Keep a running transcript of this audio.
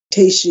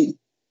meditation.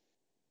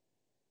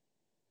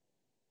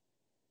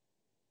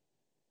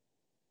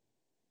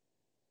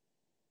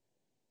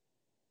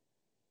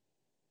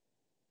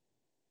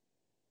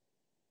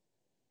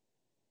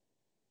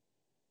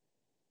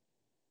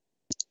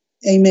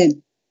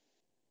 Amen.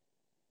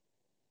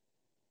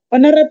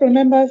 Honorable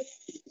members,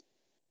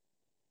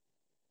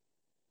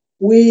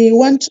 we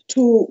want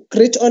to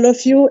greet all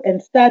of you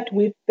and start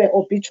with the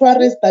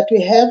obituaries that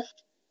we have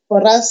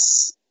for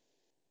us,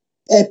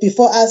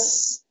 before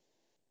us,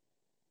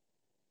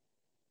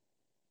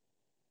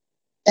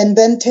 and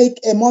then take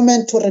a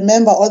moment to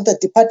remember all the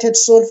departed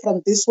souls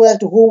from this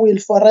world who will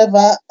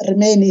forever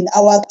remain in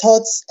our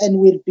thoughts and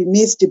will be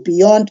missed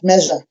beyond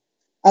measure.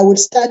 I will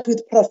start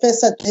with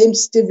Professor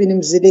James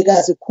Stephen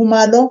Mzilikazi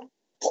Khumalo,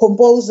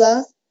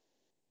 composer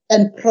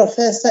and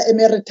Professor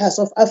Emeritus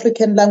of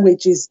African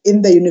Languages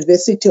in the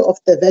University of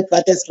the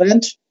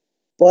Witwatersrand,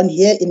 born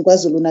here in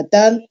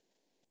KwaZulu-Natal.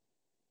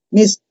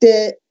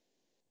 Mr.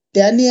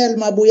 Daniel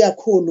Mabuya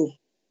Khulu,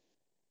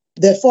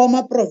 the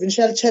former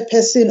provincial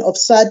chairperson of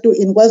SADU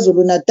in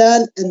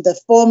KwaZulu-Natal and the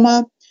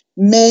former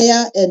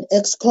mayor and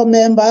EXCO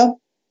member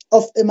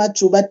of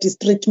Emajuba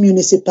District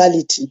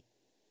Municipality.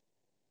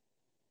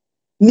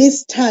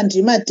 Ms.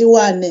 Thandi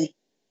Matiwane,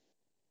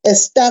 a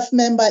staff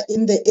member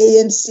in the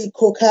ANC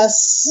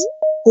caucus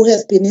who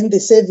has been in the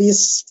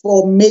service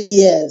for many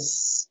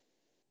years.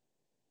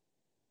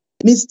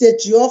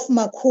 Mr. Geoff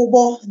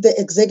Makhubo, the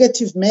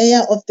executive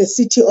mayor of the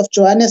city of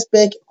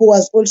Johannesburg, who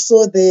was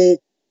also the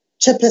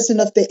chairperson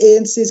of the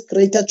ANC's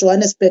Greater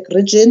Johannesburg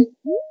region.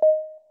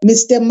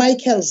 Mr.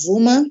 Michael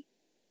Zuma,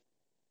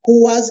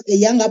 who was a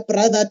younger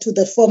brother to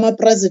the former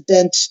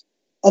president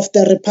of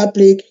the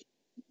Republic,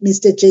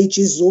 Mr.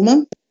 J.G.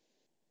 Zuma.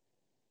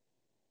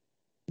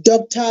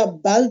 Dr.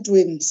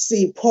 Baldwin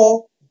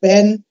Sipho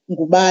Ben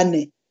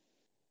Ngubane,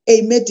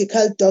 a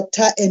medical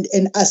doctor and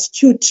an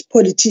astute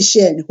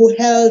politician who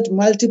held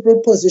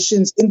multiple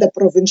positions in the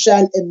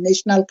provincial and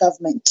national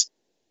government.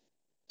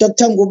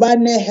 Dr.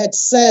 Ngubane had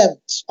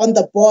served on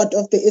the board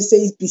of the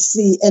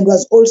SABC and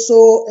was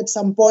also at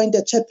some point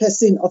a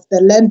chairperson of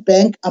the Land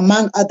Bank,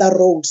 among other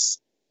roles.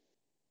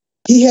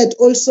 He had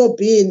also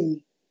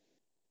been,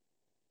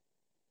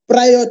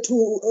 prior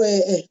to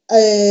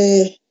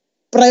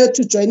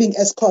joining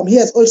ESCOM, he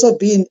has also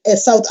been a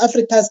South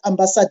Africa's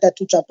ambassador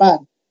to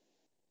Japan.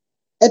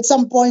 At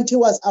some point, he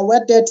was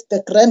awarded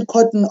the Grand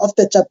Cordon of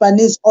the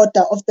Japanese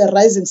Order of the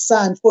Rising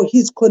Sun for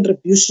his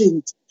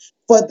contributions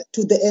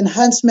to the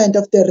enhancement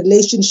of the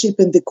relationship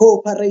and the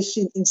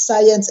cooperation in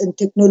science and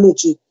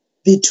technology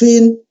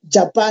between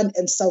Japan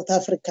and South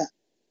Africa.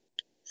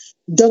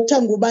 Dr.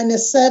 Ngubane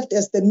served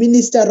as the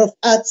Minister of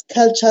Arts,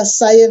 Culture,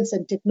 Science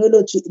and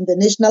Technology in the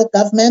national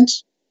government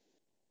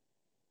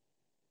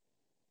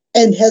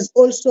and has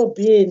also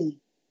been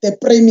the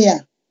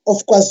Premier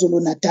of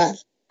KwaZulu-Natal.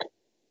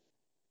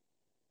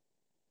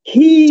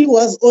 He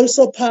was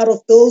also part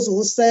of those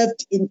who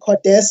served in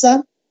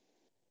CODESA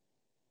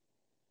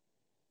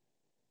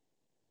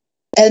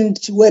and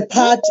were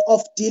part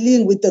of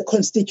dealing with the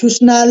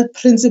constitutional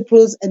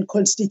principles and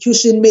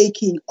constitution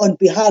making on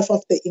behalf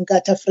of the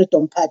Inkatha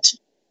Freedom Party.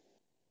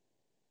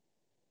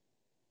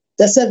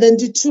 The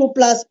 72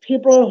 plus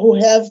people who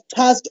have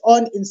passed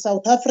on in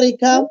South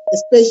Africa,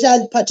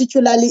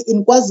 particularly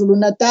in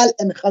KwaZulu-Natal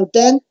and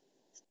Gauteng,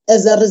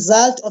 as a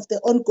result of the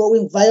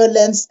ongoing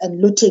violence and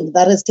looting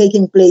that is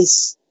taking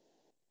place.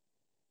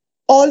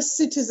 All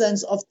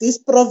citizens of this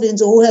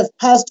province who have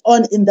passed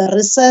on in the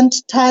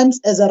recent times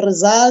as a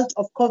result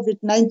of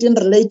COVID-19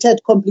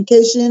 related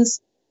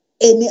complications,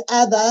 any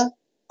other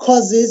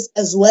causes,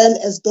 as well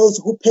as those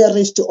who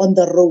perished on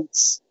the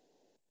roads.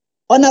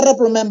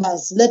 Honorable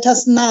members, let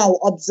us now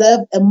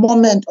observe a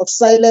moment of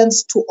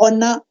silence to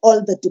honor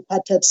all the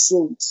departed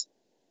souls.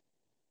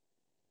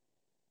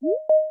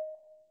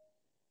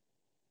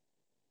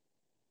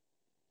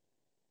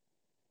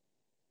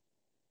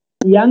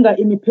 Yanga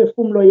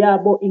imiphefumulo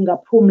yabo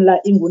ingaphumla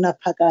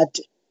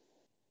ingunaphakade.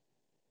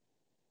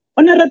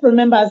 Honorable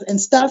members and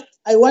staff,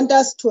 I want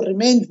us to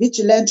remain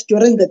vigilant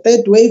during the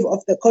third wave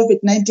of the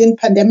COVID-19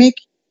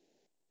 pandemic.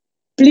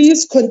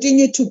 Please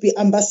continue to be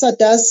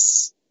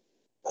ambassadors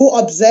who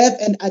observe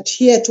and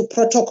adhere to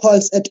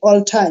protocols at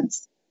all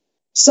times,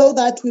 so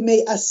that we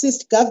may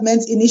assist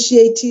government's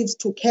initiatives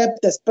to curb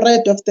the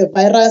spread of the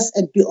virus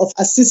and be of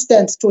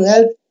assistance to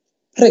health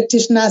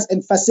practitioners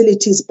and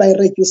facilities by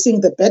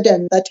reducing the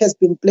burden that has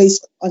been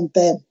placed on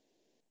them.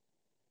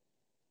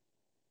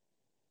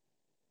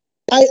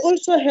 I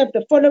also have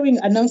the following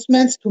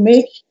announcements to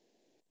make.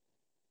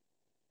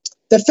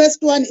 The first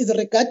one is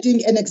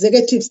regarding an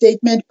executive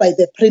statement by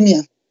the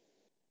Premier.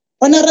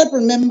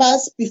 Honorable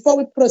members, before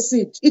we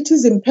proceed, it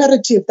is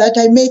imperative that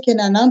I make an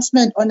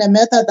announcement on a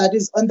matter that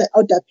is on the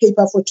order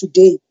paper for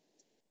today.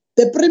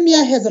 The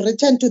Premier has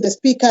written to the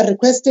Speaker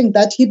requesting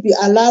that he be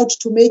allowed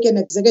to make an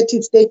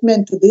executive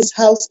statement to this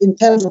House in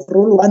terms of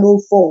Rule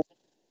 104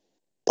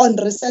 on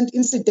recent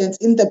incidents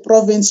in the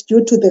province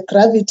due to the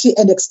gravity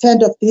and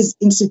extent of these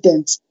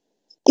incidents.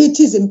 It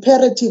is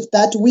imperative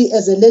that we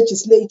as a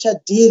legislature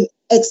deal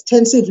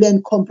extensively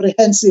and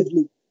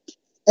comprehensively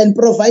and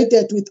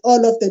provided with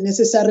all of the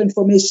necessary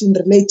information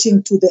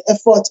relating to the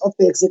efforts of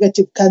the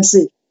Executive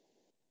Council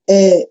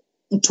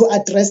to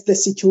address the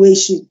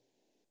situation.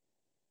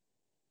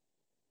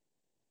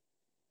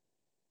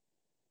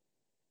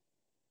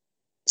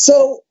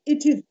 So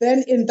it is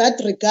then in that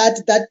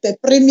regard that the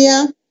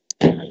Premier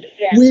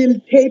will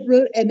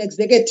table an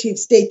executive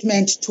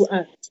statement to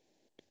us.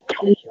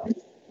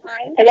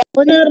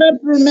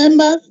 Honorable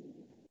members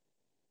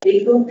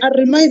are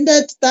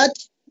reminded that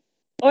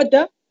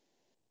order.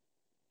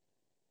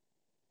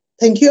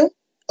 Thank you.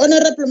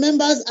 Honorable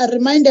members are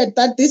reminded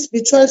that this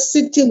virtual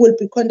sitting will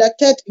be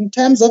conducted in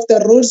terms of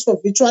the rules for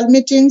virtual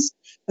meetings,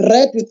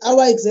 read with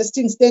our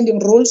existing standing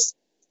rules.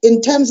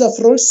 In terms of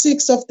Rule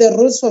 6 of the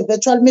rules for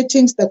virtual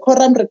meetings, the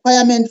quorum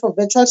requirement for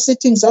virtual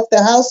sittings of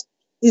the House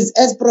is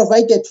as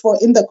provided for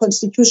in the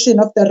Constitution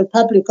of the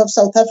Republic of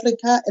South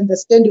Africa and the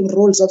standing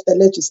rules of the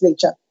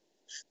Legislature.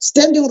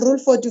 Standing Rule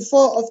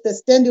 44 of the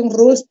Standing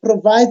Rules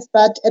provides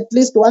that at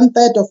least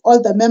 1/3 of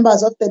all the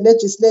members of the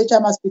Legislature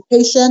must be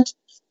patient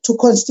to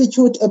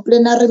constitute a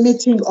plenary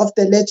meeting of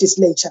the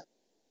Legislature.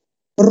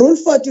 Rule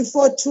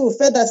 44(2)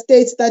 further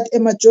states that a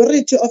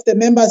majority of the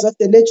members of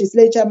the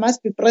Legislature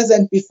must be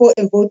present before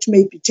a vote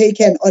may be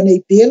taken on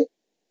a bill.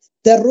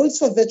 The rules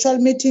for virtual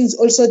meetings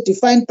also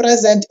define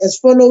present as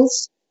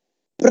follows.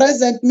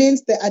 Present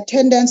means the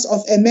attendance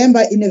of a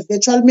member in a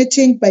virtual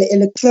meeting by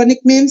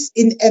electronic means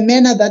in a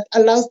manner that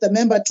allows the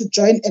member to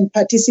join and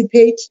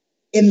participate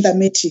in the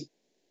meeting.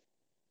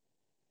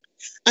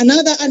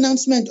 Another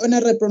announcement,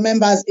 honorable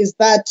members, is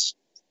that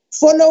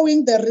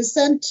following the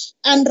recent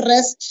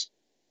unrest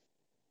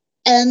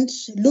and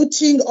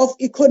looting of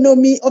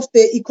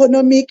the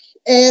economic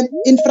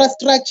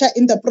infrastructure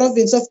in the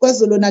province of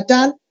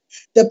KwaZulu-Natal,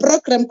 the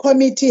program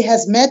committee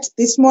has met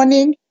this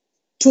morning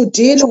to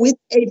deal with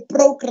a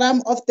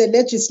program of the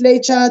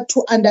legislature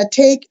to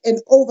undertake an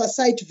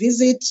oversight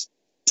visit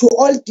to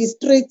all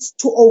districts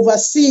to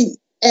oversee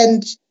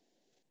and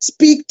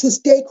speak to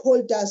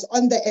stakeholders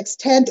on the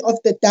extent of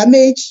the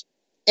damage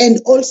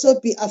and also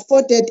be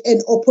afforded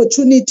an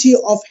opportunity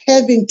of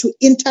having to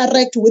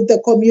interact with the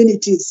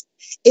communities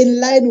in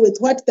line with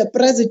what the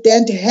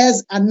president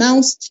has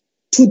announced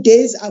 2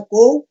 days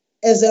ago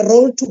as a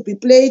role to be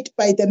played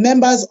by the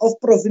members of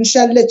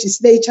provincial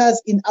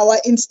legislatures, in our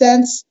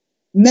instance,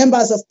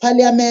 members of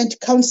parliament,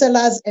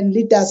 councillors, and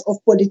leaders of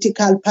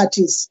political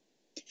parties.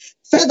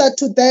 Further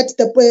to that,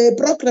 the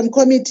program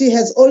committee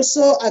has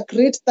also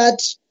agreed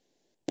that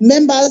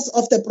members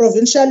of the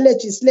provincial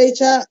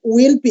legislature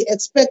will be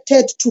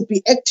expected to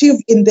be active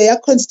in their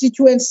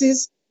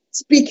constituencies,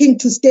 speaking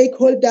to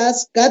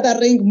stakeholders,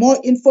 gathering more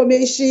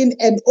information,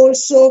 and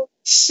also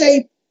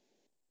shape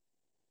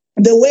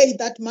the way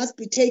that must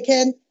be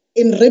taken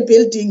in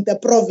rebuilding the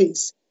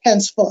province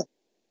henceforth.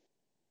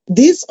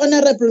 These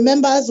honorable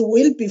members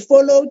will be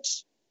followed.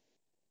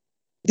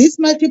 This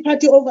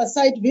multi-party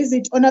oversight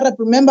visit,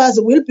 honorable members,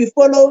 will be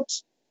followed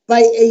by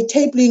a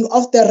tabling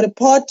of the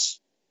report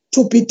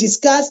to be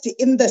discussed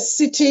in the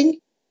sitting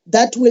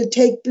that will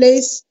take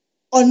place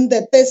on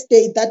the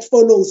Thursday that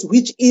follows,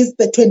 which is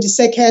the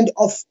 22nd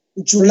of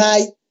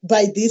July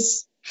by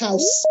this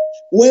House,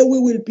 where we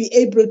will be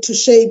able to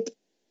shape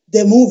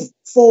the move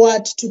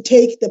forward to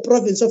take the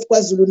province of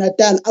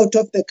KwaZulu-Natal out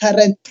of the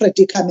current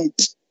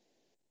predicament.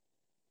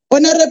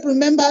 Honorable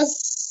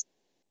members,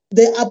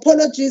 the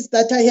apologies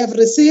that I have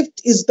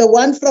received is the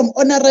one from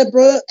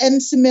Honorable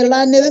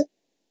Nsimelane,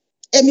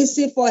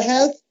 MEC for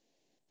Health,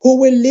 who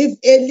will leave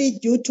early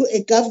due to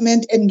a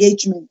government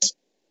engagement.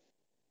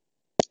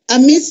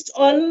 Amidst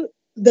all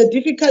the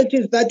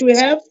difficulties that we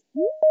have,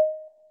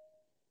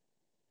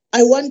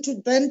 I want to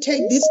then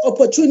take this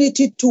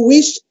opportunity to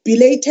wish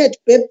belated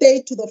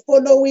birthday to the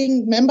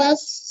following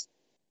members.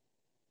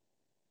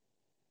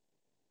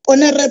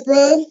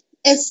 Honorable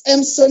S.M.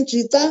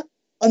 Sonjita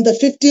on the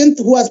 15th,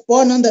 who was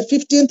born on the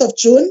 15th of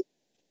June.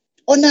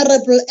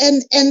 Honorable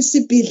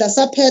N.N.C.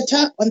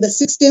 Sapeta on the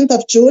 16th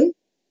of June.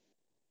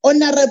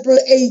 Honorable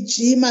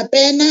A.G.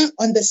 Mapena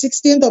on the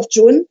 16th of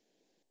June.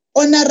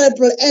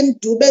 Honorable N.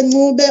 Dube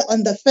Ngube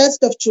on the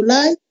 1st of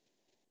July.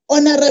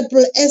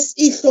 Honorable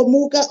S.E.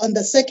 Hlomuka on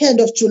the 2nd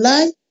of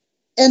July.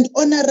 And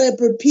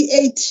Honorable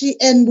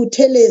P.A.T.N.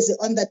 Buthelezi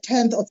on the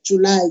 10th of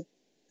July.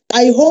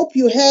 I hope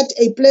you had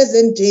a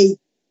pleasant day,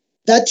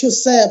 that you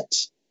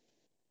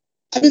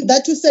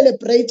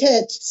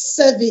celebrated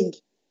serving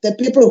the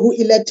people who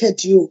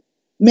elected you.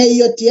 May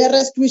your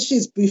dearest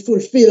wishes be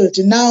fulfilled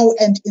now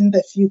and in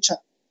the future.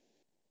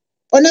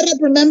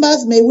 Honorable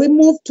members, may we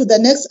move to the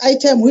next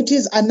item, which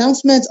is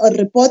announcements or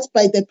reports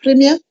by the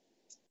Premier.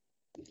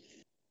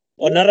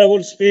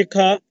 Honorable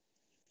Speaker,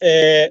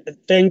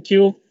 thank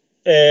you.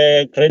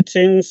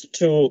 Greetings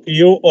to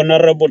you,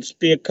 Honorable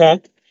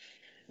Speaker,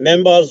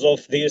 members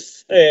of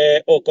this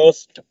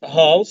august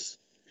House.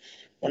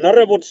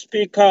 Honorable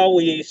Speaker,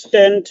 we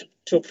stand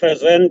to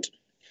present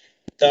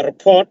the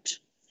report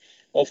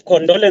of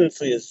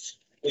condolences.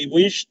 We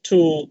wish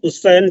to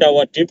send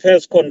our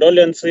deepest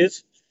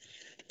condolences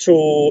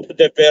to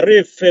the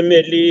bereaved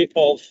family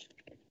of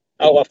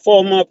our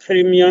former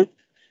Premier,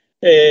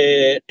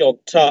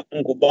 Dr.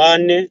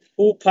 Ngubane,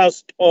 who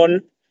passed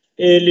on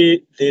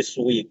early this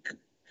week.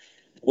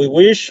 We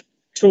wish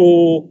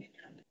the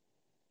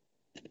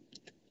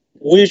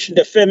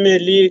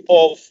family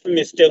of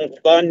Mr.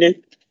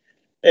 Ngubane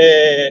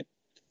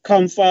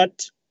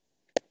comfort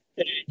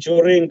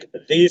during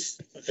this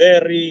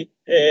very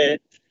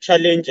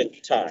challenging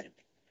time.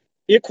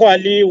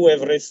 Equally, we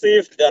have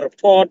received the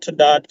report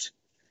that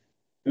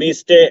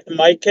Mr.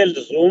 Michael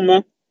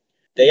Zuma,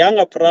 the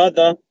younger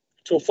brother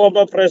to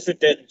former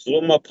President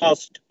Zuma,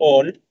 passed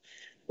on.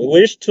 We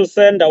wish to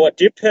send our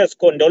deepest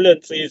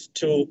condolences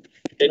to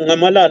the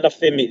Ngamalala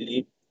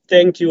family.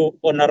 Thank you,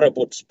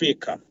 Honorable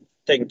Speaker.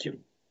 Thank you.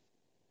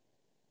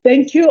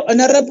 Thank you,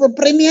 Honorable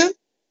Premier.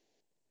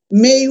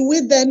 May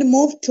we then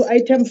move to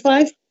item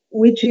 5,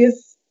 which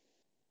is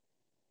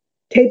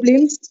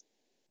tablings.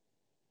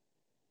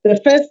 The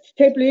first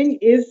tabling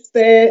is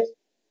the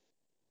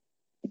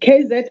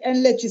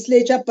KZN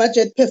Legislature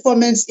Budget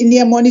Performance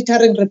In-Year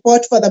Monitoring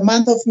Report for the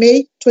month of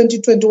May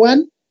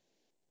 2021.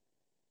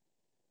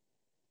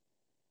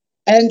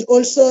 And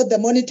also the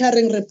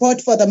monitoring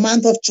report for the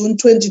month of June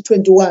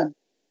 2021.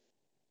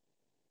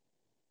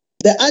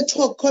 The Ad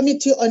Hoc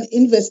Committee on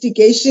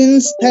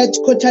Investigations third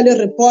quarterly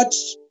report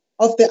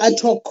of the Ad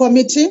Hoc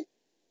Committee.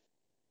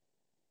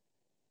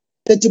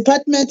 The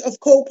Department of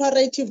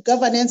Cooperative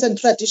Governance and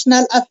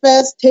Traditional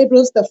Affairs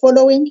tables the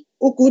following: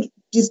 Ugu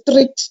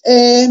District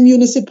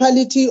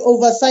Municipality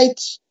Oversight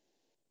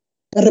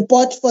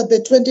Report for the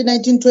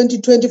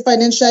 2019-2020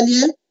 financial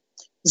year.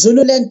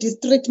 Zululand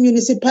District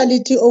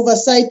Municipality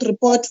Oversight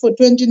Report for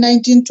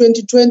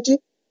 2019-2020.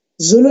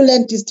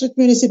 Zululand District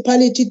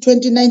Municipality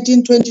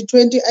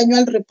 2019-2020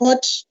 Annual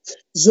Report.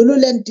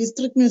 Zululand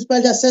District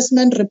Municipality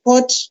Assessment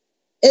Report.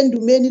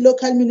 Endumeni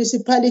Local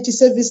Municipality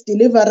Service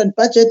Delivery and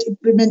Budget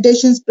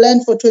Implementations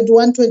Plan for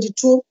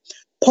 21-22.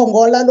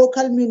 Pongola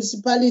Local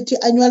Municipality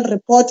Annual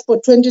Report for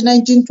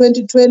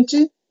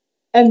 2019-2020.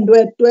 And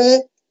Ndwedwe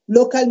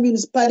Local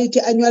Municipality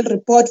Annual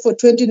Report for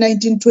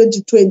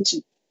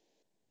 2019-2020.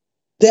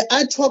 The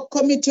Ad Hoc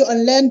Committee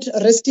on Land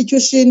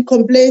Restitution,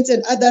 Complaints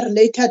and Other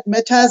Related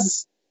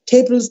Matters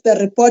tables the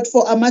report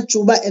for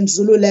Amajuba and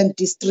Zululand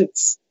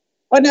districts.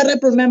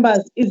 Honorable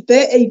members, is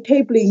there a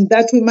tabling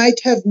that we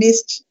might have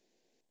missed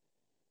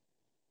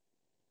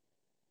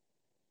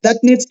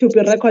that needs to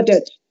be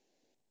recorded?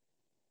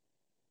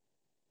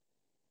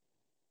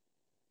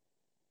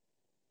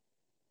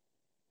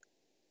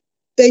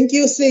 Thank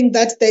you. Seeing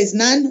that there is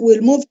none,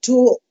 we'll move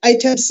to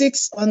item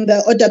 6 on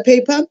the order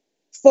paper.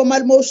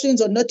 Formal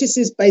motions or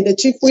notices by the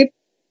Chief Whip.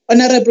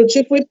 Honorable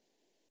Chief Whip.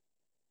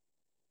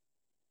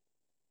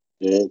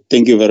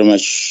 Thank you very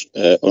much,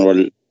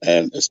 Honorable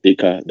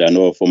Speaker. There are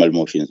no formal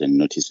motions and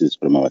notices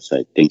from our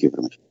side. Thank you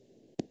very much.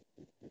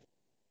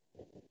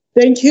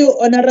 Thank you,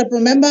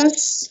 honorable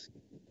members.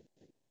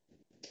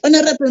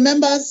 Honorable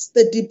members,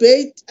 the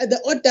debate,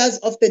 the orders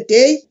of the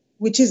day,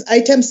 which is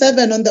item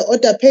 7 on the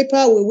order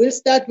paper, we will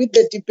start with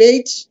the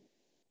debate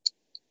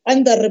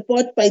on the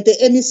report by the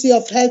MEC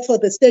of Health for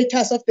the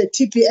status of the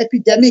TB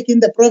epidemic in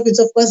the province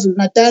of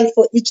KwaZulu-Natal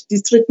for each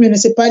district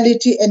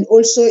municipality and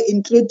also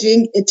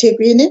including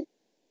eThekwini.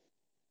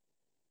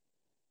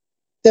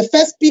 The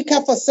first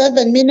speaker for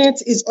 7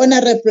 minutes is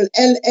Honorable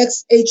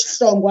LXH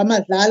Hlongwa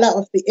Madlala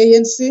of the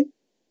ANC.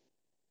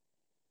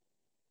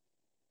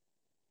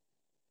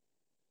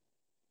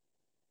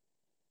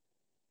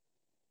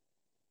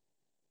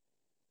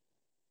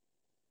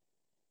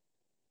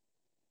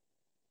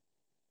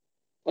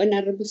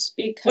 Honorable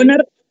Speaker.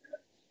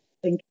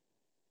 Thank you.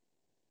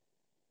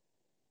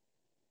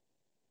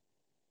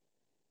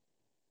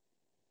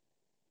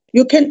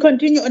 You can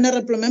continue,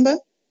 Honorable Member.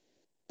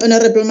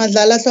 Honorable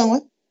Madlala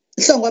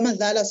Hlongwa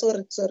Madlala,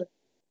 sorry.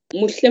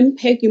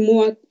 Muhlempeki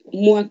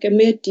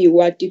muakemedi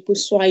wa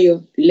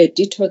dipuswayo le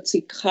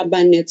ditotsi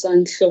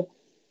khabanetsanhlo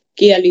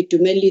ke ya le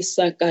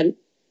dumelisa ka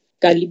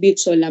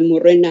lebitso la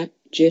Morena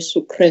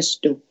Jesu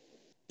Kristo.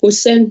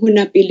 Hussein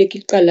hona pele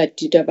ke qala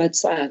ditaba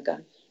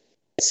tsaka.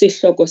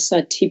 Sehloko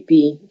sa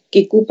TB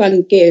ke kopa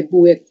nke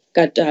bue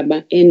ka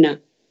taba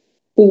ena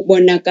ho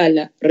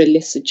bonakala re le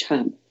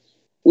setjhaba.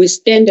 We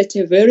stand at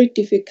a very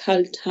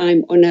difficult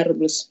time,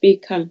 Honorable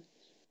Speaker,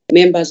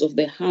 members of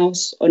the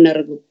House,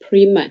 Honorable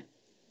Premier,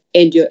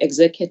 and your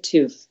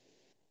executive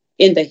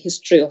in the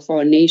history of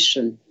our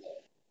nation.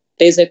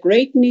 There is a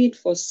great need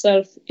for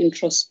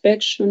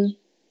self-introspection,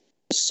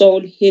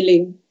 soul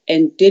healing,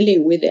 and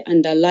dealing with the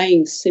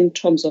underlying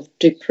symptoms of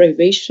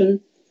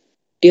deprivation,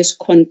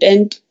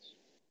 discontent,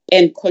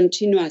 and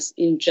continuous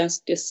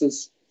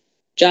injustices,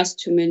 just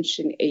to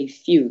mention a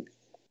few.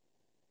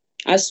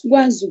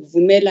 Asikwazi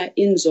ukuvumela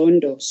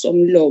inzondo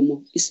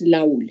somlomo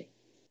isilawule.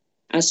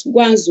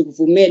 Asikwazi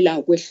ukuvumela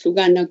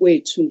ukwehlukana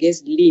kwethu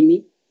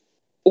ngezilimi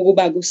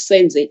ukuba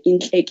kusenze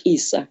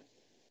inhlekisa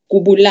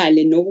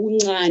kubulale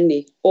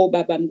nokuncane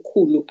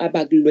obabamkhulu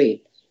abakulwela.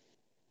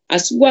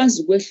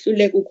 Asikwazi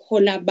ukwehluleka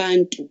ukuhola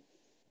abantu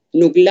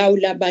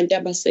nokulawula abantu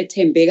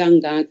abasethembe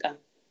kangaka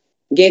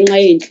ngenxa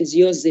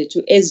yenhliziyo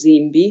zethu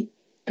ezimbi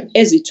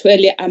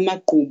ezithwele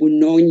amagqubu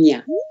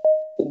nonya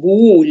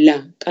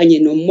buwula kanye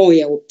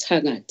nomoya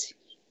wobuthakathi.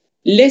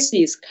 Lesi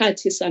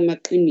isikhathi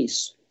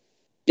samaqiniso.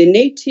 The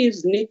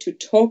natives need to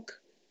talk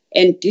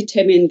and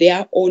determine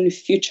their own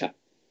future.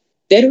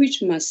 That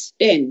which must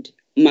stand,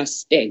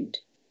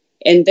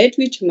 and that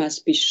which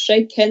must be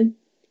shaken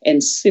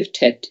and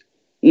sifted,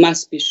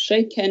 must be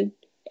shaken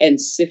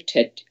and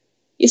sifted.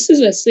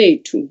 Isizwe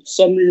sethu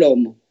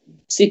somlomo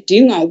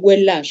sidinga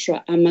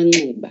ukwelashwa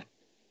amanxeba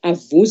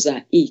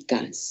avuza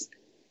igazi.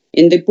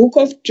 In the book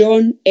of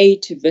John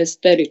 8 verse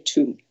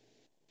 32,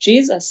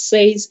 Jesus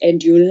says,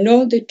 "And you'll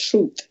know the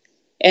truth,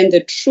 and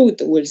the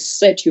truth will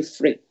set you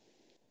free."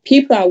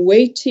 People are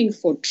waiting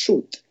for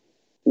truth.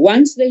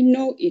 Once they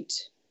know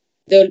it,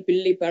 they'll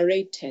be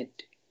liberated.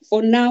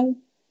 For now,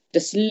 the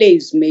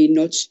slaves may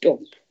not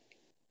stop.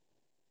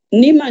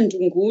 Nima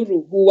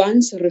Ndunguru, who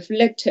once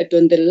reflected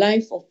on the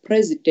life of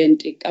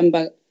President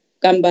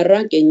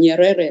Kambarage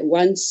Nyerere,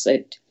 once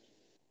said,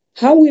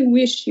 "How we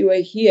wish you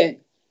were here,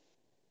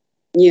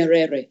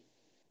 Nyerere.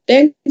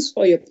 Thanks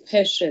for your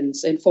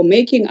patience and for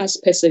making us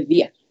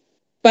persevere.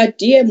 But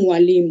dear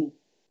Mwalimu,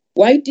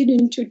 why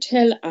didn't you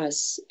tell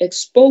us,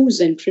 expose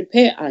and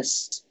prepare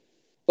us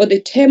for the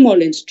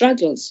turmoil and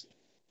struggles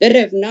that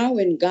have now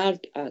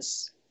engulfed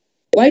us?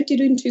 Why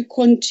didn't we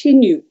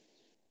continue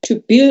to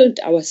build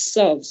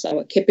ourselves,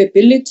 our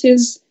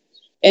capabilities,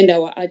 and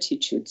our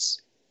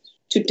attitudes?"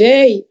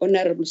 Today,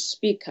 Honorable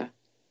Speaker,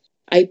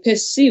 I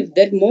perceive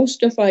that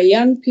most of our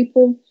young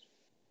people,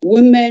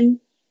 women,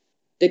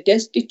 the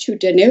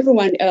destitute, and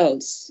everyone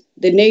else,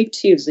 the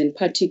natives in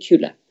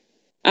particular,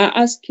 are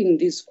asking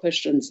these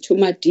questions to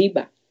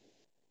Madiba,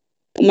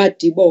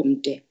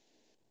 Umadibomde.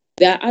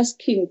 They are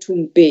asking to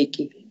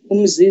Mbeki,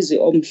 Umzizi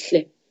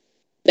Omhle.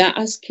 They are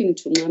asking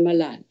to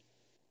Nxamalala.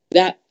 They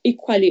are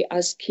equally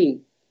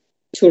asking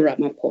to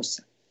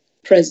Ramaphosa,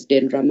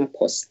 President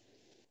Ramaphosa.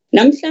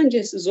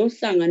 Namhlanje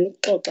sizohlangana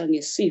ukuxoxa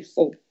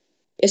ngesifo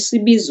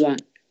esibizwa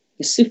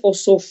ngesifo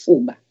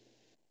sofuba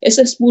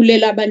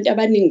esesibulela abantu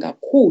abaningi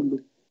kakhulu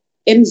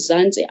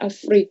eMzansi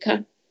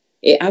Afrika,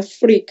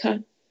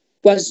 eAfrika,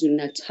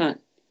 KwaZulu-Natal.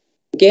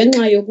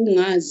 Ngenxa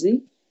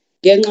yokungazi,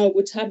 ngenxa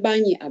yokuthi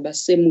abanye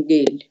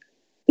abasemukeli,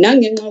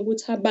 nangenxa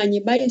yokuthi abanye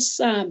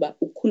bayesaba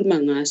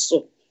ukukhuluma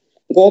ngaso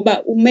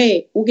ngoba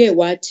uke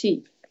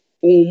wathi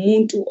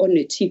ungumuntu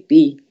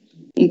one-TB,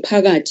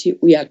 umphakathi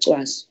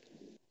uyacwaswa.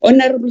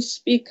 Honorable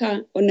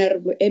Speaker,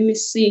 Honorable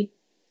MEC,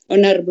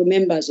 Honorable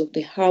members of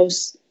the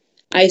House,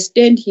 I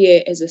stand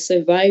here as a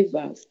survivor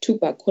of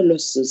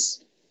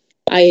tuberculosis.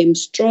 I am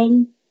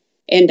strong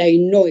and I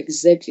know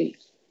exactly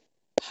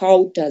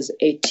how does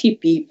a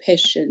TB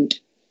patient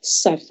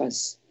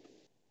suffers.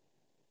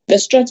 The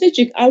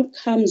strategic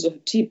outcomes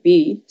of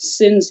TB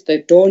since the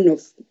dawn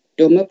of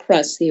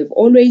democracy have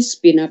always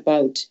been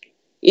about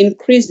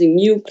increasing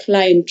new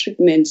client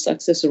treatment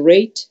success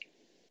rate,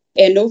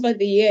 and over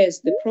the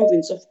years, the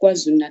province of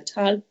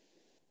KwaZulu-Natal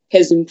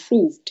has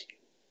improved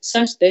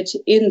such that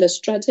in the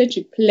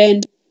strategic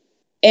plan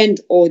and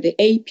or the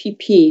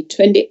APP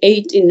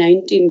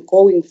 2018-19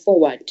 going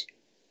forward,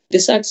 the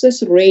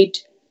success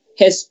rate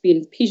has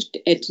been pitched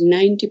at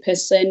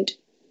 90%,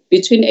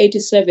 between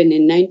 87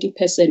 and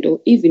 90%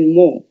 or even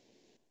more.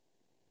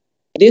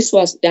 This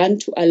was done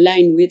to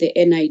align with the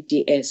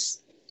NIDS.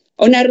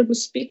 Honorable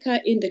Speaker,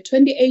 in the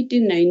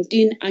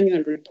 2018-19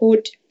 annual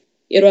report,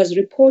 it was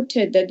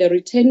reported that the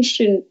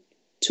retention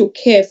to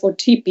care for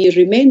TB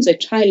remains a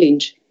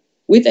challenge,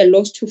 with a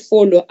loss to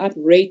follow-up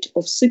rate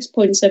of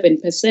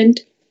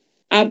 6.7%,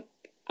 up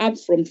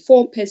from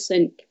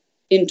 4%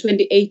 in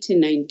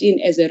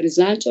 2018-19 as a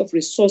result of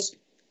resource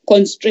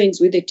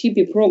constraints with the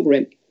TB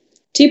program.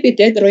 TB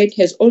death rate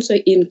has also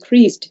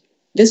increased.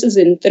 This is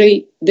in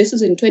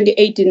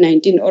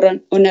 2018-19,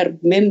 honorable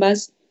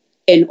members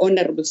and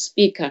honorable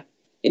Speaker.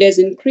 It has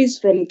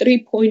increased from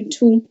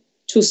 3.2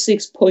 to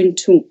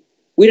 6.2,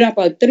 with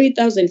about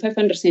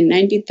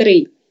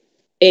 3,593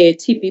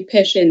 TB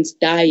patients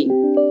dying.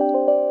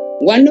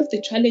 One of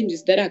the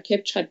challenges that are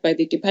captured by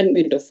the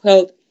Department of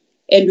Health,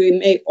 and we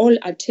may all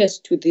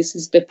attest to this,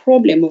 is the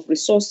problem of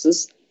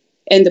resources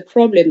and the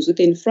problems with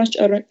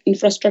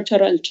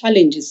infrastructural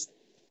challenges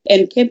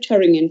and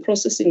capturing and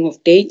processing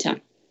of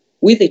data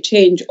with a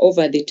change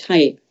over the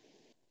time.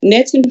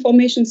 Net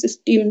information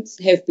systems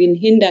have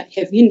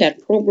hindered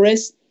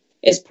progress,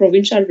 as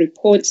provincial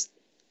reports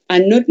are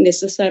not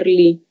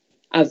necessarily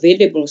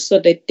available so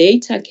that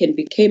data can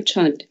be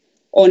captured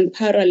on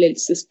parallel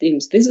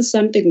systems. This is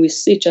something we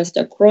see just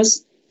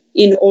across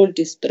in all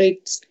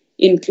districts,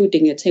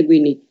 including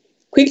eThekwini.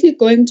 Quickly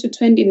going to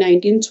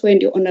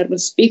 2019-20, Honorable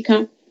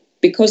Speaker,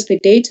 because the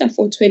data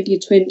for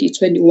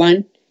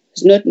 2020-21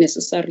 is not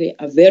necessarily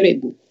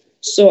available.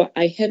 So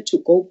I had to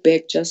go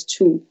back just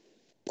to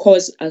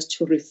cause us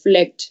to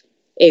reflect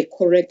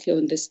correctly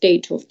on the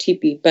state of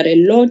TB. But a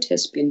lot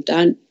has been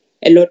done.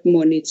 A lot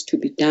more needs to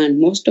be done.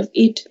 Most of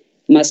it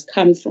must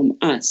come from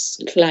us,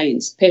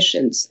 clients,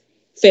 patients,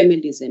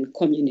 families, and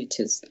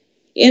communities.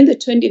 In the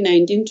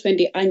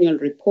 2019-20 annual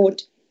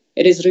report,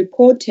 it was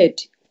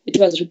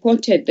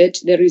reported that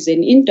there is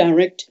an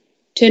indirect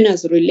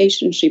tenuous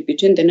relationship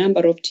between the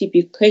number of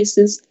TB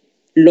cases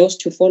loss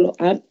to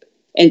follow-up,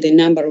 and the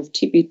number of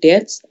TB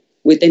deaths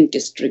within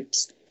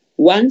districts.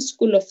 One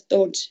school of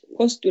thought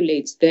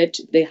postulates that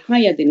the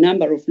higher the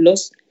number of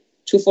loss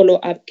to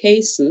follow-up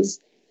cases,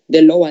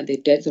 the lower the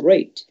death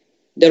rate.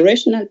 The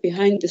rationale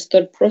behind this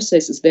thought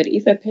process is that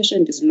if a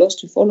patient is lost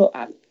to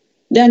follow-up,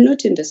 they are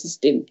not in the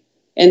system,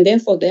 and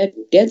therefore their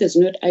death is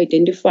not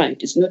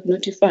identified, is not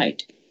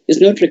notified, is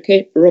not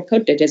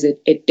recorded as a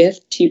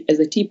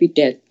TB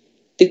death.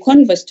 The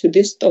converse to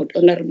this thought,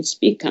 Honorable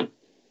Speaker,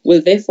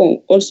 will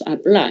therefore also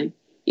apply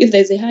if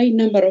there's a high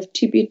number of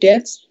TB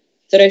deaths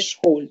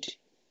threshold.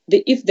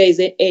 If there's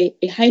a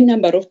high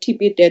number of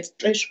TB deaths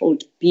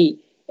threshold be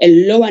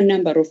a lower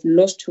number of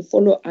lost to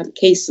follow-up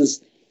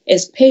cases,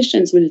 as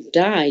patients will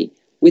die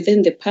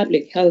within the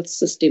public health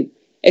system.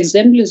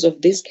 Examples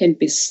of this can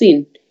be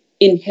seen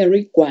in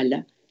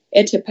Herigwala.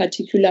 At a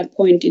particular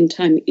point in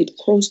time, it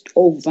crossed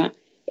over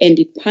and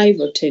it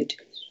pivoted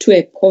to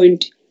a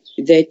point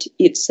that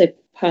it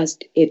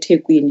surpassed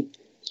eThekwini.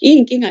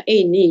 Iy'nkinga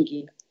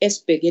ey'ningi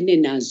esibhekene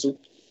nazo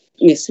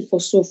ngesifo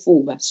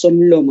sofuba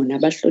somlomo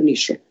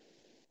nabahlonishwa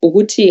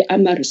ukuthi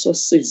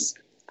ama-resources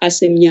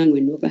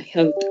asemnyangweni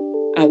waka-health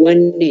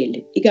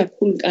awanele,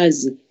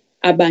 ikakhulukazi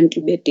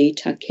abantu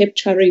be-data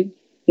capturing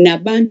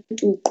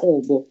nabantu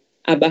qobo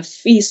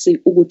abafisi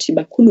ukuthi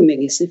bakhulume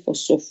ngesifo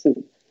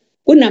sofuba.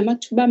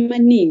 Kunamathuba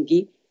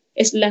amaningi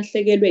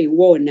esilahlekelwe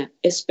yiwona,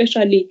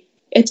 especially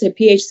at a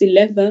PHC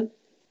level,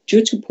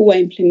 due to poor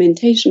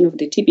implementation of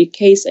the TB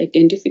case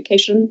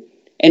identification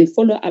and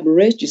follow-up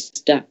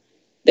register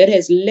that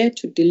has led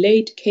to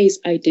delayed case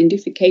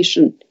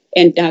identification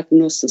and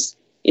diagnosis.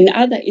 In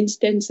other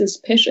instances,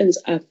 patients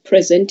are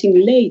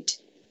presenting late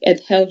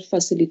at health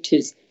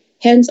facilities.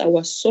 Hence, I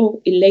was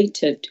so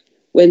elated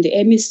when the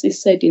MEC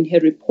said in her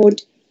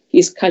report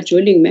he's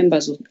cajoling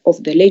members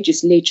of the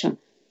legislature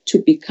to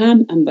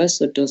become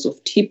ambassadors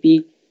of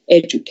TB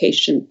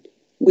education.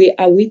 We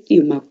are with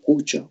you,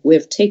 Makuja. We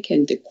have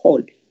taken the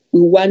call.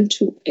 We want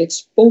to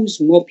expose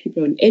more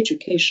people on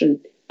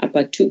education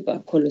about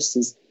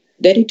tuberculosis,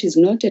 that it is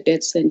not a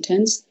death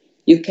sentence.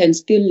 You can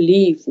still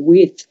live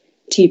with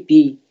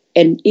TB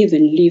and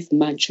even live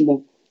much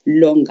more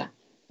longer.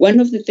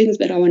 One of the things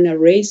that I want to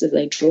raise as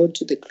I draw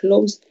to the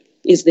close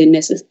is the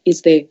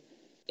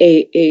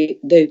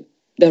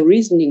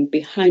reasoning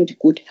behind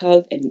good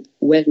health and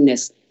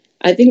wellness.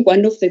 I think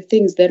one of the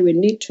things that we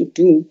need to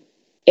do,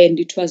 and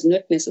it was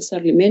not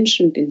necessarily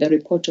mentioned in the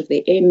report of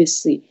the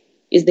MEC,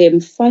 is the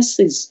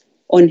emphasis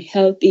on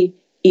healthy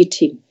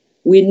eating.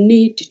 We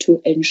need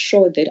to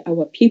ensure that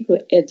our people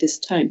at this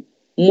time,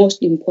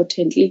 most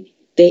importantly,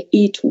 they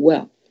eat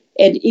well.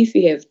 And if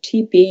you have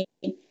TB,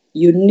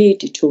 you need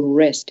to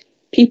rest.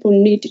 People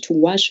need to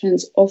wash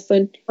hands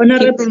often.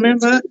 Honorable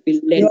Member,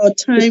 your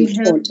time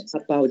has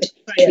about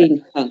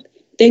clean health.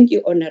 Thank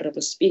you,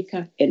 Honorable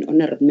Speaker and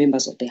Honorable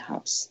Members of the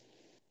House.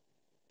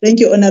 Thank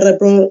you,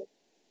 Honorable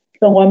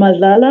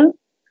Madlala.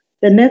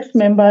 The next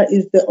member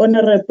is the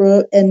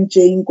Honorable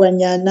NJ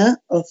Nkwanyana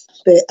of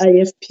the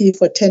IFP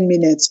for 10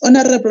 minutes.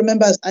 Honorable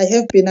members, I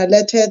have been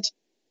alerted,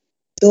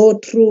 though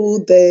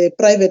through the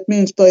private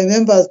means by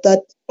members,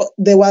 that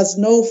there was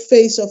no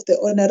face of the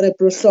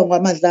Honorable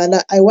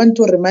Madlala. I want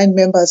to remind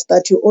members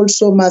that you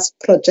also must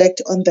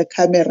project on the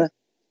camera.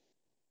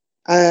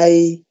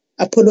 I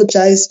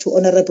apologize to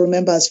honorable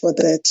members for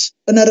that.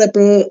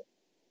 Honorable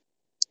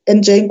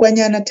NJ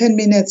Nkwanyana, 10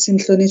 minutes in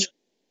Hlonishwa.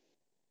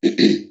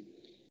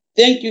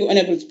 Thank you,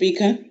 Honorable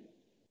Speaker.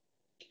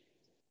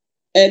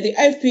 The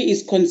IFP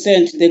is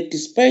concerned that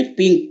despite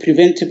being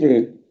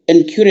preventable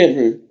and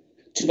curable,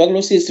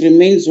 tuberculosis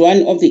remains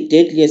one of the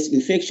deadliest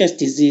infectious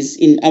diseases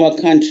in our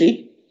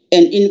country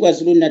and in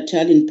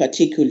KwaZulu-Natal in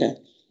particular.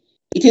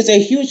 It is a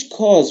huge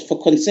cause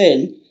for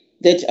concern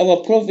that our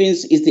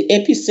province is the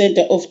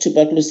epicenter of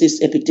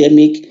tuberculosis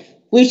epidemic,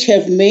 which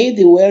have made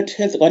the World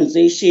Health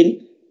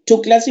Organization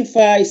to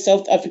classify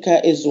South Africa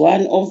as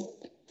one of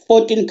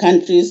 14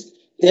 countries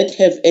that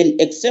have an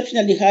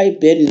exceptionally high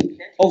burden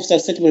of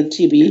susceptible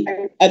TB,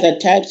 other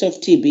types of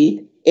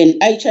TB, and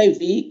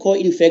HIV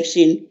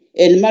co-infection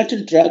and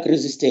multi-drug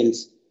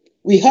resistance.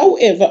 We,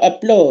 however,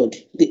 applaud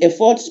the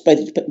efforts by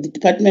the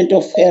Department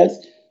of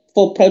Health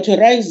for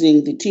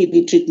prioritizing the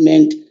TB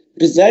treatment,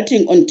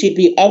 resulting on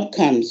TB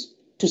outcomes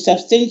to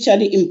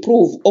substantially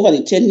improve over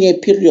the 10-year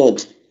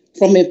period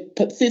from a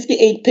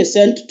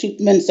 58%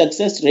 treatment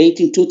success rate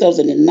in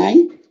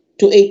 2009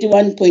 to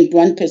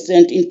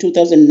 81.1% in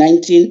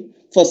 2019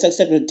 for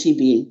susceptible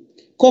TB.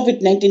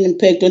 COVID-19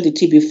 impact on the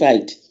TB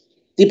fight.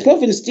 The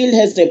province still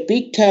has a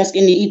big task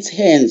in its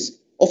hands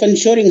of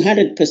ensuring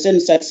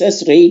 100%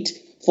 success rate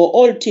for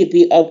all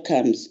TB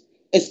outcomes,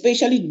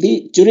 especially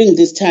during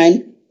this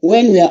time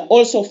when we are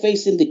also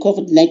facing the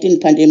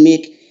COVID-19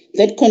 pandemic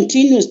that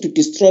continues to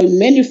destroy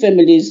many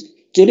families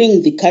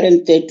during the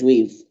current third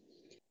wave.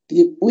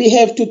 We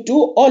have to do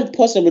all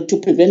possible to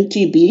prevent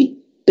TB,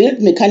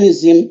 build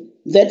mechanisms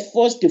that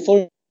force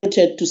defaulted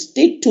to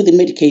stick to the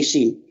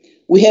medication.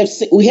 We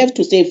have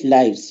to save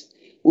lives.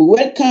 We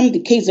welcome the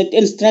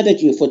KZN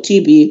strategy for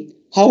TB.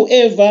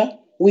 However,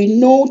 we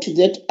note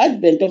that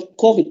advent of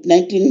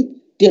COVID-19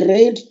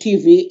 derailed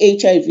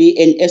TB, HIV,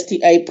 and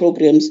STI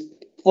programs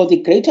for the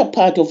greater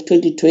part of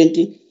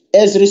 2020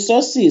 as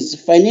resources,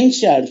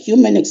 financial,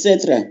 human,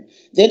 etc.,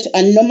 that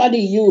are normally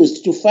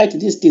used to fight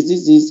these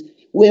diseases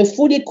were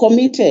fully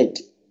committed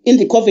in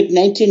the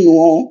COVID-19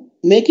 war,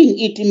 making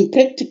it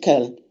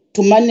impractical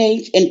to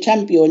manage and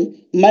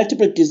champion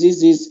multiple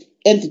diseases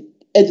at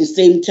the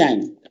same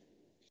time.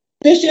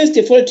 Patients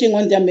defaulting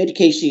on their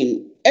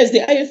medication. As the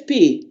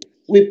IFP,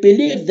 we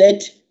believe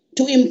that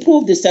to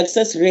improve the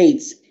success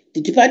rates,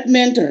 the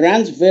department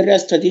runs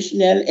various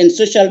traditional and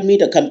social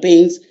media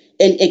campaigns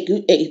and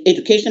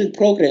educational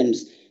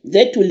programs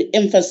that will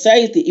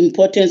emphasize the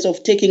importance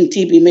of taking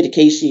TB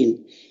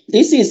medication.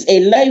 This is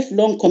a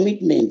lifelong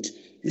commitment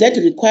that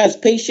requires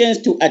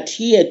patients to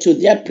adhere to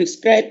their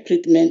prescribed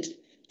treatment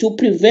to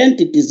prevent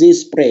the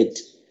disease spread.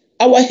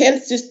 Our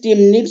health system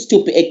needs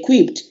to be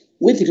equipped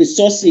with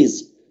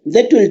resources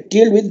that will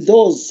deal with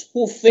those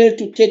who fail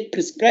to take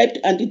prescribed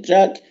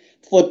anti-drug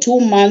for 2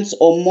 months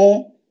or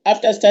more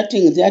after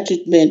starting their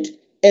treatment,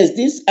 as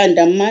this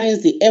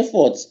undermines the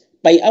efforts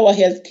by our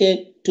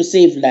healthcare to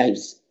save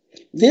lives.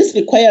 This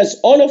requires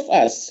all of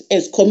us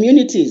as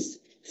communities,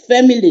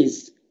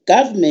 families,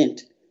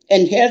 government,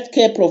 and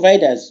healthcare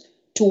providers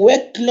to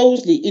work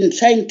closely in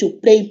trying to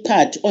play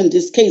part on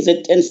this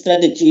KZN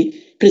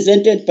strategy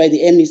presented by the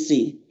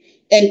MEC.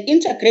 An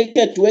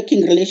integrated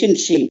working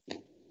relationship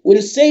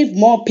will save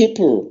more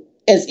people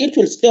as it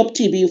will stop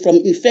TB from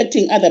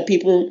infecting other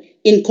people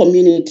in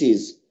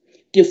communities.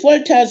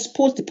 Defaulters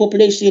put the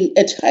population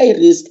at high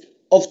risk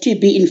of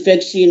TB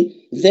infection.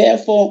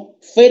 Therefore,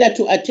 failure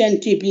to attend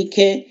TB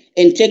care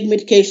and take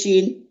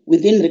medication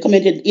within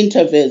recommended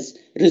intervals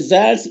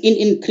results in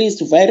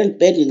increased viral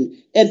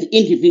burden at the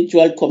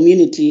individual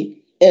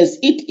community, as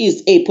it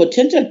is a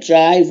potential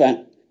driver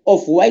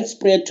of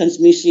widespread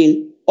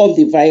transmission of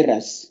the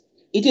virus.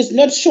 It is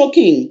not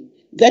shocking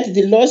that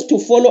the loss to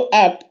follow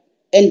up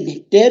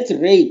and death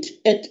rate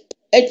at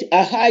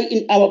are high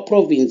in our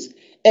province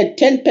at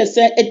 10%,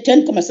 at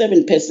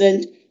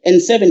 10.7% and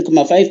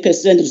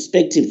 7.5%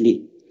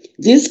 respectively.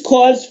 This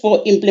calls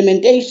for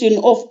implementation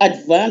of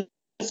advanced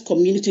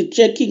community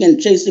tracking and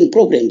tracing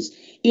programs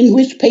in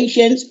which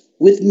patients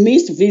with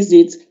missed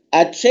visits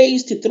are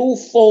traced through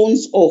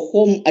phones or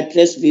home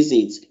address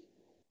visits.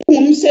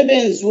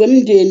 Umsebenzi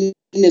wemndeni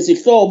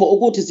nezihlobo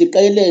ukuthi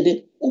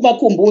ziqelele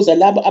ukubakhumbuza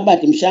labo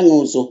abadla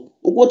imishanguzo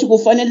ukuthi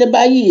kufanele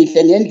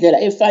bayidle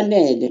ngendlela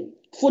efanele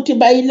futhi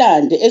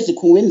bayilande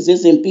ezikhungweni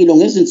zezempilo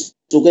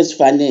ngezinsuku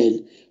ezifanele.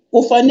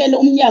 Kufanele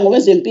umnyango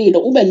wezempilo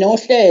ube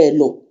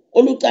nohlelo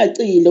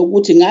olucacile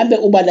ukuthi ngabe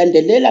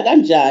ubalandelela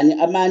kanjani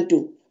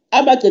abantu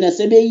abagcina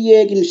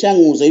sebeyiyeka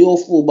imishanguzo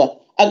yofuba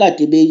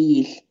akade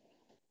beyidla.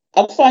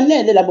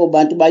 Akufanele labo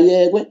bantu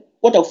bayekwe,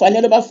 kodwa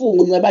kufanele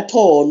bafunwe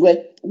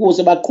batholwe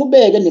ukuze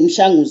baqhubeke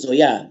nemishanguzo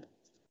yabo.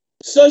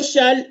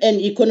 Social and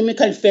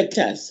economical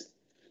factors.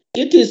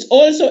 It is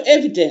also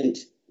evident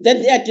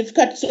that there are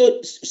difficult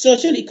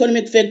social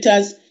economic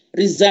factors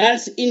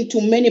results into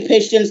many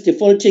patients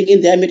defaulting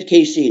in their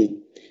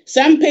medication.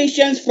 Some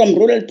patients from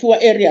rural poor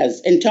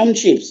areas and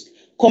townships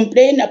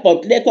complain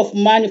about lack of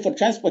money for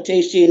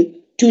transportation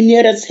to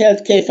nearest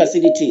healthcare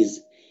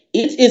facilities.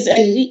 It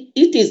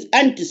is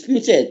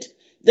undisputed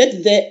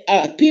that there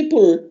are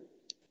people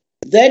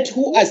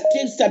who are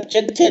still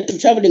subjected to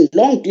traveling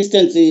long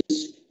distances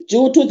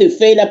due to the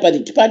failure by the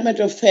Department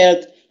of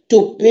Health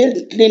to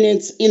build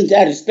clinics in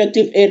their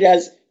respective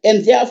areas,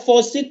 and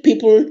therefore seek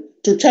people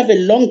to travel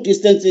long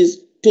distances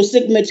to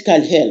seek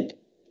medical help.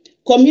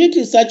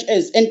 Communities such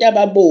as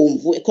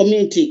Entababomvu,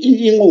 community in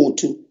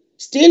Ingotu,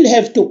 still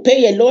have to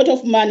pay a lot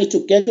of money to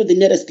get to the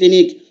nearest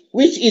clinic,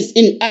 which is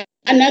in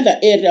another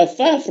area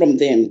far from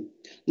them.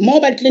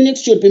 Mobile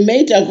clinics should be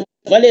made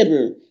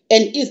available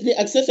and easily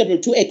accessible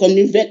to a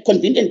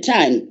convenient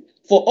time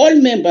for all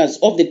members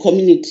of the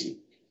community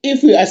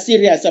if we are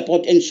serious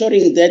about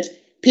ensuring that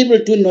people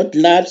do not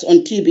lapse on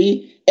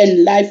TB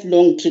and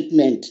lifelong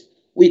treatment.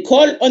 We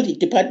call on the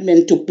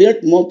department to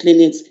build more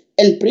clinics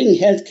and bring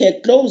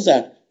healthcare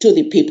closer to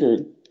the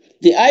people.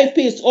 The IFP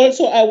is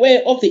also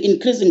aware of the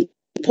increasing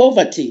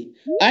poverty,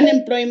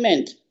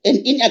 unemployment, and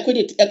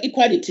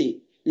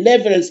inequality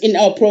levels in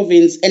our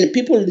province, and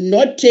people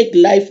not take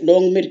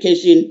lifelong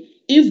medication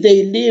if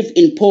they live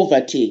in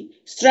poverty,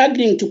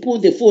 struggling to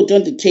put the food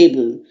on the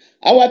table.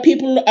 Our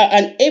people are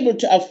unable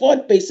to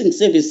afford basic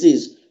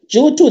services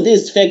due to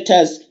these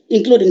factors,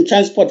 including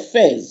transport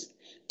fares.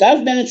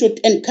 Government should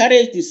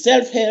encourage the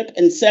self-help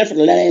and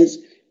self-reliance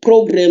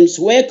programs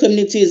where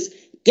communities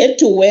get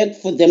to work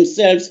for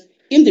themselves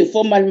in the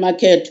formal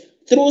market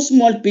through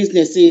small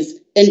businesses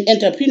and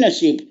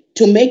entrepreneurship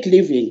to make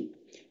living.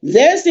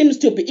 There seems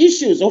to be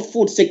issues of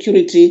food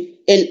security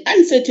and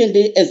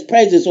uncertainty as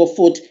prices of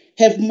food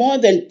have more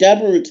than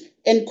doubled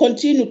and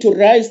continue to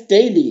rise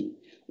daily.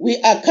 We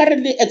are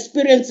currently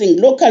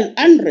experiencing local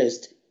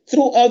unrest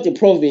throughout the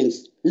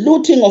province,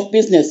 looting of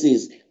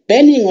businesses,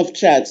 banning of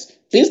trucks,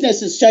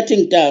 businesses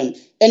shutting down,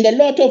 and a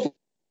lot of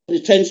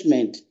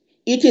retrenchment.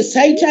 It is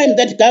high time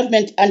that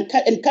government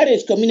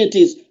encourage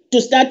communities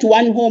to start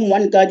one home,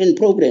 one garden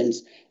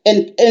programs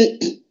and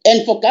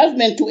and for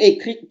government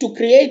to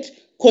create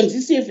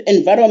conducive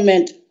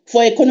environment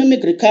for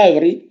economic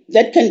recovery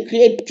that can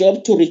create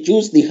jobs to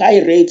reduce the high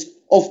rate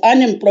of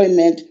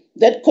unemployment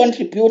that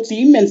contributes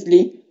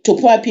immensely to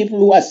poor people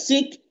who are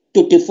sick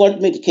to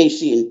default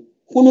medication.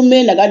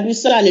 Uhulumeni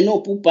akalwisane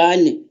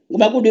nobhubhane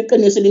ngoba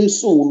kuliqiniso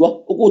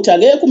elimsulwa ukuthi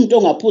akekho umuntu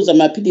ongaphuza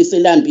amaphilisi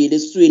elambile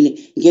esiswini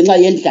ngenxa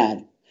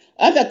yendlala.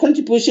 Other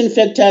contribution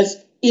factors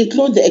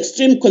include the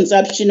extreme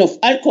consumption of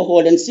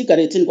alcohol and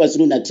cigarettes in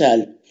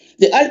KwaZulu-Natal.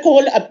 The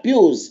alcohol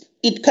abuse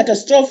is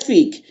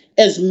catastrophic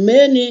as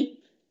many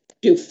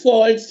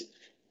defaults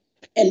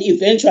and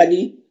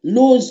eventually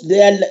lose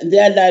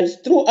their lives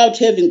throughout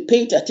having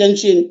paid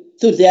attention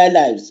to their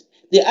lives.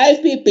 The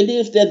IFP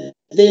believes that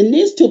there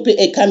needs to be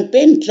a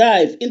campaign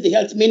drive in the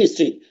health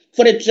ministry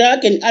for a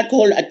drug and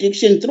alcohol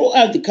addiction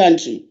throughout the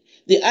country.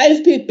 The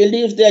IFP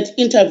believes that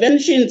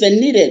interventions are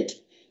needed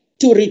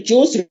to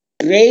reduce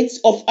rates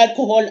of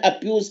alcohol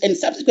abuse and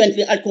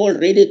subsequently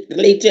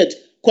alcohol-related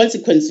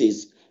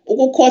consequences.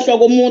 Ukukhohlwa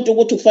komuntu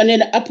ukuthi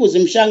kufanele aphuze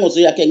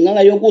imishanguzo yakhe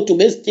ngenxa yokuthi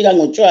ubesitika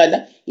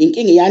ngotshwala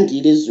inkinga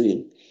iyandile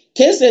ezweni.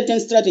 KZN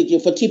strategy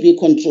for TB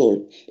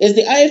control. As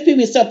the IFP,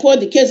 we support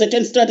the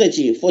KZN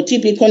strategy for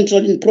TB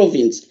control in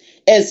province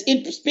as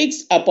it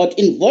speaks about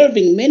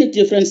involving many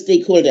different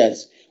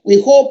stakeholders.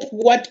 We hope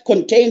what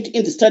contained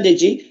in the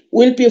strategy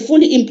will be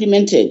fully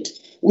implemented.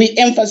 We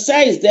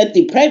emphasize that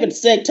the private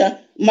sector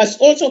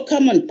must also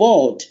come on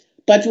board,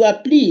 but we are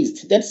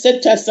pleased that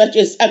sectors such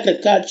as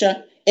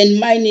agriculture and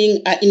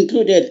mining are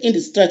included in the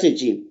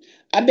strategy.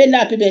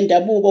 Abelaphi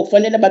bendabuko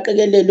kufanele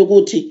baqikelele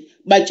ukuthi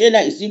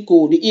batshela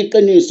iziguli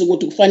iqiniso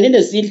ukuthi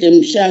kufanele zidle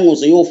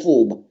imishanguzo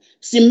yofuba.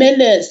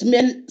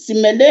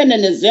 Simelene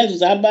nezenzo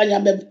zabanye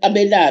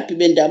abelaphi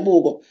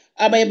bendabuko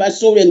abaye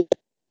basole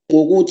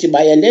ngokuthi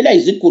bayalela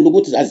iziguli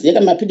ukuthi aziyeke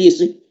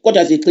amaphilisi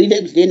kodwa zigxile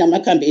ekudleni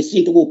amakhambi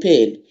esintu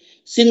kuphela.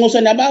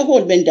 Sinxusa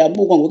nabaholi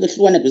bendabuko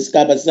ngokwehlukana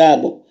kwesigaba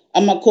zabo,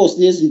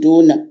 amakhosi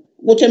nezinduna,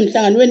 ukuthi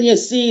emhlanganweni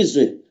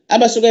yesizwe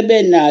abasuke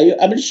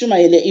benayo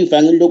abalishumayele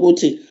ivangeli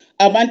lokuthi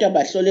abantu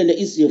abahlolele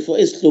izifo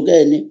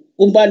ezihlukene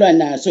kubalwa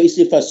naso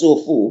isifo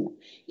sofuba.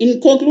 In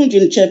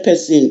conclusion,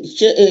 Chairperson,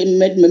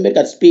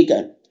 Madam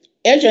Speaker,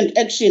 urgent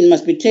action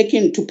must be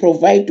taken to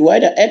provide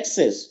wider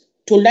access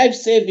to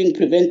life-saving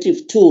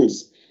preventive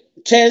tools,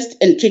 tests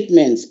and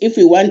treatments if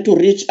we want to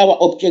reach our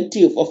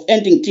objective of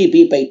ending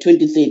TB by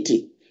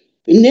 2030.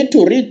 We need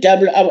to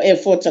redouble our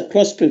efforts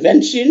across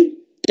prevention,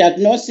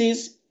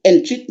 diagnosis,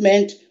 and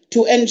treatment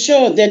to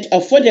ensure that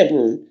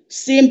affordable,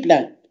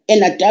 simpler,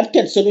 and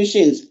adapted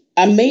solutions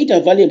are made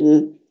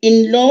available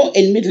in low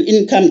and middle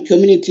income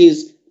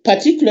communities,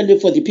 particularly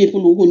for the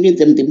people who need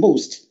them the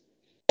most.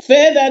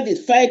 Further, the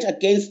fight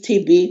against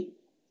TB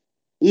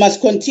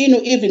must continue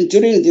even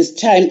during this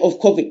time of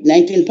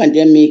COVID-19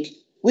 pandemic,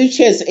 which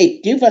has a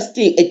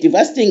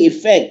devastating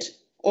effect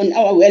on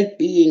our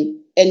well-being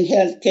and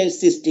healthcare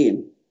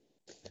system.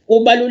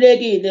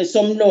 Kubalulekile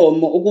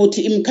somlomo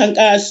ukuthi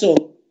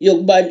imikhankaso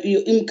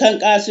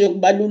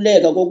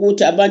yokubaluleka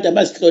kokuthi abantu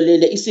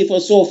abazihlolele isifo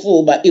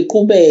sofuba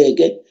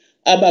iqhubeke,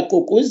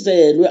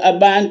 abagqugquzelwe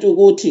abantu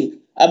ukuthi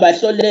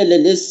abahlolele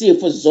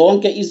lesifo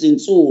zonke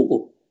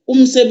izinsuku.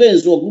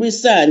 Umsebenzi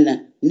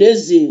wokulwisana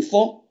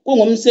nezifo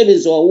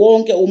kungumsebenzi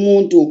wonke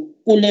umuntu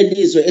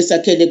kulelizwe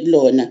esakhele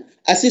kulona.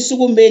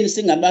 Asisukumeni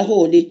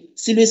singabaholi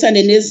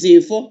silwisane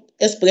nezifo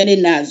esibhekene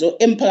nazo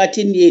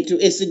emphakathini yethu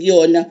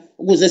esikuyona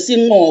ukuze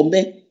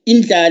sinqobe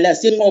indlala,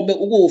 sinqobe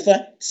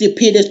ukufa,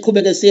 siphile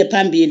siqhubeke siye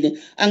phambili.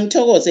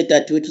 Angithokoze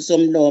dadewethu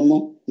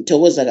somlomo,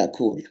 ngithokoza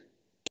kakhulu.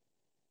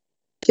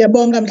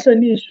 Ngiyabonga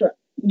mhlonishwa,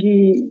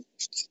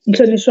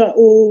 mhlonishwa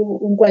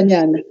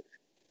uNkwanyana.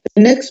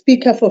 The next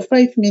speaker for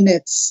 5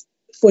 minutes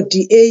for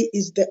DA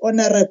is the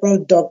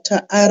Honorable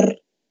Dr. R.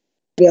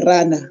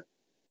 Birana.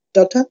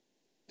 Doctor?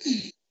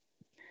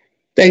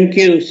 Thank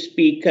you,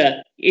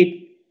 Speaker.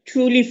 It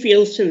truly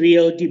feels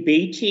surreal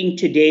debating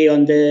today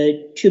on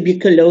the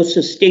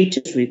tuberculosis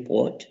status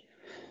report.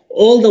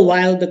 All the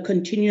while, the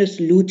continuous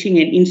looting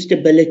and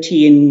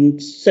instability in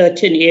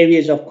certain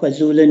areas of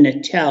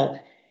KwaZulu-Natal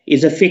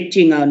is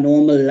affecting our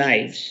normal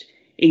lives,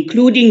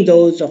 including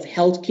those of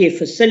healthcare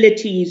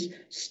facilities,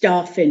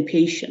 staff, and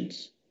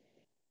patients.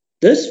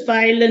 This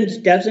violence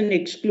doesn't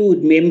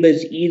exclude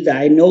members either.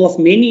 I know of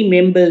many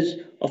members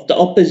of the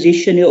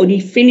opposition who only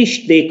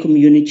finished their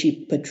community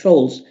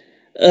patrols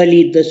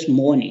early this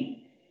morning.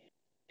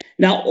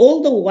 Now,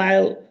 all the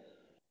while,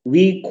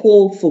 we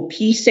call for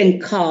peace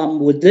and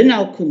calm within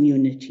our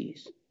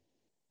communities.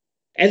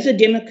 As a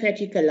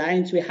Democratic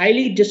Alliance, we're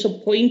highly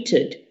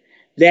disappointed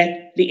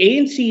that the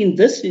ANC in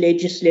this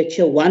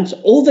legislature wants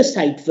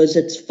oversight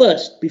visits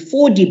first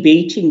before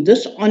debating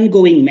this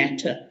ongoing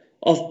matter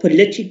of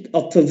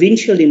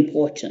provincial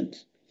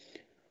importance.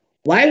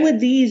 Why were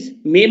these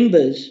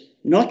members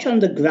not on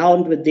the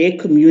ground with their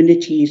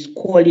communities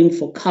calling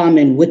for calm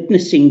and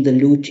witnessing the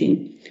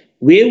looting?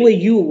 Where were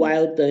you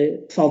while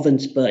the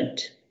province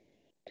burnt?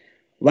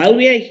 While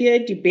we are here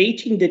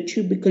debating the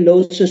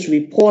tuberculosis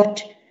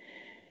report,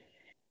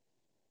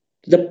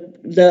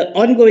 the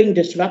ongoing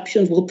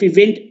disruptions will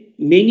prevent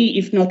many,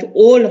 if not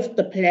all, of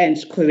the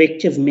plan's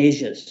corrective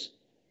measures.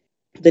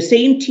 The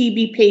same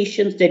TB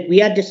patients that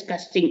we are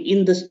discussing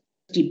in this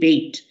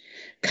debate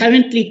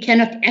currently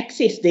cannot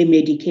access their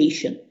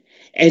medication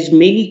as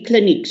many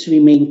clinics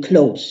remain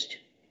closed.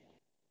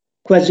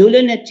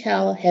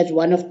 KwaZulu-Natal has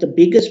one of the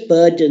biggest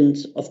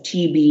burdens of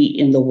TB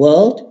in the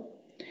world,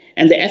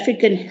 and the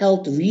African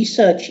Health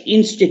Research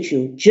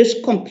Institute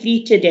just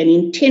completed an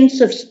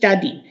intensive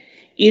study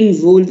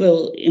in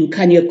rural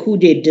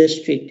Mkanyakude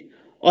district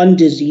on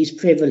disease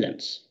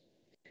prevalence.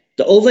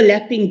 The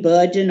overlapping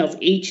burden of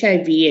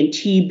HIV and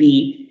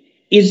TB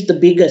is the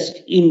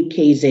biggest in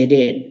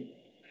KZN.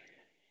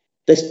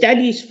 The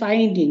study's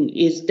finding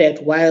is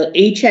that while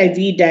HIV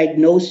is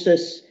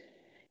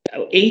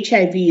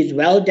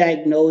well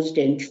diagnosed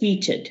and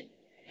treated,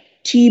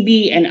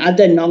 TB and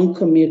other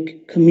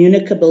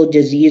non-communicable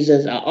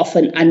diseases are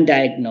often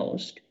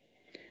undiagnosed.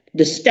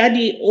 The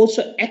study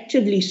also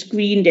actively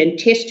screened and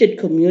tested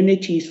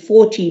communities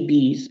for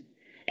TBs,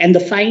 and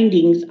the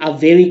findings are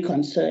very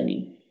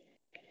concerning.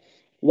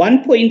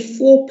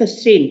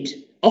 1.4%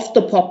 of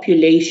the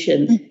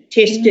population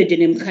tested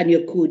in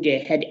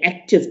Mkanyakude had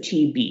active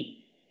TB.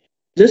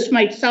 This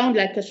might sound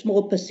like a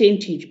small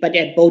percentage, but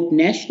at both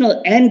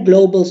national and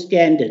global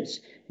standards,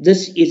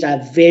 this is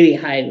a very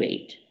high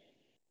rate.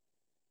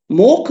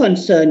 More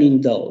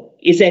concerning, though,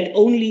 is that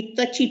only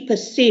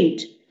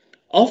 30%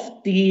 of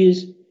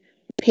these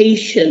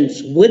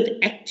patients with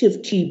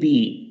active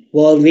TB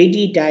were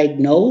already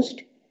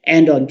diagnosed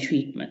and on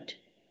treatment.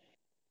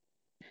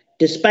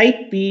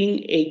 Despite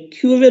being a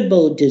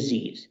curable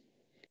disease,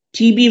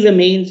 TB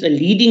remains a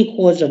leading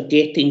cause of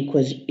death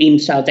in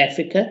South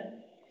Africa.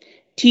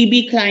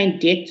 TB client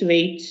death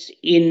rates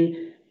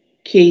in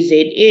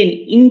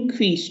KZN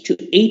increased to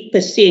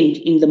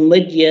 8% in the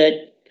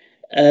mid-year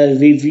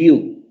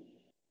review.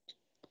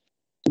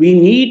 We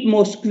need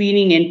more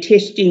screening and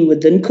testing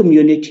within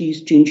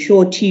communities to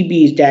ensure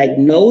TB is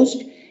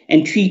diagnosed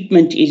and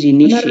treatment is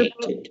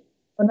initiated.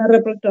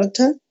 Honorable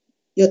Doctor,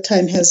 your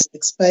time has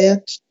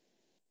expired.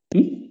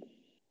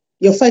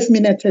 Your 5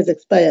 minutes has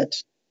expired.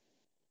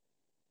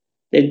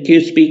 Thank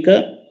you,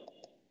 Speaker.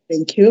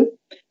 Thank you.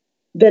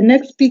 The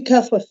next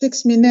speaker for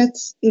 6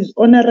 minutes is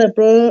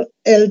Honorable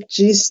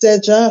L.G.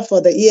 Seja for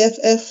the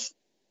EFF.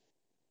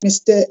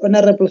 Mr.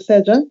 Honorable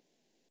Seja.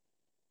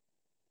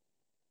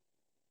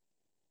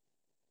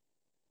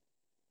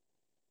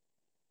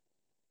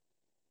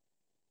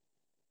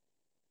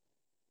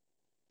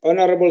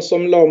 Honorable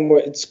Somlomo,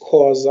 it's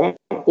Khoza.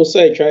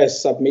 Useja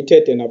has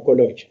submitted an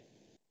apology.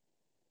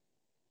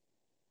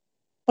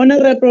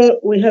 Honorable,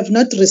 we have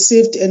not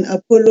received an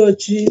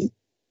apology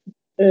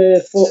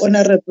for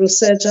Honorable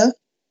Seja.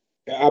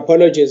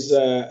 Apologies,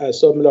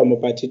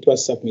 Somlomo, but it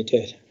was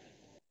submitted.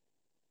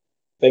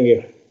 Thank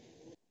you.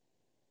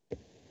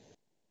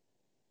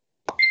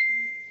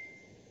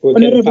 We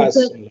can pass.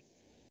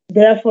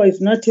 Therefore,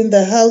 is not in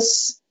the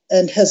House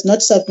and has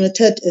not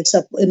submitted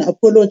an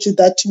apology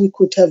that we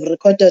could have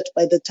recorded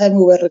by the time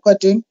we were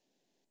recording.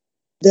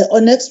 The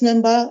next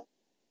member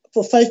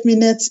for 5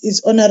 minutes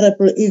is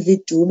Honorable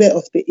Evie Dube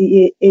of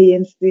the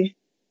ANC.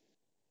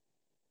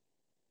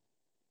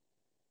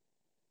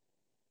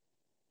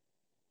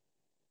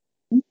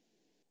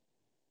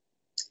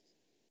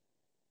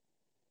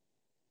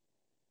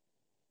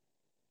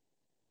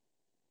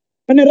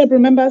 Honorable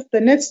members, the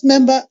next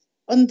member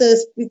on the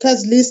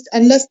speaker's list,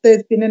 unless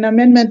there's been an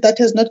amendment that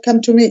has not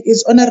come to me,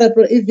 is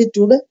Honorable Evie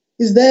Dube.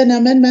 Is there an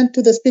amendment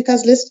to the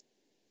speaker's list?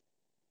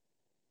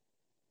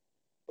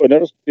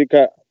 Honorable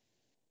Speaker,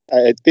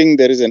 I think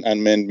there is an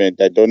amendment.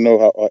 I don't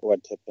know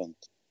what happened.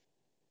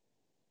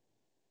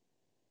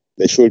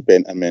 There should be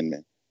an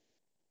amendment.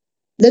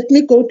 Let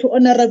me go to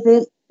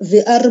Honorable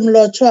V.R.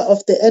 Mlotshwa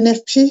of the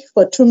NFP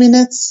for 2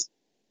 minutes.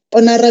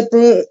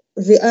 Honorable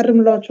V.R.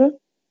 Mlotshwa.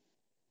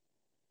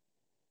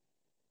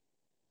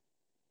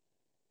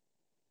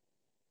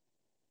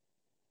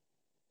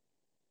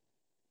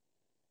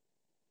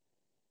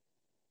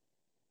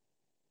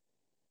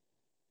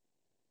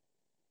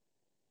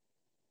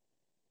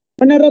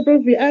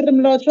 Honorable V.R.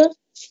 Mlotshwa.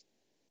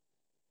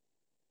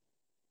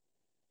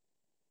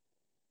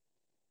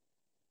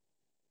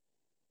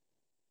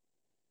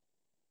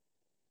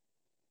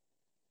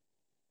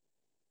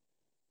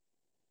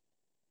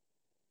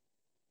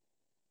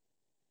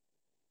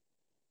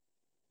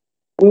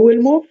 We will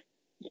move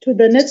to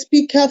the next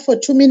speaker for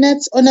 2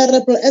 minutes,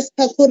 Honorable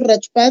Esther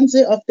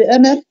Rajbanzi of the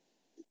MF.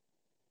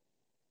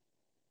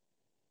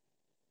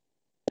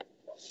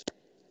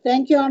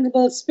 Thank you,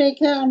 Honorable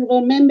Speaker.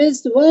 Honorable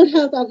members, the World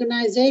Health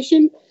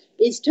Organization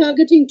is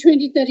targeting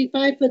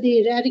 2035 for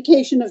the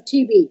eradication of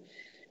TB.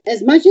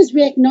 As much as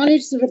we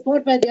acknowledge the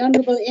report by the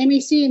Honorable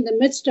MEC in the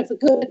midst of a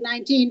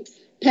COVID-19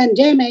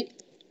 pandemic,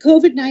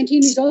 COVID-19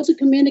 is also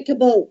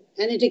communicable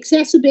and it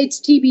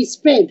exacerbates TB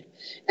spread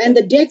and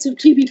the deaths of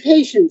TB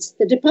patients.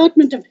 The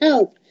Department of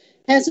Health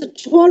has a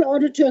tall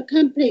order to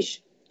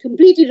accomplish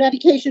complete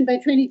eradication by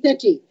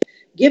 2030.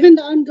 Given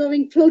the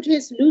ongoing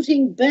protests,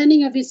 looting,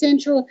 burning of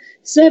essential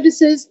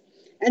services,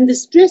 and the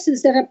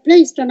stresses that are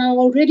placed on our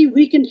already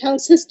weakened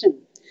health system,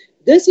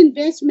 This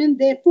investment,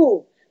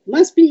 therefore,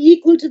 must be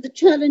equal to the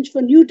challenge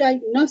for new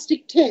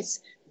diagnostic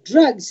tests,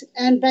 drugs,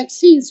 and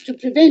vaccines to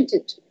prevent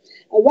it.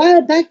 A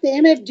while back, the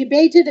MF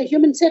debated a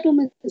human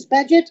settlements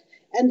budget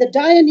and the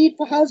dire need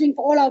for housing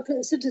for all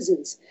our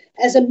citizens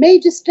as a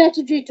major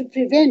strategy to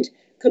prevent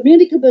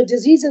communicable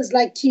diseases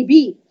like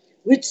TB,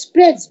 which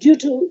spreads due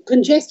to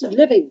congested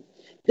living.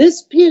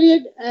 This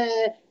period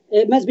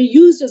must be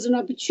used as an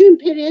opportune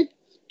period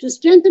to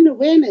strengthen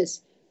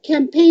awareness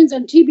campaigns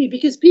on TB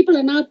because people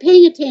are now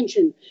paying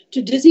attention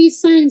to disease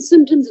signs,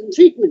 symptoms, and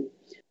treatment.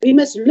 We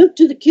must look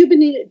to the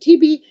Cuban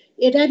TB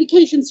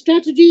eradication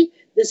strategy,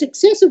 the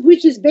success of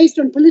which is based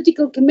on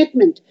political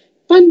commitment,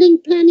 funding,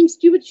 planning,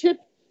 stewardship,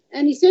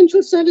 and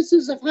essential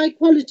services of high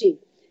quality,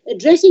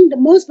 addressing the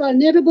most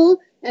vulnerable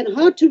and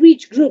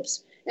hard-to-reach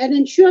groups, and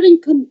ensuring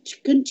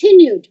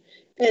continued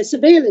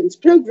surveillance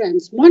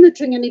programs,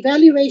 monitoring and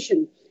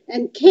evaluation,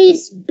 and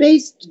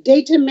case-based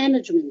data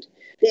management.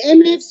 The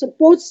MF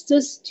supports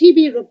this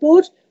TB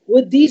report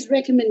with these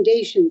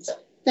recommendations.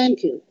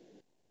 Thank you.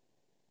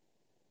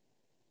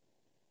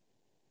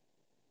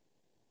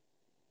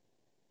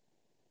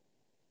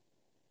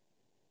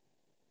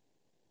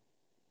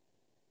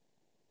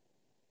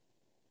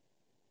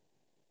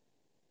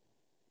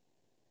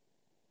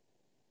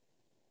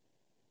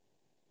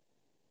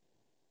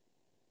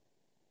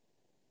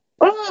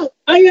 Oh,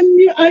 I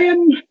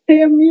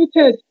am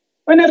muted.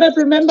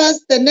 Honorable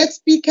members, the next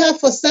speaker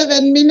for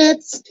 7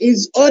 minutes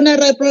is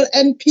Honorable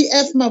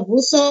NPF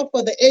Mavuso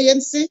for the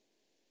ANC.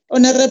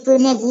 Honorable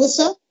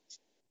Mavuso.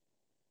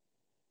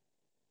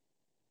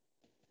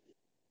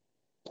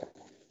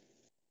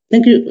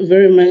 Thank you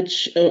very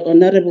much,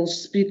 Honorable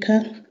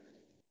Speaker,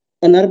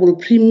 Honorable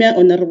Premier,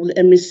 Honorable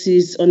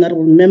MECs,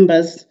 Honorable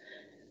Members,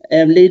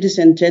 ladies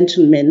and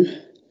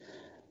gentlemen.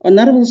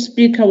 Honorable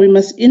Speaker, we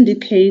must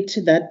indicate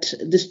that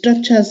the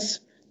structures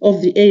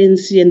of the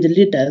ANC and the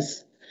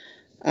leaders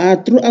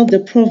are throughout the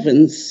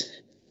province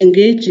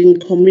engaging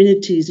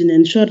communities in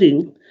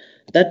ensuring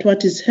that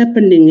what is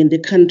happening in the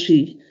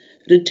country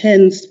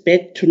returns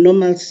back to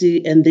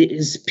normalcy and there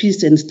is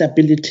peace and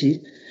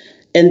stability.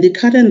 And the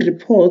current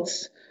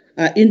reports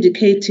are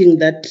indicating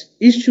that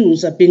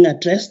issues are being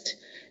addressed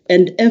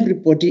and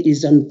everybody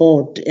is on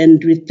board.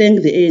 And we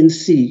thank the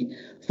ANC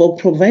for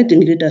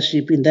providing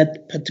leadership in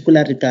that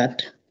particular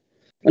regard.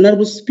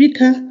 Honorable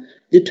Speaker,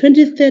 the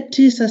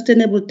 2030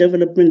 Sustainable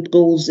Development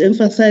Goals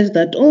emphasize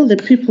that all the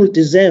people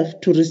deserve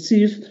to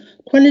receive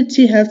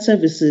quality health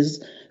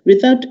services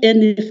without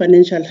any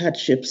financial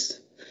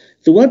hardships.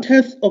 The World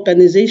Health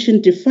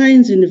Organization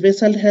defines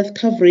universal health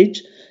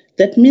coverage.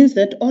 That means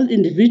that all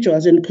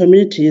individuals and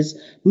communities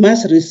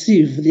must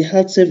receive the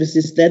health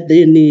services that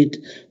they need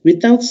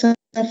without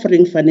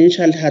suffering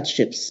financial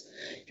hardships.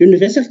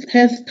 Universal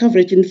health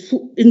coverage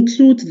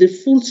includes the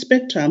full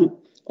spectrum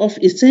of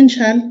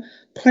essential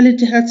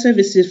quality health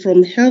services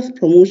from health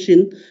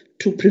promotion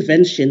to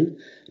prevention,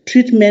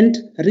 treatment,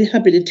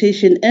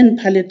 rehabilitation, and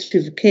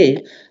palliative care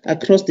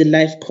across the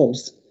life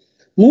course.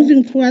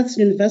 Moving towards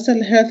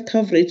universal health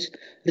coverage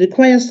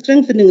requires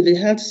strengthening the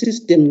health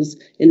systems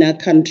in our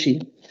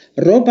country.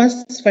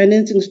 Robust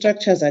financing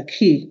structures are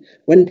key.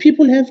 When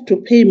people have to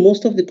pay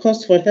most of the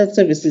cost for health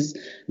services,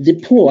 the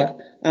poor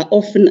are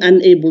often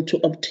unable to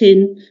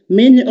obtain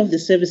many of the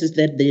services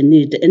that they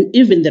need, and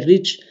even the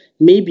rich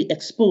may be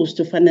exposed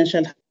to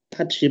financial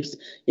hardships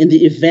in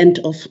the event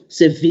of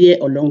severe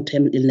or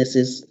long-term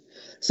illnesses.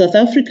 South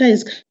Africa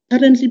is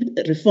currently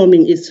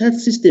reforming its health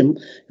system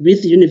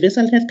with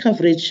universal health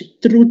coverage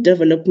through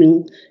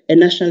developing a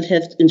national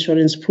health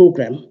insurance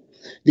program.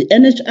 The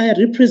NHI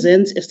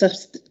represents a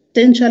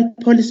substantial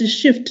policy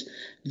shift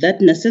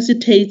that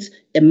necessitates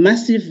a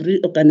massive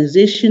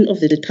reorganization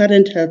of the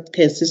current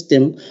healthcare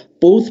system,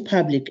 both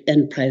public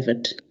and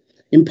private.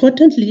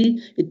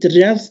 Importantly, it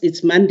derives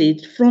its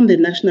mandate from the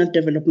National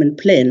Development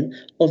Plan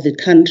of the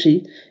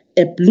country,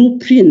 a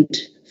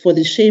blueprint for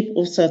the shape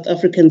of South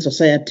African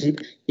society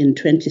in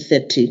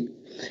 2030.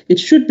 It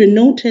should be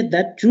noted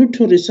that due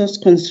to resource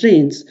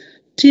constraints,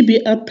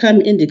 TB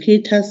outcome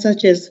indicators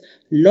such as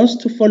loss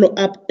to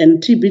follow-up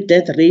and TB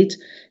death rate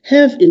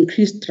have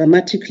increased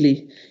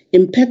dramatically,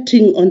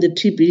 impacting on the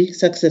TB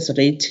success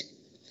rate.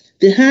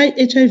 The high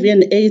HIV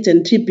and AIDS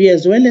and TB,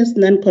 as well as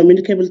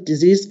non-communicable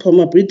disease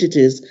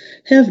comorbidities,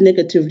 have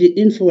negatively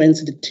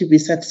influenced the TB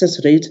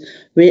success rate,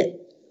 where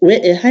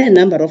a high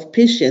number of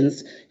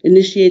patients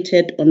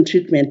initiated on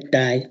treatment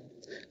die.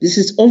 This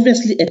is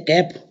obviously a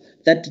gap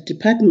that the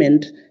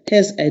department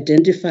has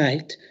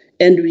identified,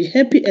 and we're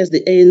happy as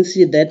the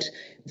ANC that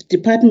the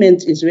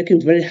department is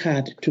working very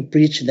hard to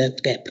bridge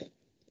that gap.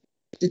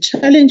 The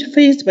challenge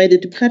faced by the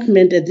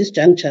department at this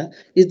juncture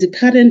is the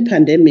current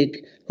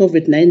pandemic,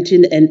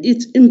 COVID-19, and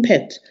its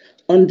impact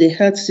on the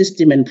health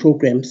system and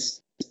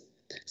programs.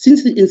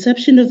 Since the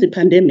inception of the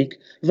pandemic,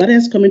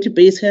 various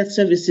community-based health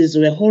services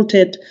were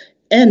halted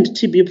and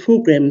TB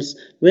programs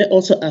were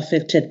also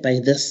affected by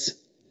this.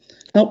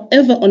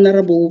 However,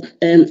 Honorable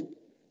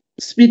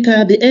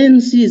Speaker, the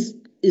ANC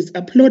is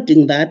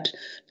applauding that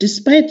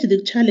despite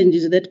the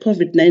challenges that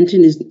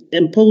COVID-19 is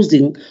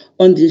imposing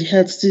on the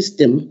health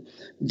system,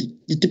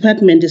 the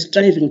department is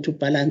striving to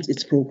balance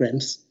its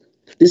programs.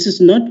 This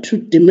is not to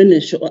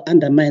diminish or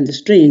undermine the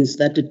strains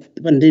that the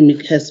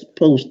pandemic has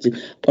posed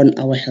on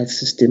our health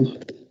system.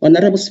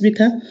 Honorable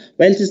Speaker,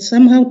 while it is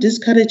somehow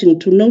discouraging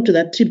to note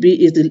that TB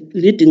is the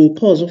leading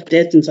cause of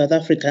death in South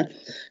Africa,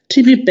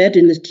 TB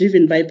burden is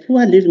driven by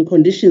poor living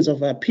conditions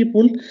of our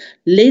people,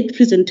 late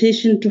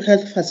presentation to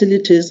health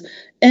facilities,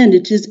 and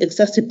it is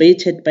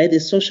exacerbated by the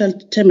social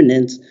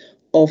determinants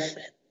of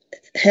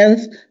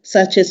health,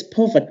 such as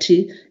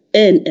poverty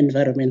and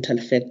environmental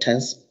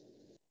factors.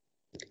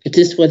 It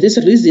is for this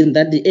reason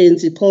that the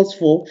ANC calls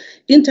for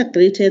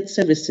integrated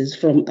services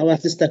from our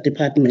sister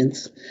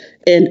departments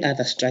and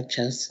other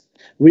structures.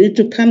 We need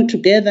to come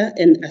together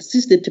and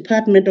assist the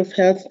Department of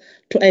Health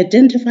to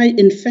identify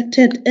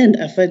infected and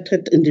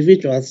affected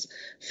individuals,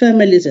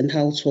 families, and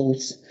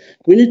households.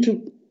 We need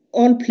to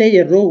all play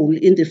a role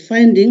in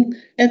defining,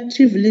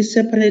 actively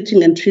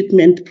separating and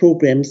treatment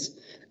programs.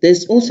 There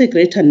is also a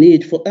greater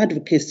need for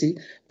advocacy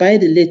by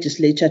the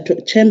legislature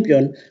to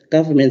champion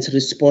government's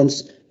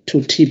response to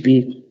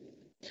TB.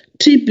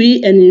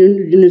 TB and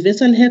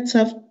universal health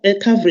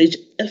coverage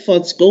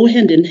efforts go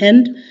hand in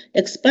hand.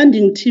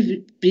 Expanding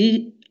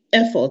TB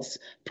efforts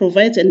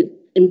provides an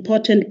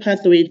important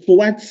pathway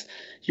towards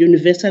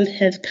universal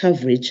health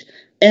coverage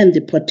and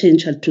the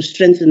potential to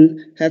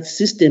strengthen health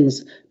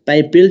systems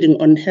by building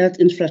on health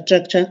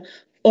infrastructure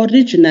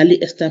originally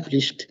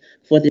established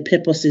for the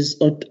purposes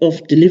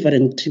of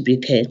delivering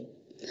TB care.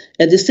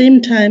 At the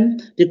same time,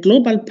 the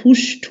global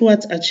push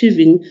towards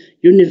achieving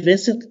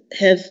universal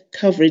health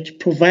coverage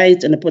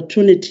provides an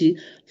opportunity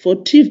for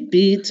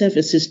TB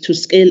services to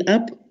scale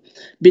up,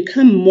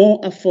 become more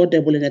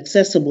affordable and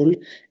accessible,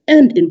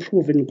 and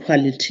improve in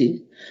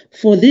quality.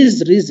 For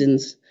these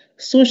reasons,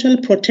 social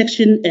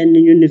protection and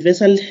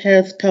universal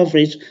health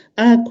coverage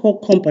are core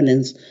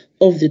components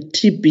of the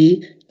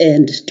TB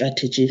end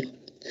strategy.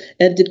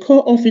 At the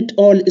core of it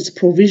all is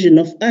provision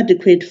of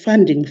adequate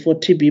funding for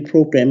TB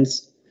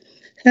programs.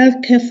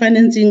 Healthcare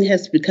financing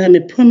has become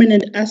a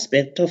prominent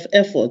aspect of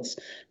efforts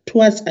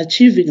towards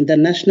achieving the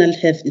national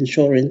health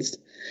insurance.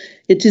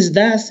 It is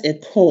thus a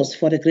cause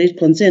for a great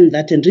concern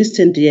that in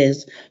recent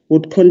years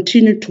would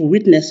continue to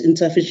witness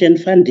insufficient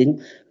funding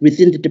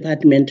within the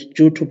department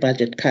due to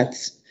budget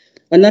cuts.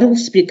 Honorable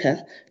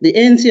Speaker, the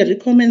ANC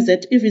recommends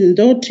that even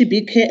though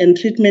TB care and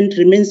treatment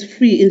remains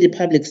free in the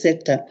public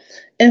sector,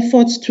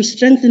 efforts to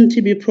strengthen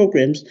TB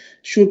programs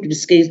should be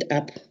scaled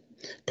up.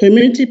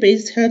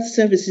 Community-based health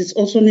services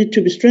also need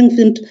to be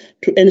strengthened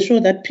to ensure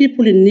that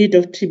people in need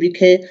of TB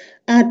care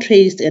are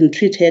traced and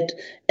treated,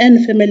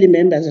 and family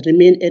members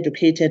remain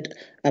educated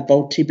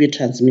about TB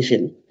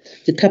transmission.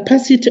 The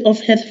capacity of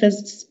health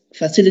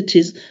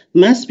facilities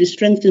must be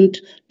strengthened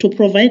to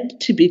provide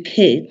TB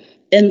care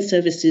and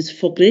services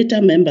for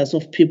greater numbers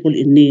of people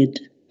in need.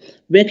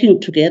 Working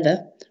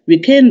together, we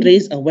can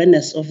raise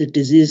awareness of the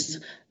disease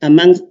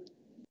among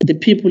the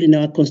people in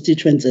our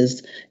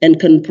constituencies and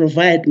can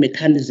provide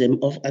mechanism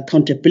of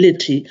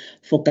accountability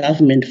for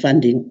government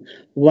funding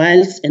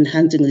whilst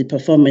enhancing the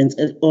performance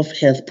of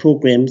health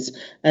programs.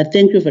 I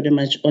thank you very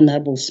much,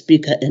 Honorable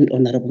Speaker and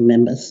Honorable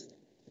members.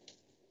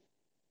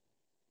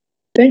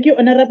 Thank you,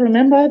 Honorable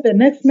Member. The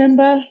next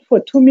member for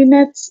 2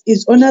 minutes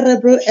is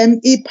Honorable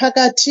M.E.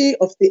 Phakathi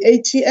of the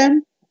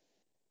ATM.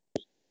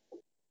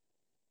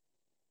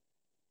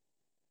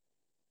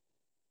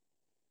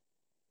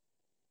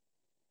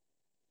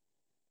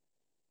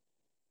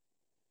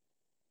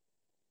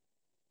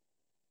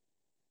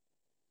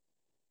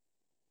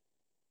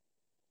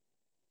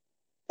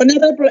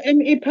 Honorable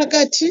M.E.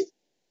 Phakathi.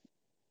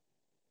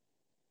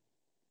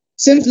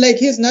 Seems like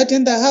he's not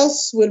in the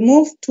house. We'll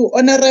move to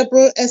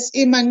Honorable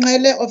S.E.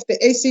 Manqele of the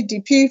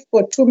ACDP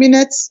for 2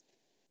 minutes.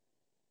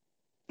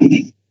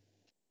 Thank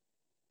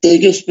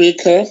you,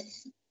 Speaker.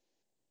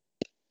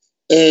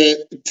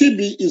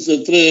 TB is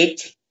a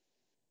threat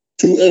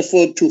to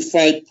effort to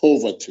fight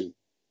poverty.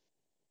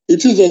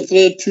 It is a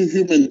threat to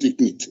human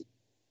dignity.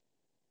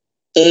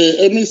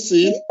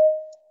 MEC,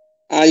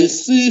 I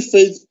see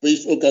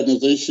faith-based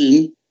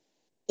organization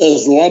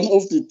as one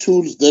of the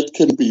tools that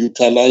can be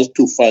utilized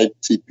to fight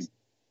TB.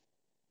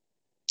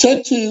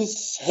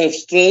 Churches have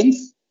strength,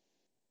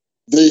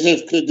 they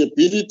have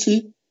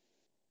credibility,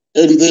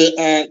 and they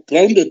are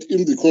grounded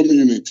in the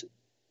community.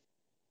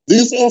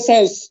 This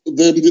offers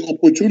them the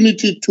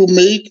opportunity to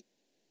make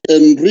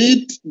and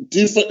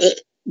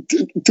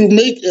to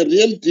make a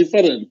real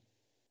difference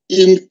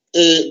in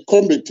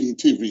combating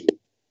TB.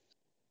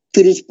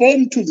 To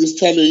respond to this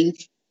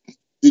challenge,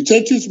 the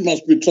churches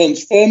must be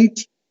transformed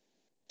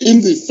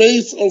in the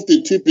face of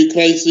the TB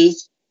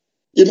crisis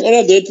in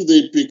order that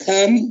they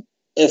become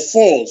a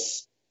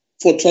force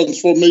for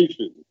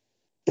transformation,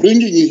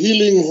 bringing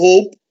healing,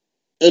 hope,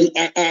 and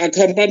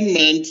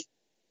accompaniment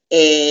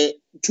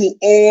to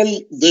all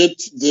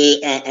that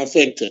they are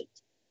affected.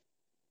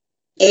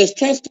 As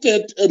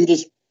trusted and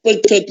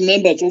respected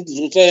members of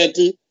the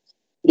society,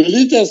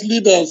 religious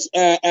leaders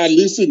are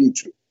listened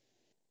to.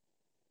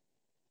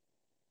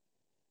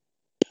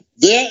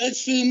 Their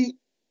action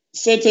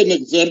set an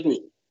example.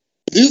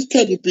 This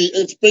can be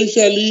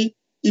especially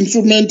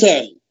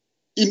instrumental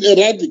in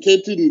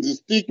eradicating the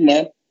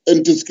stigma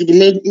and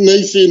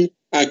discrimination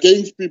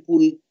against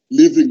people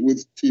living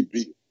with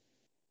TB.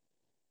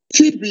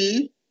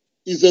 TB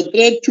is a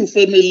threat to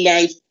family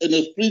life and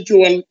a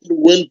spiritual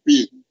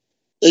well-being.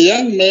 A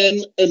young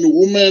man and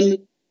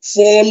woman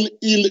fall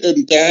ill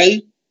and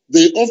die.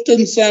 They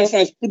often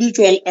suffer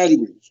spiritual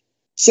anguish,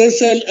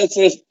 social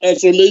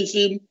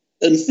isolation,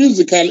 and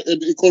physical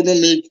and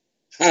economic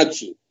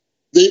hardship.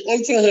 They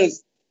also have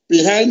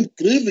behind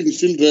grieving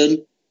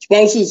children,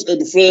 spouses,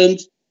 and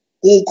friends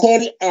who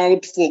call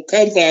out for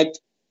comfort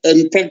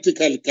and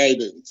practical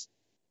guidance.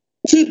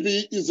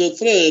 TB is a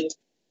threat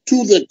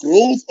to the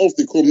growth of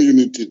the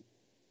community.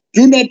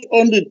 Do not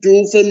only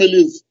do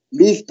families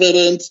lose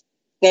parents,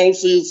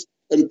 spouses,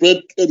 and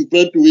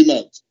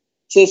breadwinners.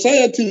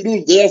 Society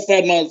lose their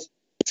farmers,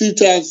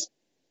 teachers,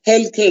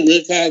 healthcare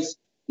workers,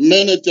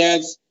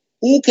 managers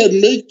who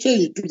can make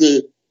change to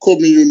the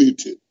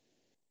community.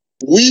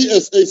 We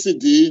as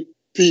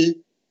ACDP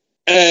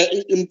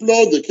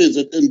implore the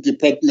KZN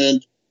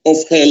Department of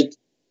Health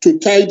to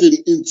tighten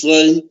its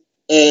rein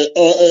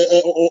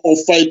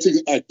of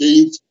fighting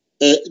against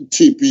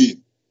TB.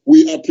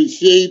 We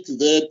appreciate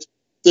that.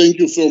 Thank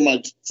you so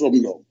much from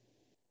Long.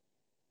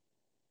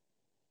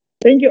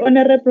 Thank you,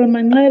 Honorable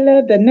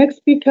Manqele. The next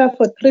speaker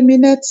for 3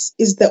 minutes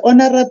is the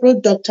Honorable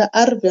Dr.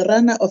 R.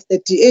 Verana of the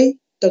DA.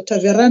 Dr.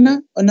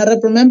 Verana,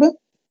 Honorable Member.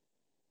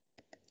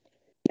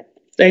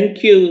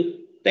 Thank you.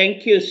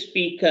 Thank you,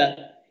 Speaker.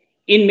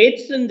 In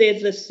medicine,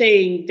 there's a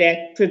saying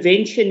that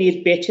prevention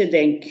is better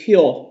than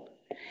cure.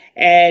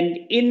 And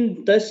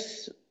in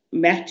this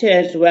matter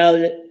as well,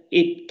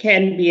 it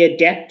can be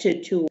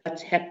adapted to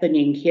what's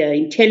happening here.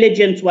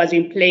 Intelligence was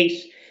in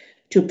place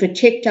to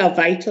protect our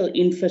vital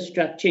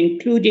infrastructure,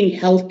 including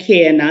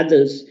healthcare and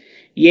others,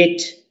 yet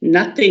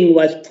nothing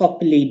was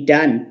properly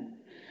done.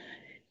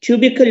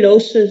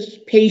 Tuberculosis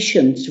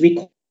patients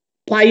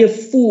require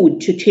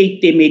food to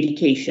take their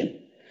medication.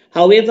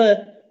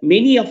 However,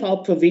 many of our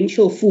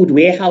provincial food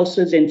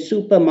warehouses and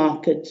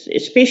supermarkets,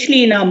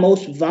 especially in our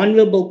most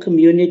vulnerable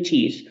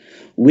communities,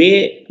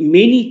 where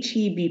many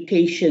TB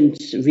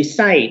patients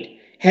reside,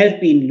 have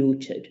been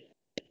looted.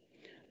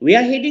 We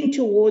are heading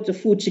towards a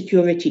food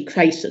security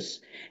crisis,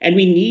 and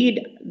we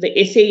need the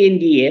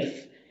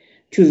SANDF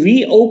to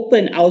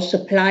reopen our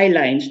supply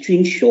lines to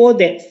ensure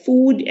that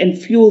food and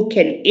fuel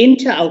can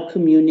enter our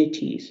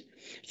communities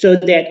so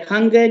that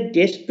hunger,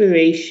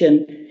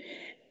 desperation,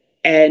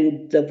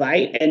 and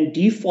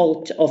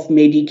default of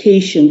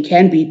medication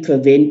can be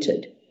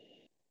prevented.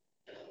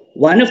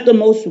 One of the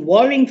most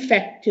worrying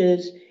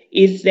factors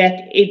is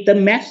that the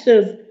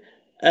massive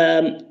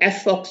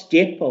Afrox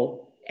depot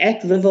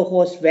at River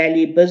Horse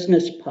Valley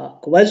Business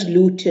Park was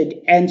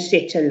looted and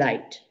set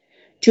alight.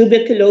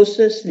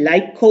 Tuberculosis,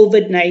 like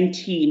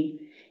COVID-19,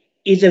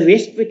 is a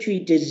respiratory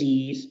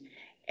disease,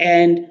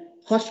 and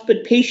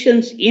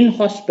patients in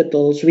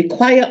hospitals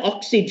require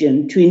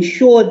oxygen to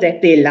ensure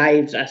that their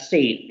lives are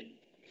saved.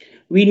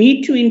 We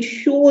need to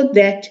ensure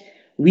that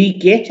we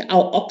get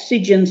our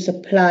oxygen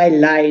supply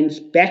lines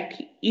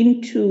back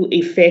into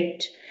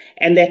effect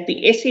and that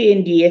the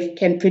SANDF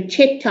can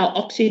protect our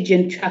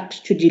oxygen trucks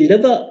to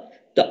deliver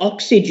the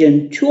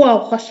oxygen to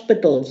our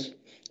hospitals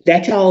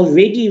that are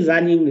already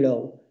running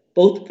low,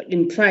 both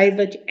in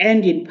private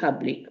and in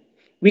public.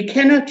 We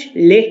cannot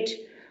let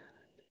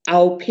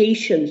our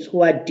patients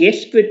who are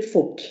desperate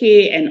for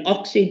care and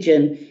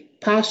oxygen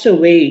pass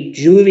away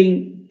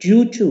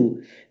due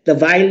to the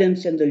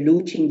violence and the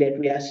looting that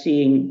we are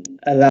seeing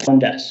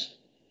around us.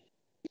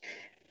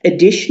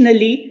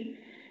 Additionally,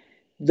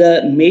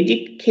 the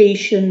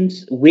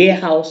medications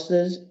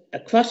warehouses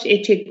across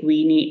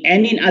eThekwini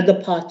and in other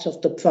parts of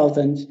the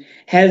province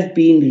have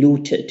been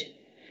looted.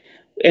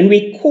 And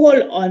we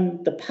call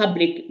on the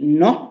public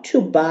not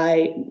to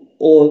buy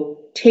or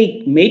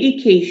take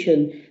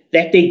medication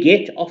that they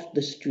get off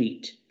the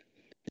street.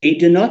 They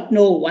do not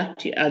know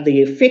what are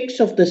the effects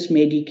of this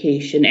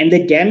medication and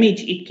the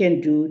damage it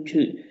can do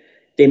to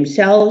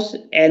themselves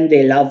and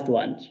their loved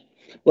ones.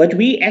 What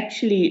we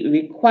actually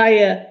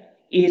require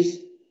is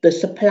the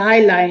supply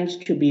lines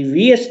to be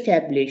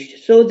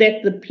reestablished so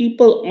that the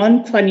people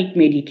on chronic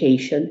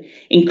medication,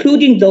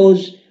 including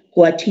those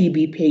who are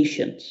TB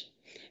patients,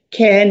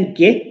 can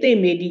get their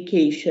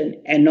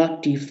medication and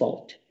not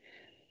default.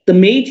 The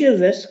major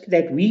risk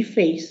that we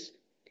face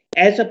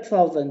as a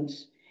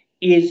province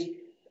is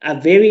a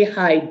very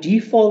high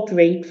default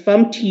rate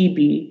from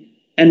TB,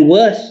 and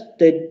worse,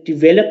 the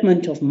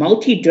development of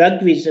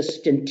multi-drug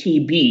resistant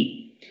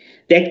TB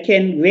that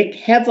can wreak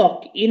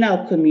havoc in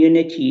our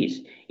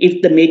communities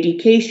if the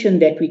medication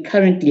that we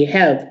currently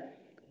have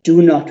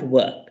do not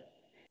work.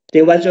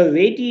 There was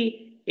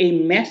already a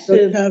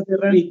massive...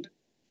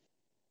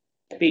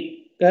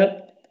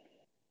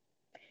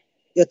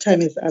 Your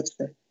time is up,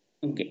 sir.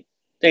 Okay.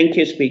 Thank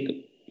you, Speaker.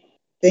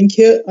 Thank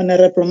you,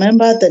 Honorable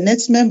Member. The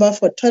next member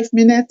for 12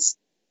 minutes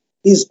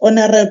is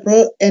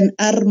Honorable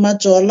N.R.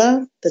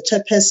 Majola, the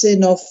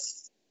Chairperson of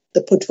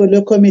the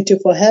Portfolio Committee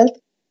for Health,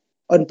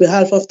 on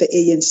behalf of the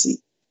ANC.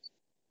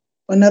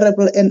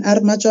 Honorable N.R.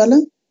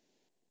 Majola.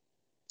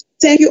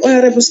 Thank you,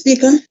 Honorable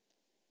Speaker.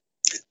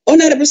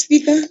 Honorable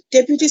Speaker,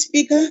 Deputy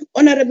Speaker,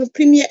 Honorable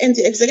Premier and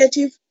the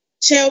Executive,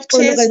 Chair of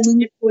Chairs.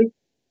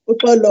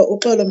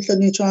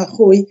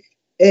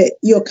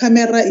 Your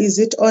camera, is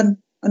it on,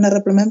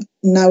 Honorable Member?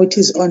 Now it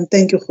is on.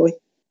 Thank you, Khoy.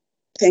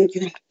 Thank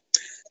you.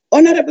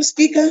 Honorable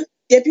Speaker,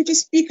 Deputy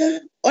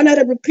Speaker,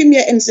 Honorable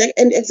Premier and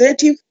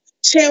Executive,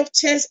 Chair of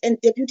Chairs and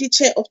Deputy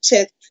Chair of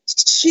Chairs,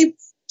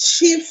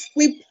 Chief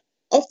Whip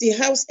of the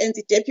House and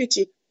the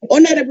Deputy,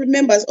 Honorable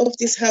Members of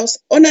this House,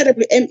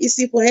 Honorable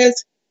MEC for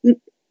Health,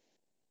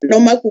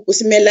 Nomagugu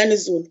Simelane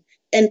Zulu,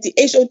 and the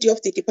HOD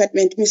of the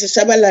department, Mrs.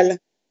 Shabalala,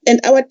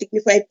 and our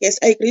dignified guests,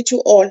 I greet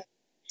you all.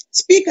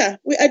 Speaker,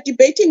 we are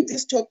debating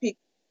this topic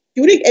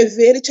during a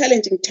very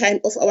challenging time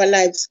of our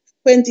lives,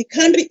 when the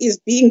country is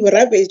being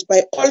ravaged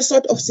by all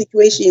sorts of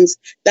situations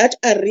that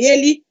are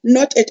really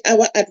not at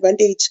our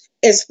advantage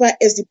as far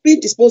as the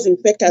predisposing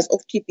factors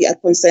of TB are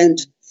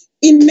concerned.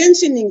 In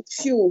mentioning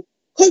few,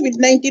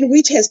 COVID-19,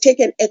 which has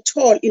taken a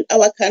toll in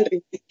our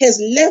country, has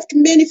left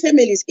many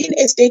families in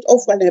a state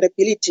of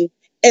vulnerability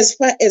as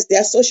far as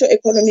their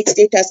socio-economic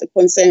status is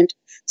concerned.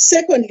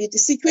 Secondly, the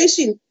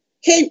situation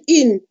came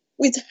in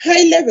with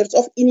high levels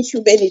of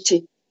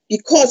inhumanity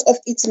because of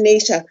its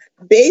nature,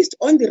 based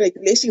on the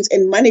regulations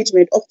and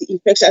management of the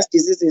infectious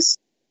diseases,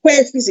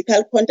 where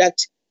physical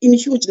contact in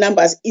huge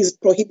numbers is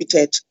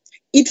prohibited.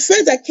 It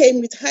further came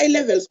with high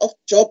levels of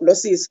job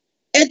losses,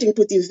 adding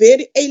to the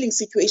very ailing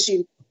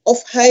situation of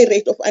high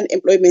rate of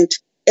unemployment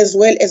as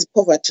well as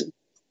poverty.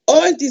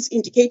 All these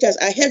indicators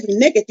are having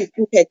negative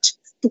impact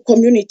to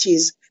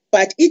communities,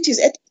 but it is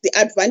at the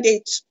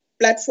advantage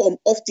platform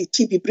of the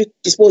TB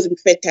predisposing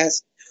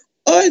factors.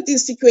 All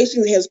these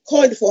situations has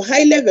called for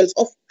high level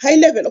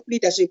of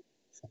leadership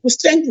to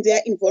strengthen their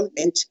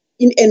involvement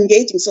in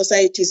engaging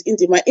societies in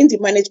the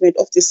management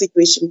of the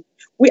situation.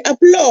 We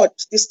applaud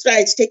the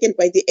strides taken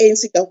by the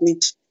ANC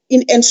government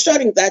in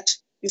ensuring that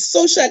the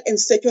social and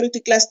security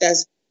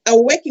clusters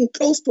are working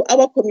close to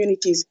our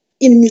communities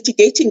in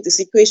mitigating the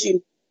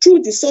situation through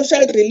the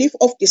social relief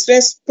of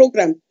distress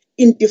program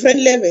in different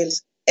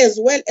levels, as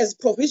well as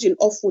provision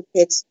of food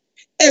packs.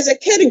 As a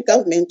caring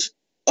government,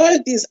 all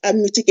these are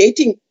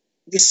mitigating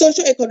the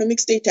socio-economic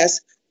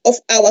status of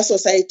our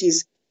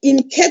societies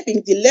in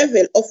capping the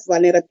level of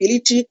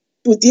vulnerability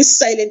to this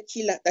silent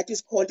killer that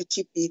is called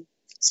TB.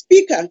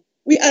 Speaker,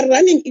 we are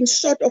running in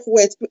short of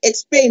words to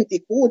explain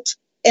the good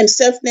and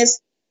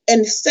selflessness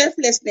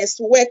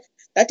work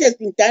that has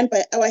been done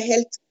by our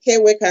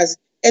healthcare workers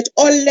at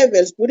all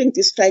levels during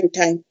this trying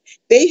time.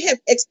 They have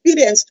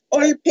experienced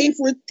all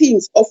painful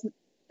things of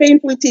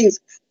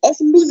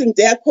losing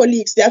their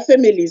colleagues, their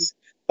families,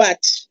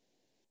 but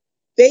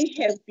they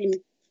have been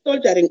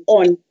soldiering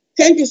on.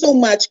 Thank you so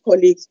much,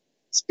 colleagues.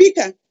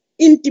 Speaker,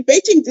 in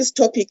debating this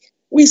topic,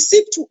 we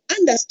seek to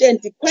understand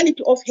the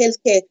quality of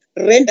healthcare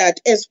rendered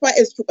as far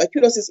as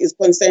tuberculosis is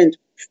concerned.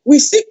 We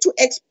seek to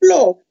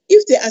explore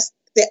if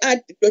there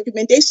are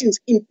documentations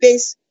in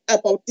place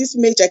about this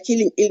major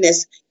killing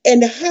illness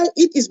and how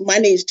it is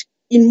managed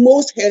in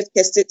most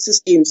healthcare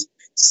systems.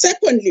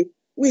 Secondly,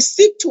 we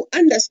seek to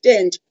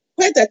understand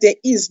whether there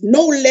is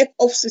no lack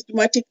of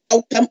systematic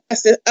outcome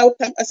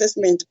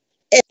assessment,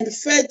 and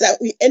further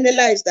we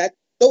analyze that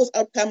those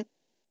outcomes,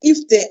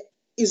 if there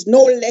is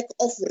no lack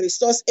of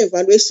resource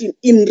evaluation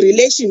in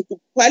relation to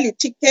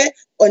quality care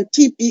on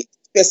TB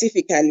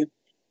specifically.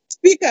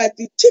 Speaker,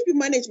 the TB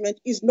management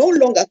is no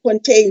longer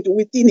contained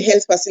within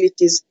health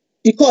facilities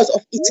because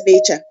of its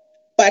nature,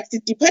 but the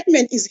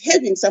department is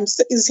having service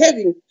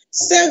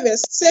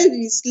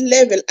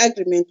level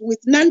agreement with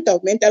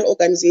non-governmental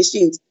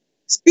organizations.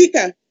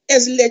 Speaker,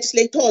 as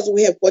legislators,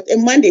 we have got a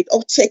mandate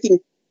of checking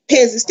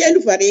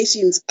persistent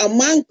variations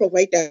among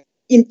providers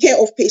in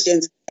care of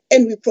patients,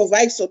 and we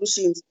provide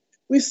solutions.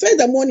 We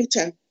further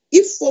monitor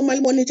if formal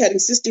monitoring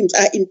systems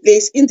are in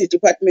place in the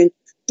department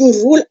to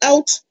rule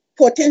out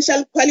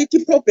potential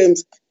quality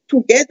problems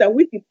together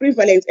with the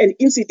prevalence and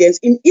incidence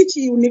in each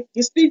unique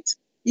district,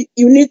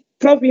 unique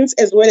province,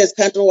 as well as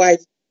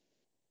countrywide.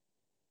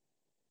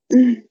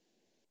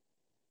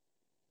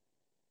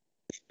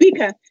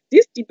 Speaker,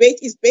 this debate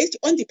is based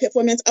on the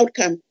performance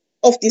outcome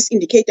of this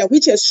indicator,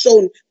 which has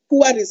shown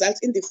poor results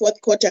in the fourth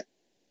quarter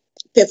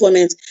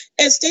performance.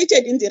 As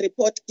stated in the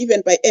report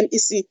given by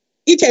MEC,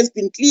 it has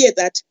been clear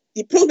that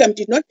the program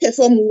did not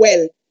perform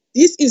well.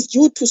 This is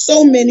due to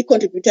so many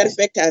contributory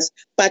factors,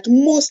 but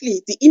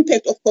mostly the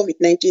impact of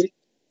COVID-19.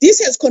 This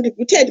has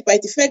contributed by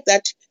the fact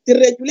that the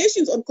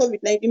regulations on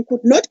COVID-19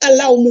 could not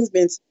allow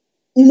movements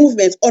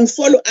on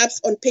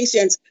follow-ups on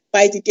patients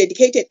by the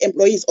dedicated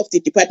employees of the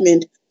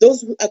department,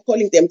 those who are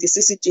calling them the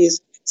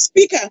CCGs.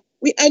 Speaker,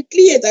 we are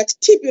clear that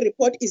TB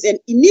report is an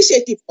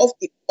initiative of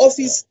the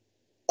Office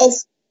of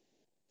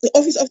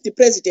the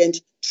President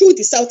through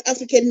the South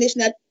African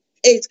National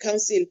AIDS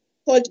Council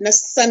called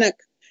SANAC,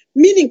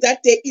 meaning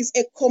that there is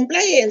a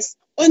compliance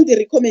on the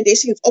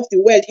recommendations of the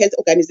World Health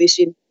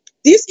Organization.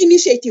 This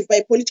initiative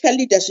by political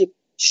leadership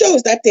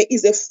shows that there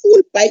is a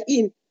full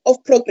buy-in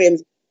of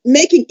programs,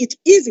 making it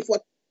easy for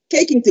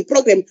taking the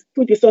program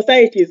to the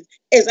societies,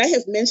 as I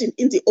have mentioned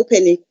in the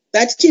opening.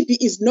 that TB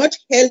is not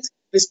health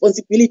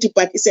responsibility,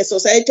 but it's a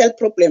societal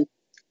problem.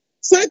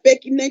 Far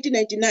back in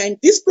 1999,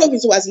 this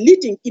province was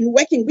leading in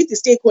working with the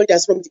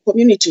stakeholders from the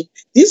community.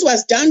 This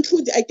was done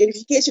through the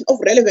identification of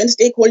relevant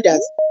stakeholders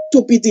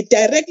to be the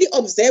directly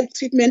observed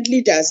treatment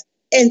leaders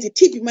and the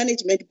TB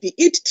management, be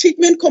it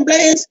treatment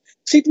compliance,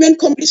 treatment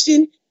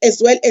completion,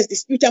 as well as the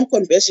sputum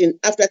conversion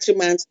after 3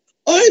 months.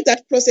 All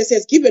that process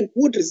has given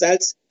good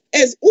results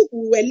as we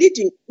were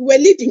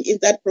leading in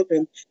that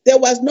program. There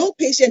was no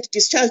patient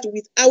discharged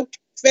without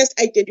first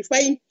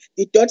identifying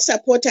the DOT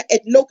supporter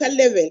at local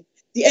level.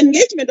 The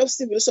engagement of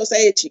civil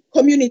society,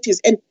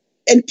 communities, and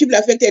people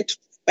affected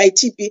by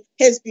TB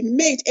has been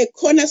made a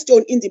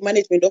cornerstone in the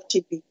management of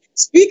TB.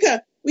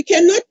 Speaker, we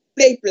cannot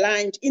play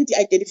blind in the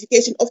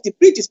identification of the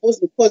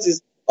predisposing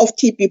causes of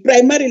TB,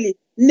 primarily,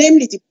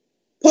 namely the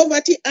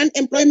poverty,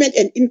 unemployment,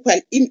 and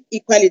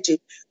inequality.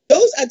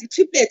 Those are the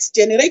triplets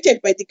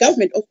generated by the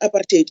government of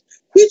apartheid,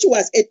 which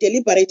was a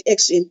deliberate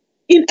action.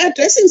 In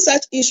addressing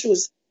such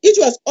issues, it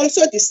was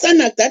also the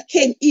SANAC that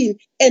came in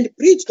and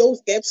bridged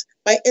those gaps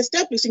by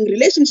establishing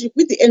relationship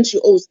with the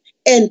NGOs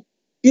and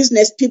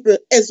business people,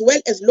 as well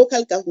as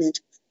local government.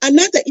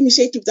 Another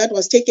initiative that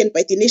was taken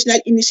by the national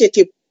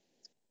initiative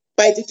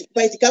by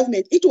the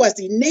government, it was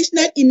the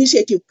National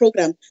Initiative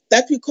Program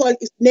that we call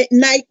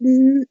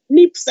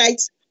NIP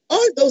sites.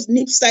 All those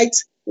NIP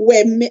sites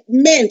were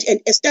meant and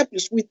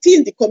established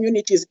within the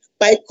communities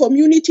by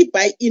community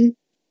buy-in,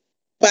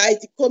 by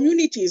the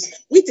communities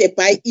with a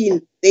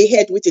buy-in they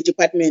had with the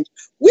department.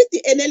 With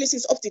the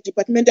analysis of the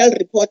departmental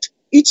report,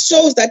 it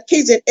shows that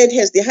KZN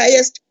has the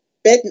highest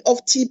burden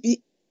of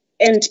TB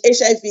and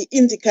HIV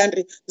in the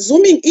country.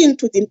 Zooming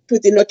into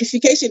the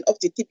notification of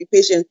the TB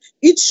patient,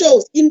 it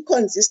shows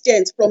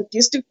inconsistency from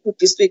district to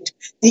district.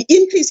 The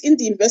increase in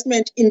the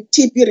investment in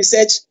TB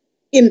research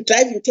in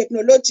driving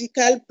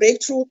technological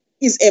breakthrough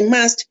is a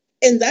must,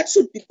 and that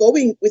should be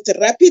going with the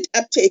rapid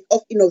uptake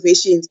of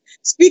innovations.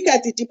 Speaker,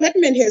 the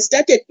department has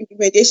started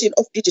implementation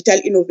of digital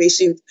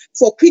innovations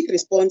for quick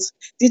response.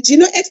 The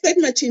GenoExpert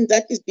machine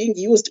that is being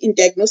used in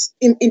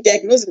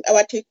diagnosing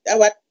our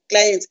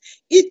clients,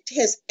 it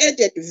has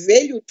added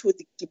value to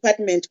the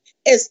department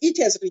as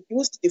it has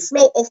reduced the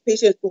flow of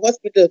patients to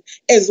hospital,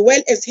 as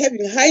well as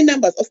having high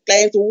numbers of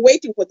clients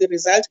waiting for the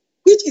result,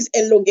 which is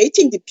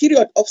elongating the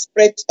period of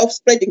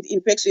spreading the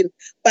infection.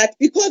 But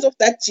because of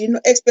that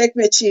GenoExpert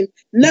machine,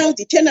 now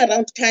the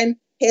turnaround time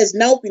has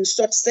now been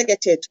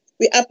short-circuited.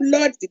 We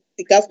applaud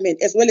the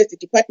government as well as the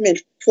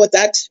department for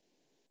that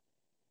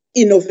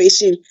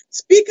innovation.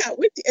 Speaker,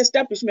 with the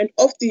establishment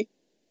of the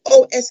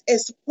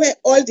OSS, where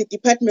all the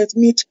departments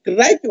meet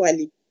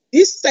gradually,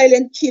 this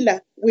silent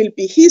killer will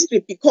be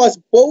history because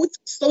both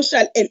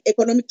social and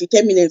economic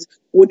determinants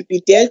would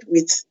be dealt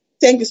with.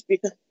 Thank you,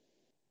 Speaker.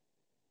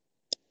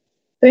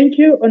 Thank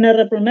you,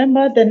 Honorable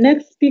Member. The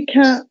next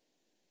speaker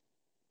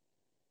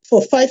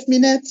for 5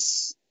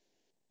 minutes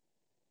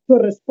to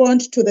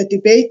respond to the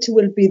debate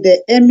will be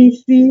the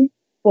MEC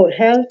for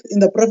Health in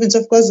the province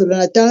of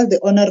KwaZulu-Natal, the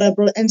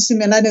Honorable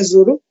Nsimelane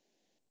Zulu.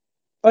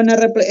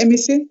 Honorable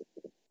MEC.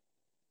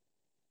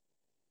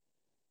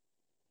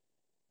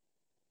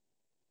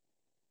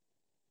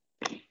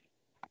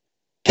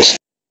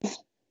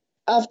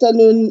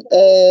 Afternoon,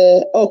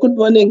 good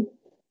morning,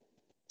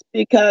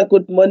 Speaker.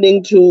 Good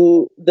morning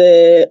to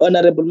the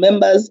honorable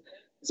members.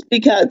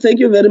 Speaker, thank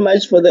you very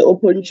much for the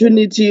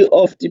opportunity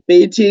of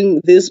debating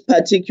this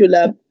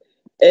particular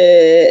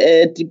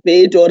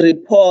debate or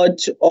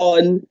report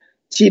on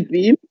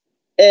TB.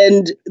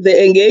 And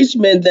the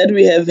engagement that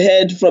we have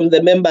had from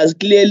the members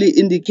clearly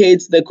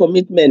indicates the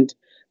commitment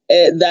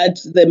that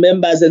the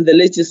members and the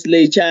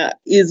legislature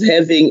is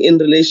having in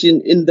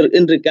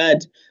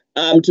regard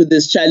to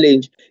this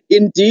challenge.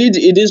 Indeed,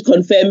 it is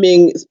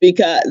confirming,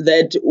 Speaker,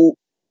 that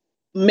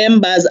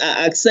members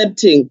are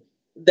accepting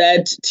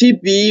that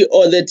TB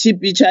or the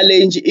TB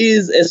challenge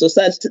is a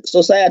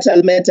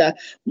societal matter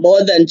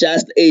more than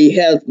just a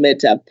health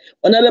matter.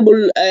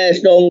 Honorable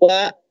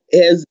Hlongwa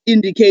has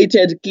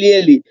indicated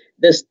clearly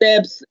the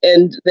steps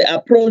and the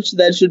approach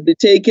that should be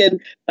taken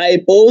by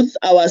both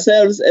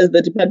ourselves as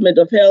the Department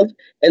of Health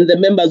and the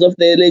members of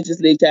the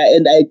legislature,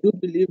 and I do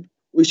believe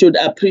we should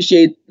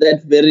appreciate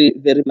that very,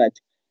 very much.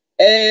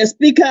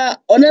 Speaker,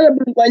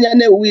 Honorable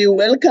Nkwanyane, we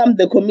welcome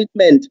the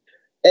commitment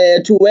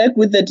to work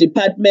with the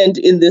department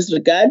in this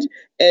regard,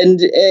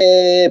 and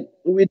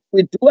we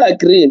do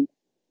agree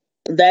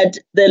that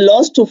the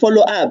loss to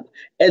follow up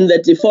and the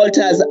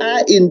defaulters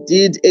are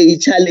indeed a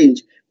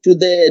challenge to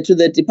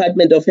the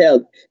Department of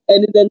Health.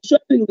 And in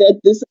ensuring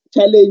that this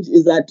challenge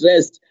is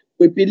addressed,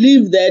 we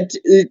believe that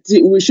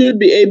we should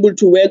be able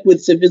to work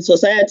with civil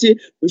society,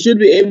 we should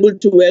be able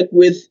to work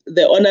with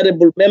the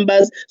honorable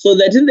members, so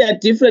that in their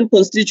different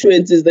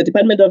constituencies, the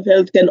Department of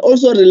Health can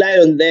also rely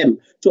on them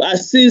to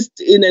assist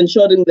in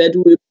ensuring that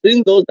we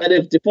bring those that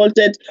have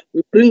defaulted,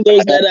 we bring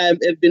those that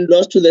have been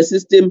lost to the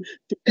system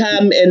to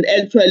come and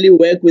actually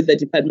work with the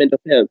Department of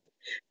Health.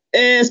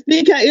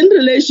 Speaker, in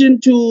relation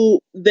to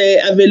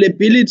the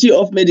availability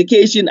of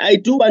medication, I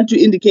do want to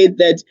indicate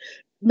that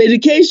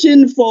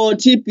medication for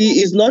TB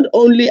is not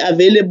only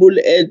available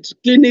at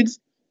clinics,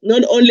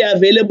 not only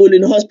available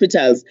in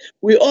hospitals.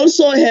 We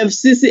also have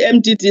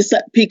CCMTT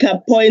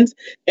pickup points,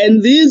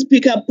 and these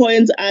pickup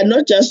points are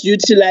not just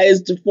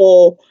utilized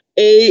for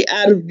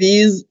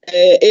ARVs,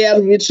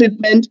 ARV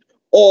treatment,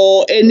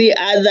 or any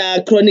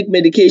other chronic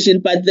medication,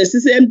 but the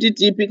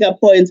CCMTT pickup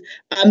points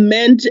are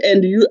meant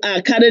and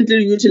are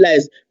currently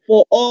utilized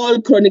for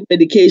all chronic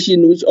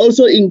medication, which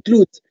also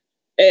includes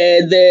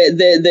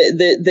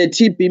the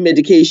TB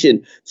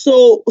medication.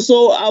 So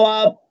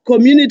our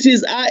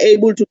communities are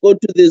able to go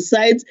to these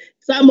sites.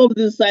 Some of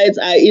these sites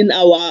are in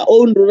our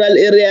own rural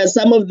areas.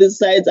 Some of these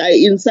sites are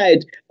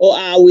inside or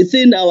are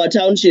within our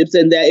townships,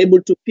 and they're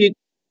able to pick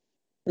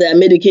their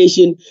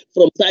medication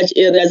from such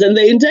areas. And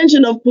the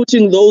intention of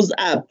putting those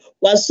up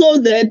was so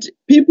that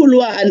people who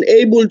are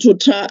unable to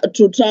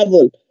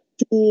travel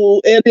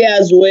to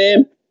areas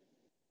where,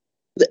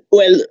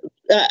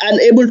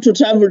 unable to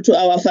travel to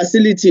our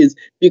facilities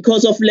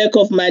because of lack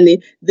of money,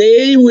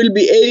 they will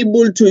be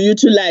able to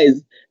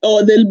utilize,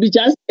 or they'll be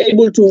just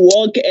able to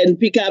walk and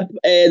pick up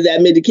their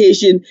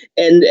medication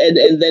and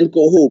then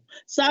go home.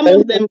 Some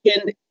of them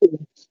can.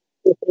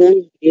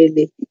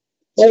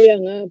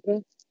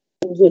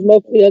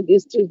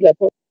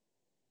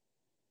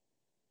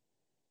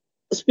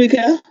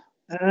 Speaker?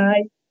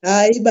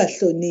 Hayi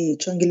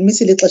bahlonitshwa,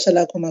 ngilimisile ixesha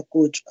lakho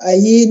Magutshu.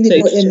 Ayini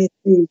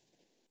ko-MEC.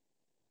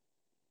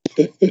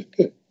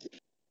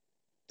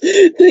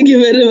 Thank you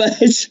very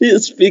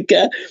much,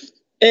 Speaker.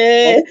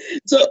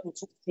 So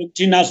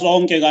thina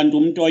sonke kanti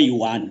umuntu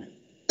oyi-1.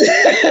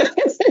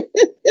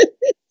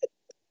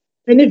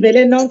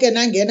 Benivele nonke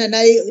nangena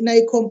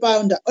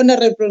nayi-compounder.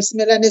 Honorable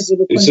Simelane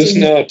Zulu. Is this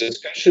now a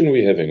discussion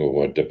we're having or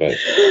what debate?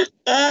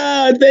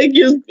 Thank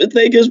you,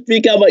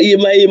 Speaker.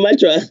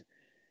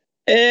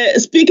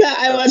 Speaker,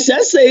 I was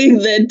just saying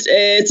that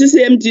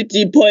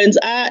CCMTT points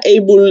are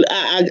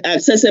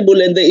accessible,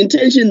 and the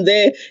intention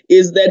there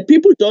is that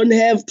people don't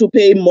have to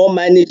pay more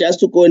money just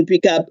to go and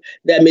pick up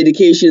their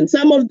medication.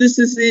 Some of the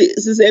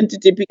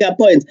CCMTT pickup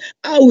points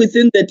are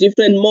within the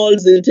different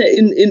malls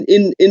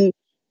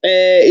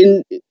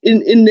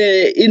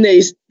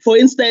for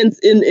instance,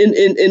 in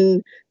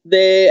the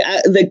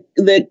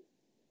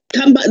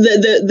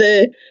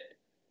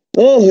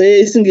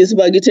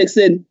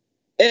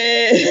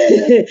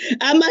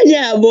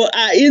Amanyabo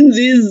are in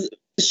these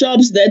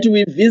shops that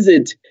we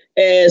visit,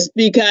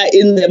 Speaker,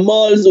 in the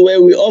malls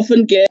where we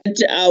often get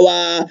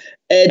our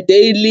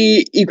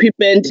daily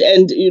equipment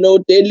and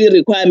daily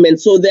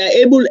requirements. So they are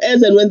able,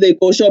 as and when they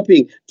go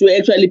shopping, to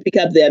actually pick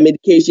up their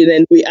medication.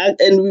 And we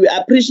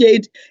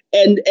appreciate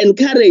and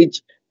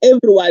encourage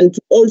everyone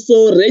to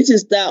also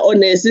register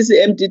on a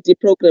CCMTT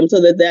program so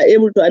that they are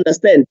able to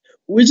understand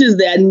which is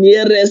their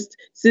nearest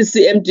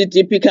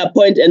CCMTT pickup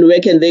point and where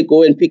can they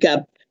go and pick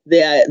up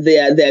their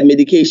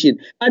medication.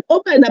 And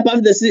over and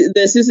above the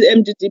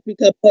CCMTT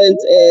pickup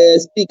points,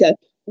 Speaker,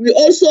 we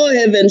also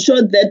have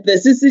ensured that the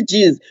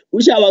CCGs,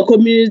 which are our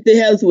community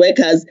health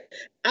workers,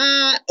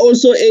 are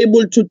also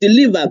able to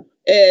deliver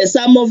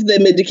some of the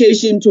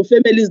medication to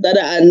families that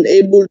are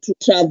unable to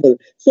travel.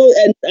 So,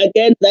 and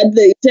again, that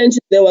the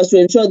intention there was to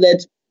ensure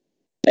that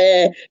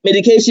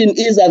medication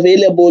is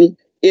available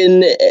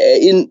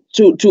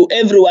to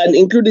everyone,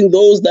 including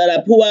those that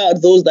are poor,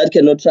 those that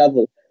cannot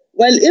travel.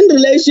 Well, in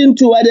relation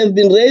to what have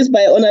been raised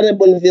by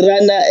Honorable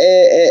Virana,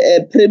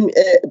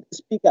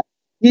 Speaker,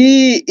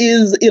 he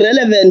is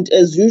irrelevant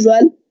as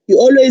usual. He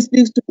always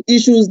speaks to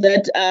issues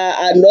that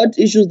are not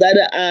issues that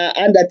are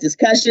under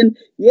discussion.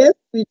 Yes,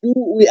 we do.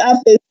 We are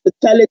faced with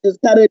challenges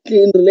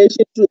currently in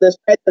relation to the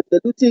strike and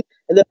the looting,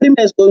 and the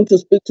Premier is going to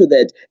speak to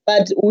that.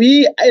 But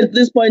we, at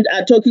this point,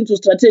 are talking to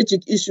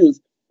strategic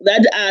issues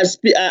that are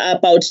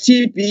about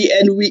TB,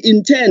 and we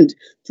intend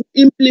to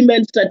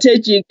implement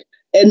strategic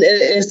and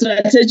a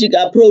strategic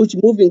approach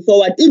moving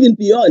forward, even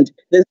beyond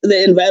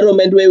the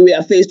environment where we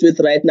are faced with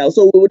right now.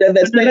 So we would have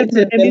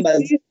expected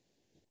members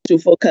to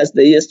focus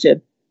there. Yes,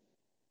 Chair.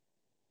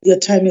 Your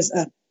time is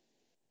up.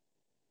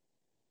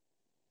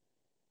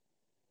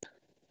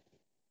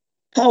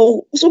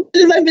 How? So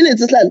 5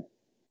 minutes, Islan.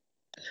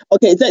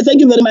 Okay, thank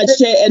you very much,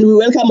 Chair, and we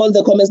welcome all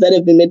the comments that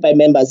have been made by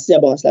members.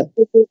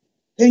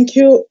 Thank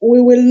you.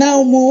 We will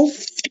now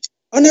move.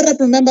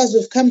 Honorable members,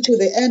 we've come to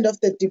the end of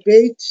the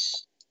debate.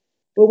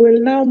 We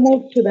will now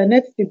move to the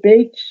next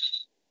debate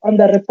on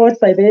the report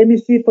by the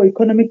MEC for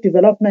Economic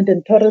Development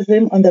and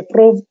Tourism on the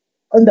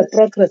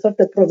progress of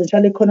the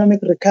Provincial Economic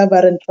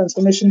Recovery and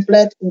Transformation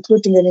Plan,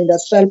 including an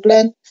industrial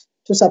plan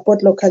to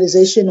support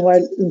localization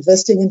while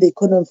investing in the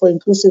economy for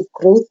inclusive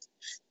growth.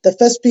 The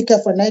first speaker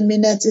for 9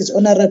 minutes is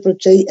Honorable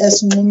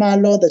J.S.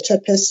 Numalo, the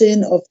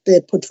chairperson of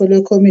the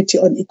Portfolio Committee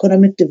on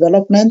Economic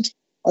Development,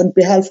 on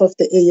behalf of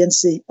the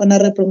ANC.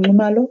 Honorable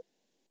Numalo.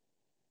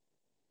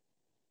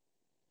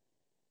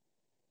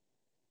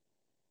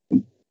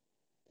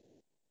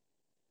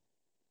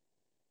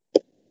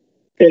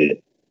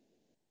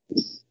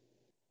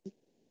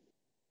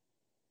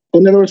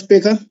 Honorable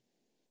Speaker.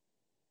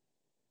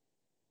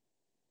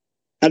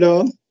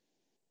 Hello.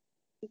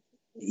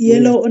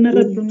 Yellow,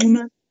 Honorable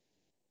Numalo.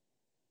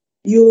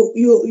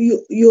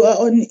 You are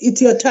on.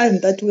 It's your time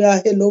that we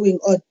are helloing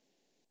on.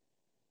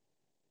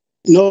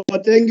 No,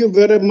 thank you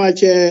very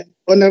much,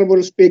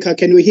 Honorable Speaker.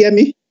 Can you hear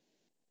me?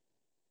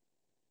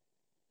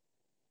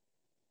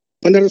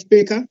 Honorable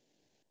Speaker?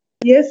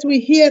 Yes, we're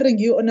hearing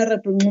you,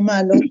 Honorable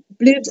Ngumalo.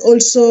 Please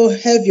also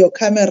have your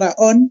camera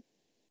on.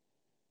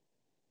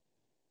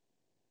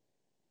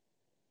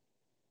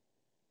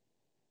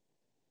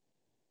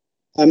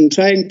 I'm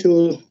trying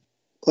to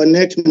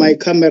connect my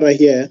camera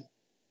here.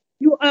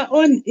 You are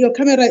on. Your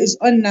camera is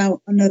on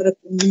now, Honorable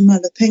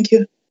Ngumalo. Thank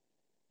you.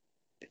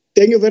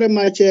 Thank you very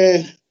much,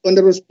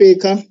 Honorable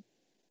Speaker.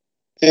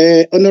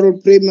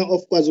 Honorable Premier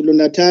of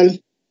KwaZulu-Natal,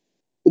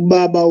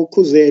 Ubaba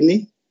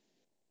Ukuzeni,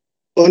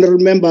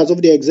 honorable members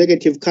of the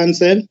Executive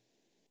Council,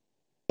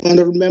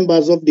 honorable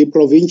members of the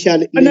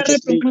Provincial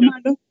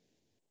Legislature.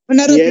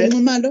 Honorable Yes.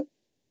 Ngumalo,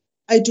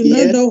 I do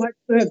not know what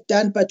you have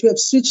done, but you have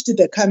switched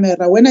the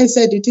camera. When I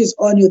said it is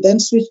on, you then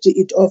switched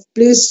it off.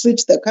 Please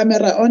switch the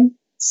camera on,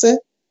 sir.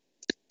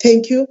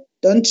 Thank you.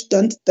 Don't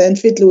then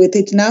fiddle with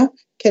it now.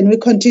 Can we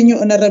continue,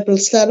 Honorable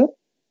Slalo?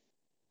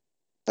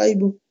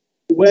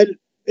 Well,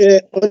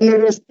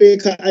 Honorable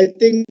Speaker, I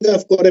think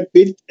I've got a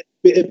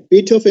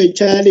bit of a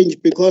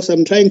challenge because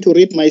I'm trying to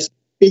read my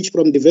speech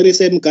from the very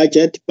same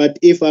gadget, but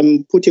if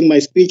I'm putting my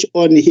speech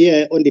on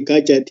here on the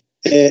gadget,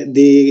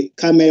 the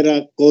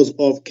camera goes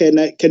off. Can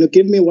you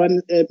give me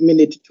 1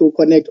 minute to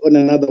connect on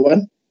another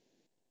one?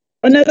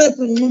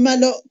 Honorable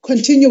Ngumalo,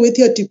 continue with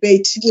your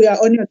debate. We are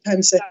on your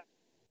time, sir.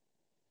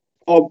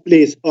 Oh,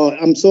 please. Oh,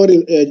 I'm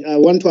sorry. I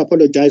want to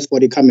apologize for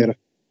the camera.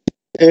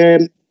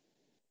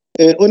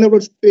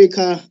 Honorable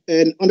Speaker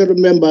and honorable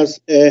members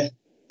and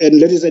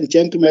ladies and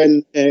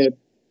gentlemen,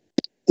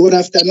 good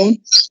afternoon.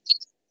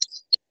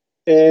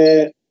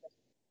 First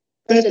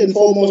and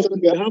foremost, on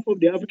behalf of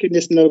the African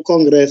National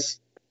Congress,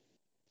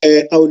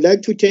 I would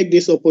like to take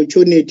this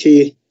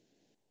opportunity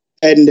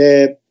and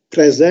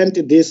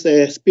present this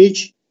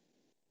speech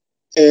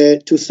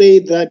to say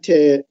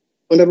that,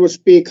 Honorable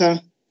Speaker,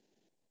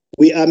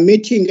 we are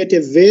meeting at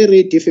a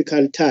very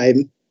difficult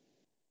time,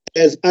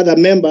 as other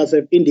members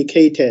have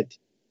indicated,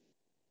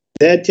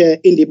 that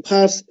in the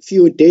past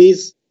few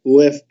days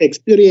we have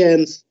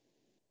experienced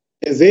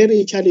a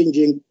very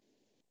challenging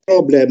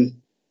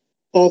problem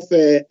of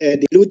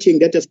the looting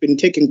that has been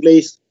taking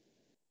place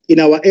in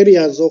our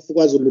areas of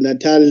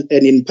KwaZulu-Natal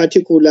and in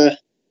particular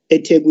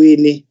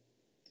eThekwini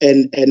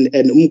and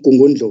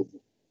Umgungundlovu.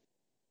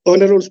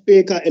 Honorable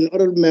Speaker and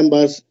honorable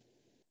members,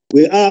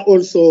 we are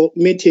also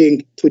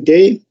meeting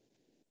today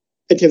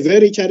at a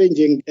very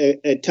challenging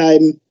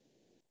time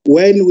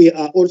when we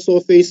are also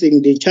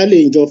facing the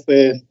challenge of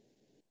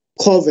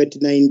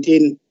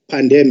COVID-19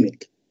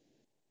 pandemic.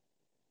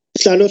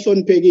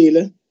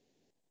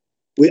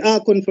 We are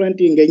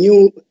confronting a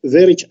new,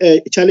 very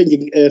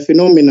challenging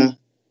phenomena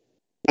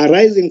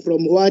arising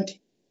from what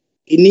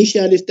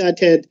initially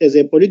started as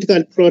a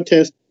political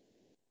protest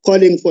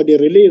calling for the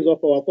release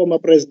of our former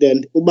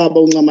president,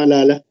 Ubaba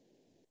Ungamalala,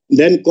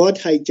 then got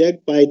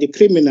hijacked by the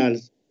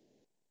criminals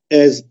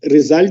as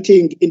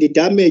resulting in the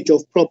damage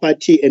of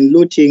property and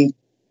looting,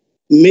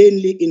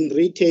 mainly in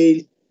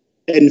retail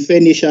and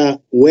furniture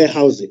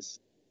warehouses.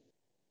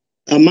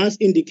 I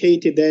must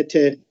indicate that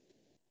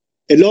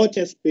a lot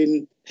has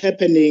been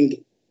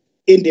happening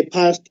in the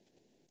past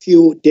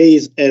few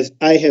days, as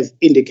I have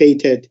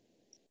indicated,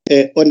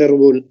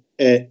 Honorable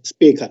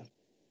Speaker.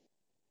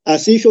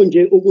 Asisho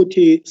nje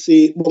ukuthi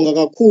sibonga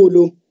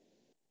kakhulu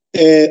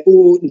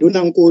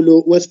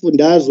uNdunankulu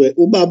wesifundazwe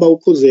ubaba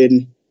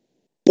uKhuzeni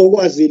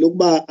okwazile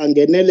ukuba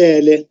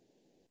angenelele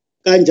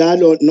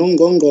kanjalo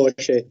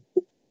noNgqongqoshe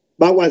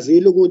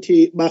bakwazile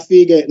ukuthi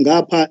bafike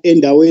ngapha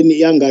endaweni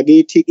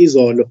yangakithi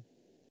izolo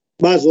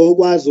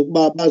bazokwazi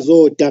ukuba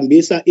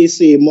bazodambisa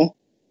isimo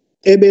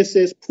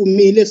ebese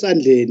siphumile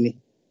esandleni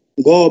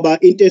ngoba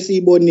into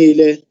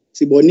esiyibonile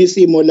sibona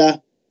isimo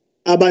la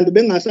abantu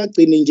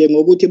bengasagcini nje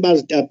ngokuthi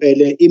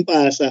bazitapele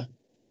impahla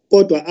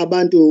kodwa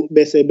abantu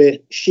bese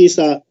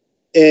beshisa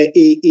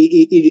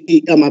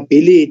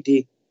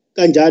amabhilidi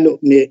kanjalo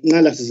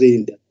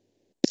nenqalasizinda.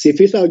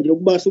 Sifisa nje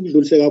ukuba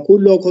sikudlulise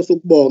kakhulu lokho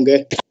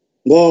sukubonge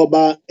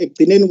ngoba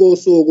ekugcineni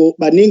kosuku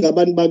baningi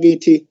abantu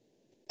bakithi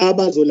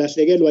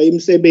abazolahlekelwa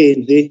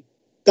imisebenzi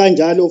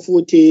kanjalo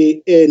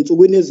futhi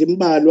ensukwini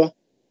ezimbalwa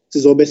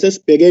sizobe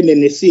sesibhekene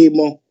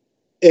nesimo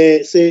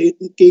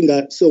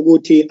senkinga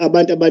sokuthi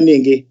abantu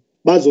abaningi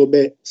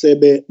bazobe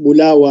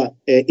sebebulawa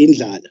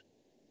indlala.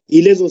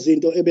 Yilezo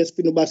zinto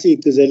ebesifuna uba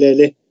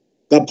sigcizelele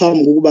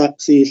ngaphambi kokuba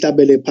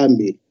sihlabele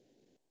phambili.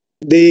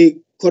 The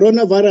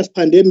coronavirus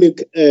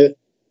pandemic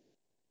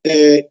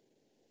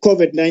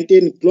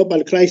COVID-19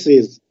 global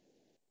crisis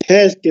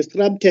has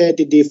disrupted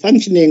the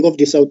functioning of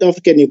the South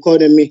African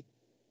economy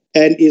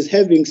and is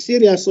having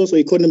serious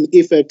socio-economic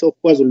effect of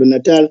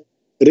KwaZulu-Natal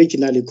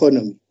regional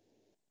economy.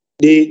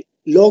 The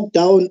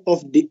lockdown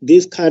of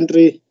this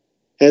country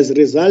has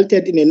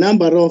resulted in a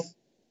number of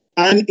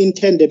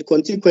unintended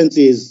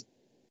consequences,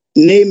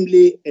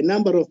 namely a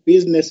number of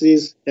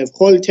businesses have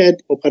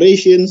halted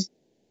operations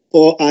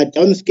or are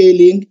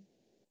downscaling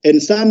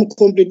and some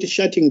completely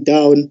shutting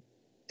down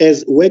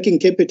as working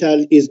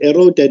capital is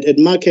eroded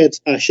and markets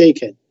are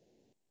shaken.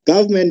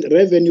 Government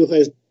revenue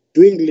has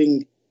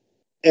dwindling,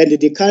 and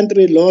the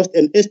country lost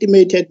an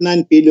estimated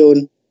 9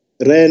 billion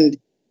rand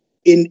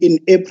in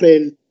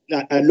April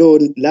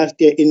alone last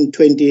year in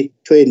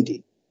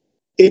 2020.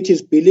 It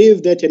is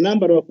believed that a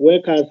number of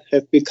workers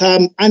have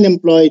become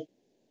unemployed.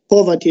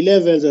 Poverty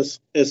levels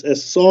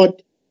as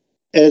sought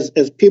as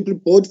people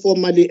both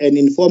formally and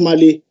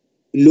informally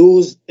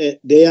lose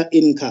their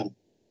income.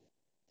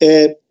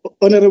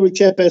 Honorable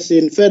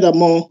Chairperson,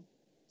 furthermore,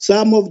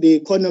 some of the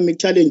economic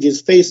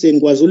challenges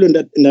facing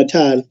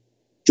KwaZulu-Natal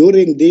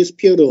during this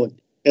period,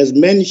 as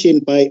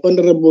mentioned by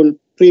Honorable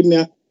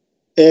Premier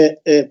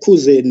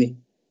Kuzeni,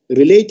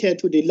 related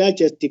to the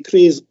largest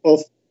decrease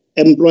of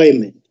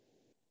employment.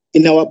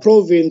 In our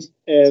province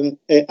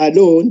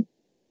alone,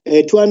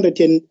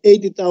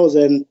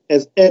 280,000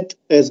 as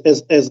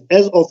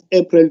of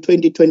April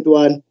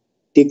 2021,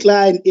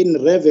 decline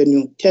in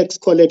revenue, tax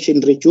collection,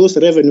 reduced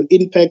revenue,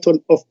 impact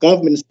of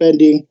government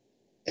spending,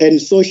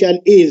 and social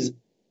ease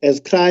as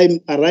crime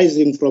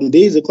arising from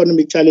these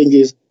economic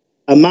challenges,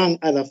 among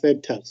other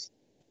factors.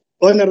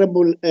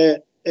 Honorable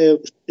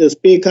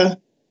Speaker,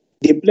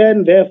 the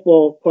plan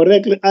therefore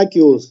correctly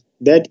argues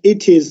that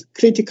it is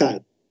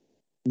critical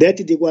that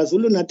the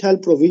KwaZulu-Natal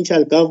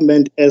provincial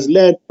government, as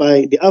led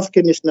by the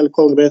African National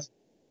Congress,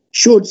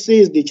 should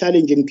seize the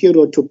challenging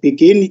period to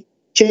begin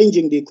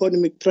changing the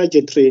economic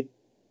trajectory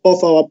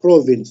of our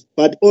province,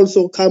 but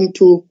also come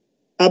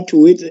up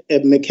with a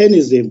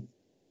mechanism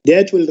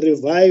that will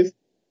revive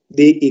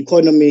the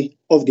economy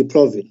of the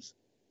province.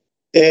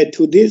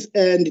 To this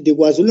end, the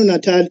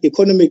KwaZulu-Natal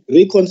Economic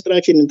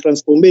Reconstruction and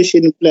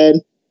Transformation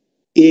Plan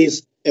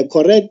is a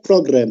correct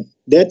program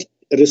that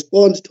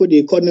responds to the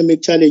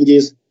economic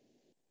challenges,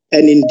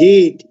 and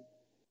indeed,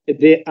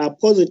 there are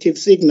positive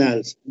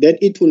signals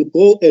that it will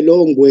go a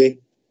long way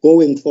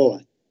going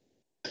forward.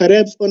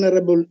 Perhaps,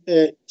 Honorable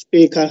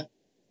Speaker,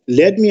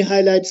 let me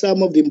highlight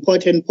some of the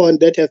important points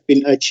that have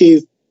been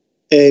achieved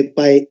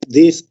by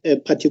this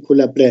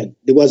particular plan.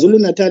 The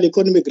KwaZulu-Natal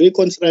Economic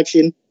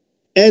Reconstruction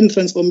and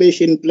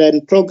Transformation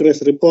Plan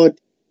Progress Report,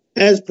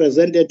 as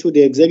presented to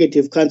the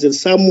Executive Council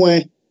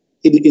somewhere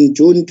in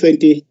June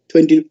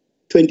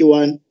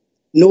 2021,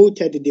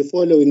 noted the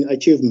following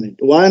achievement.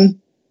 One,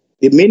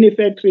 the mini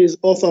factories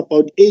of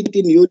about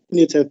 18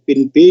 units have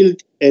been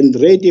built and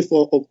ready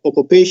for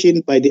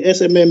occupation by the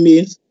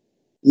SMMEs.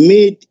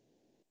 Mid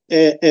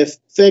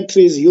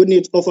factories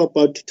units of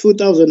about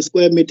 2,000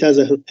 square meters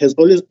has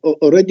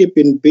already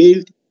been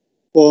built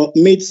for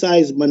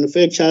mid-sized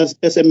manufacturers,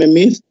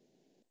 SMMEs.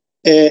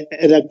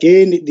 And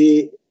again,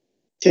 the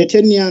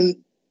titanium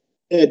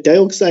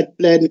dioxide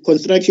plan,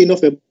 construction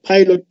of a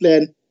pilot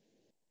plan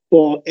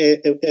for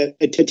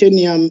a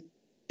titanium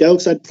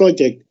dioxide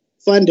project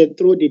funded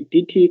through the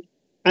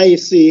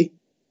DTIC,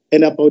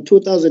 and about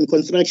 2,000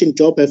 construction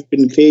jobs have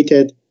been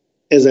created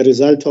as a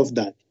result of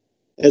that.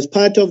 As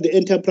part of the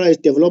enterprise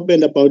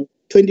development, about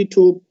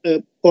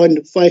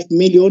 22.5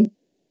 million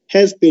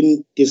has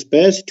been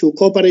disbursed to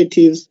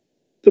cooperatives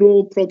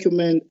through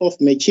procurement of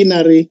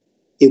machinery,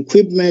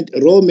 equipment,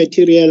 raw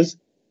materials,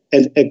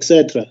 and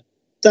etc.,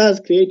 thus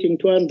creating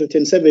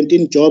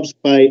 217 jobs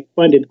by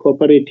funded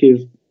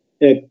cooperatives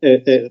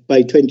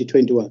by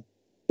 2021.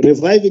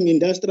 Reviving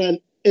industrial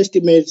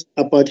estimates,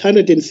 about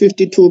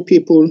 152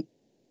 people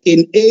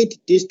in 8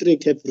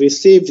 districts have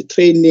received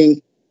training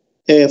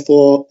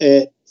for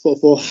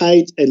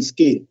height and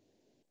skill.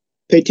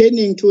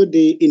 Pertaining to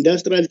the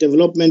industrial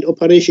development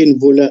operation,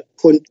 VULA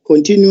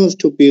continues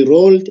to be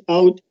rolled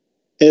out,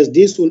 as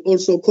this will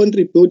also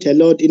contribute a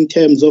lot in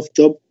terms of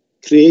job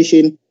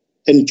creation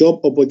and job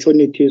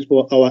opportunities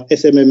for our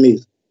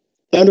SMMEs.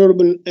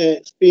 Honorable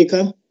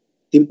Speaker,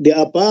 the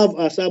above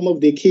are some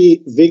of the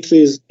key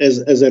victories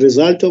as a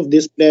result of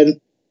this plan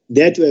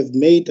that we have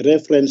made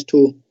reference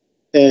to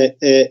in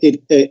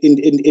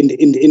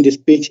the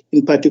speech,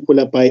 in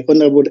particular by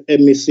Honorable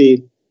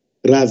MEC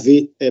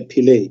Ravi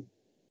Pillay.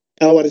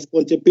 Our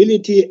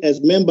responsibility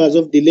as members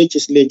of the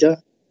legislature,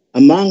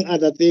 among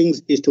other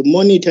things, is to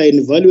monitor and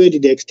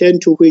evaluate the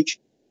extent to which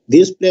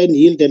this plan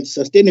yielded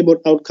sustainable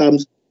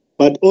outcomes,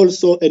 but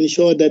also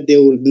ensure that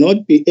there will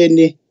not be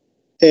any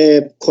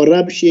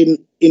corruption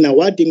in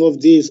awarding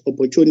of these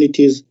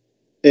opportunities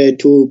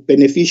to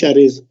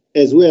beneficiaries,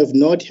 as we have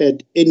not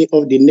had any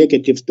of the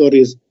negative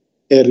stories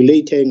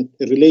relating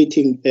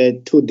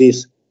to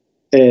this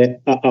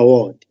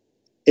award.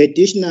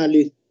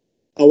 Additionally,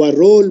 our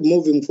role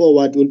moving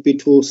forward will be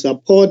to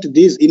support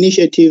these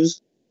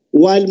initiatives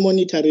while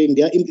monitoring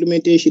their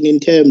implementation in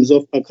terms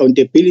of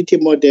accountability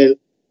model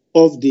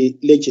of the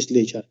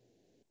legislature.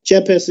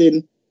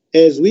 Chairperson,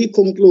 as we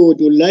conclude,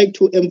 we would like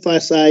to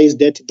emphasize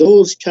that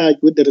those charged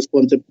with the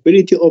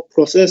responsibility of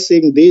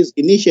processing these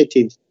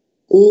initiatives,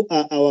 who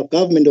are our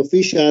government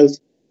officials,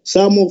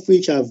 some of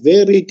which are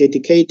very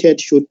dedicated,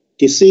 should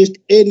desist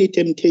any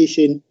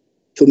temptation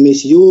to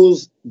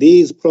misuse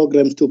these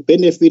programs to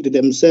benefit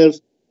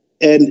themselves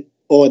and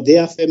or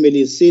their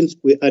families, since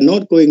we are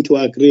not going to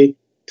agree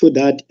to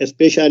that,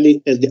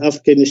 especially as the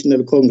African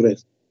National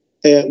Congress.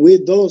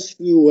 With those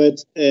few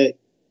words,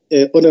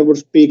 Honorable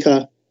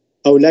Speaker,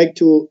 I would like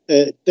to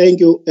thank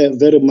you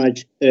very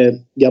much.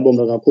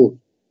 Ngiyabonga kakhulu.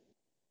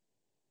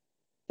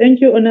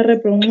 Thank you,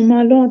 Honorable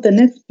Ngumalo. The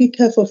next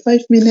speaker for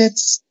 5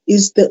 minutes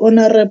is the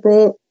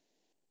Honorable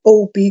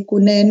O.B.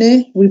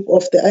 Kunene, Whip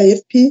of the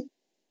IFP.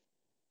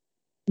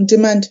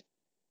 Demand.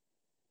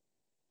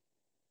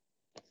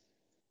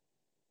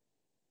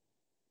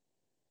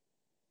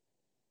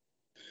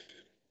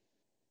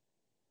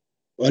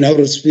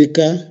 Honorable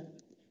Speaker,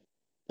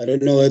 I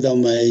don't know whether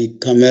my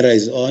camera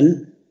is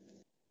on.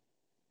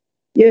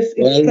 Yes,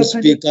 Honorable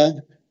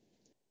Speaker,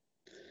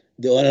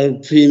 the Honorable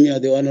Premier,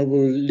 the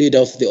Honorable Leader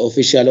of the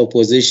Official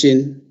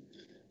Opposition,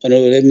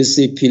 Honorable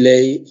MEC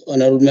Pillay,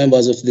 Honorable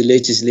Members of the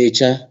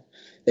Legislature,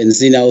 and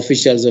senior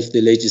officials of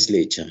the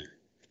Legislature.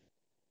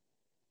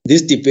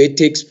 This debate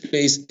takes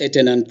place at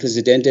an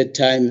unprecedented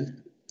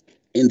time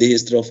in the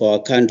history of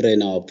our country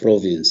and our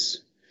province,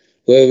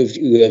 where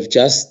we have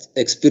just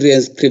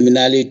experienced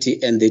criminality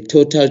and the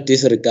total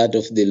disregard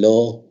of the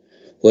law,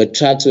 where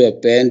trucks were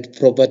burned,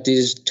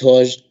 properties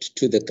torched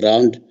to the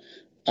ground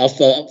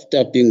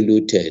after being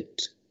looted.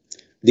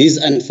 These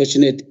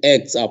unfortunate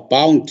acts are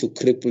bound to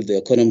cripple the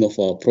economy of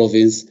our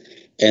province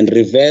and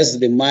reverse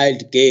the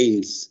mild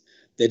gains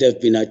that have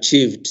been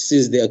achieved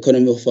since the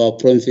economy of our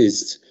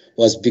province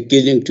was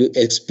beginning to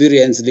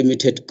experience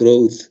limited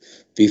growth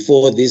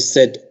before this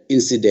said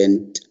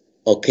incident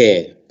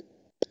occurred.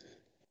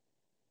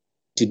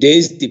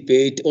 Today's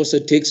debate also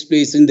takes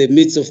place in the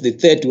midst of the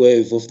third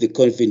wave of the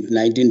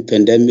COVID-19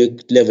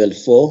 pandemic level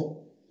 4.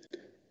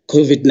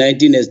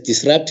 COVID-19 has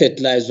disrupted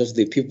lives of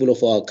the people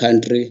of our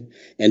country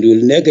and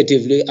will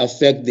negatively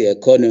affect the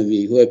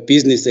economy, where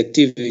business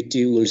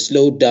activity will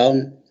slow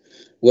down.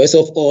 Worst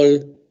of all,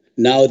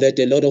 now that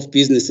a lot of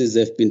businesses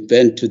have been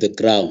burnt to the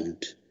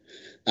ground.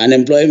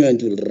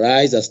 Unemployment will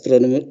rise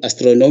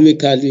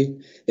astronomically,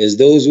 as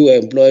those who were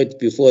employed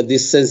before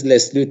this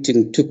senseless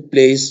looting took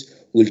place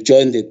will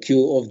join the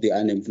queue of the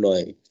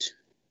unemployed.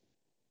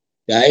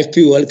 The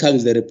IFP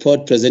welcomes the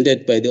report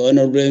presented by the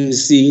Honorable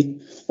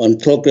MEC on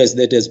progress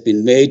that has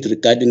been made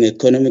regarding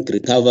economic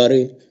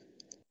recovery,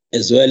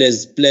 as well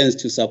as plans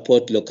to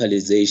support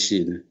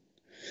localization.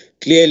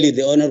 Clearly,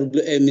 the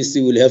Honorable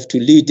MEC will have to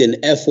lead an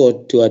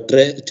effort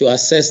to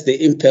assess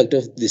the impact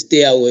of the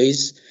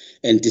stayaways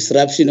and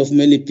disruption of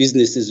many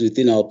businesses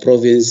within our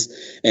province,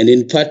 and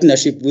in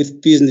partnership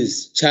with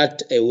business,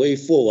 chart a way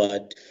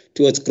forward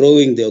towards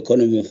growing the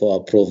economy of our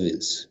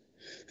province.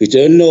 We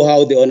don't know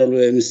how the Honorable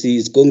MEC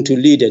is going to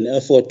lead an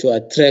effort to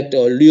attract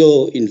or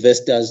lure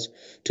investors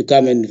to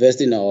come and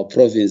invest in our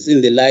province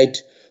in the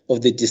light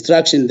of the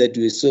destruction that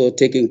we saw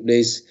taking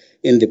place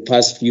in the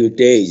past few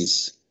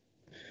days.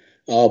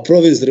 Our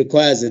province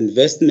requires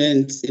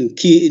investments in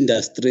key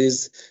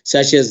industries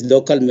such as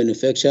local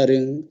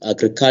manufacturing,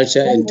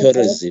 agriculture, and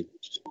tourism.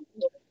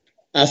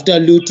 After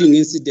looting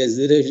incidents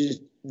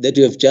that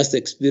we have just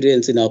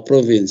experienced in our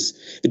province,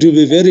 it will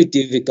be very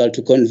difficult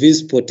to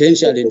convince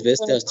potential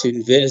investors to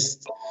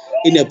invest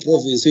in a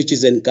province which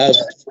is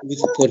engulfed with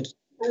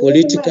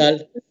political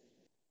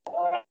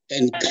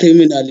and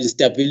criminal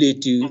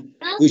instability,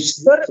 which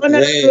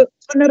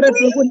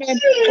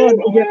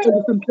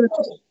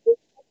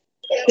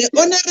The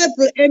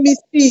Honorable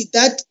MEC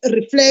that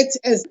reflects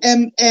as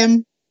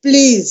MM,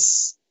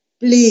 please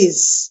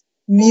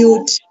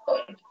mute.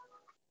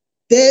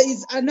 There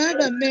is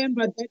another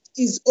member that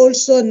is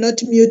also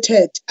not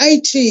muted.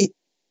 IT,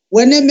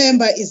 when a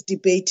member is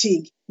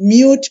debating,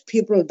 mute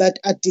people that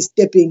are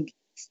disturbing.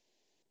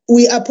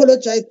 We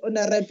apologize,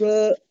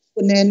 Honorable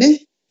Unene.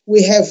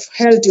 We have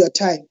held your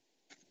time.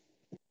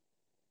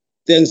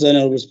 Thanks,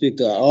 Honorable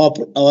Speaker. I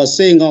was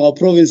saying our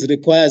province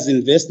requires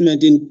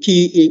investment in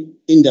key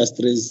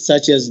industries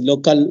such as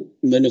local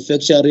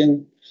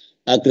manufacturing,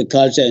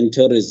 agriculture, and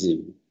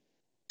tourism.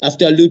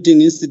 After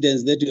looting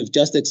incidents that we have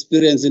just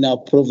experienced in our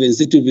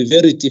province, it will be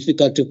very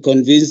difficult to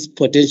convince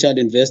potential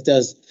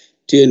investors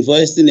to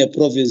invest in a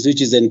province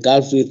which is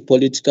engulfed with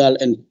political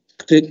and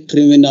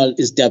criminal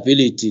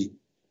instability,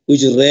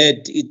 which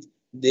reared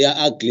their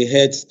ugly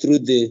heads through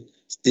the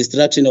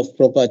destruction of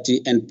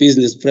property and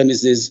business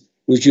premises,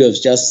 which you have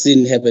just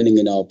seen happening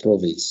in our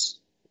province.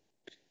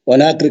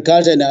 On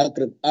agriculture and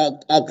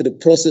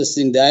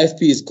agri-processing, the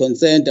IFP is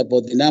concerned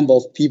about the number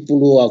of people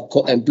who are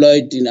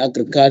employed in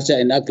agriculture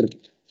and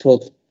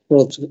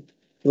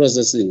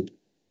agri-processing.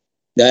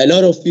 There are a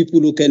lot of people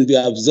who can be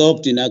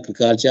absorbed in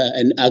agriculture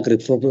and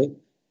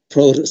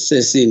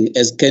agri-processing,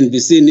 as can be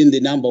seen in the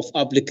number of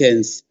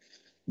applicants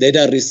that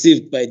are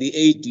received by the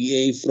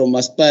ADA from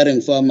aspiring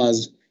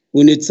farmers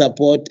who need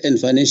support and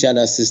financial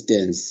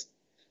assistance.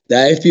 The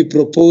IFP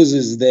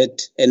proposes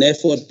that an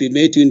effort be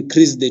made to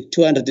increase the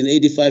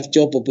 285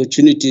 job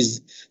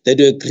opportunities that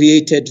were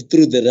created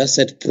through the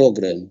RASET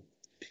program.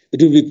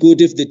 It would be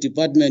good if the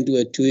department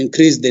were to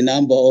increase the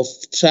number of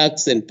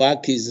trucks and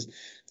bakkies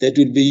that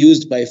will be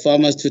used by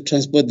farmers to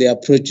transport their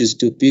produce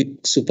to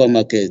big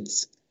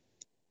supermarkets.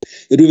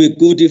 It would be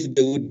good if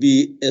there would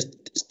be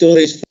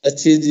storage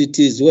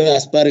facilities where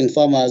aspiring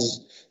farmers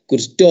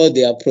could store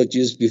their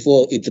produce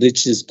before it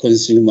reaches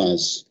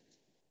consumers.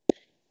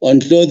 On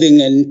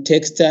clothing and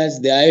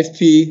textiles, the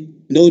IFP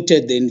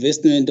noted the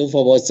investment of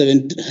about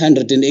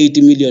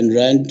 780 million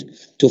rand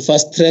to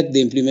fast-track the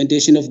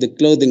implementation of the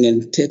clothing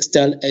and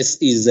textile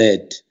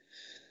SEZ.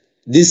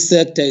 This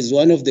sector is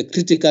one of the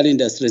critical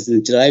industries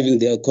in driving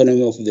the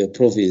economy of the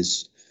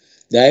province.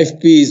 The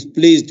IFP is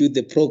pleased with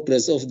the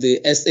progress of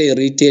the SA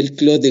retail,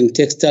 clothing,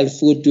 textile,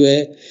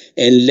 footwear,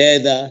 and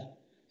leather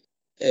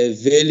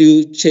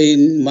value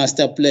chain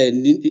master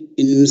plan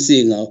in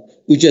Msinga,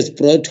 which has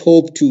brought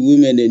hope to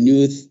women and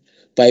youth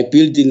by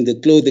building the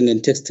clothing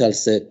and textile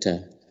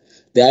sector.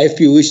 The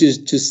IFP wishes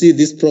to see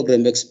this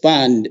program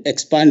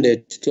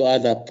expanded to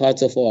other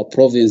parts of our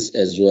province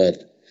as well.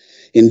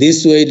 In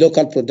this way,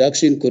 local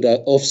production could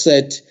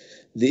offset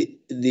the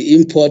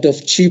import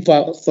of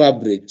cheaper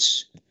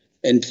fabrics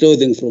and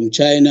clothing from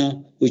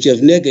China, which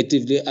have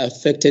negatively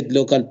affected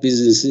local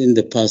business in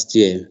the past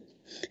year.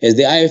 As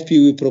the IFP,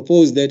 we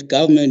propose that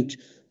government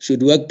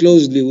should work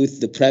closely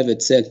with the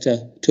private sector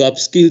to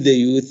upskill the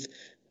youth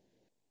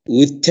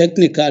with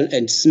technical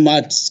and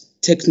smart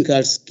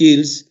technical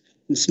skills,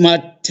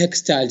 smart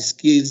textile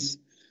skills,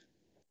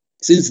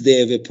 since they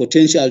have a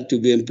potential to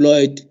be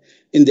employed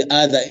in the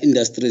other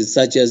industries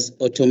such as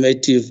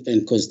automotive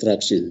and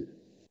construction.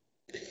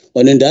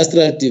 On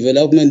industrial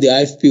development, the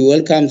IFP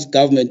welcomes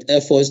government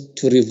efforts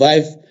to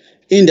revive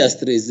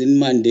industries in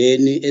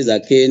Mandeni,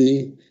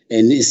 Ezakeni,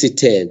 and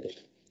Isitel.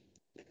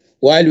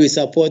 While we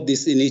support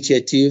this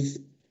initiative,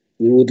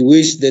 we would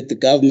wish that the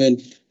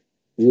government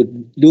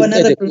would look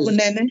at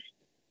the...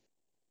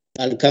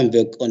 I'll come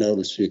back,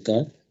 Honorable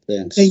Speaker.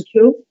 Thanks. Thank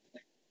you.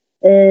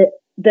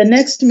 The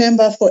next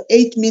member for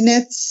 8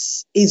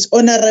 minutes is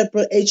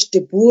Honorable H.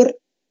 De Boer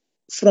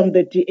from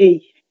the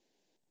DA.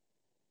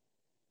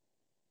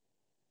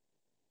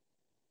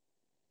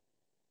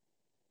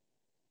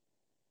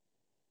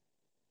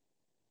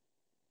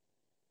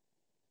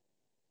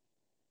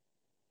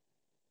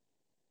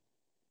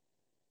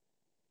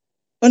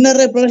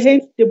 Honorable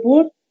H. De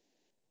Boer.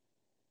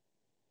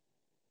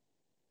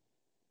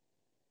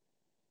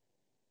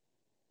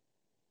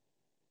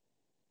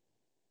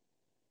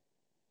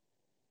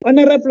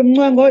 Honorable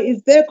Mwango,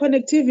 is there a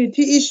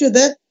connectivity issue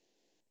there?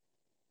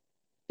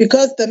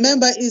 Because the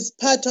member is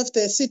part of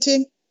the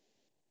sitting.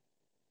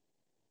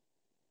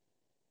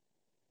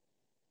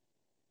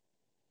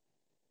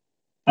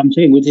 I'm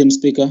checking with him,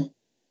 Speaker.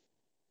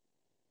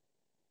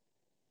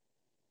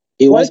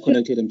 He was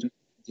connected. I'm checking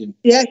with him.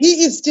 Yeah,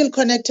 he is still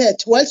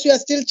connected. Whilst you are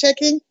still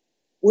checking,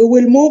 we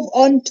will move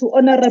on to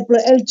Honorable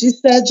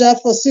LG Serja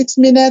for 6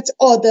 minutes,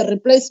 or the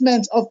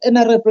replacement of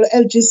Honorable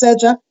LG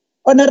Serja.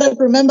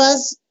 Honorable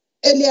members,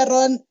 earlier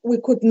on, we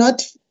could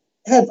not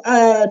have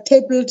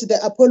tabled the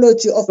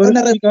apology of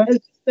Honorable LG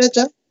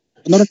Serja.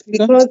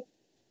 Because,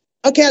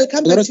 okay, I'll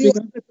come back to you.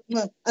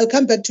 I'll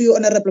come back to you,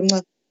 Honorable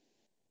Mwa.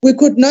 We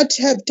could not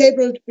have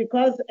tabled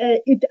because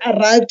it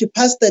arrived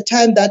past the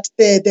time that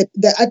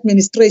the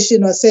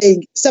administration was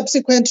saying,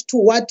 subsequent to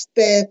what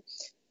the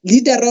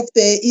leader of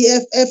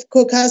the EFF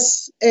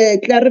caucus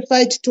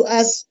clarified to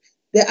us.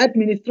 The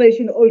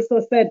administration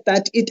also said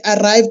that it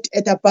arrived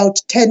at about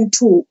 10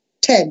 to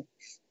 10.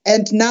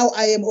 And now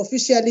I am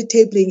officially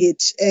tabling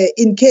it.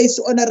 In case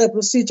Honorable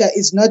Sija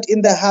is not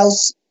in the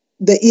house,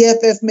 the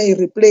EFF may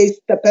replace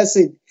the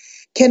person.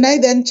 Can I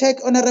then check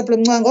Honorable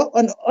Mwango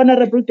on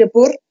Honorable De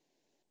Boer?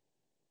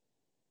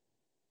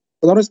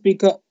 Honorable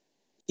Speaker,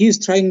 he is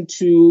trying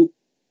to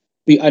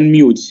be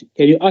unmute.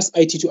 Can you ask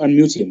IT to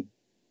unmute him?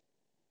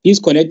 He's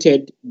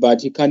connected,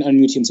 but he can't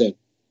unmute himself.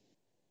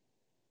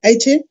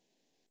 IT?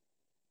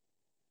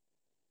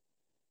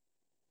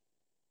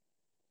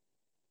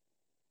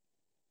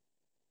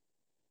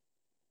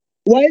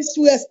 Whilst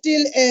we are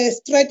still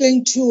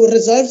struggling to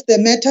resolve the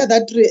matter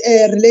that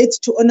relates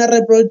to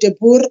Honorable De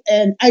Boer,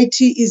 and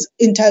IT is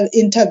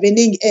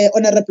intervening,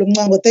 Honorable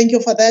Mwango, thank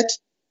you for that.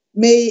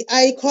 May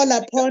I call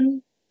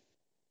upon...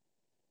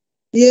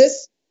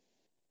 Yes?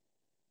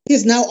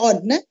 He's now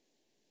on, ne?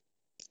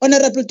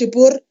 Honorable De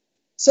Boer,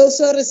 so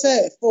sorry,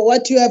 sir, for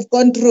what you have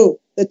gone through,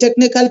 the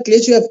technical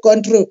glitch you have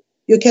gone through.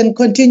 You can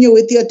continue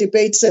with your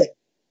debate, sir.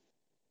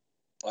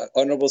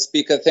 Honourable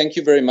Speaker, thank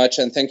you very much,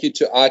 and thank you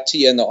to RT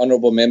and the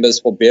honourable members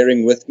for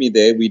bearing with me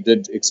there. We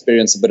did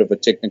experience a bit of a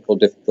technical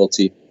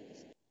difficulty.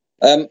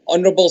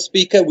 Honourable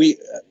Speaker,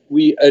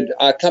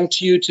 I come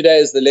to you today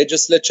as the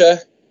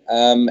Legislature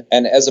and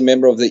as a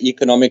member of the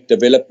Economic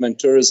Development,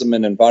 Tourism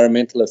and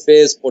Environmental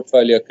Affairs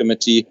Portfolio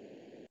Committee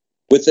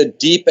with a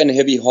deep and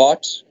heavy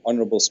heart,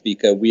 Honourable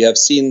Speaker. We have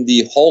seen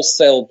the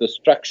wholesale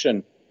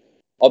destruction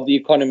of the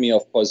economy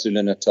of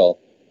KwaZulu-Natal.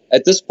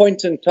 At this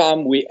point in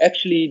time, we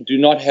actually do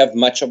not have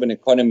much of an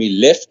economy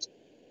left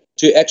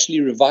to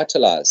actually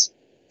revitalize.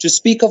 To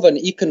speak of an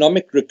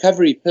economic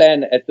recovery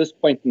plan at this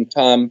point in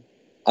time,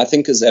 I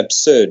think is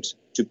absurd,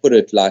 to put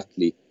it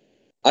lightly.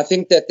 I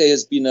think that there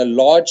has been a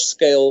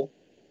large-scale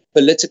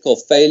political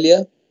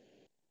failure,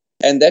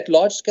 and that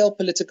large-scale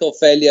political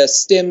failure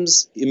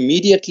stems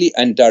immediately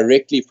and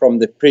directly from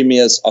the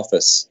Premier's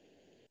office.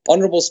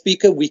 Honourable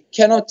Speaker, we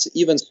cannot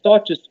even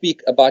start to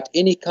speak about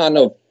any kind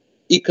of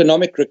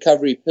economic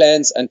recovery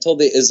plans until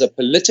there is a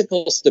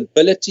political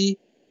stability,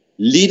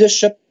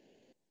 leadership,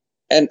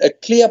 and a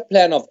clear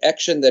plan of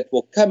action that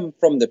will come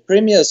from the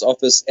Premier's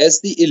office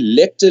as the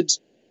elected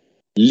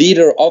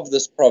leader of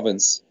this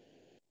province.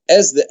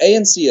 As the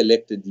ANC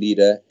elected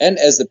leader and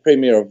as the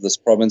Premier of this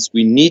province,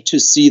 we need to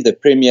see the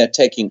Premier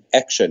taking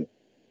action.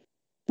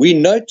 We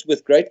note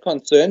with great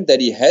concern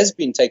that he has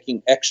been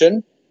taking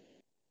action,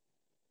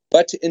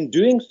 but in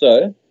doing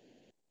so,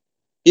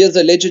 he has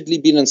allegedly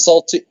been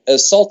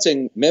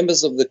assaulting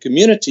members of the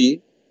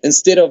community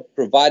instead of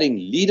providing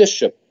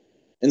leadership,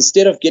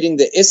 instead of getting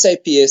the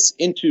SAPS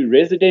into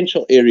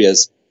residential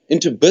areas,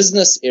 into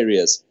business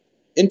areas,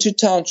 into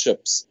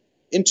townships,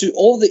 into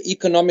all the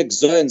economic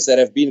zones that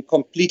have been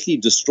completely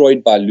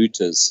destroyed by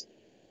looters.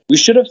 We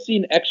should have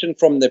seen action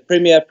from the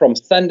Premier from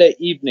Sunday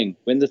evening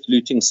when this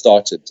looting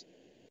started,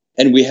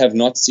 and we have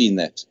not seen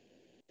that.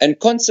 And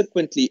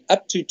consequently,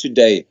 up to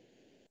today,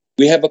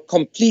 we have a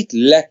complete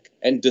lack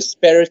and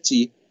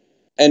disparity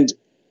and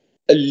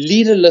a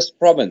leaderless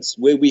province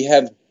where we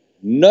have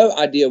no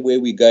idea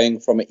where we're going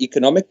from an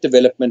economic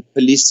development,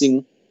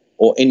 policing,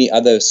 or any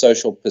other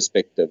social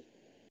perspective.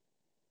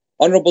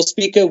 Honourable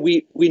Speaker,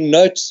 we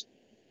note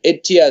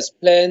EDTIA's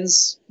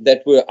plans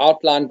that were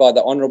outlined by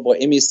the Honourable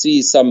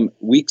MEC some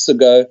weeks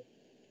ago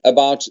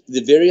about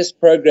the various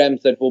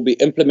programs that will be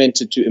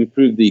implemented to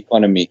improve the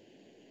economy.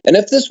 And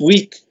if this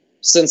week,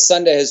 since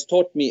Sunday, has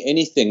taught me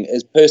anything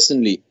as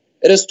personally,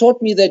 it has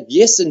taught me that,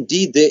 yes,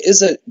 indeed, there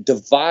is a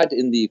divide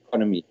in the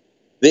economy.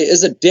 There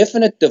is a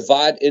definite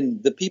divide in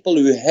the people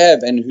who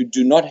have and who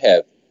do not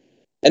have,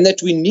 and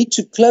that we need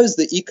to close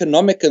the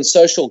economic and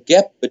social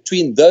gap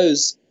between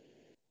those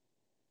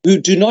who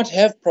do not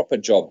have proper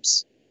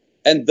jobs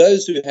and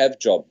those who have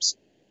jobs.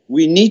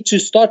 We need to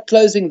start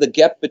closing the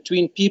gap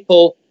between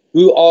people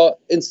who are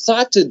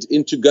incited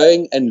into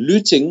going and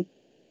looting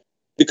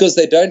because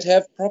they don't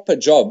have proper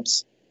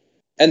jobs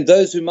and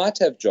those who might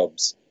have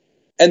jobs.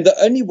 And the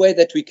only way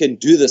that we can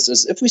do this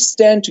is if we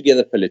stand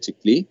together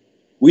politically,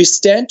 we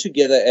stand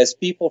together as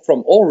people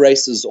from all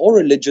races, all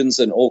religions,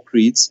 and all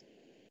creeds,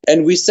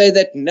 and we say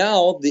that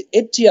now the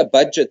EDTIA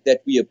budget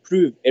that we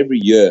approve every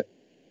year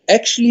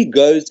actually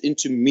goes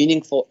into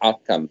meaningful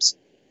outcomes.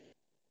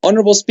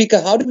 Honourable Speaker,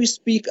 how do we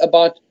speak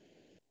about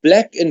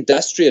black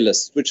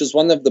industrialists, which is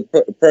one of the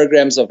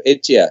programs of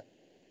EDTIA,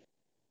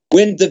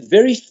 when the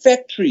very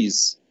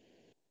factories,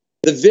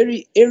 the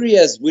very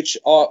areas which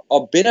are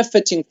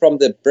benefiting from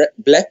the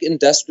black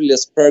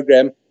industrialist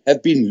program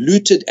have been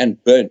looted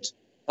and burnt?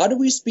 How do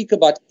we speak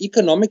about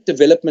economic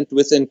development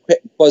within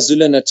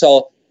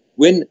KwaZulu-Natal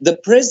when the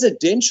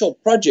presidential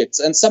projects,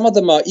 and some of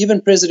them are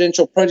even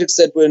presidential projects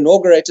that were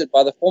inaugurated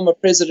by the former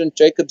President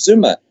Jacob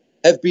Zuma,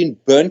 have been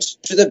burnt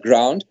to the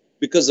ground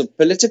because of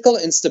political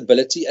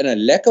instability and a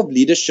lack of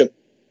leadership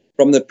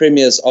from the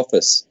Premier's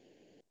office?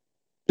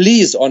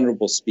 Please,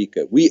 Honourable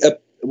Speaker,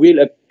 we'll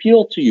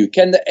appeal to you.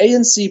 Can the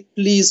ANC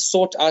please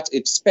sort out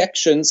its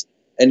factions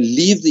and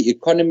leave the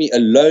economy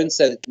alone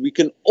so that we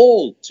can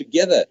all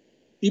together,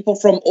 people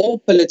from all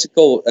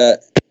political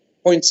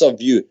points of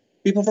view,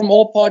 people from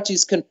all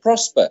parties can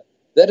prosper?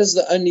 That is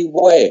the only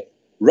way.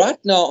 Right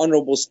now,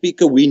 Honourable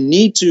Speaker, we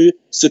need to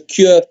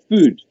secure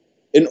food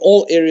in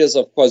all areas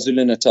of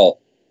KwaZulu-Natal.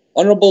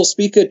 Honourable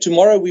Speaker,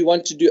 tomorrow we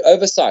want to do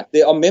oversight.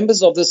 There are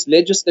members of this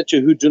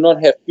legislature who do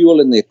not have fuel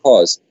in their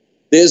cars.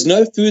 There is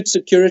no food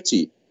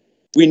security.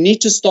 We need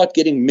to start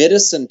getting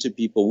medicine to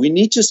people. We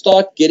need to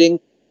start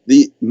getting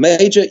the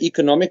major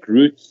economic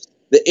routes,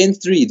 the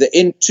N3, the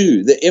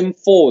N2, the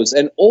M4s,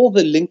 and all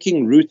the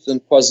linking routes in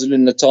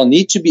KwaZulu-Natal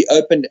need to be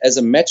opened as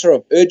a matter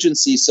of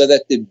urgency so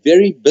that the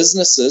very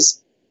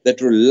businesses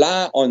that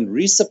rely on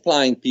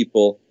resupplying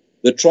people,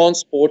 the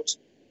transport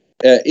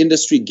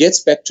industry gets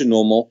back to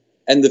normal,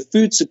 and the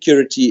food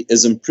security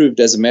is improved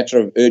as a matter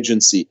of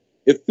urgency.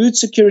 If food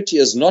security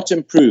is not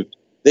improved,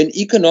 then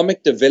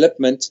economic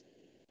development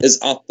is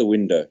out the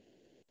window.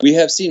 We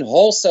have seen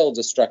wholesale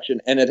destruction,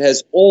 and it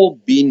has all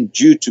been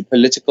due to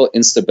political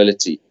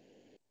instability.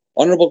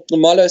 Honourable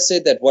Khumalo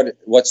said that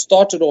what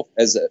started off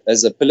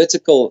as a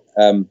political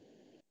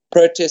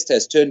protest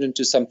has turned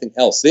into something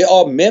else. There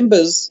are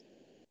members,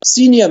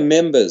 senior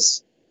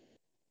members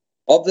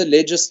of the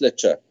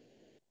legislature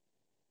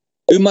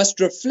who must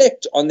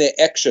reflect on their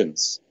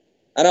actions.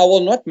 And I will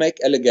not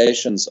make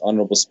allegations,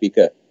 Honourable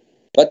Speaker,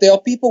 but there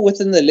are people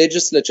within the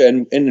legislature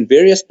and in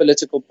various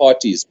political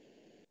parties,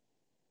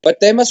 but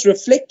they must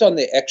reflect on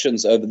their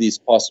actions over these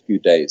past few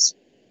days.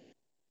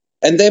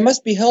 And they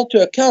must be held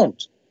to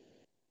account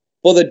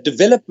for the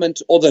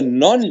development or the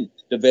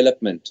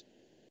non-development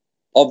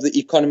of the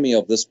economy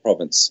of this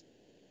province.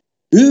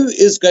 Who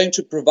is going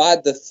to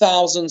provide the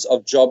thousands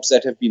of jobs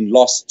that have been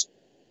lost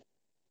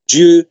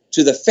due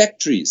to the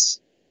factories,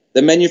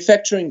 the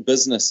manufacturing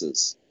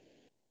businesses,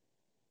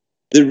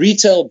 the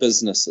retail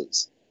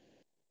businesses,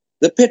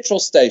 the petrol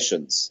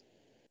stations,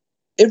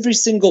 every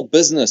single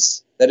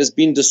business that has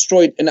been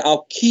destroyed in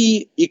our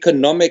key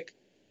economic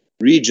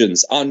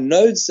regions, our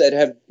nodes that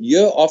have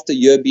year after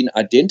year been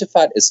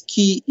identified as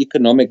key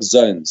economic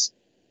zones?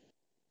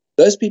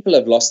 Those people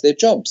have lost their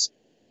jobs.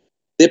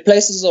 Their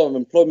places of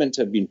employment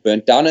have been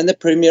burnt down, and the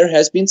Premier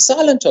has been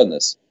silent on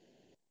this.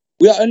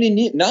 We are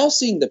only now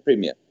seeing the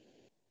Premier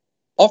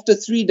after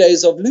 3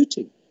 days of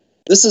looting.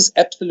 This is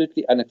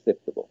absolutely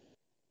unacceptable.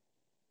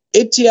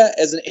 ETIA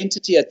as an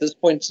entity at this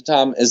point in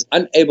time is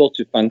unable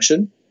to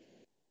function.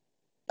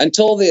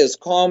 Until there is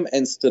calm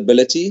and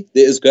stability,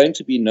 there is going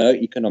to be no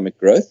economic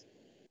growth.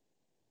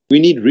 We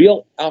need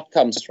real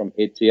outcomes from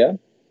ETIA.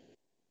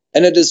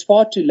 And it is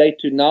far too late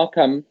to now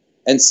come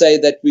and say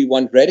that we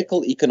want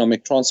radical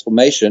economic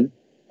transformation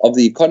of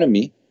the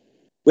economy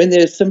when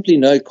there is simply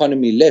no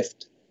economy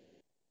left.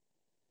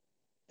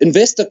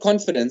 Investor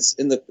confidence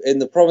in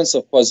the province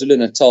of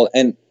KwaZulu-Natal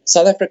and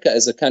South Africa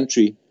as a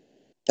country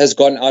has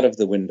gone out of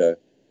the window.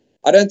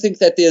 I don't think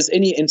that there's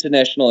any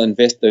international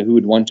investor who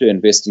would want to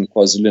invest in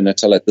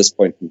KwaZulu-Natal at this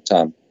point in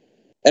time.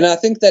 And I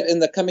think that in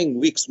the coming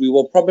weeks, we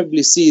will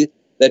probably see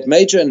that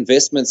major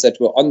investments that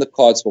were on the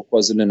cards for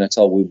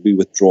KwaZulu-Natal will be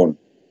withdrawn.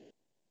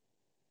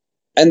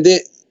 And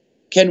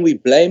can we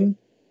blame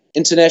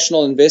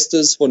international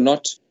investors for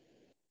not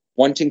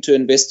wanting to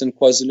invest in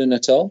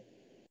KwaZulu-Natal?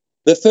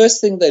 The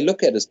first thing they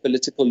look at is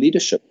political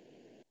leadership.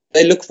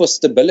 They look for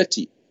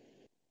stability.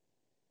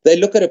 They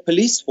look at a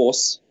police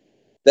force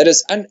that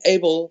is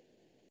unable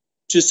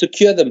to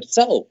secure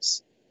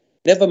themselves,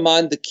 never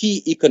mind the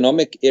key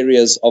economic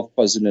areas of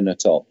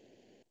KwaZulu-Natal.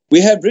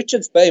 We have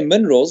Richards Bay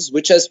Minerals,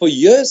 which has for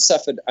years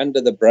suffered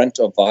under the brunt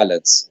of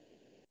violence.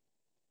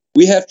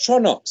 We have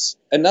Tronox,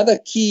 another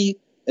key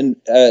in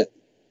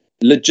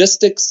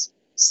logistics,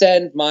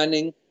 sand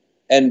mining,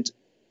 and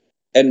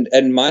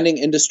mining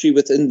industry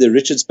within the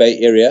Richards Bay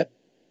area,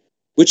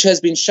 which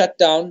has been shut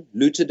down,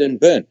 looted, and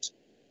burnt.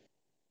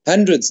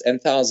 Hundreds and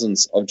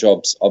thousands of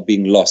jobs are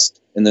being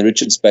lost in the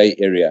Richards Bay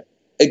area.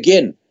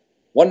 Again,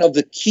 one of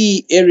the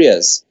key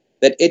areas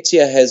that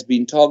ETIA has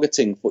been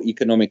targeting for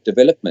economic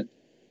development.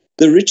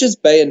 The Richards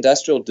Bay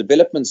Industrial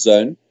Development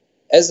Zone,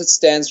 as it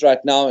stands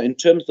right now in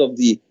terms of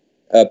the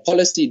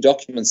policy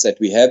documents that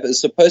we have,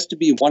 is supposed to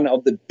be one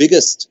of the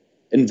biggest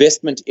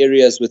investment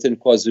areas within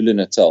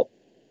KwaZulu-Natal.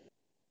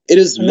 It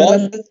is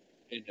large.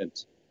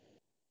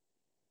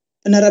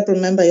 Honorable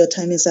Member, your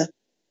time is up.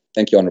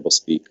 Thank you, Honorable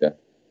Speaker.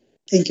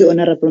 Thank you,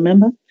 Honorable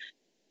Member.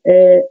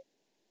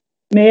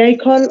 May I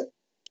call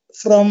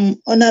from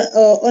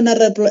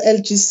Honorable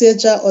LG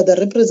Seja or the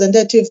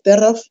representative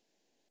thereof?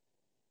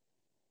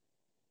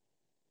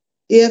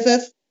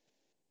 EFF.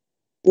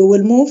 We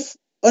will move.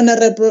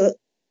 Honorable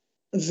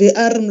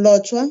VR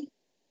Mlotshwa.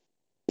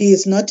 He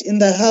is not in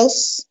the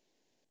House.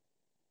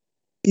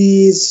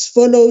 He is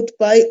followed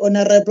by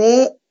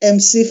Honorable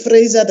MC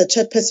Fraser, the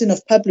Chairperson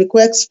of Public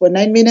Works, for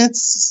 9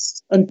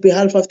 minutes on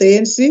behalf of the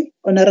ANC.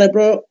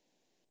 Honorable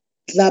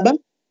Dlaba.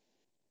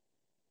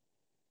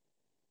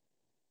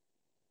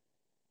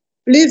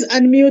 Please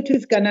unmute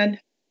his Ganan.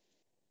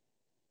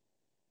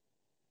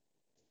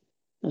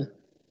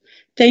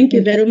 Thank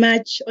you very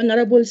much,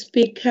 Honorable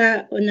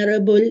Speaker,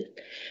 Honorable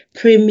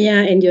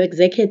Premier and your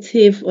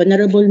executive,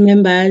 honorable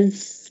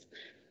members,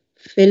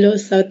 fellow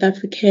South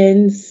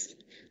Africans,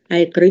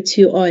 I greet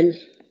you all.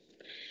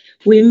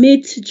 We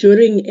meet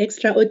during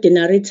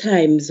extraordinary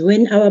times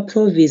when our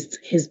province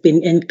has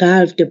been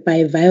engulfed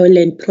by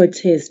violent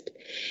protest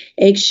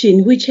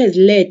action, which has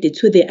led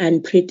to the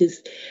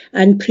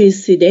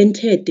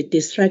unprecedented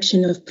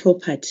destruction of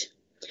property.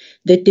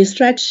 The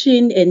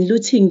destruction and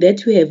looting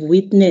that we have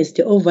witnessed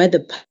over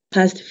the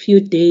past few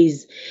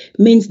days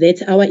means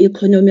that our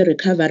economic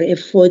recovery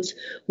efforts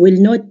will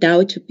no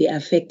doubt be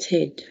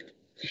affected.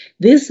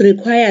 This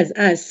requires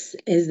us,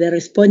 as the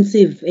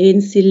responsive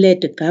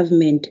ANC-led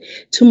government,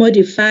 to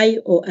modify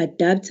or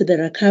adapt the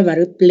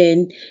recovery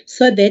plan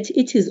so that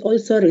it is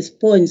also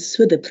response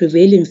to the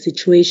prevailing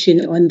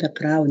situation on the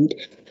ground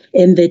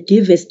and the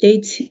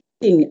devastating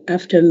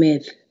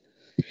aftermath.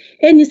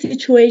 Any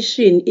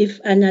situation,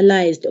 if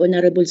analyzed,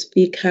 Honorable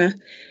Speaker,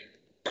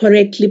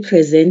 correctly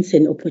presents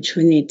an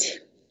opportunity.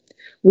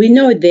 We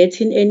know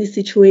that in any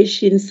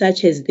situation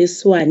such as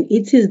this one,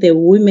 it is the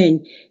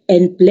women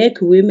and Black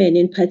women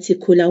in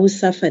particular who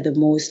suffer the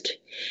most.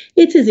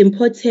 It is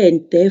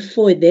important,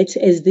 therefore, that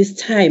at this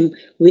time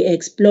we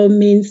explore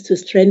means to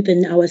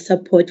strengthen our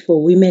support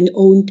for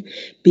women-owned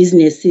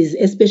businesses,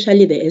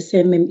 especially the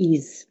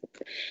SMMEs.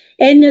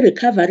 Any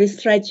recovery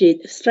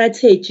strategy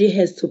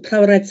has to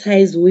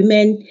prioritize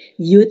women,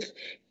 youth,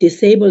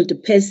 disabled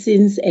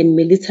persons, and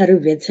military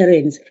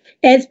veterans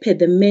as per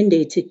the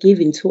mandate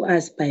given to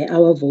us by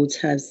our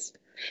voters.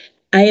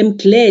 I am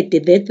glad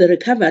that the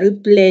recovery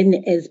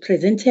plan as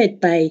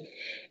presented by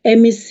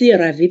MEC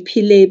Ravi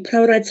Pillay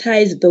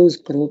prioritized those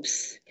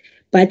groups.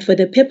 But for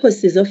the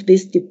purposes of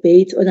this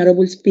debate,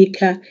 Honorable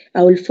Speaker,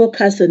 I will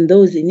focus on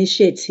those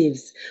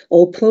initiatives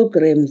or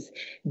programs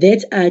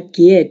that are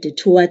geared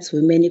towards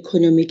women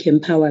economic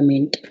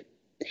empowerment.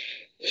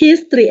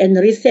 History and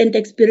recent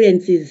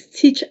experiences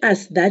teach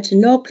us that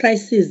no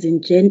crisis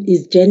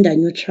is gender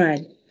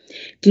neutral.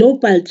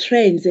 Global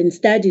trends and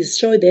studies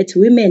show that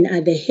women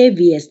are the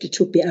heaviest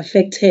to be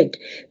affected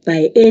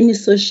by any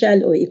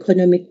social or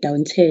economic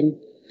downturn.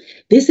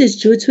 This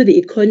is due to the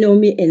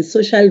economic and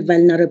social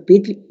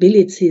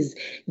vulnerabilities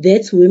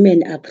that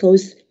women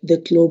across the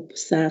globe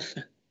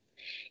suffer.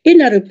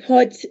 In a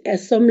report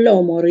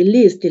Somlomo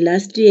released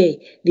last year,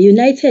 the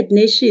United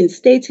Nations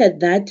stated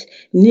that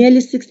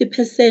nearly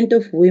 60%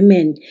 of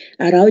women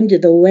around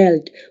the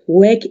world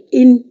work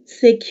in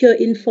secure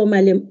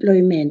informal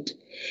employment.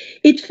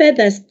 It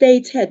further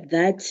stated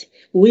that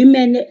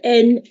women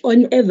earn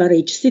on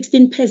average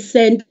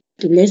 16%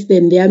 less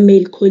than their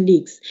male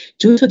colleagues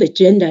due to the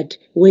gendered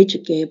wage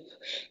gap,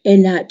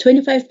 and are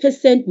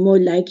 25% more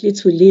likely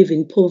to live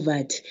in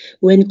poverty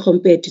when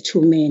compared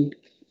to men.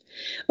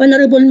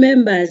 Honorable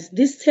members,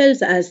 this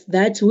tells us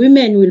that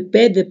women will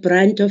bear the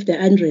brunt of the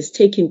unrest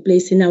taking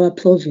place in our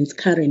province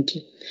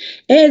currently.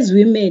 As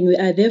women, we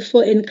are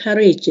therefore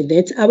encouraged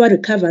that our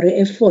recovery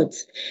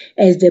efforts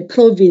as the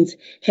province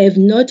have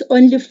not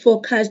only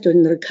focused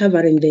on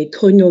recovering the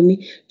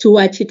economy to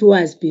what it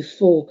was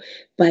before,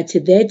 but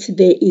that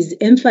there is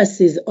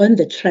emphasis on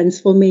the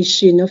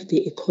transformation of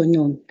the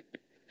economy.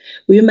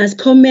 We must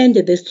commend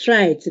the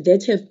strides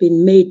that have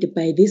been made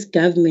by this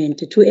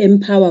government to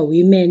empower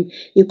women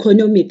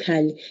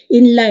economically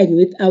in line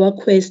with our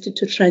quest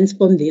to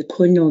transform the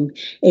economy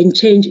and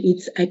change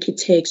its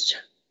architecture.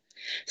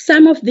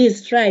 Some of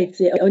these strides,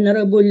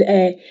 Honorable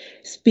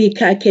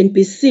Speaker, can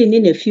be seen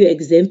in a few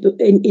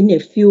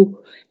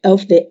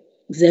of the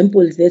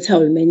examples that I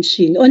will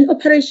mention. On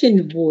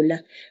Operation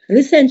Vula,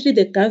 recently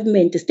the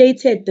government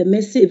started the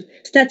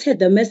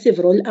massive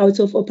rollout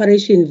of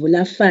Operation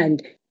Vula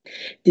Fund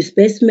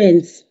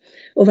disbursements.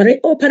 Over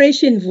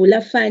Operation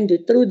Vula Fund,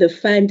 through the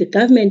fund, the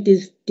government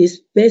is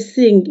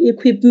disbursing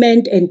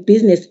equipment and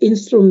business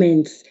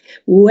instruments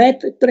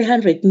worth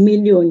 300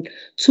 million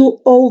to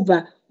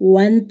over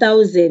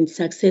 1,000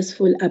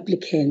 successful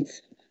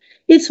applicants.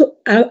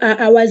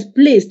 I was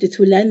pleased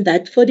to learn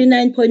that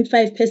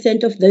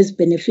 49.5% of those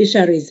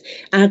beneficiaries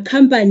are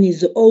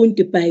companies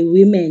owned by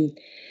women,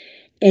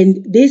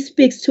 and this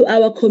speaks to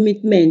our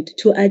commitment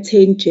to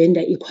attain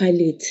gender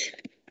equality.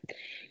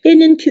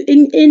 In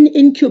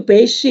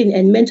incubation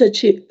and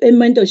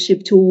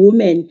mentorship to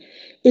women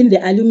in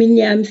the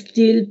aluminium,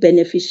 steel,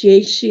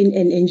 beneficiation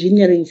and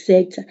engineering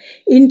sector,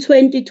 in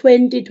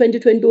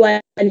 2020-2021,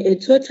 a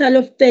total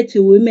of 30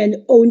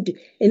 women-owned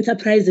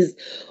enterprises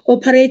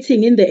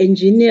operating in the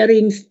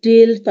engineering,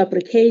 steel,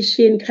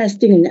 fabrication,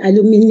 casting and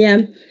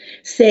aluminium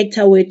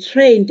sector were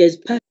trained as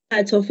part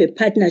of a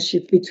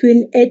partnership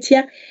between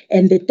ETIA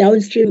and the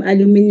Downstream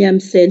Aluminium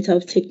Center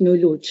of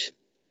Technology.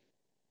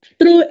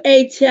 Through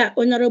ETIA,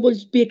 Honorable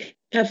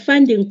Speaker,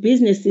 funding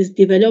businesses,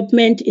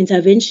 development,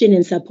 intervention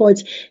and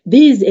support,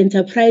 these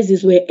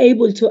enterprises were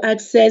able to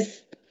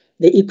access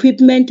the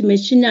equipment,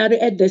 machinery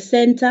at the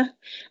center,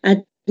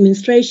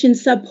 administration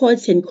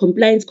support and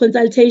compliance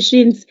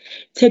consultations,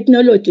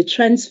 technology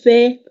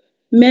transfer,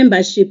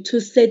 membership to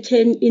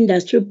certain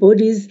industry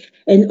bodies,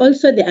 and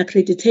also the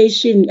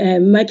accreditation,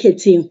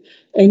 marketing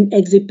and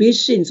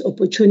exhibitions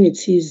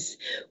opportunities.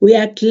 We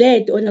are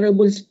glad,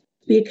 Honorable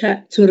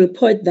Speaker, to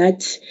report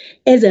that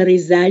as a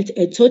result,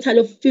 a total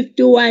of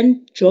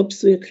 51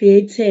 jobs were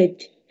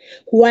created,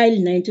 while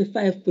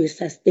 95 were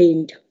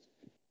sustained.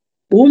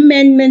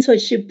 Women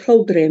Mentorship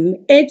Program,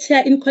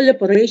 ETIA, in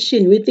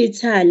collaboration with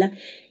Itala,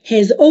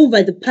 has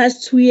over the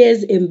past 2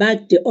 years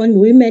embarked on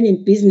Women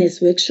in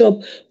Business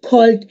workshop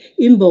called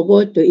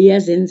Imbogodo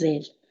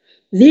Iyazenzel.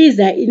 These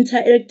are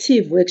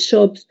interactive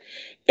workshops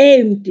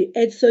aimed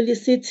at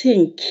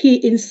soliciting key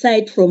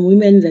insight from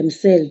women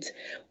themselves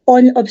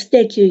on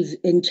obstacles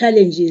and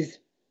challenges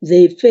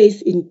they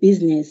face in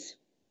business.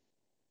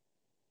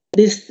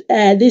 These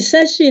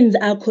sessions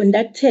are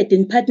conducted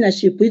in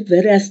partnership with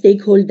various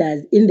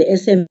stakeholders in the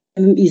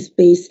SME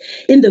space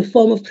in the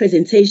form of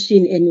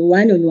presentation and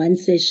one-on-one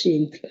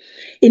session.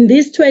 In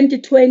this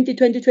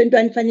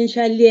 2020-2021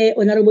 financial year,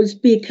 Honorable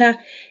Speaker,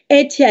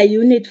 ETIA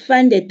unit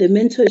funded the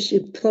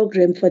mentorship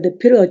program for the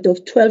period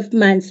of 12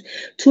 months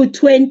to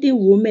 20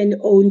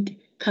 women-owned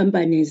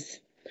companies.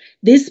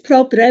 This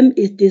program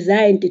is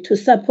designed to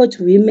support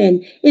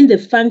women in the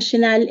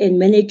functional and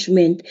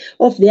management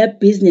of their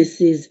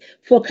businesses,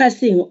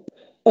 focusing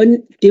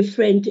on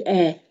different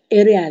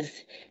areas.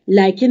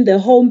 Like in the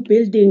home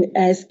building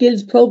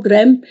skills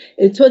program,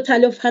 a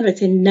total of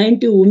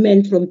 190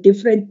 women from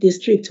different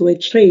districts were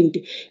trained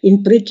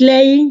in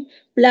bricklaying,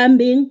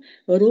 plumbing,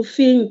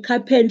 roofing,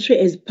 carpentry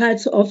as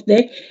part of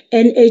the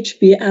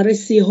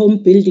NHBRC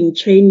home building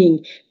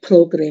training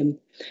program.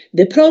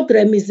 The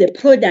program is a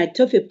product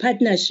of a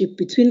partnership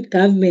between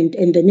government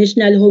and the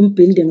National Home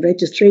Building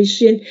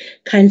Registration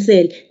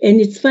Council, and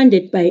it's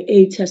funded by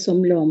ETIA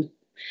Somlomo.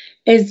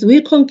 As we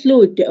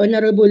conclude, the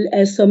Honorable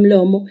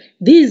Somlomo,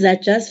 these are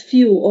just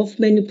few of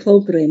many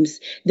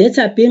programs that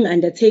are being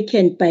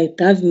undertaken by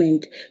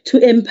government to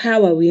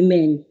empower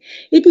women.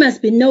 It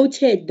must be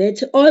noted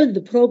that all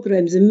the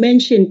programs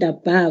mentioned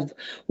above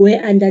were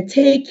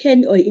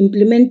undertaken or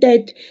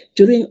implemented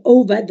during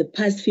over the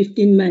past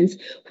 15 months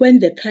when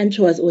the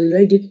country was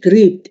already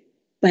gripped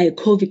by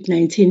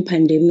COVID-19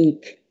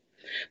 pandemic.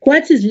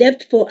 What is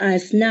left for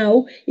us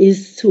now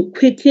is to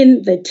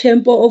quicken the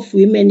tempo of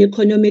women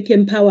economic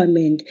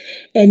empowerment,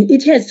 and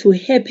it has to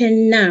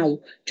happen now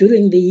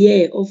during the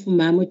year of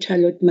Mama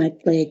Charlotte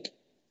Maxeke.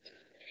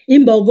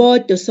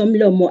 Imbokodo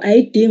somlomo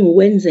ayidingi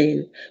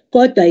ukwenzelwa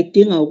kodwa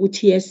ayidinga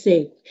ukuthi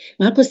yesekwe.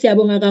 Ngakho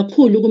siyabonga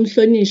kakhulu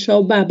kumhlonishwa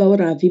ubaba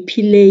uRavi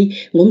Pillay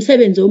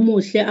ngomsebenzi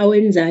omuhle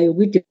awenzayo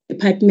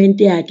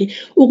kwi-department yakhe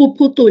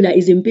ukuphucula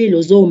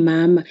izimpilo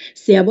zomama.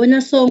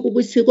 Siyabona sonke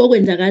ukuthi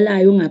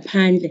kokwenzakalayo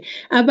ngaphandle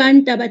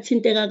abantu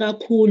abathinteka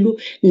kakhulu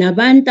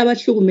nabantu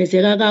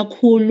abahlukumezeka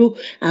kakhulu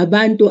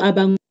abantu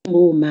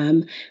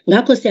ngomama.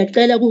 Ngakho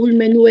siyacela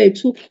kuhulumeni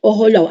wethu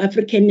oholwa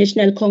u-African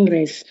National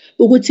Congress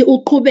ukuthi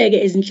uqhubeke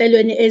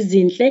ezinhlelweni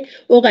ezinhle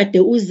okade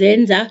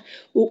uzenza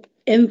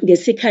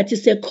ngesikhathi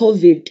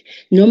se-COVID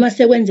noma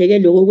sekwenzeke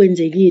lokho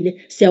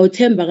okwenzekile.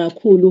 Siyawuthemba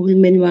kakhulu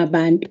uhulumeni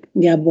wabantu.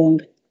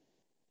 Ngiyabonga.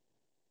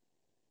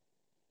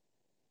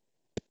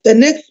 The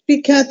next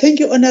speaker, thank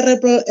you,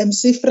 Honorable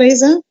MC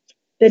Fraser.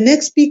 The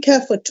next speaker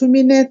for 2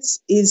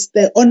 minutes is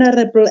the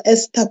Honorable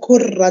Esther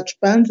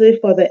Rajbanzi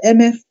for the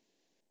MF.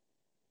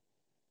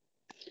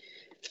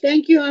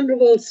 Thank you,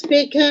 Honorable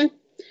Speaker.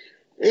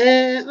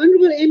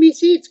 Honorable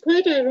MEC, it's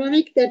quite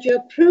ironic that your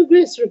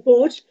progress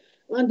report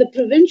on the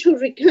Provincial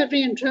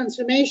Recovery and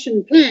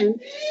Transformation Plan,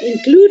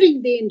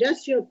 including the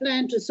industrial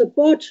plan to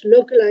support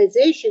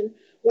localization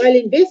while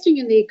investing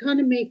in the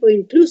economy for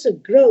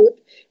inclusive growth,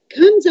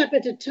 comes up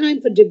at a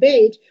time for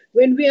debate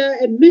when we are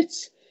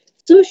amidst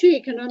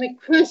socio-economic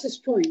crisis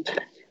point.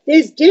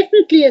 There's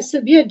definitely a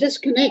severe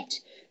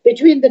disconnect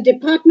between the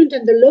department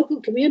and the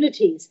local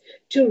communities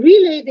to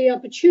relay the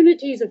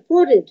opportunities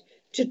afforded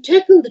to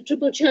tackle the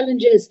triple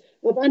challenges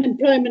of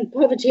unemployment,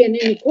 poverty, and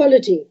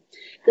inequality.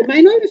 The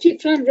Minority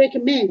Front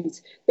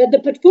recommends that the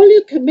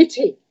Portfolio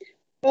Committee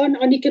on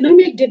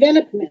Economic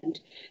Development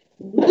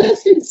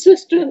must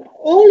insist on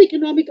all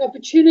economic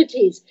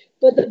opportunities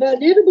for the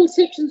vulnerable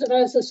sections of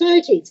our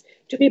societies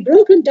to be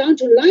broken down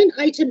to line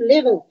item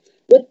level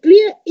with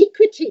clear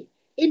equity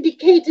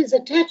indicators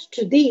attached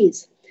to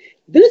these.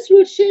 This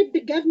will shape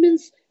the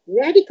government's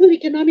radical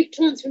economic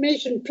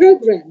transformation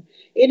program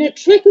in a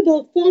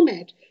trackable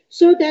format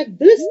so that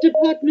this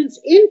department's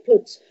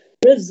inputs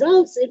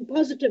results in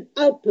positive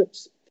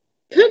outputs.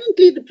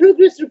 Currently, the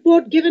progress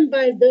report given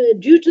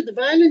due to the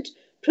violent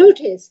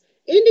protests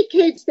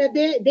indicates that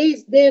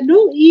there are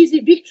no easy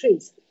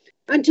victories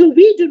until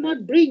we do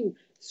not bring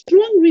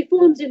strong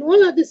reforms in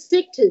all other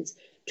sectors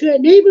to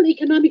enable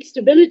economic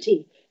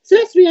stability.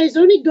 Sasria is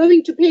only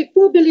going to pay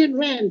 4 billion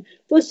rand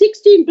for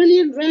 16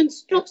 billion rand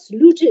stocks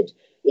looted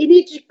in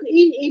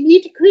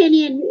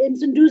Itiqueni and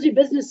Sunduzi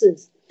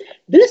businesses.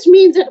 This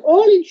means that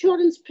all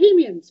insurance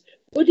premiums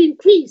would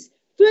increase,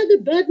 further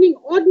burdening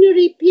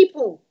ordinary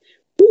people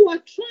who are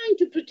trying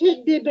to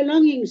protect their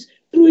belongings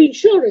through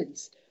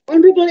insurance.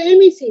 Honorable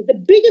MEC, the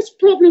biggest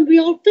problem we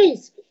all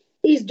face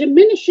is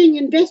diminishing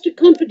investor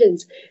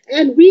confidence,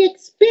 and we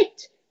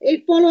expect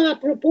a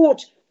follow-up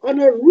report on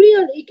a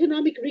real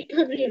economic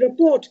recovery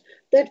report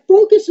that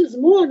focuses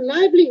more on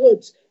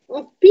livelihoods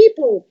of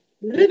people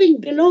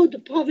living below the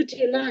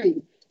poverty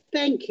line.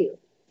 Thank you.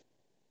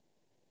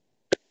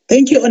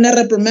 Thank you,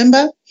 Honorable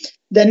Member.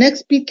 The next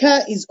speaker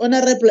is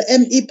Honorable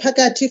M.E.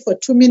 Pakati for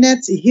 2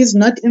 minutes. He's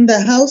not in the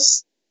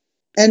House.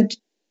 And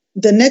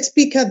the next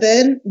speaker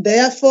then,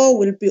 therefore,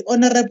 will be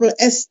Honorable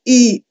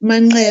S.E.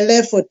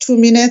 Manqele for 2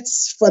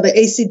 minutes for the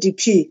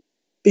ACDP.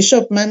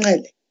 Bishop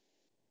Manqele.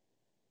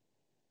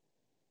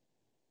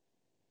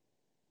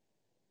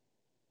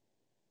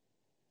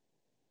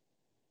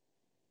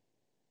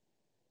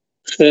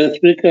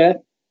 Speaker.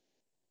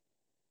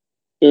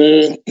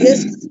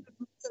 Yes,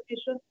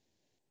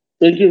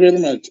 thank you very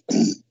much.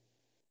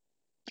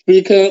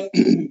 Speaker,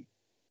 the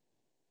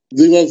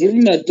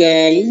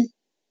KwaZulu-Natal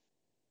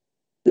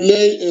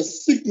play a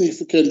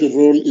significant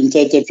role in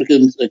South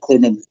Africa's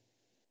economy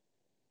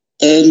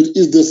and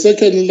is the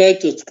second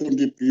largest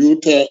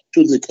contributor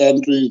to the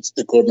country's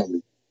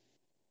economy.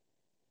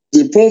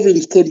 The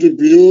province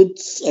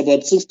contributes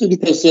about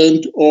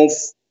 16% of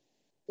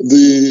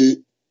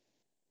the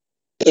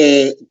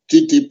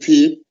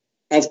GDP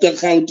after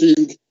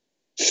counting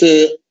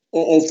share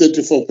of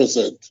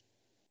 34%.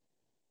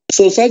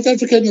 So South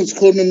African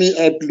economy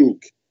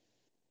outlook,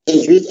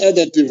 as with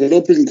other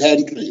developing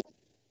countries,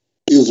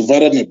 is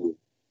vulnerable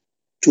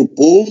to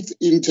both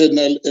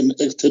internal and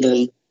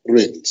external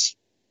risks.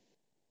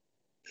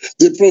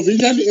 The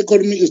provincial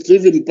economy is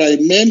driven by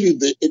mainly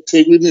the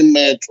eThekwini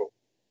Metro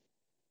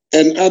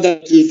and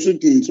other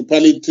district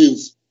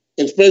municipalities,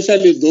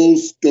 especially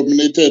those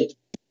dominated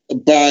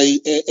by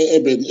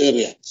urban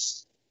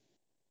areas.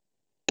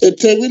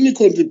 eThekwini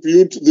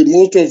contributes the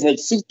most of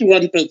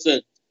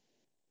 61%,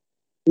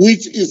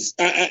 which is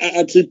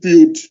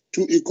attributed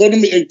to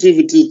economic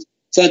activities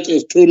such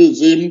as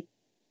tourism,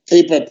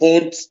 paper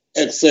ports,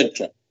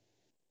 etc.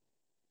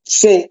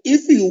 So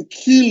if you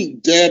kill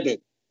Durban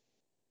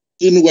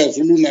in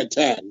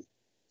KwaZulu-Natal,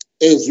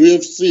 as we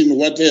have seen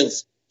what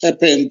has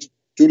happened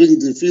during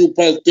the few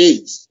past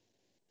days,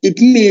 it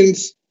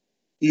means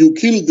you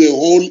kill the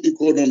whole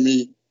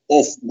economy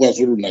of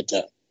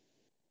KwaZulu-Natal.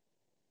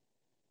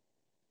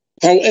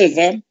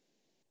 However,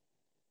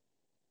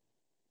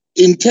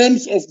 in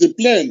terms of the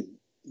plan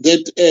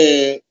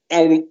that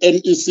our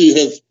NEC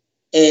has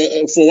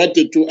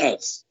forwarded to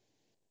us,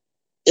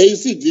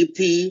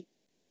 ACDP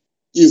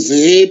is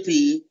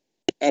happy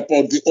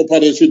about the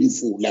Operation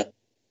Vula,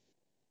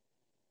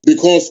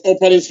 because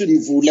Operation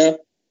Vula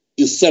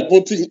is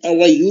supporting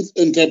our youth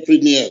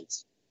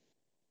entrepreneurs,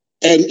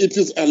 and it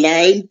is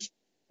aligned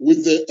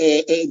with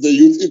the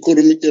Youth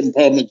Economic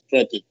Empowerment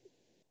Strategy.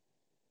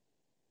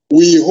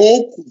 We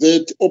hope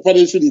that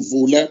Operation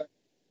Vula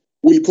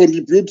will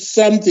contribute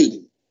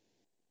something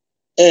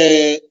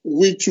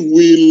which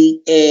will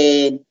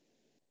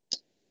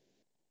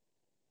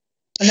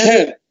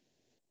help.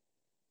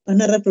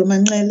 Honorable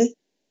Manqele?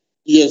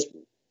 Yes.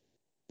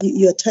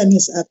 Your time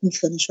is up,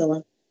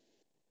 Mhlonishwa.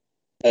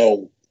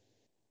 Oh,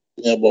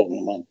 ngiyabonga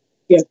mama.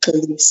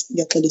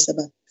 Ngiyaxolisa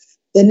baba.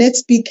 The next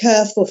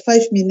speaker for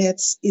 5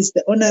 minutes is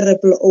the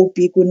Honorable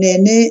O.B.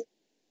 Kunene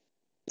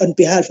on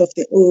behalf of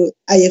the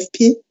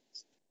IFP.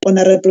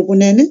 Honorable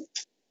Kunene.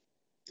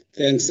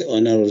 Thanks,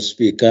 Honorable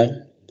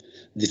Speaker.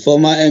 The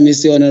former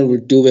MEC, Honorable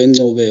Dube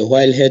Ncube,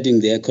 while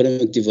heading the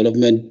Economic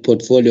Development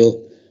Portfolio,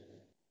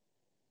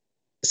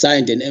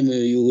 signed an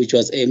MOU which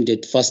was aimed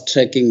at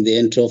fast-tracking the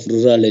entry of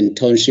rural and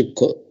township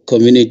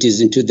communities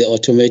into the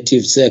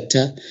automotive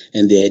sector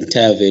and the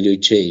entire value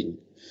chain.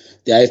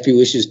 The IFP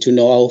wishes to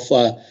know how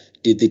far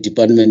did the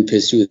department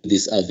pursue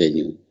this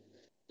avenue.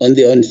 On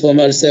the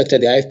informal sector,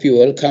 the IFP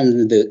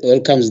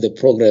welcomes the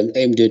program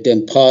aimed at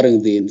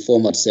empowering the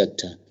informal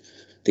sector.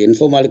 The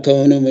informal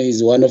economy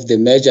is one of the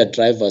major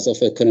drivers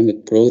of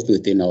economic growth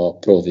within our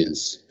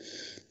province.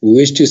 We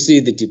wish to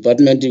see the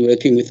department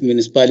working with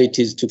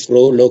municipalities to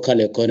grow local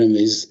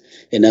economies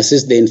and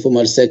assist the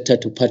informal sector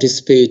to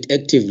participate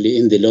actively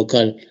in the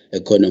local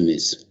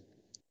economies.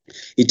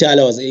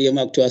 Itala was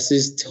earmarked to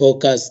assist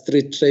hawkers,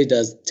 street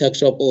traders, tuck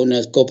shop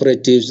owners,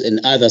 cooperatives, and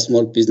other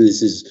small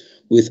businesses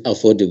with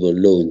affordable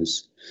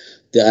loans.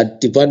 The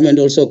department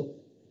also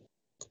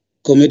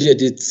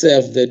committed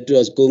itself that it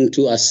was going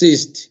to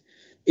assist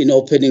in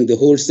opening the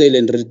wholesale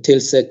and retail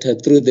sector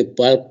through the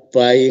bulk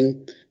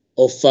buying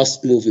of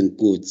fast-moving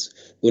goods.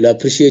 We'll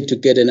appreciate to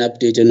get an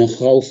update on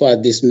how far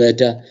this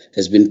matter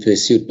has been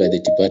pursued by the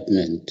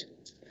department.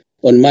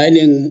 On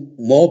mining,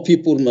 more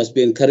people must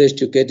be encouraged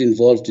to get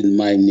involved in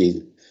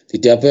mining. The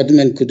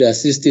department could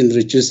assist in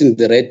reducing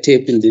the red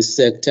tape in this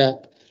sector.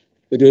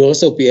 It will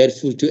also be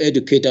helpful to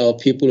educate our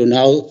people on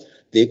how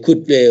they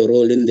could play a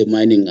role in the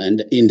mining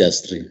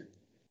industry.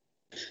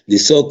 The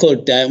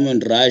so-called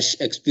diamond rush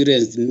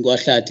experienced in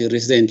KwaZulu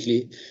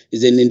recently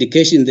is an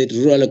indication that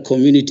rural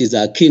communities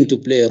are keen to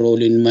play a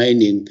role in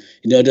mining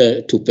in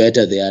order to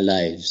better their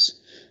lives.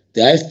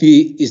 The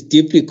IFP is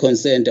deeply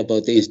concerned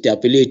about the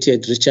instability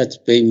at Richards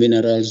Bay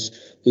Minerals,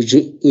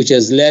 which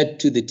has led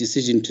to the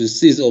decision to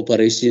cease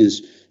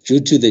operations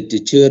due to the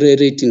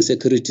deteriorating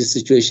security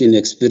situation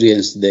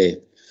experienced there.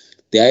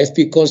 The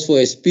IFP calls for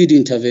a speedy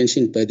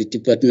intervention by the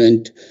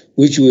department,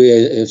 which we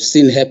have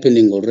seen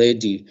happening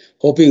already,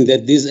 hoping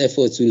that these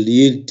efforts will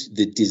yield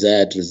the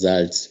desired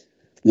results.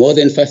 More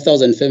than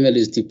 5,000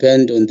 families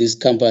depend on this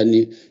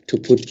company to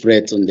put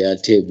bread on their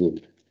table.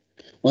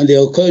 On the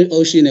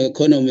ocean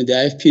economy, the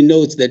IFP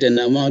notes that an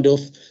amount of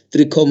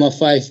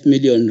 3.5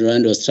 million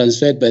rand was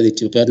transferred by the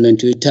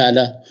department to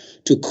Itala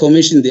to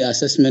commission the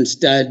assessment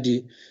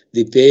study,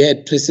 the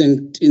Bayhead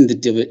precinct in the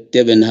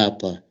Durban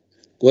Harbour,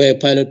 where a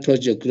pilot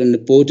project on the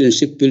boat and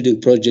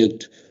shipbuilding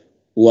project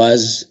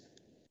was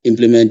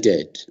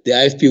implemented. The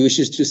IFP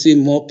wishes to see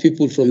more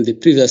people from the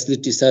previously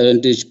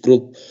disadvantaged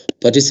group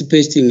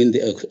participating in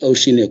the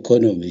ocean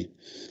economy.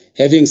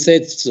 Having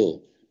said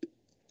so,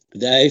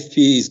 the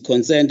IFP is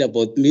concerned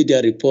about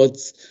media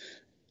reports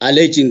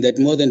alleging that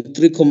more than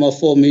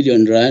 3.4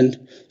 million rand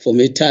from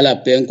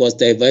Itala Bank was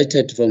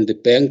diverted from the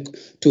bank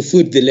to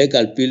foot the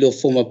legal bill of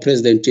former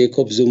President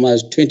Jacob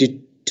Zuma's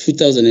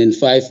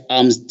 2005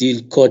 arms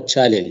deal court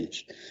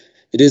challenge.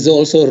 It is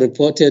also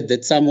reported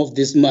that some of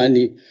this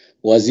money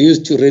was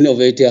used to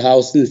renovate a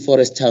house in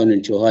Forest Town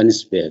in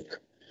Johannesburg,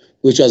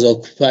 which was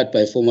occupied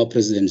by former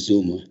President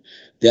Zuma.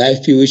 The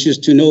IFP wishes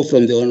to know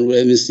from the Honorable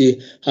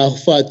MEC how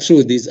far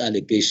through these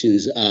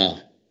allegations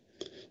are.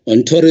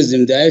 On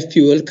tourism, the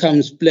IFP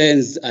welcomes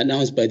plans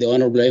announced by the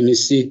Honorable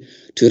MEC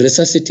to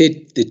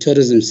resuscitate the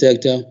tourism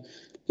sector,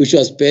 which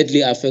was badly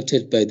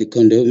affected by the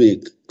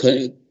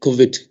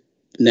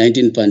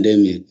COVID-19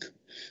 pandemic.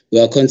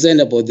 We are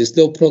concerned about the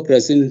slow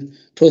progress in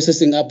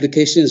processing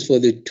applications for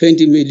the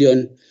 20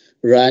 million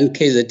rand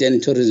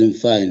KZN Tourism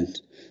Fund.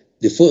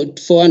 The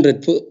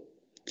 400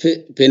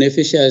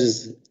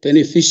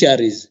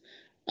 beneficiaries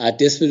are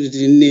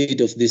desperately in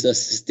need of this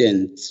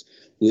assistance.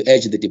 We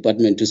urge the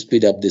department to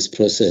speed up this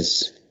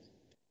process.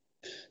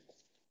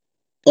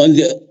 On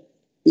the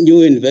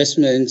new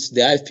investments,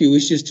 the IFP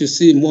wishes to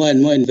see more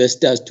and more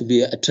investors to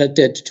be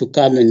attracted to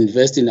come and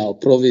invest in our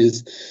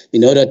province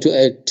in order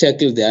to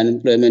tackle the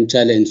unemployment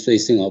challenge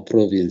facing our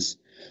province.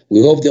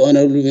 We hope the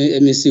Honorable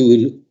MEC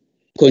will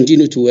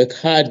continue to work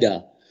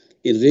harder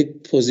in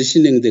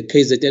repositioning the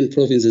KZN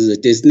province as a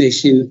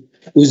destination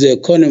whose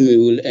economy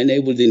will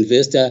enable the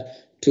investor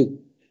to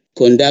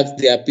conduct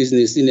their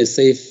business in a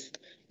safe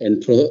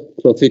and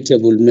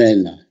profitable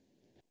manner.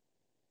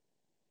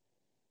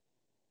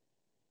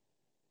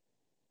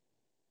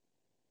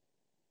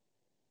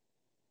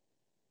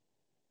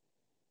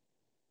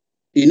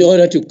 In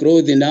order to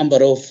grow the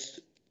number of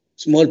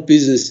small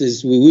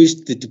businesses, we wish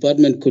the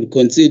department could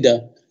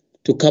consider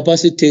to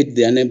capacitate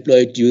the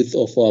unemployed youth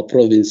of our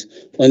province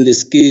on the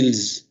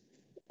skills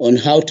on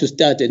how to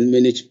start and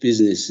manage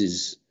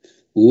businesses.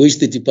 We wish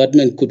the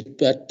department could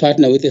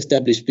partner with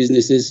established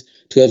businesses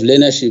to have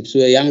learnerships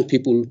where young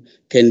people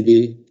can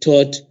be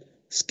taught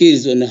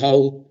skills on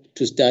how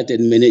to start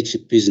and manage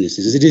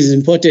businesses. It is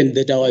important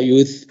that our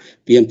youth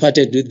be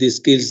imparted with these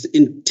skills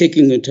in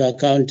taking into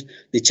account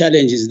the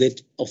challenges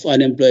of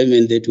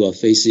unemployment that we are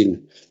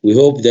facing. We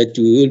hope that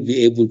we will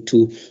be able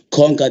to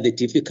conquer the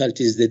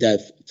difficulties that are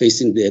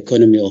facing the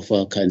economy of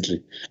our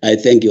country. I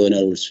thank you,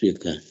 Honorable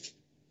Speaker.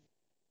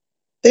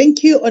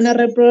 Thank you,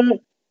 Honorable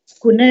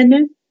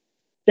Kunene.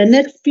 The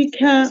next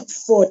speaker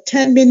for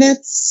 10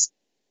 minutes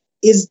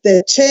is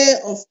the Chair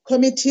of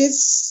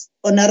Committees,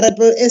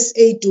 Honorable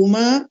S.A.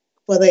 Duma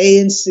for the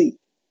ANC.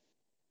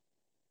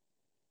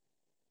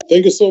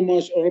 Thank you so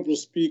much, Honorable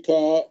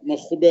Speaker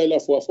Makhubela,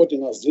 for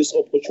affording us this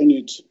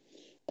opportunity.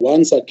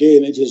 Once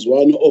again, it is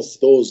one of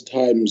those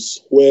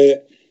times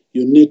where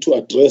you need to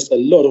address a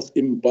lot of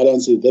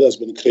imbalances that has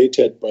been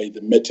created by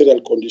the material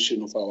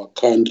condition of our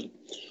country.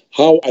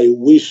 How I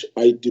wish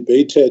I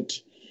debated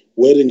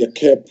wearing a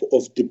cap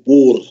of the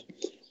Boer,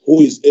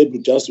 who is able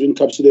just to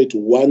encapsulate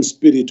one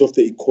spirit of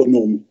the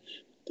economy,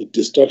 the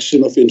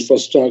destruction of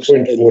infrastructure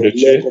and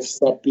the lack of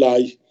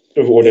supply.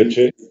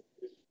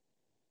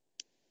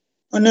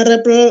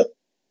 Honorable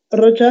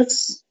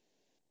Rogers.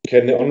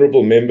 Can the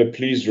Honourable Member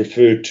please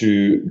refer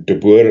to De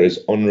Boer as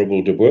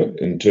Honourable De Boer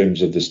in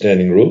terms of the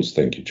standing rules?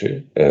 Thank you,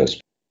 Chair.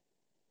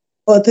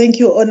 Thank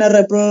you,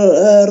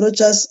 Honorable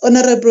Rogers.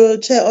 Honorable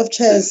Chair of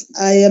Chairs,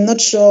 I am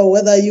not sure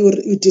whether you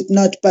did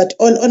not, but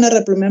all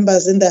honourable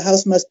members in the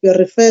House must be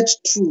referred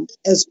to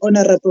as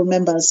honourable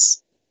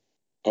members.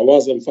 I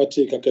was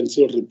emphatic. I can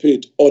still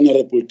repeat,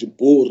 Honourable De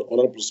Boer,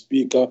 Honourable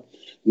Speaker.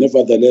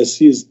 Nevertheless,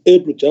 he is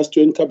able just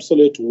to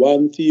encapsulate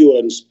one theory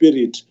and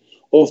spirit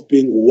of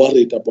being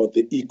worried about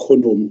the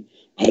economy.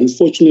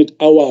 Unfortunately,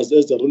 ours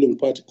as the ruling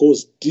party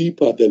goes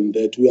deeper than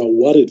that. We are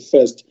worried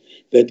first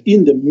that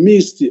in the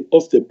midst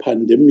of the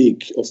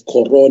pandemic of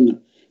corona,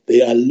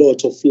 there are a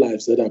lot of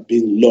lives that are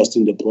being lost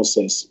in the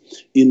process.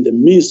 In the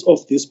midst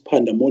of this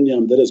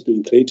pandemonium that has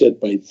been created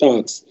by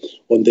thugs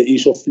on the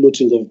issue of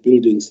looting of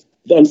buildings,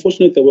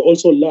 unfortunately, there were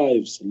also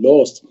lives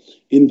lost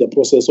in the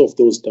process of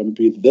those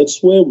stampedes.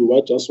 That's where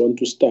we just want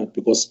to start,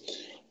 because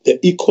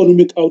the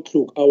economic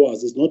outlook,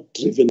 ours, is not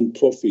driven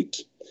profit,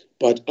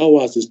 but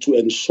ours is to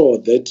ensure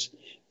that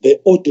the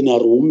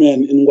ordinary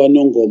woman in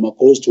Wanongoma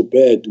goes to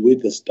bed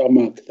with a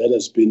stomach that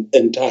has been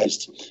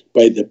enticed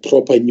by the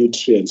proper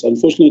nutrients.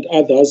 Unfortunately,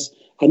 others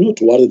are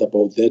not worried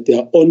about that. They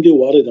are only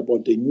worried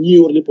about the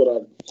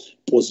neoliberal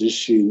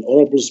position.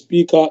 Honourable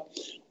Speaker,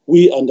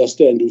 we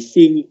understand, we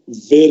feel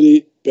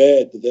very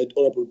bad that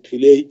Honourable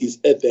Pillay is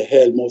at the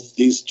helm of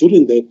this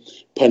during the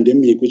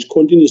pandemic, which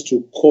continues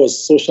to cause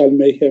social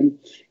mayhem,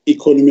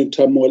 economic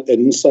turmoil,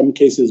 and in some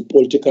cases,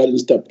 political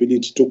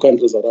instability to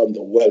countries around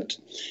the world.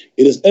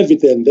 It is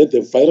evident that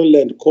the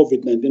virulent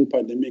COVID-19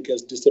 pandemic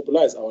has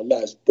destabilized our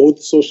lives,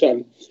 both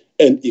social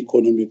and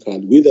economical.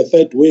 With the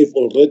third wave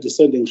already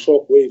sending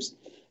shock waves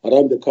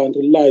around the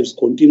country, lives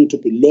continue to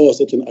be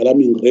lost at an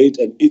alarming rate,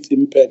 and its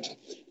impact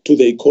to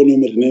the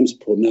economy remains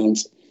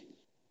pronounced.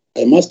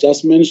 I must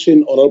just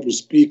mention, Honourable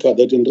Speaker,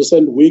 that in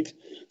recent weeks,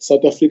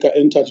 South Africa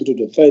entered into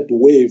the third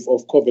wave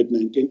of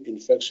COVID-19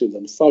 infections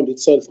and found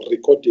itself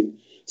recording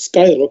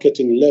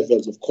skyrocketing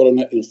levels of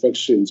corona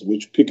infections,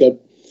 which pick up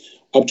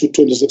to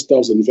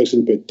 26,000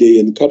 infections per day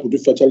and coupled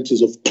with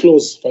fatalities of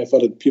close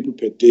 500 people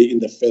per day in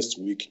the first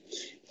week.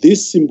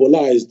 This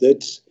symbolized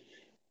that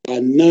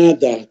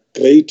another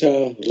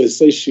greater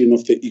recession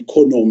of the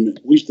economy,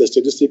 which the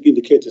statistics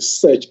indicate a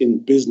surge in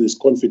business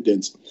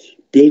confidence,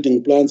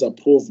 building plans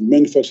approved,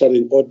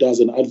 manufacturing orders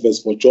and adverts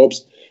for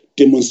jobs,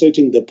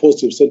 demonstrating the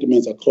positive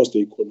sentiments across the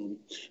economy.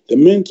 The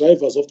main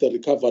drivers of the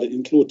recovery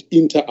include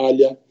inter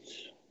alia,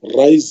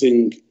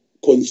 rising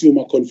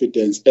consumer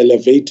confidence,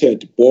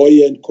 elevated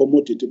buoyant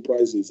commodity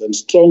prices, and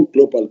strong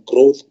global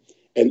growth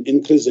and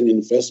increasing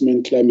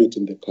investment climate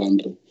in the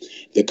country.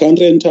 The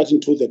country entered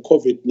into the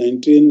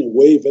COVID-19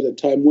 wave at a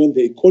time when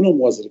the economy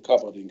was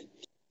recovering,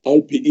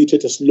 albeit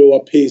at a slower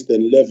pace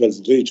than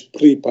levels reached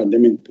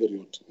pre-pandemic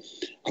period.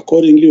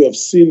 Accordingly, we have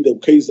seen the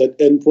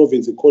KZN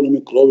province economy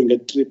growing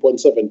at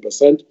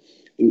 3.7%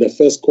 in the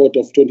first quarter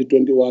of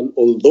 2021,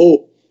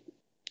 although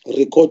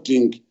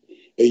recording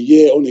a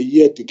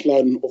year-on-year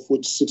decline of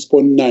which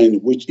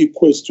 6.9, which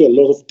equates to a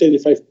lot of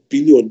 35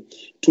 billion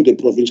to the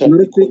provincial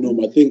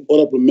economy. I think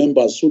honourable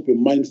members should be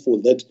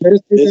mindful that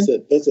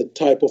there's a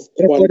type of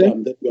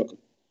quantum that we are.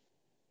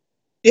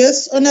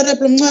 Yes,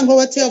 Honourable Mngango,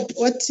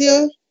 what's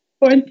your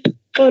point?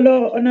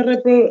 Hello,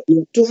 Honorable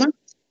Duma.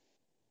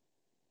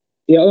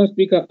 Yeah, Honorable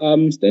Speaker,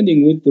 I'm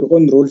standing with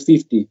on roll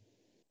 50.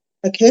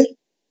 Okay.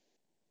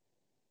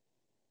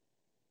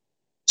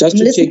 Just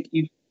to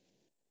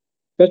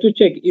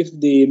check if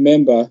the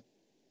member,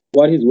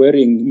 what he's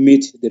wearing,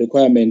 meet the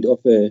requirement of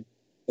a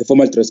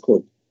formal dress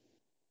code.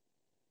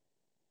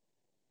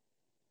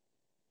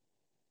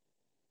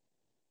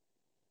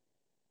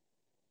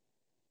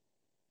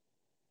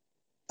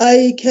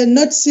 I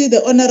cannot see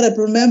the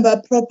honorable member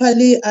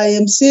properly. I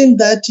am seeing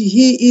that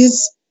he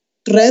is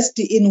dressed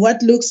in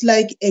what looks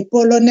like a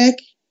polo neck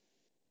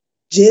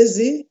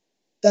jersey.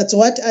 That's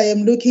what I am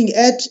looking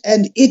at,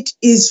 and it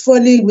is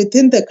falling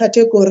within the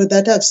category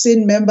that I've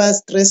seen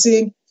members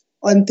dressing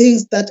on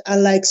things that are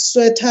like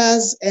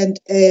sweaters and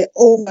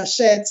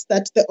overshirts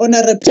that the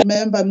honorable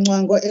member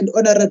Mwango and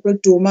honorable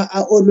Duma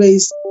are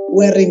always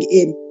wearing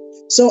in.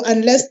 So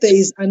unless there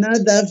is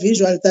another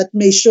visual that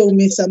may show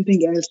me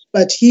something else,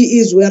 but he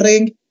is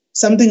wearing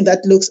something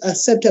that looks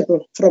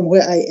acceptable from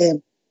where I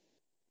am.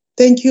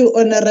 Thank you,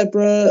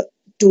 Honorable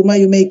Duma.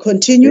 You may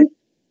continue.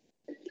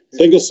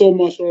 Thank you so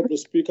much, Honorable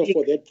Speaker,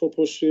 for that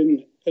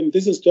proportion. And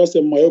this is just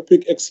a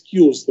myopic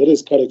excuse that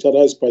is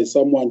characterized by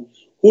someone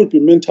who will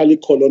be mentally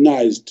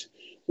colonized.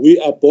 We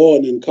are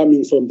born and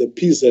coming from the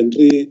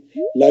peasantry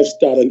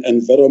lifestyle and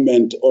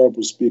environment,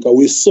 Honorable Speaker.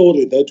 We're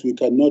sorry that we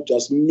cannot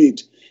just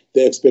meet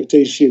the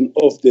expectation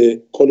of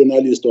the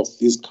colonialist of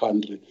this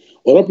country.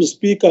 Honorable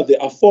Speaker, the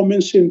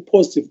aforementioned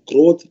positive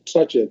growth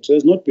trajectory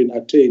has not been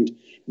attained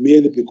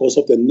merely because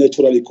of the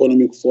natural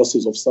economic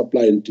forces of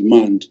supply and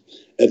demand.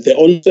 At the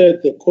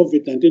onset, the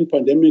COVID-19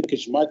 pandemic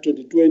in March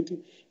 2020,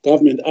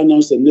 government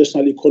announced a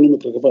national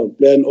economic recovery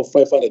plan of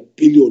 500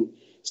 billion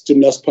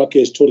stimulus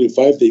package to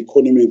revive the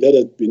economy that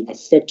had been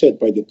affected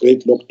by the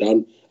great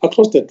lockdown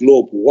across the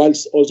globe,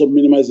 whilst also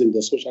minimizing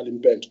the social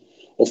impact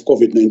of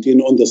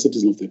COVID-19 on the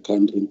citizens of the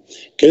country.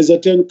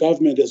 KZN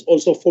government has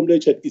also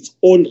formulated its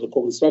own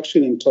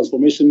reconstruction and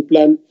transformation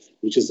plan,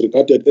 which is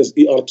regarded as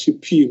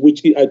ERTP,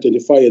 which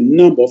identify a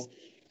number of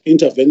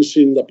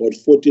interventions, about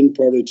 14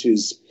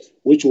 priorities,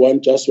 which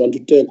just want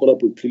to thank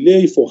Honorable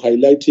Pillay for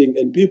highlighting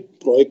and be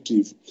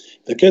proactive.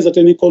 The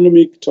KZN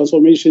Economic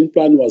Transformation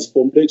Plan was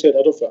formulated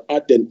out of an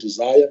ardent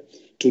desire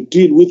to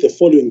deal with the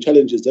following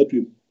challenges that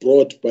we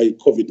brought by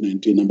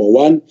COVID-19. Number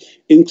one,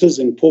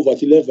 increasing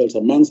poverty levels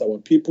amongst our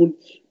people,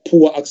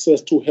 poor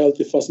access to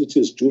healthy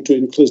facilities due to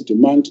increased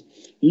demand,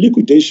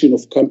 liquidation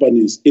of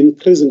companies,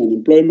 increasing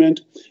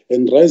unemployment,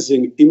 and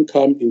rising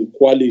income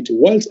inequality.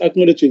 Whilst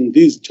acknowledging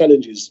these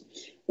challenges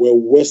were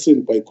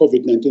worsened by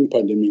COVID-19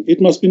 pandemic,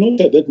 it must be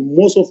noted that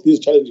most of these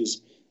challenges,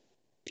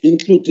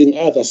 including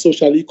other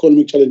social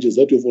economic challenges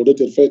that we've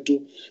already referred to,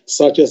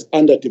 such as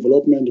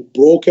underdevelopment,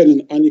 broken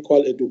and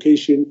unequal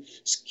education,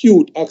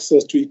 skewed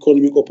access to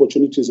economic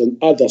opportunities, and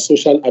other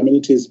social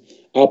amenities,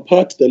 are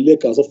part of the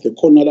legacy of the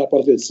colonial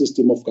apartheid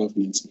system of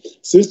governance.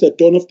 Since the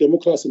dawn of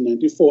democracy in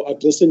 1994,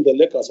 addressing the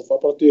legacy of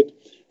apartheid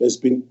has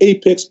been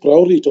apex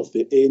priority of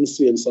the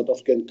ANC and South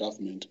African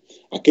government.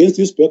 Against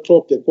this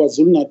backdrop, the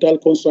KwaZulu-Natal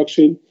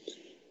construction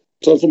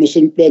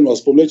transformation plan was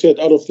formulated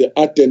out of the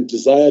ardent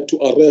desire to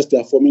arrest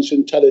the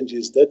aforementioned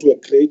challenges that were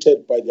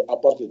created by the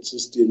apartheid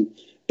system,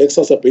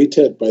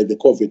 exacerbated by the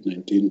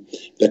COVID-19.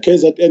 The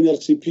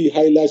KZN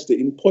highlights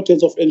the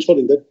importance of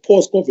ensuring that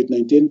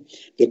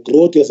post-COVID-19, the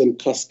growth has a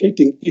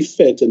cascading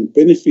effect and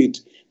benefit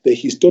the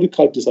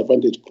historical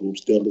disadvantaged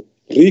groups. The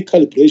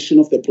recalibration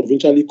of the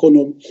provincial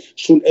economy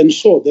should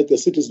ensure that the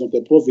citizens of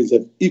the province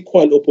have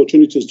equal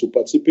opportunities to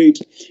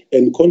participate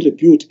and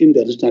contribute in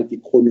the regional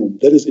economy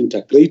that is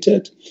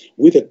integrated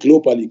with the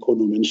global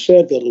economy and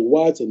share the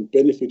rewards and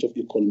benefits of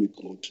economic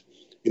growth.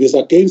 It is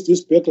against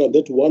this background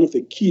that one of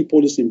the key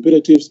policy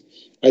imperatives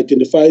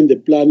identifying the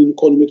plan in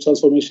economic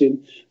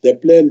transformation, the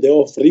plan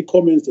thereof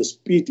recommends the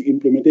speedy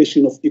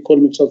implementation of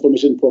economic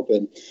transformation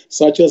programs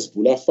such as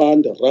Vula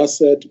Fund,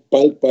 RASET,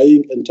 bulk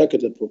buying, and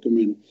targeted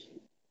procurement.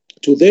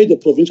 Today, the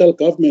provincial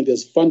government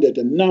has funded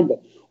a number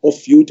of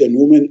youth and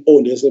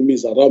women-owned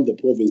SMEs around the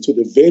province to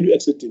the value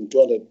exceeding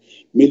 200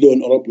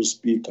 million, Honorable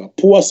Speaker.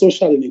 Poor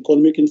social and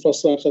economic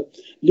infrastructure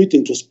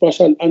leading to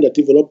spatial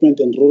underdevelopment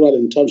in rural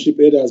and township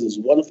areas is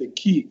one of the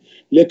key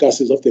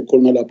legacies of the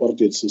colonial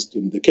apartheid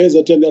system. The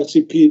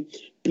KZN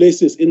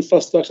places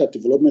infrastructure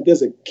development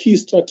as a key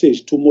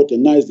strategy to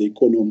modernize the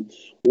economy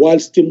while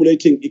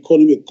stimulating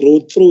economic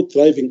growth through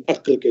driving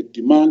aggregate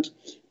demand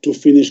to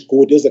finish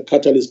good as a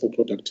catalyst for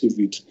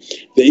productivity.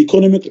 The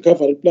economic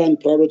recovery plan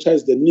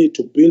prioritizes the need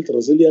to build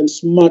resilient,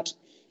 smart,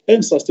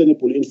 and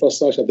sustainable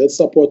infrastructure that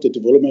support the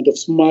development of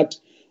smart,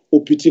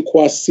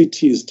 ubiquitous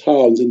cities,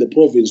 towns in the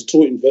province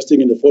through investing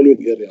in the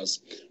following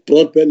areas: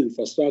 broadband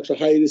infrastructure,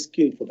 highly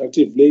skilled,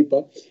 productive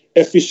labor,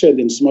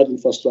 efficient and smart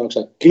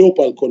infrastructure,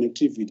 global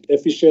connectivity,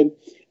 efficient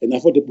and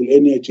affordable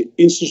energy,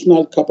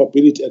 institutional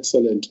capability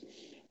excellent,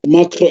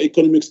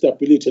 macroeconomic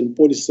stability and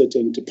policy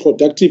certainty,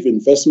 productive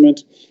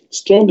investment,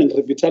 strong and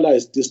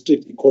revitalized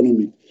district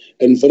economy,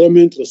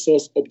 environment,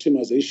 resource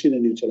optimization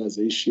and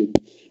utilization.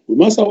 We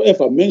must,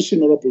 however,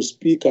 mention, Honorable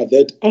Speaker,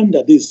 that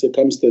under these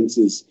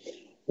circumstances,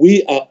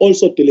 We are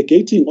also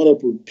delegating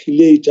Honorable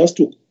Pillay just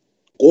to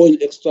go an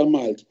extra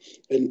mile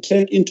and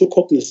take into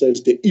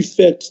cognizance the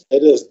effect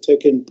that has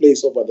taken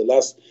place over the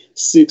last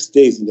 6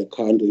 days in the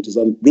country. It is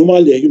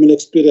normally a human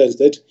experience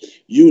that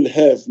you'll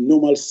have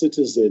normal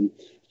citizen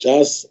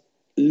just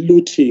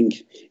looting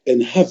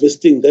and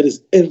harvesting that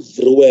is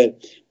everywhere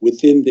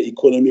within the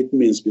economic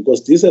means,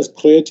 because this has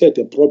created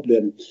a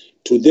problem.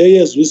 Today,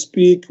 as we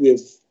speak, we've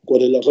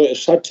got a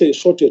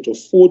shortage of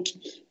food.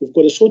 We've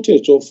got a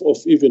shortage of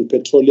even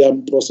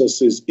petroleum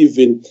processes,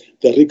 even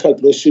the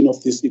recalibration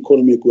of this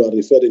economy we are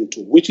referring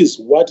to, which is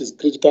what is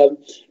critical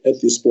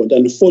at this point.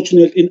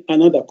 Unfortunately,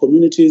 in other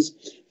communities,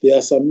 there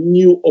are some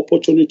new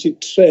opportunity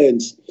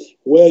trends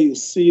where you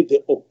see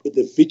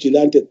the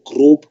vigilante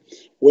group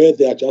where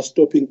they are just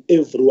stopping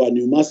everyone.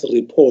 You must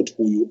report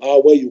who you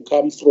are, where you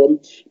come from,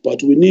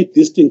 but we need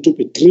this thing to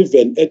be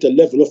driven at a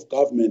level of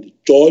government,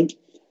 joint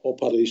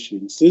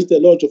operation. Since the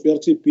launch of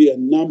RTP, a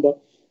number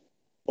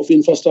of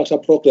infrastructure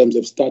programs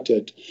have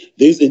started.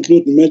 These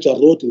include major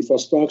road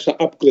infrastructure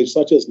upgrades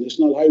such as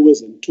national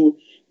highways N2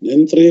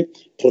 and N3,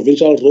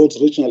 provincial roads,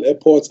 regional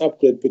airports,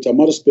 upgrade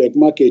Pietermaritzburg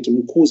Market,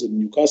 Mkhuze and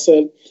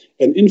Newcastle,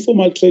 and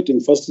informal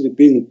trading facility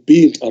being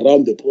built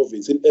around the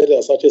province in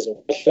areas such as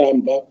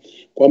Okahlamba,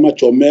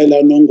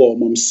 KwaMajomela,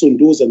 Nongoma,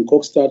 Msunduzi and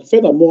Kokstad.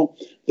 Furthermore,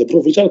 the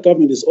provincial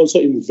government is also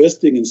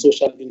investing in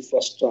social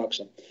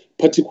infrastructure,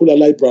 particular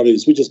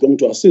libraries, which is going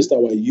to assist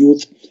our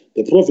youth.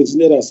 The province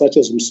in areas such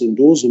as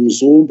Msunduzi,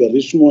 Mzumbe,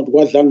 Richmond,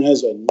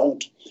 Wadlangezo and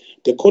Mount.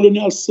 The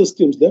colonial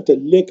systems left a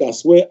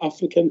legacy where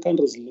African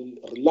countries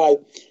rely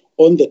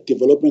on the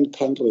development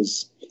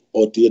countries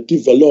or the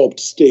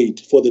developed state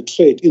for the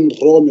trade in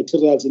raw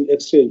materials in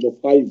exchange of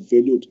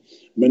high-valued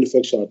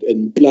manufactured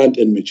and plant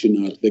and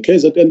machinery. The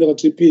KZN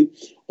RTP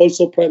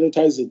also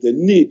prioritizes the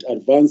need to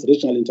advance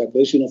regional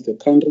integration of the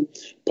country,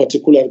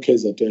 particularly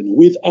KZN,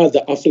 with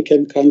other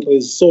African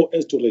countries so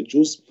as to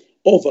reduce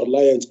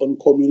over-reliance on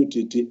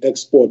community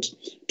export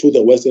to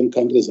the Western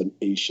countries and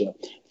Asia.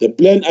 The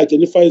plan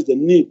identifies the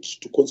need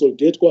to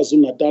consolidate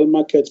KwaZulu-Natal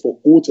markets for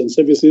goods and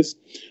services,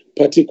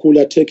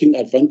 particularly taking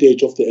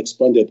advantage of the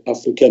expanded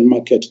African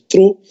market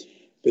through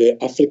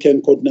the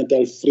African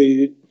Continental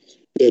Free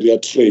Area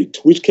Trade,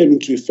 which came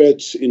into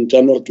effect in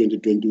January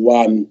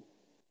 2021.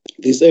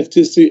 This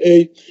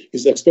FTCA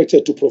is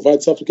expected to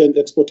provide South African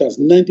exporters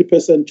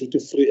 90%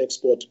 duty-free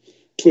export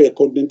to a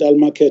continental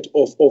market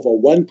of over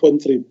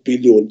 1.3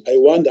 billion. I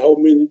wonder how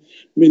many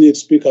minute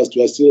speakers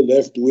do I still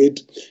left with,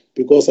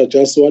 because I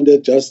just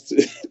wanted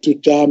to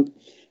jump.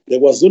 The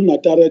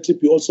KwaZulu-Natal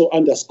RTP also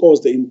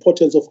underscores the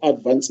importance of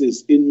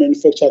advances in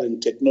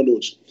manufacturing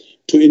technology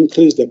to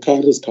increase the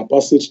country's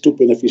capacity to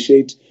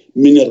beneficiate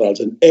minerals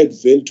and add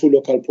value to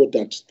local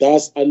products,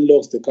 thus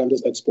unlocks the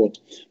country's export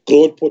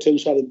growth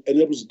potential and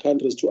enables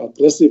countries to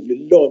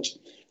aggressively launch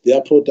their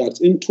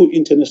products into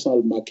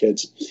international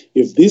markets.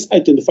 If this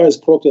identifies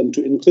program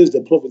to increase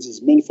the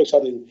province's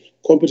manufacturing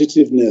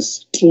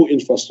competitiveness through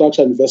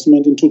infrastructure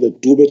investment into the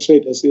Dube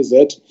Trade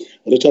SEZ,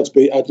 Richards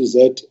Bay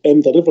RTZ,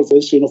 and the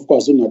revitalization of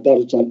KwaZulu-Natal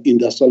Regional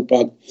Industrial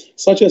Park,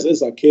 such as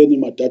Ezakeni,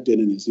 Madaden,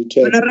 and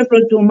Izithe.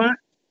 Honorable Duma,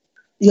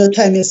 your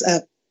time is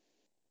up.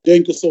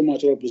 Thank you so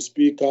much, Honorable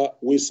Speaker.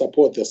 We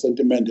support the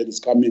sentiment that is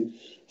coming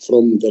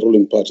from the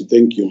ruling party.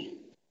 Thank you.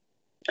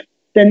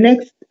 The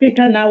next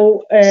speaker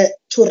now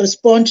to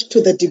respond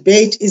to the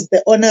debate is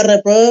the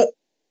Honorable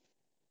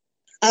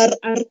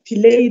R.R.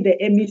 Pillay, the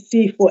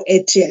MEC for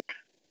Etienne.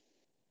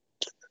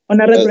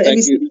 Honorable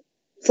MEC,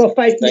 for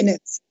 5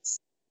 minutes.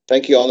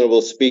 Thank you,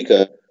 Honorable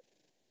Speaker.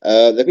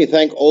 Let me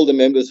thank all the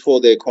members for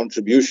their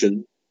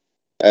contribution.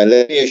 And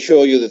let me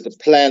assure you that the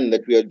plan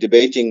that we are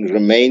debating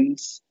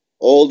remains.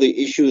 All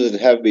the issues that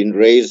have been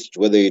raised,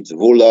 whether it's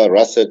Vula,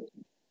 Russet,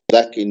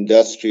 black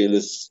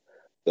industrialists,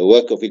 the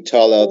work of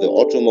Itala, the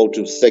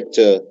automotive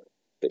sector,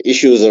 the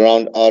issues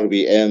around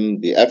RBM,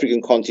 the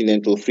African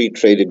Continental Free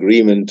Trade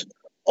Agreement,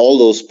 all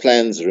those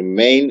plans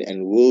remain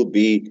and will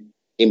be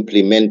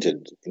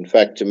implemented. In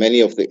fact,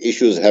 many of the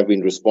issues have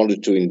been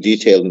responded to in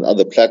detail in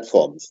other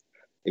platforms.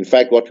 In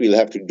fact, what we'll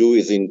have to do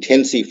is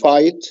intensify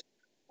it,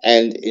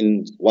 and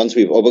once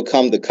we've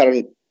overcome the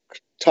current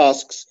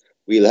tasks,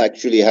 we'll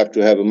actually have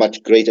to have a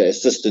much greater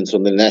assistance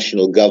from the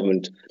national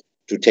government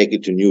to take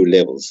it to new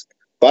levels.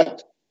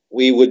 But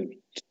we would,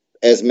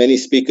 as many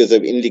speakers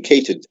have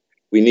indicated,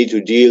 we need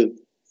to deal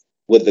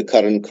with the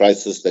current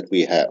crisis that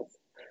we have.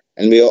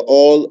 And we are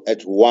all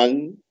at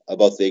one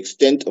about the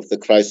extent of the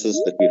crisis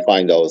that we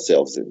find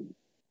ourselves in.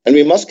 And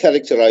we must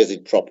characterize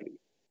it properly.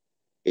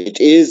 It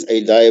is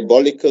a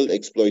diabolical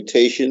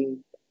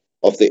exploitation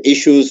of the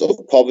issues of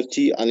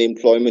poverty,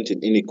 unemployment,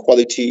 and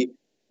inequality,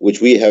 which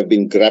we have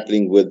been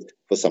grappling with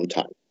for some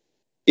time.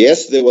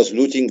 Yes, there was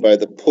looting by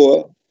the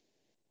poor,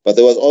 but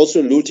there was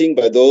also looting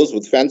by those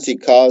with fancy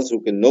cars who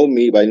can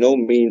by no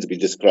means be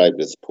described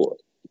as poor.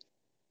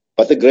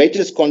 But the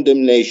greatest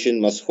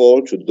condemnation must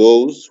fall to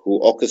those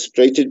who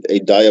orchestrated a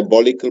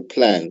diabolical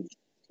plan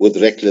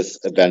with reckless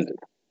abandon.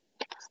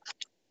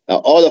 Now,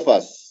 all of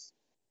us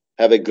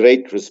have a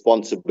great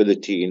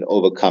responsibility in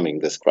overcoming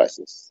this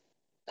crisis.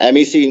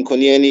 MEC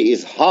Nkonieni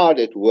is hard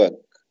at work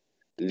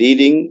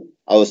leading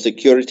our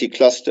security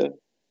cluster,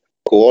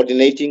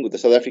 coordinating with the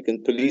South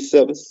African Police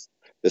Service,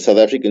 the South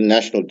African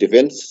National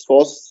Defence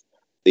Force,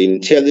 the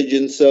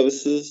intelligence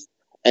services,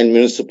 and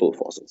municipal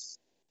forces.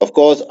 Of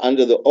course,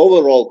 under the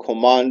overall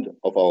command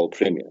of our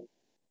Premier.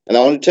 And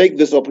I want to take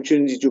this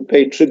opportunity to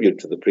pay tribute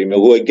to the Premier,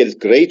 who against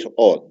great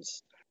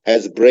odds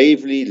has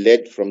bravely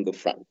led from the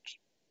front.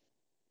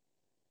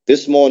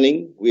 This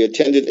morning, we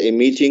attended a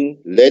meeting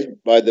led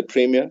by the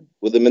Premier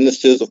with the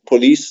Ministers of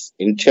Police,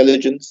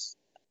 Intelligence,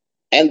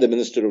 and the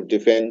Minister of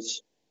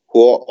Defence,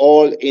 who are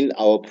all in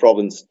our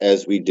province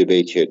as we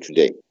debate here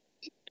today.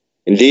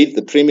 Indeed,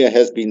 the Premier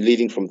has been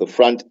leading from the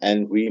front,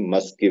 and we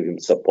must give him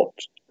support.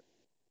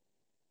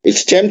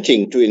 It's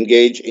tempting to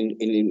engage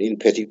in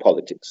petty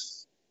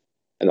politics.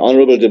 And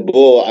Honorable De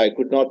Boer, I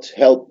could not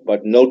help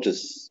but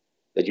notice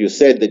that you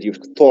said that you've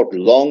thought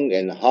long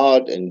and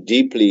hard and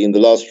deeply in the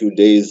last few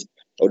days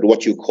of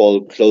what you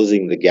call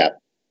closing the gap.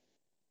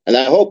 And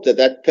I hope that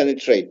that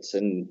penetrates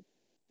and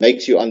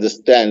makes you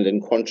understand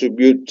and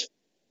contribute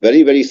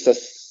very, very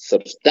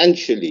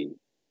substantially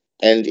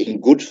and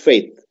in good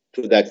faith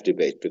to that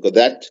debate, because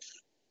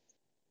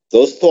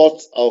those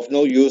thoughts are of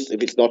no use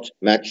if it's not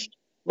matched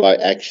by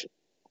action.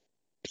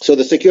 So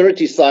the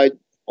security side,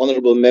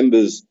 honorable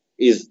members,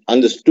 is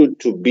understood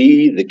to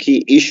be the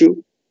key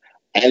issue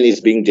and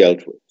is being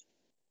dealt with.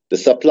 The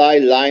supply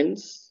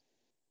lines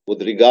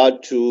with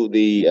regard to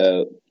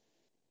the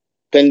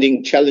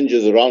pending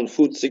challenges around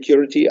food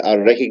security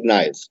are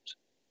recognized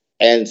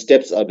and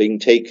steps are being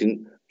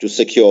taken to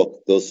secure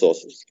those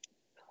sources.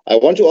 I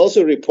want to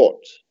also report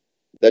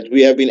that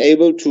we have been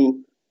able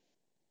to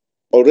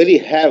already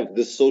have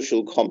this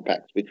social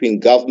compact between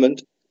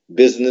government,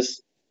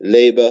 business,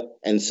 labor,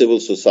 and civil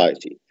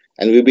society.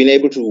 And we've been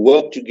able to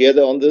work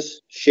together on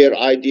this, share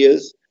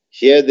ideas,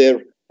 share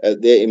their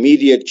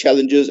immediate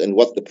challenges and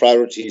what the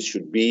priorities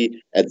should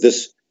be at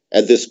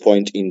this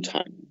point in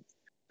time.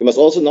 We must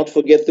also not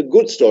forget the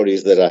good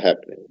stories that are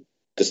happening.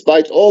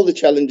 Despite all the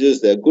challenges,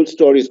 there are good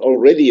stories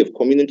already of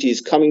communities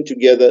coming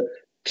together,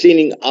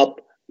 cleaning up,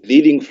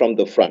 leading from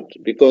the front,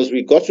 because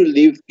we got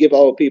to give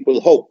our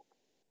people hope.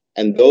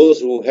 And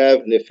those who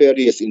have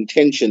nefarious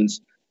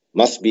intentions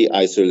must be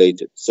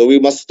isolated. So we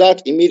must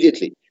start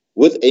immediately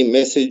with a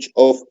message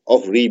of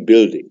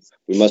rebuilding.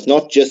 We must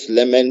not just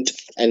lament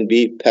and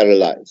be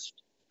paralyzed.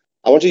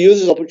 I want to use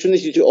this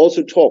opportunity to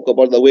also talk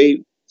about the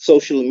way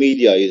social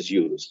media is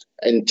used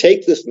and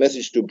take this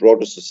message to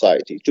broader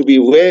society, to be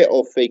aware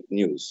of fake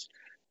news,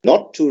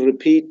 not to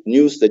repeat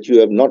news that you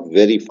have not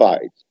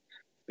verified,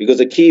 because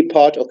a key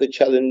part of the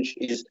challenge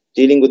is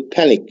dealing with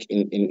panic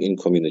in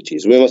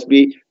communities. We must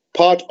be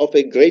part of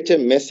a greater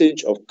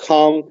message of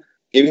calm,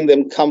 giving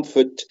them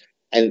comfort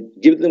and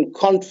give them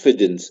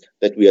confidence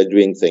that we are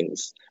doing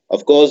things.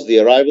 Of course, the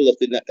arrival of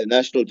the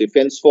National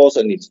Defence Force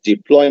and its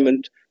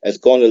deployment has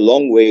gone a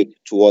long way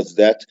towards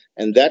that,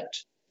 and that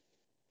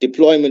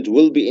deployment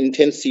will be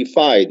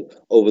intensified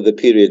over the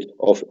period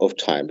of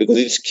time, because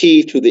it's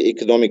key to the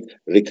economic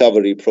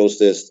recovery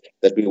process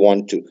that we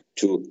want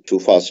to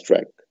fast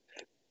track.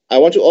 I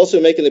want to also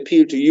make an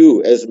appeal to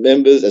you as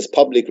members, as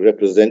public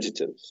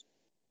representatives.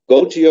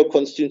 Go to your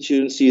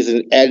constituencies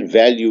and add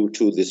value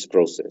to this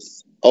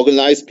process.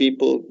 Organize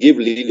people, give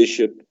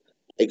leadership,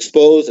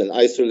 expose and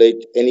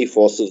isolate any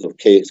forces of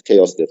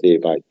chaos that they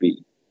might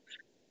be.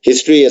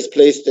 History has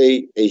placed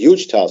a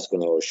huge task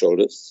on our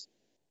shoulders.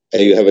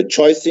 And you have a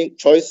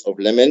choice of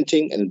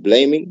lamenting and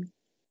blaming,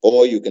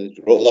 or you can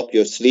roll up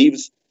your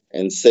sleeves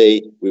and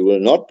say, we will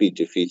not be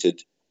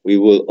defeated. We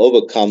will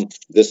overcome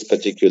this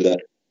particular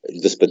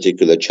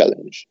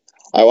challenge.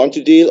 I want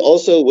to deal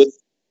also with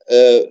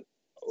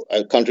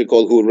a country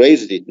called Who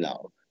Raised It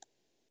Now.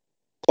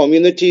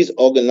 Communities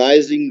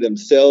organizing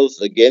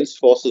themselves against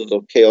forces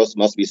of chaos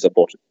must be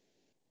supported.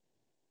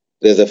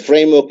 There's a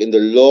framework in the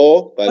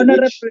law by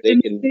which they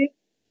can...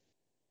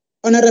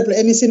 Honorable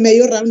MEC, may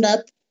you round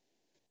up?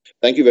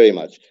 Thank you very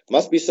much.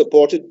 Must be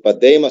supported,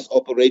 but they must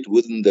operate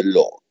within the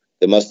law.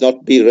 There must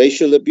not be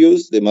racial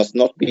abuse. There must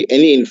not be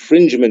any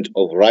infringement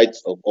of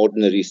rights of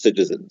ordinary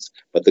citizens.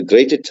 But the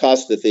greater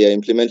task that they are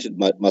implemented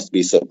must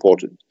be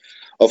supported.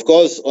 Of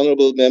course,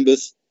 honorable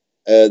members,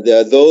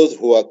 there are those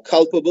who are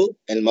culpable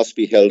and must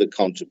be held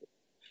accountable.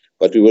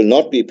 But we will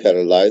not be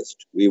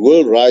paralyzed. We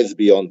will rise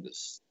beyond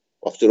this.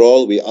 After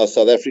all, we are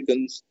South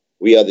Africans.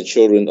 We are the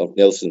children of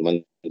Nelson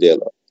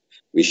Mandela.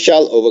 We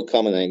shall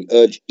overcome, and I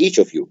urge each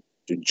of you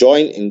to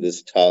join in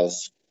this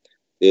task.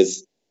 The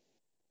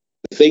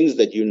things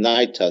that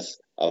unite us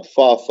are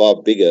far,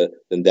 far bigger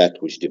than that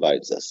which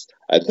divides us.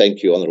 I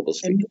thank you, Honorable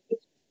Speaker.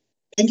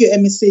 Thank you,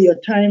 MEC. Your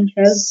time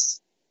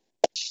has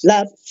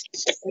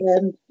lapsed.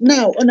 And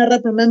now,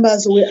 honorable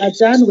members, we are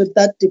done with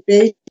that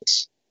debate.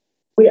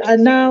 We are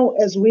now,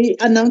 as we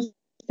announced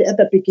at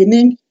the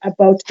beginning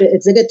about the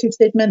executive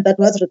statement that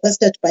was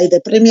requested by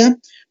the Premier,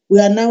 we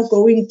are now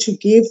going to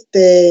give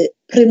the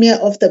Premier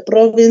of the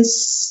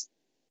province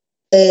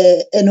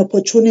an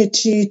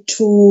opportunity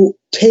to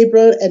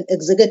table an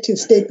executive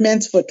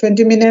statement for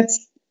 20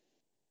 minutes.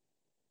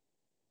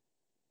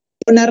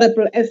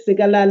 Honorable S.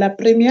 Sigalala,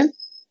 Premier.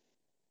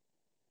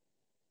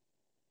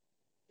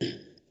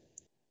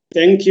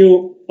 Thank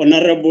you,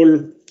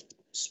 Honorable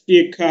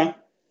Speaker.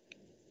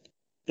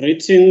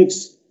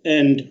 Greetings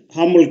and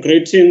humble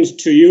greetings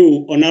to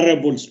you,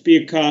 Honorable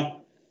Speaker,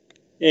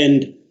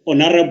 and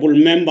honorable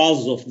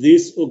members of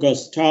this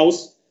August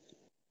House.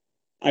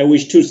 I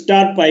wish to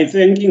start by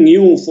thanking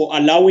you for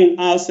allowing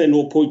us an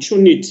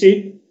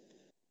opportunity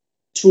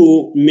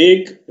to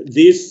make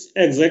this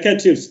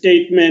executive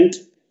statement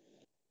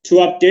to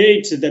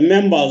update the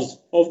members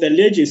of the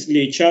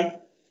legislature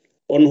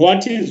on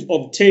what is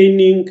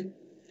obtaining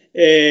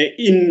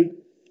in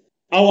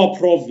our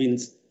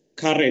province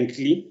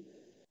currently.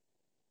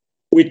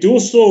 We do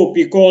so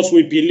because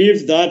we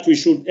believe that we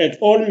should at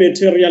all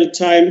material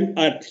time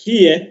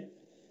adhere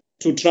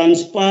to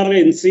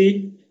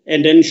transparency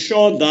and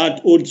ensure that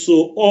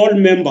also all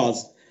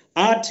members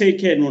are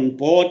taken on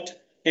board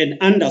and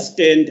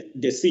understand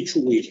the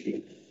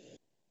situation.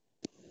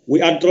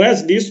 We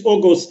address this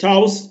August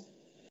House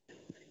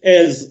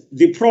as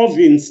the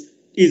province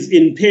is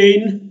in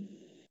pain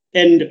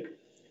and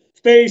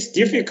face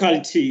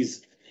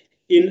difficulties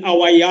in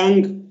our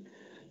young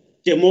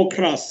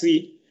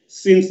democracy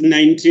since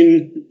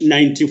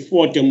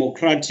 1994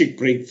 democratic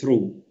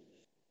breakthrough.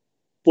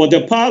 For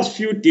the past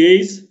few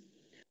days,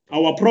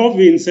 our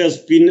province has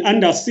been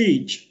under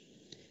siege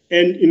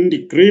and in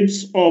the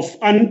grips of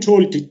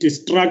untold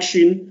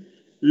destruction,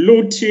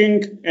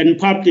 looting, and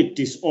public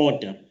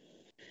disorder.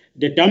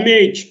 The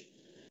damage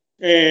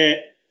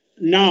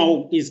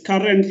now is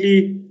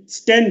currently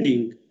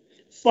standing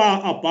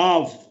far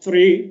above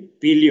 3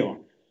 billion.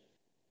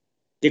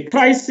 The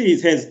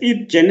crisis has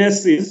its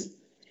genesis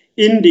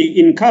in the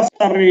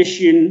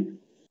incarceration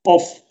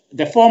of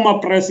the former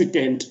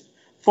President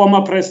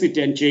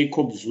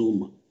Jacob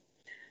Zuma.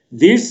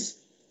 This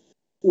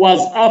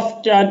was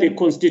after the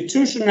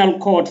Constitutional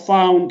Court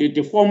found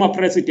the former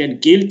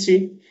president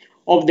guilty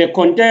of the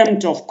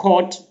contempt of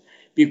court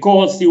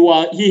because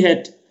he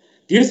had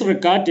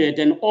disregarded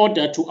an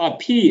order to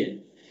appear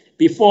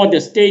before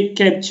the State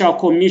Capture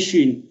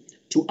Commission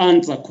to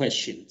answer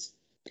questions.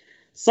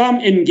 Some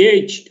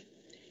engaged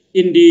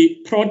in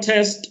the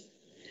protest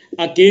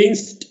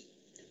against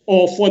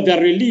or for the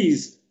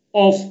release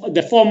of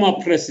the former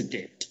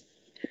president.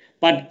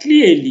 But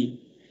clearly,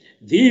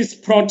 these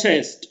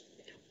protests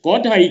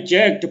got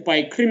hijacked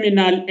by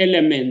criminal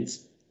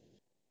elements.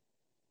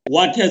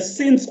 What has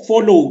since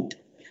followed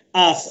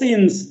are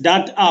scenes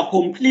that are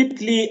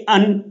completely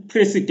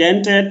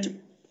unprecedented,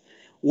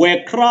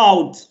 where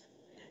crowds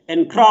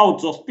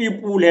of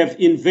people have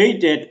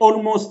invaded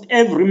almost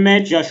every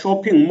major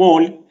shopping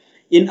mall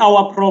in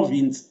our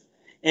province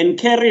and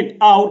carried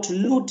out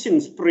looting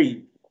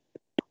spree.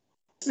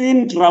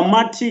 Seen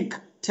dramatic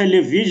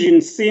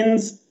television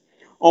scenes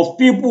of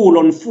people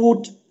on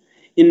foot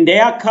in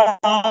their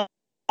cars,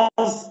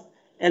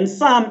 and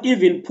some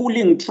even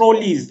pulling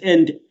trolleys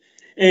and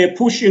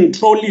pushing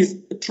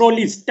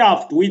trolleys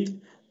stuffed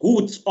with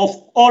goods of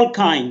all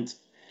kinds,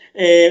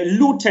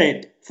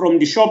 looted from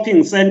the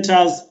shopping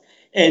centers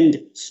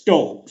and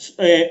storage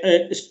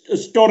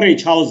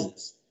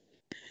houses.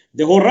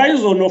 The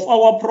horizon of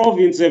our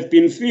province have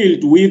been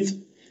filled with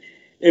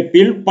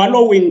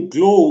billowing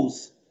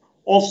glows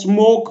of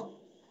smoke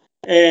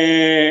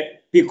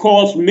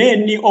because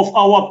many of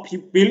our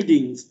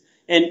buildings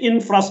and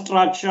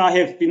infrastructure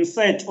have been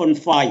set on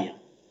fire.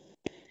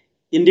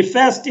 In the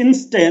first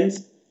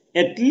instance,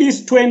 at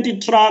least 20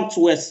 trucks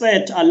were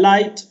set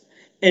alight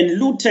and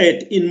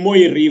looted in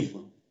Moy River.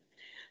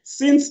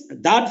 Since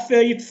that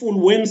fateful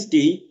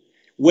Wednesday,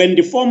 when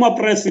the former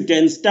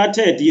president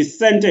started his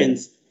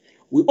sentence,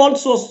 we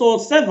also saw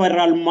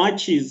several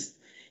marches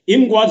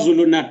in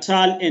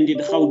KwaZulu-Natal and in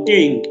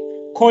Gauteng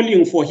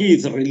calling for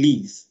his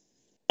release.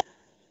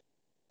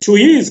 To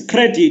his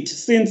credit,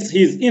 since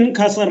his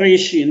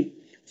incarceration,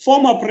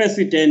 former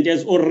president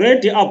has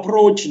already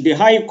approached the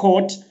High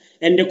Court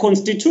and the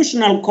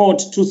Constitutional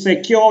Court to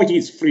secure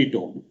his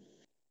freedom.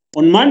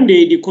 On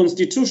Monday, the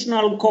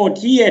Constitutional Court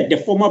heard the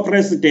former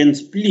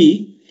president's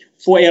plea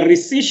for a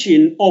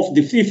rescission of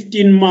the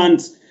 15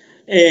 months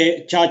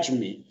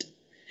judgment.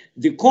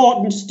 The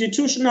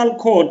Constitutional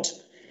Court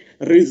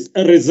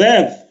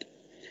reserved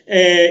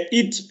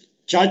its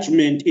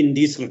judgment in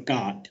this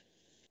regard.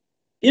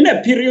 In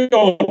a period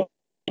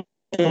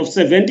of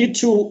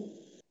 72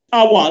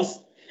 hours,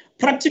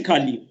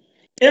 practically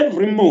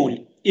every mall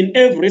in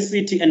every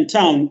city and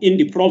town in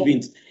the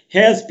province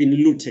has been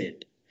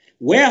looted.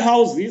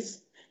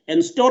 Warehouses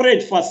and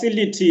storage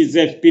facilities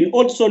have been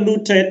also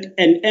looted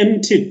and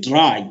emptied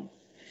dry.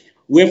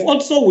 We have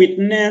also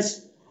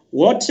witnessed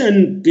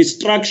wanton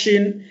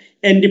destruction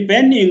and the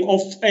burning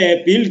of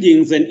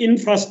buildings and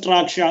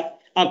infrastructure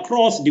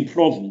across the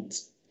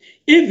province.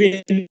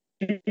 Even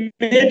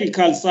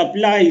medical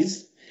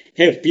supplies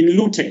have been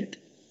looted.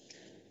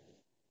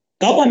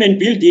 Government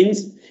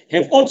buildings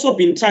have also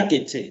been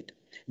targeted.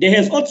 There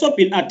has also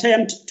been an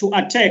attempt to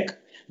attack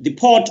the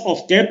port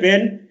of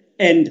Durban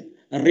and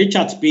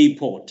Richards Bay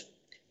Port.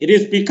 It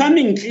is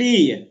becoming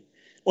clear,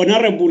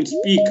 Honorable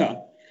Speaker,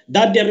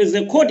 that there is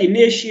a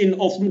coordination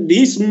of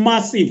this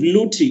massive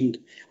looting,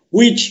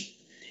 which,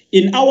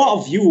 in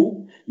our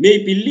view,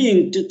 may be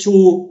linked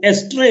to a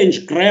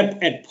strange grab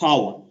at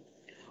power.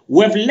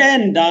 We've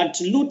learned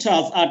that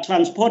looters are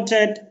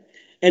transported,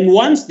 and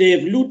once they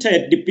have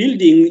looted, the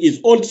building is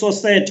also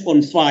set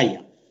on fire.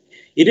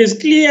 It is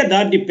clear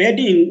that the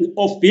burning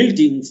of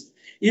buildings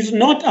is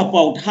not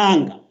about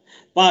hunger,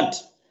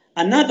 but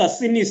another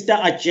sinister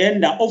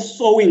agenda of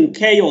sowing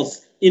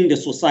chaos in the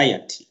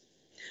society.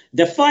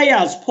 The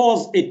fires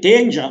pose a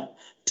danger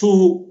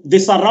to the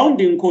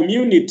surrounding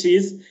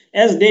communities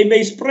as they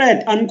may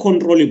spread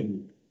uncontrollably.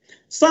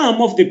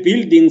 Some of the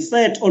buildings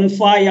set on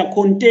fire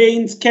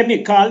contains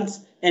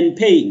chemicals and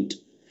paint.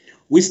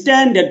 We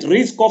stand at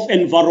risk of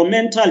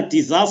environmental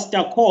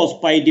disaster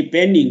caused by the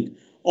burning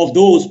of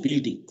those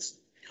buildings.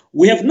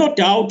 We have no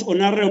doubt,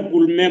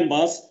 honorable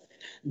members,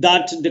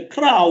 that the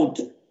crowd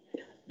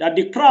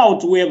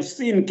we have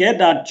seen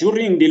gathered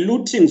during the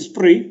looting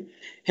spree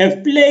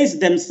have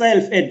placed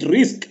themselves at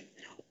risk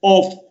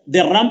of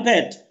the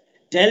rampant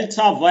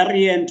Delta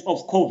variant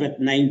of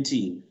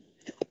COVID-19.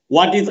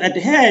 What is at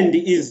hand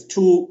is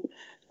to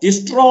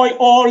destroy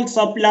all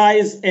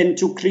supplies and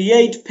to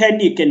create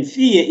panic and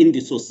fear in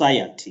the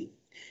society.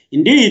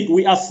 Indeed,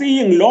 we are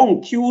seeing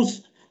long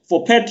queues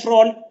for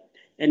petrol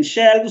and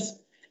shelves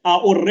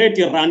are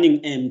already running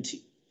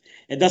empty.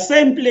 At the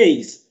same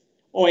place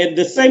or at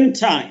the same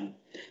time,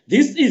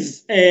 this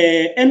is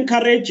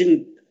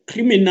encouraging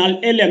criminal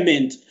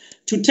element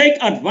to take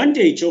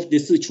advantage of the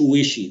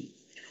situation.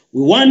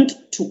 We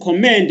want to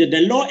commend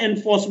the law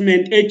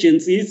enforcement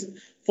agencies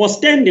for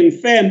standing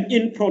firm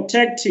in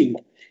protecting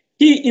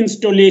key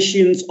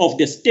installations of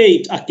the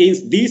state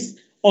against this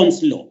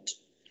onslaught.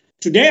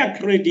 To their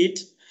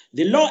credit,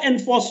 the law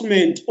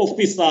enforcement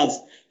officers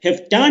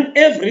have done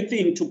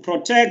everything to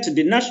protect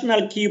the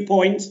national key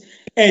points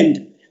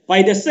and,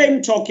 by the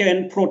same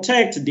token,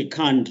 protect the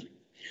country.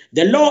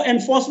 The law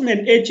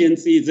enforcement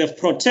agencies have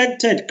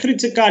protected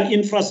critical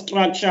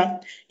infrastructure,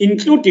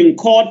 including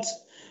courts,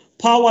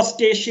 power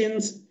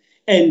stations,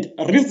 and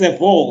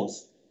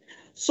reservoirs.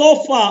 So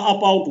far,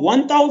 about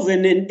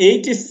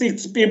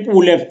 1,086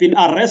 people have been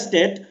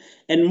arrested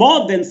and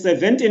more than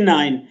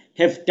 79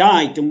 have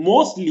died,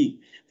 mostly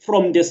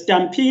from the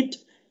stampede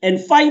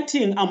and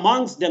fighting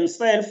amongst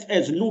themselves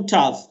as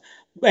looters.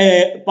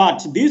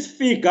 But this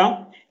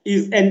figure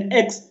is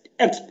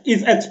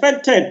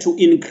expected to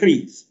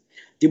increase.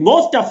 The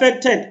most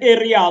affected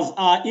areas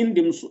are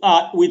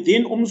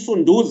within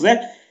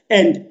Umsunduze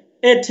and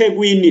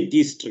eThekwini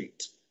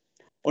district.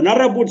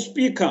 Honorable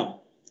Speaker,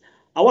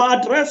 our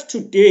address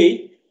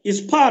today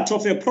is part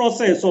of a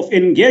process of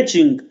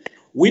engaging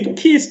with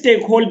key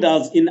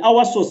stakeholders in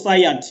our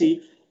society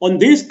on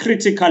this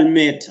critical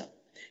matter.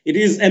 It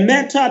is a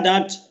matter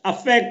that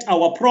affects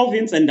our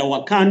province and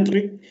our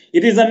country.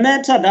 It is a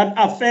matter that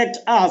affects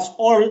us,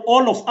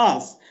 all of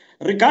us,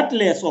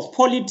 regardless of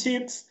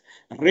politics,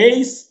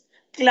 race,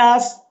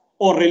 class,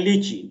 or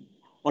religion.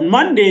 On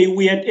Monday,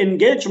 we had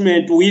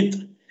engagement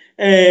with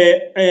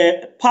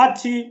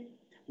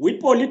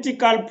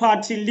political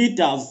party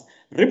leaders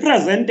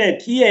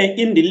represented here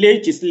in the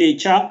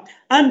legislature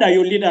under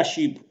your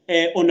leadership,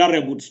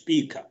 Honorable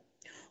Speaker.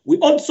 We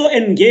also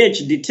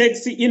engaged the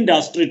taxi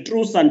industry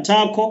through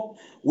Santaco.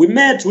 We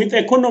met with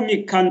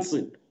Economic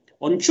Council.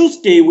 On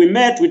Tuesday, we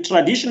met with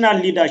traditional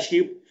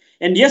leadership.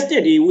 And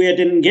yesterday, we had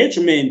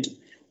engagement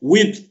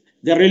with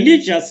the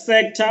religious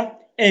sector.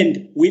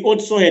 And we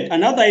also had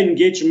another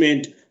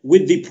engagement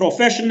with the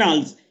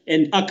professionals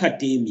and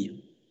academia.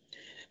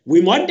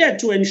 We wanted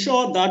to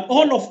ensure that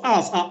all of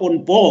us are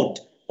on board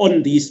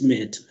on this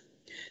matter.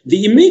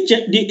 The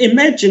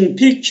emerging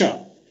picture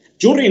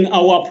during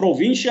our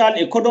Provincial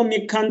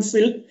Economic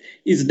Council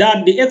is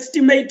that the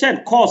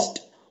estimated cost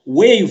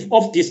wave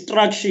of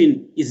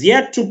destruction is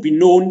yet to be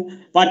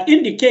known, but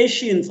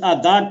indications are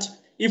that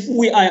if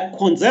we are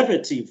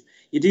conservative,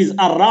 it is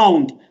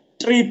around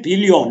 3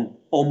 billion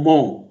or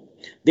more.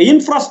 The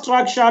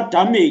infrastructure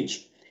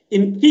damage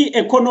in key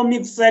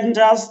economic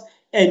centers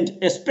and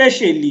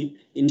especially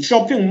in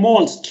shopping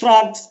malls,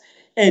 trucks,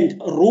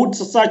 and routes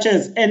such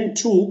as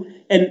N2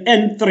 and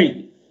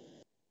N3.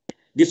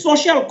 The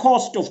social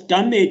cost of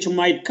damage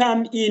might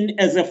come in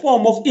as a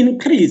form of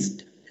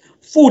increased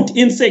food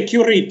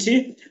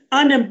insecurity,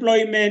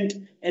 unemployment,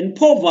 and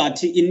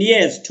poverty in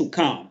years to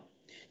come.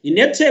 In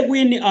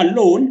eThekwini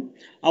alone,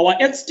 our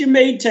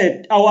estimates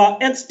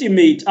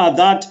are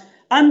that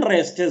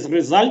unrest has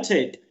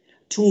resulted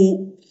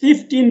to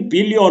 15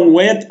 billion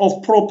worth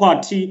of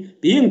property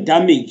being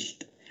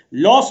damaged,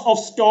 loss of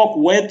stock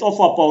worth of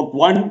about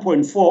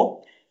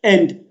 1.4,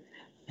 and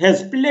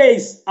has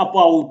placed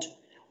about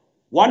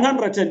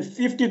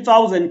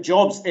 150,000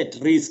 jobs at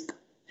risk.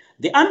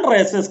 The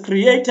unrest has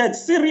created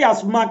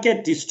serious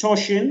market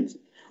distortions,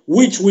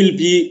 which will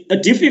be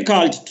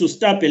difficult to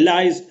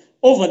stabilize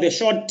over the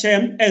short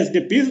term as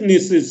the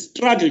businesses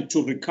struggle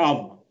to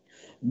recover.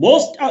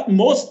 Most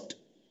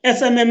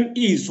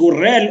SMMEs who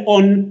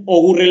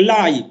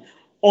rely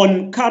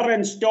on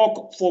current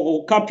stock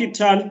for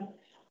capital,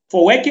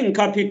 for working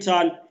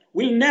capital,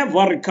 will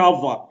never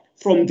recover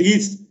from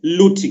this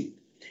looting.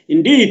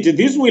 Indeed,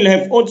 this will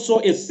have also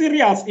a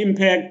serious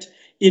impact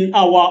in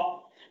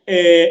our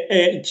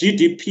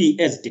GDP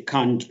as the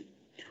country.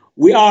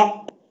 We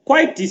are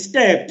quite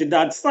disturbed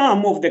that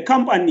some of the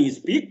companies,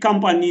 big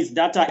companies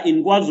that are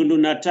in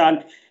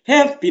KwaZulu-Natal,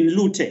 have been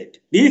looted.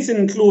 These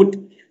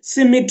include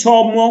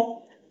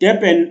Sumitomo,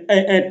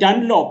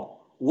 Dunlop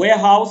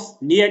Warehouse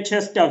near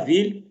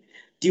Chesterville,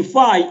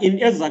 Defy in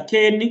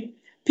Ezakeni,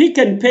 Pick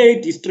and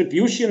Pay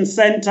Distribution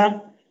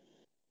Center,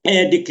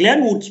 the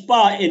Glenwood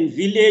Spa and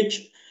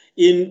Village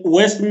in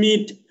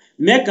Westmead,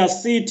 Mega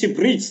City,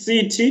 Bridge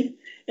City,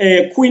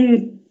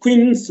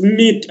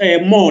 Queensmead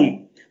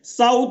Mall,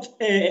 South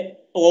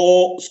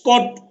or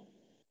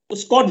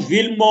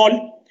Scottville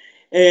Mall,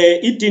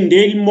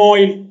 Edendale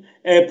Mall,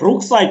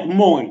 Brookside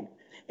Mall,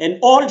 and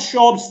all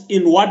shops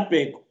in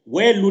Wartburg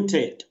were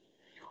looted.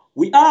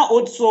 We are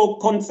also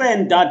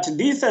concerned that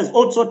this has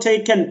also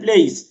taken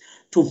place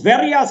to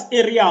various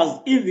areas,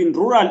 even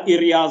rural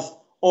areas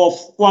of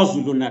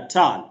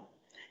KwaZulu-Natal.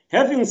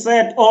 Having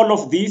said all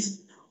of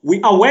this,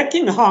 we are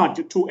working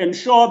hard to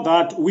ensure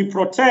that we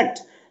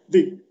protect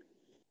the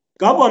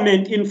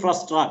government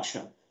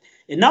infrastructure.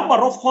 A number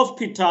of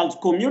hospitals,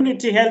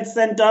 community health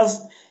centers,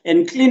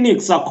 and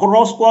clinics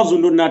across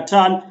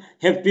KwaZulu-Natal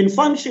have been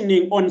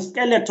functioning on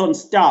skeleton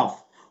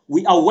staff.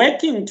 We are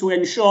working to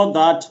ensure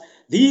that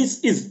this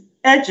is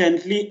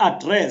urgently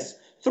addressed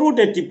through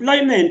the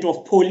deployment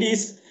of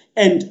police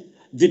and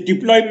the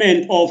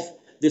deployment of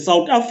the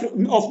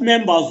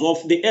members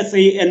of the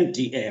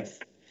SANDF.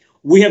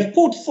 We have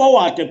put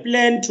forward a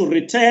plan to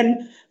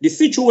return the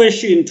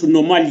situation to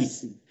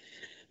normalcy.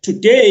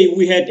 Today,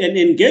 we had an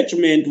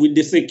engagement with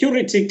the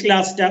security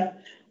cluster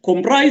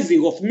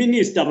comprising of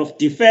Minister of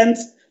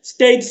Defense,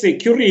 State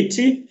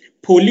Security,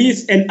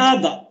 Police, and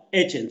other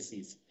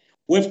agencies.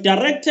 We've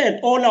directed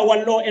all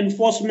our law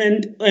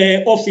enforcement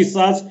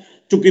officers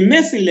to be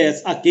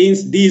merciless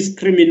against this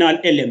criminal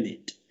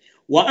element.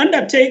 We're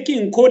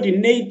undertaking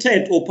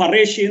coordinated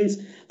operations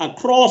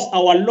across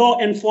our law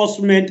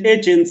enforcement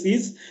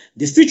agencies.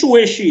 The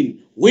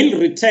situation will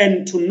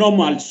return to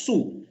normal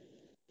soon.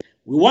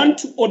 We want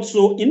to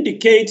also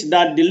indicate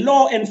that the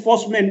law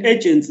enforcement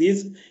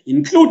agencies,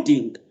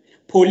 including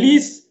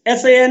police,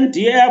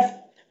 SANDF,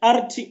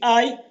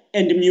 RTI,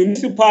 and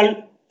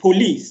municipal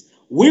police,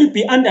 will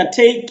be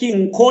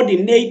undertaking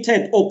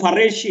coordinated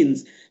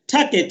operations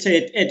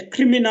targeted at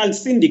criminal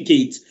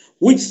syndicates,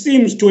 which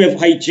seems to have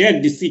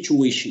hijacked the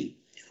situation.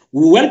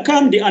 We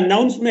welcome the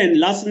announcement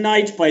last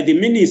night by the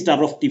Minister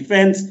of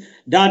Defense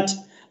that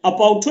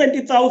about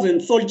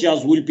 20,000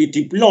 soldiers will be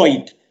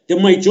deployed. The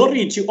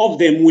majority of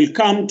them will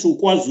come to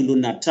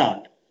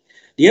KwaZulu-Natal.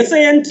 The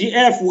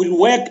SANDF will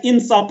work in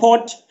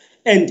support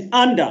and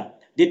under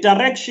the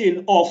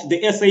direction of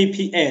the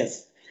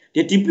SAPS.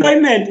 The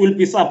deployment will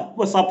be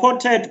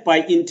supported by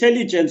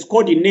Intelligence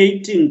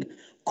Coordinating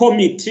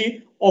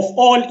Committee of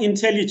all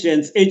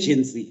intelligence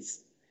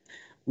agencies.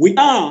 We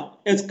are,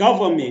 as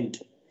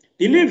government,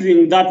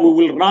 believing that we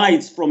will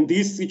rise from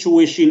this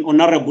situation,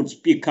 Honorable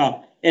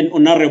Speaker and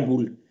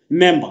Honorable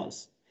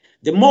Members.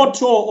 The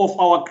motto of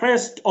our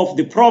crest of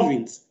the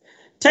province,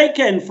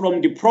 taken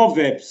from the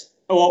Proverbs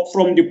or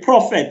from the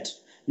prophet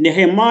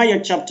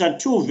Nehemiah chapter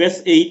 2,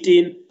 verse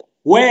 18,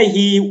 where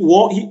he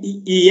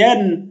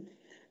yearned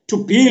to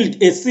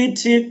build a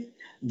city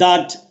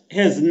that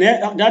has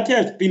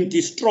been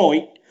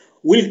destroyed,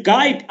 will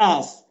guide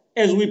us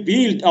as we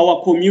build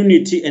our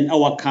community and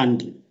our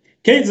country.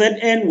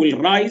 KZN will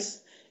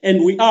rise,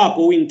 and we are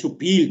going to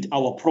build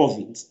our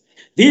province.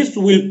 This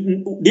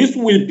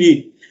will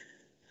be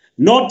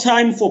no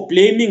time for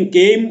blaming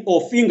game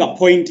or finger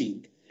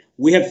pointing.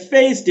 We have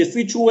faced a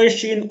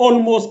situation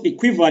almost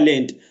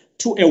equivalent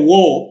to a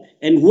war,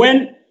 and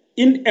when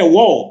in a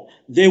war,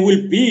 there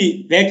will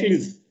be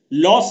battles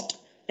lost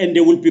and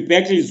there will be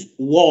battles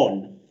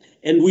won.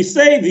 And we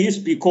say this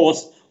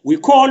because we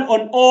call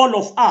on all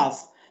of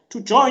us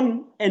to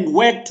join and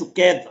work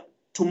together.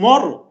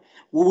 Tomorrow,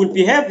 we will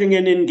be having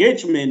an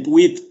engagement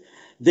with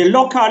the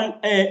local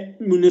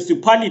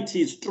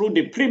municipalities through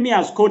the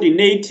Premier's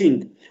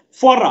Coordinating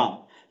Forum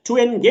to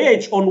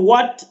engage on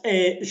what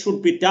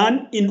should be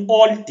done in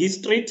all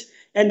districts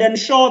and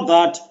ensure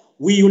that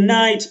we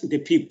unite the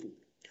people.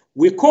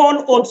 We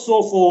call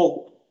also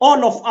for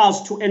all of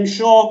us to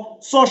ensure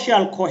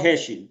social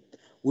cohesion.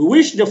 We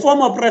wish the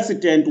former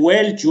president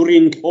well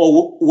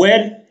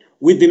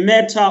with the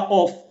matter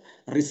of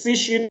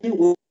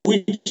rescission,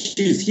 which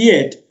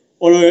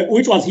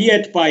was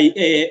heard by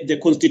the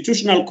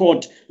Constitutional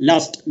Court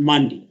last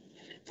Monday.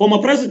 Former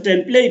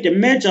president played a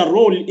major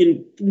role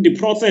in the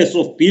process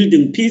of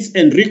building peace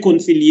and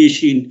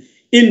reconciliation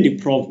in the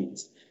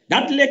province.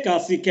 That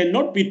legacy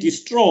cannot be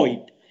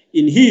destroyed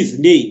in his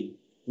name.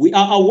 We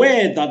are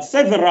aware that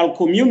several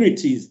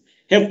communities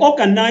have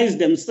organized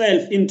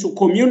themselves into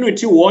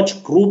community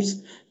watch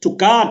groups to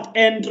guard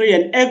entry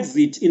and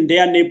exit in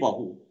their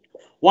neighborhood.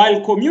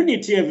 While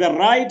communities have a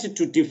right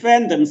to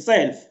defend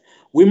themselves,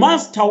 we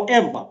must,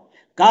 however,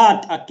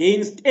 guard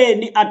against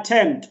any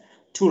attempt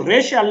to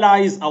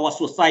racialize our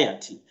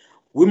society.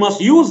 We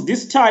must use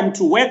this time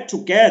to work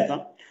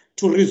together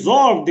to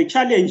resolve the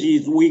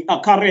challenges we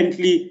are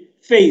currently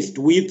faced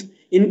with,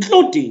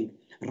 including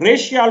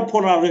racial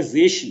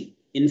polarization.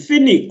 In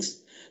Phoenix,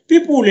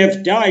 people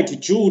have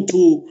died due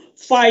to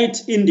fight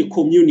in the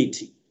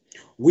community.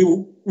 We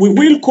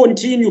will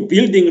continue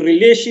building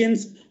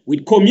relations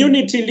with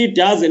community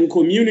leaders and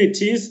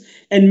communities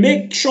and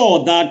make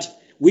sure that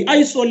we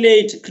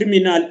isolate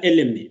criminal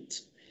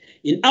elements.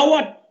 It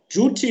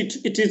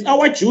is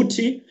our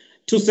duty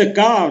to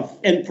safeguard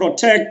and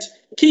protect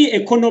key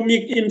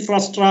economic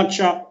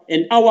infrastructure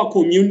and our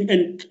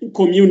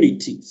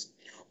communities.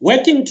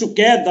 Working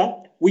together,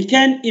 we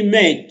can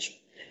emerge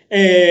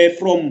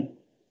from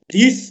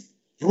this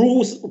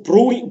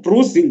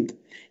bruising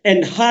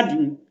and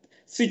hardened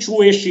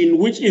situation,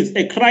 which is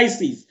a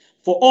crisis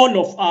for all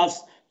of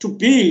us, to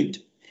build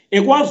a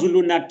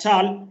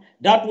KwaZulu-Natal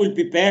that will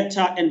be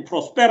better and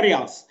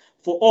prosperous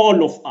for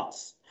all of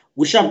us.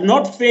 We shall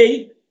not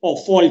fail or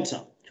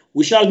falter.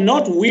 We shall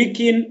not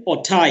weaken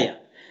or tire.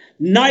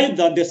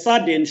 Neither the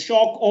sudden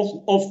shock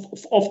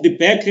of the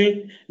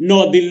battle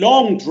nor the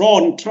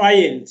long-drawn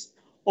trials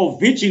of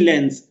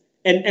vigilance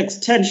and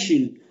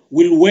extension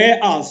will wear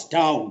us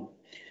down.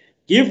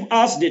 Give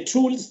us the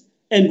tools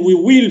and we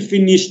will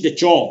finish the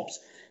jobs.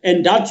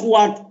 And that's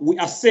what we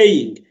are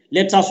saying.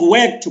 Let us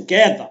work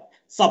together,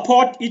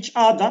 support each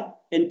other,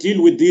 and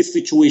deal with this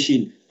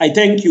situation. I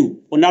thank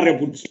you,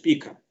 Honorable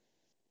Speaker.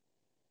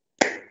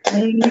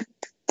 Thank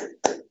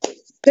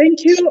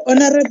you,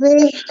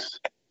 Honorable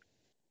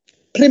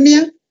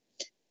Premier.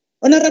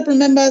 Honorable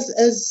members,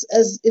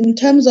 as in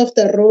terms of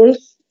the role,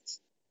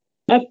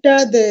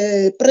 after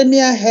the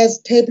Premier has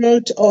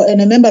tabled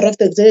and a member of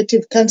the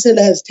Executive Council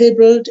has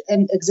tabled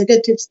an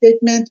executive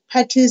statement,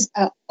 parties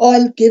are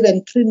all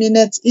given 3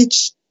 minutes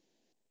each.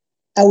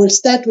 I will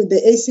start with the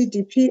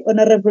ACDP.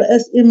 Honorable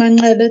S.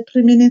 Imangele,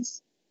 3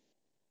 minutes.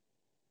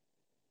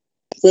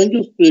 Thank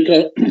you,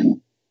 Speaker.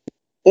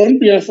 On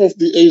behalf of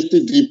the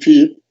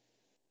ACDP,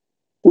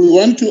 we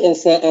want to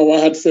offer our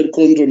heartfelt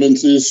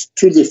condolences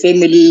to the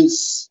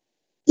families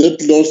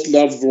that lost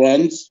loved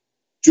ones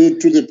due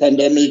to the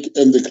pandemic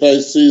and the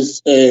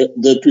crisis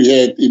that we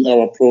had in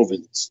our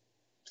province.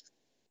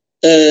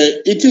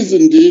 It is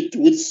indeed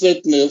with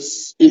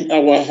sadness in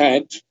our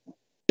heart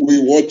we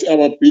watch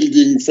our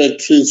building,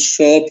 factories,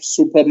 shops,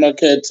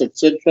 supermarkets,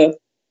 etc.,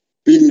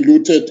 being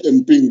looted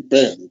and being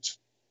burned.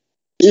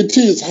 It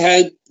is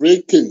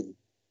heartbreaking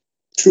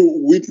to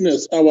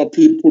witness our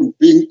people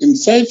being in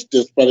such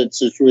desperate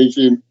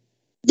situation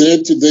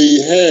that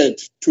they had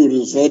to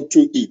resort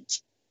to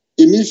it.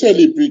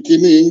 Initially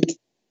beginning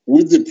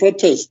with the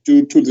protest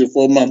due to the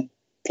former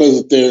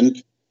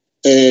President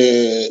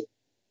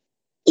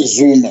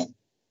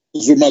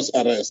Zuma's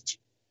arrest.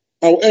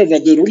 However,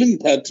 the ruling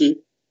party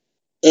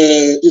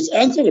is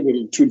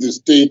answerable to the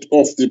state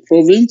of the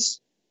province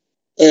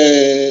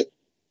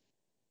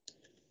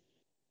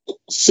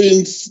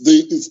since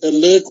there is a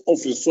lack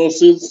of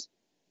resources,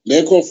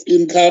 lack of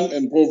income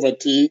and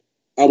poverty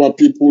our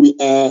people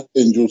are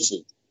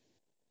enduring.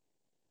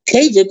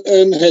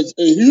 KZN has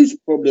a huge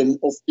problem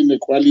of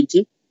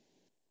inequality,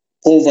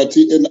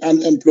 poverty and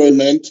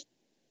unemployment,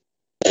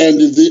 and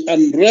the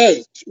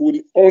unrest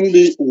will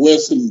only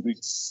worsen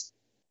this.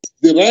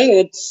 The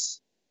riots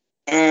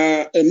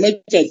are a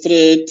major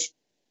threat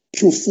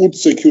to food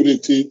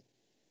security,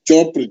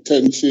 job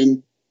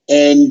retention,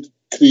 and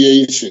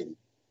creation.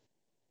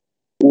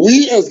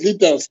 We as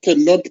leaders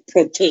cannot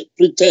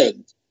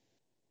pretend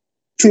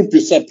to be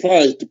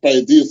surprised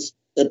by this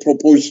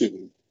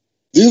proportion.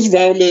 This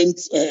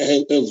violence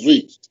has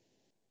reached.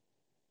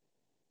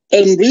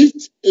 And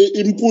reached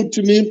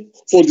importantly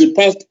for the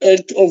past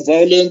act of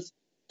violence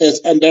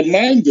has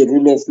undermined the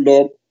rule of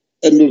law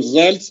and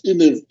results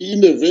in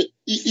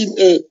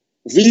a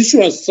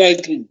vicious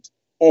cycle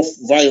of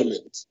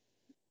violence.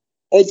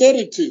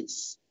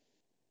 Authorities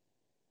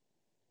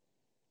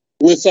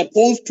were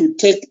supposed to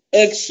take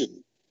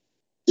action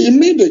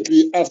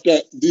immediately after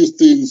these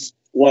things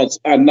was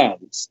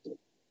announced,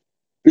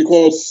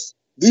 because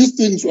these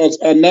things was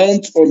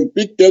announced on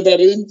big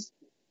gatherings,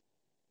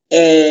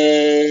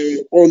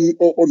 on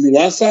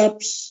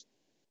WhatsApps,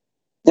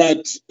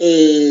 but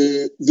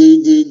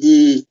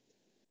the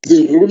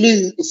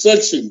ruling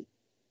section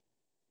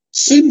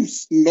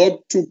seems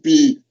not to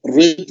be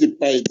ready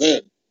by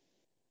then.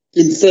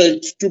 In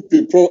fact, to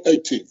be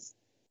proactive.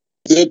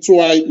 That's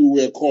why we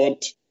were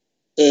caught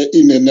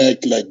in an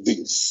act like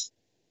this.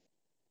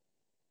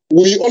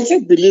 We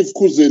also believe,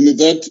 Kuzeni,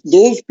 that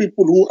those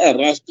people who are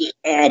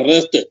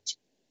arrested,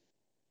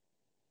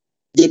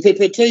 the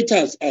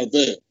perpetrators are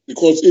there,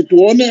 because it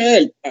won't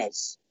help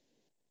us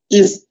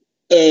if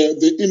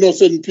the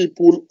innocent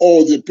people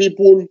or the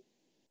people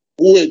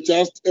who are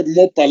just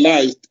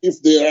immobilized,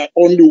 if they are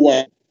only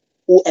one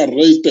who are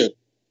arrested,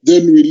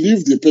 then we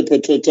leave the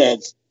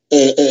perpetrators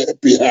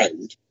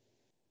behind.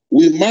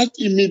 We must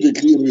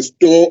immediately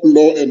restore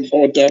law and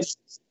order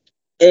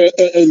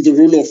and the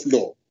rule of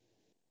law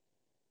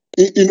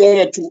in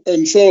order to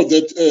ensure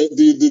that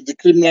the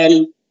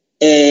criminal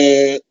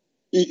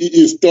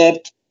is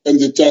stopped and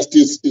the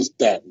justice is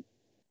done.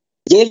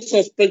 Those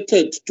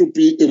suspected to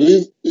be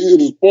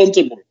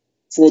responsible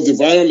for the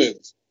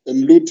violence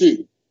and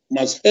looting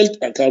must be held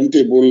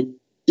accountable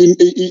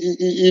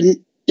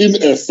in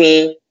a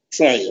fair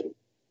trial.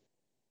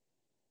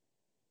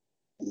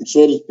 I'm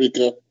sorry,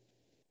 Speaker.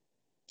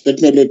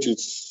 Technology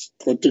is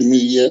quoting me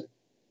here.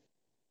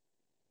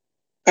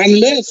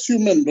 Unless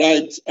human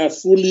rights are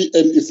fully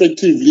and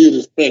effectively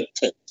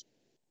respected,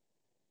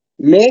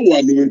 no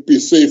one will be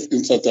safe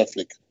in South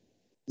Africa.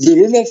 The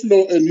rule of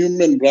law and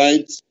human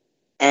rights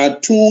are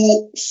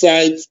two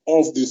sides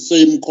of the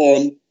same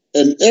coin,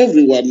 and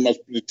everyone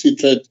must be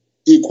treated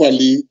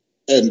equally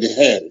and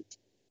held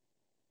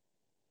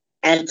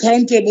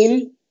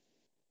accountable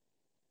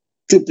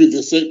to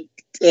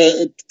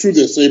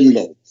the same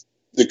law.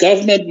 The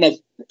government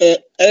must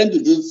end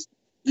this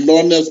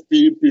lawlessness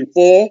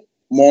before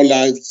more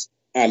lives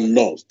are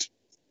lost.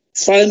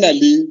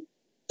 Finally,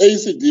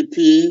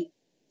 ACDP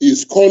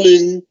is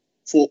calling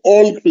for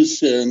all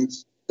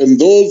Christians and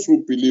those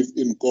who believe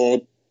in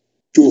God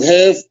to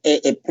have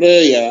a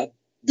prayer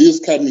this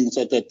coming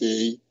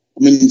Sunday,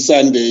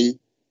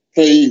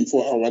 praying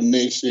for our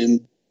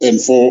nation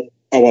and for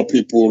our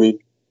people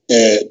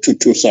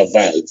to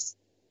survive.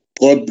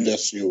 God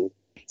bless you.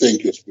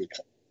 Thank you,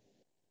 Speaker.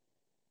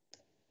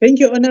 Thank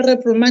you,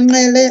 Honorable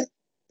Manele.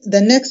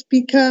 The next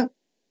speaker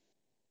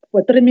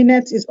for 3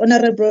 minutes is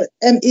Honorable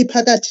M.E.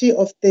 Phakathi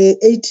of the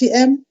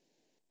ATM.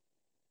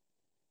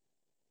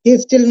 He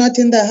is still not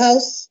in the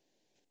House.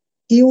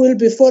 He will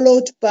be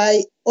followed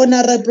by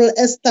Honorable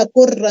Esther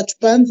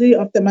Rajbanzi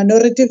of the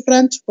Minority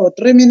Front for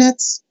 3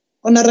 minutes.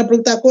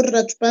 Honorable Thakur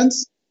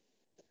Rajbanzi.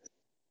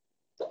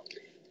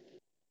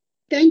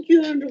 Thank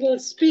you, Honorable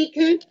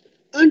Speaker.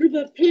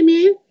 Honorable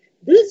Premier,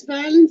 this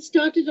violence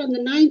started on the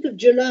 9th of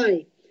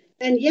July,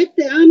 and yet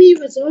the army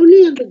was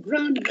only on the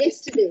ground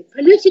yesterday.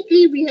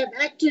 Politically, we have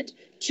acted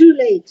too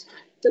late.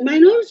 The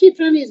Minority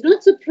Front is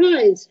not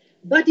surprised,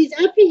 but is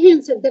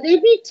apprehensive that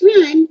every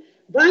time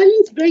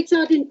violence breaks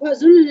out in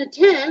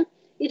KwaZulu-Natal,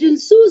 it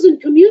ensues in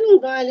communal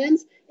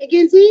violence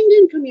against the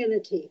Indian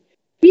community.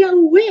 We are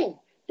aware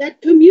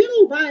that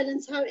communal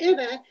violence,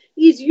 however,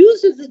 is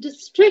used as a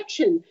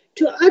distraction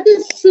to other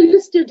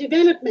sinister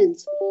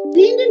developments.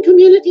 The Indian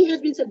community has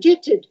been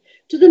subjected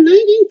to the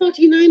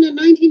 1949 and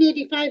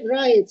 1985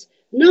 riots.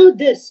 Now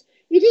this,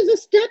 it is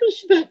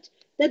established fact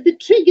that the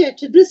trigger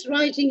to this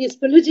rioting is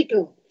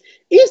political.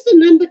 Is the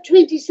number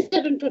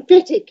 27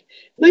 prophetic?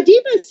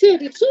 Madiba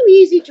said it's so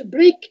easy to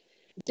break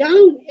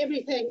down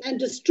everything and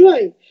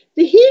destroy.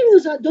 The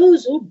heroes are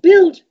those who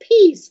build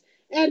peace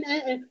and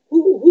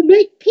who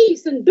make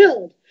peace and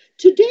build.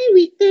 Today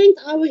we thank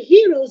our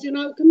heroes in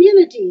our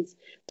communities.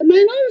 The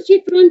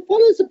Minority Front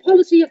follows a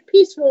policy of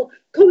peaceful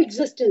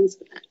coexistence.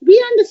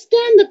 We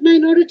understand that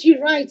minority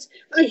rights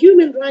are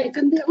human rights,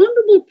 and the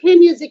Honorable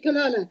Premier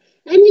Zikalala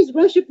and his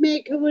Worship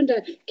Mayor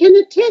Kawunda can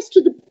attest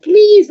to the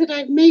pleas that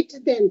I've made to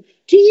them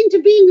to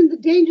intervene in the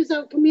dangers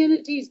our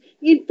communities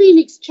in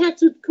Phoenix,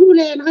 Chatsworth, Kule,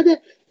 and other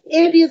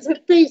areas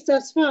have faced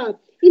thus far.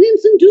 In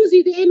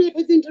Msunduzi, the MF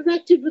has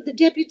interacted with the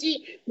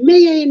Deputy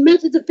Mayor in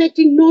matters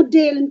affecting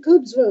Northdale and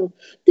Cobesville.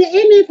 The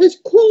MF has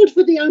called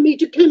for the army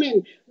to come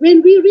in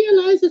when we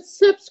realized that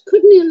SAPS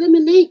couldn't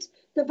eliminate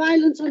the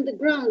violence on the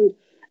ground.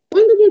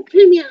 Honorable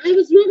Premier, I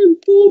was not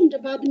informed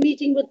about the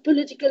meeting with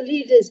political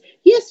leaders.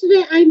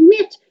 Yesterday, I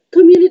met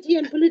community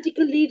and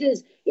political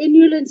leaders in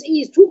Newlands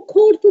East who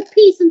called for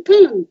peace and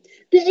calm.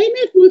 The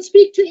MF will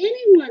speak to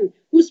anyone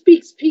who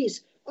speaks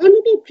peace.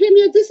 Honorable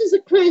Premier, this is a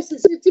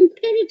crisis. It's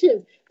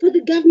imperative for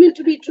the government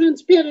to be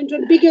transparent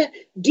on bigger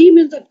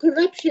demons of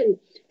corruption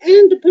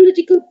and the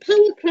political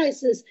power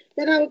crisis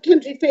that our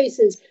country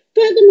faces.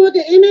 Furthermore,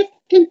 the MF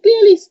can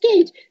clearly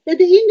state that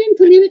the Indian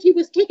community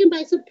was taken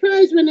by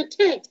surprise when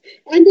attacked,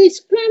 and they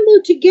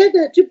scrambled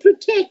together to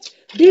protect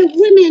their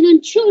women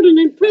and children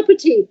and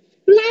property.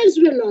 Lives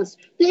were lost.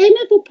 The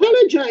MF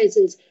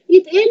apologizes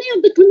if any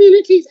of the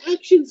community's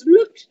actions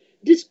looked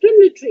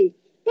discriminatory.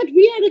 But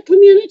we are a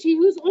community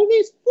who has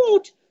always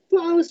fought for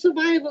our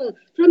survival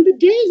from the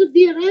days of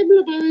the arrival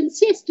of our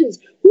ancestors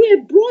who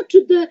were brought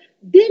to the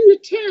then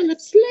Natal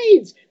as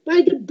slaves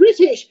by the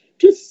British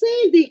to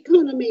save the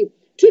economy.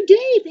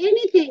 Today, if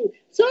anything,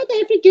 South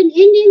African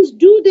Indians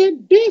do their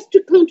best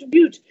to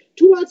contribute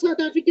towards South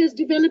Africa's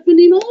development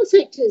in all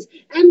sectors,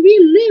 and we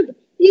live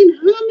in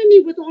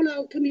harmony with all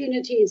our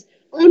communities.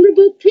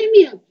 Honorable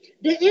Premier,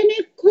 the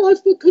NF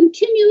calls for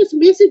continuous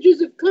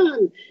messages of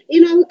calm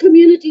in our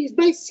communities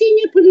by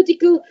senior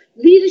political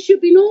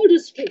leadership in all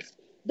districts.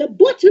 The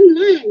bottom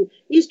line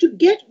is to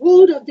get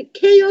hold of the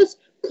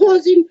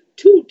chaos-causing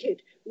toolkit,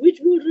 which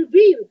will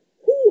reveal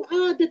who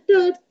are the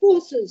third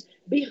forces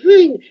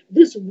behind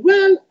this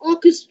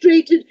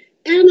well-orchestrated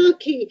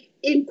anarchy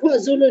in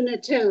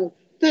KwaZulu-Natal.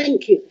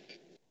 Thank you.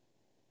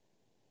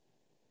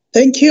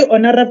 Thank you,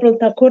 Honorable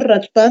Thakur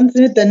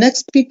Rajbanzi. The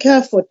next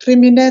speaker for 3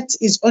 minutes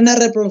is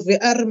Honorable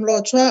V.R.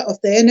 Mlotshwa of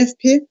the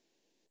NFP.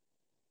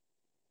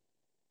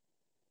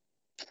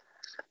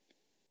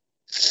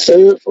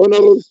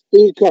 Honorable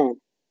Speaker,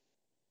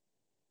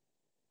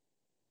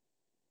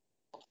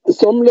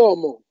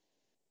 Somlomo,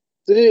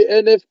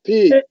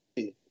 NFP,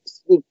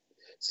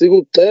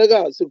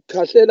 sikugxeka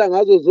sikukhahlela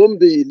ngazo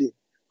zombili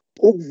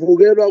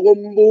ukuvukelwa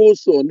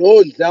kombuso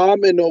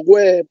nodlame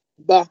nokweba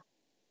ba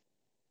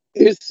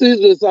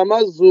isizwe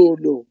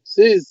samaZulu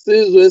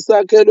siyisizwe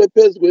esakhelwe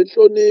phezu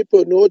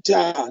kwenhlonipho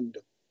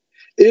nothando.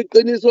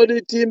 Iqiniso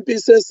lithi impi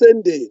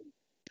isesendeni.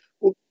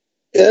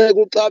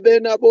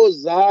 Kuxabene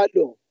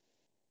abozalo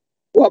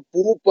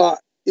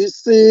kwabhubha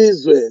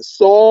isizwe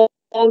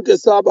sonke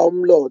saba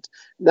umlotha.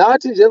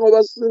 Nathi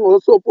njengoba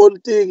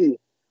singosopolitiki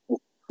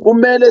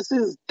kumele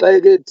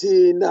sizigxeke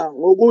thina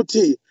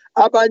ngokuthi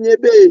abanye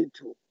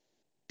bethu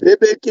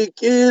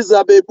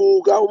bebekikiza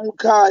bebuka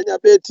umkhanya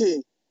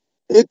bethi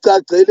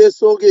igcagcele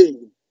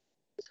esokeni.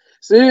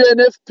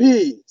 CNFP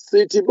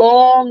sithi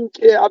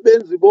bonke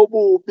abenzi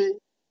bobubi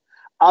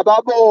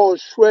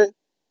ababoshwe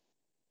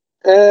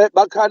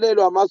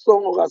bakhalelwa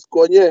amasongo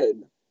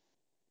kasigonyela.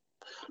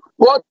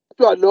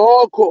 Kodwa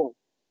lokho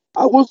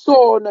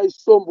akusona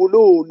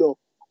isisombululo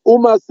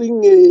uma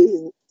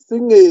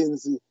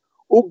singenzi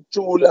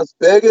ukujula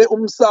sibheke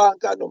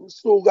umsanka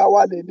nomsuka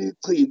waleli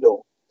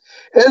chilo.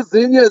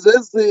 Ezinye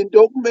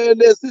zezinto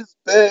okumele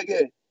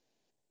sizibheke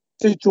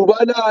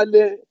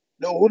sijubalale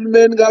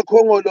nohulumeni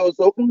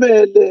kaKhongolose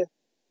okumele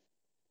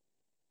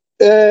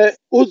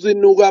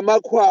uzinuka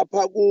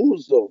amakhwapha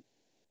kuzo.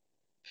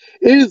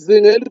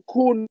 Izinga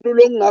elikhulu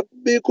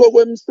lokungabikho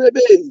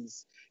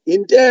kwemisebenzi,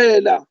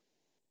 intela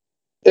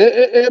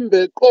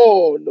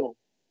embeqolo,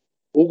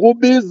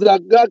 ukubiza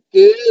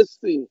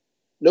kukagesi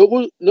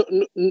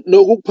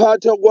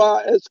nokuphathwa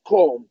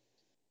kwa-Eskom.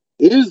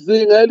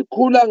 Izinga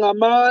elikhula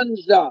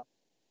ngamandla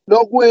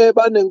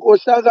lokweba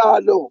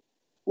nenkohlakalo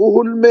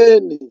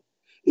uhulumeni,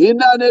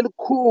 inani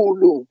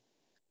elikhulu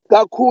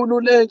kakhulu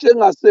lentsha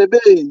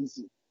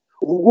engasebenzi,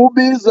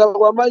 ukubiza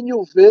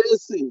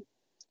kwamanyuvesi,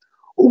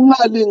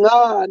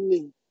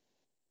 ukungalingani,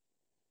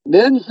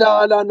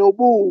 nendlala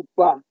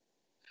nobubha,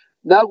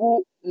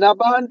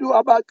 nabantu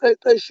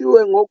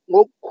abaqeqeshiwe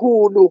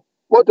ngokukhulu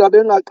kodwa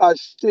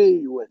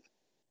bengaqashiwe.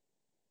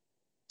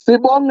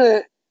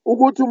 Sibonge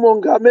ukuthi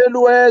umongameli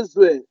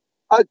wezwe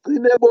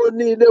agcine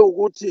ebonile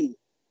ukuthi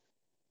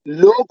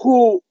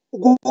lokhu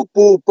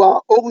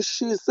ukubhubha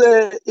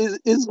okushise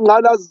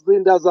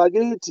izingqalasizinda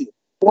zakithi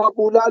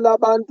kwabulala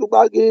abantu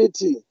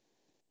bakithi,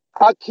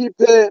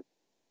 akhiphe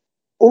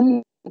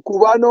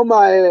umgubano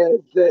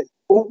mahedle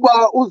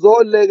ukuba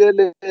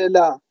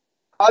uzolekelela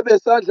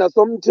abesandla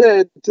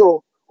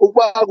somthetho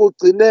ukuba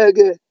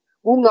kugcineke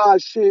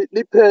kungashi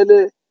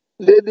liphele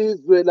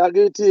lelizwe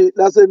lakithi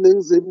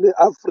laseNingizimu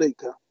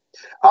Afrika.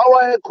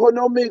 Our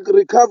economic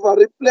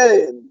recovery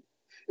plan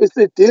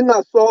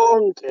isidinga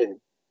sonke.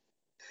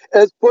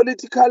 As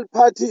political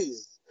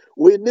parties,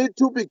 we need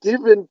to be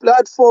given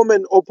platform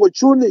and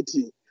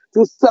opportunity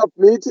to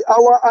submit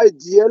our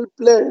ideal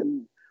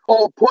plan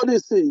or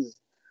policies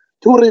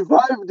to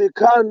revive the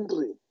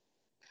country.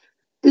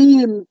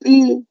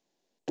 Impi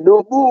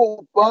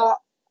nobubha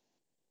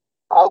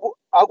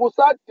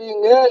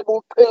akusadingeki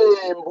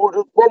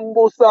uqembu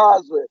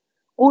bombusazwe,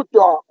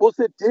 kodwa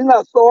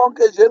usidinga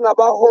sonke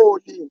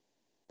njengabaholi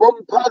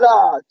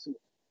bomphakathi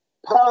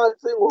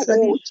phansi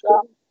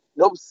ngokutsha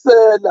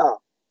nobusela.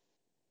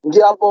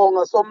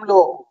 Ngiyabonga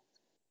Somlomo.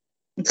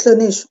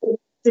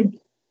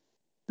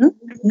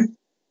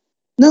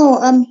 No,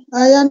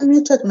 I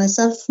unmuted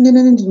myself.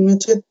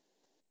 Muted.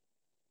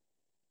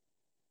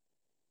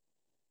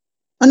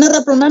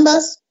 Honorable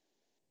members,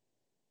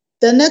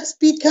 the next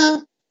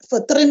speaker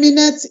for 3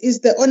 minutes is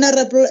the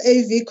Honorable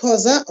A.V.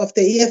 Khoza of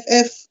the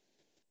EFF.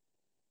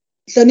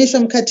 Hlonishwa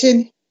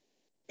Mkhathini.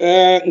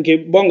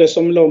 Ngibonge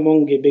Somlomo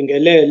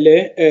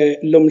ngibingelele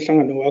lo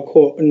mhlangano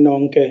wakho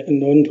nonke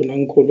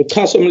nondunankulu.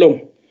 Cha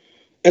Somlomo,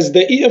 as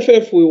the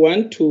EFF we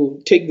want to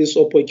take this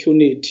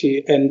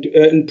opportunity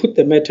and put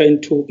the matter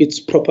into its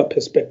proper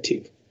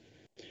perspective.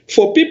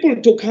 For people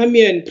to come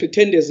here and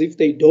pretend as if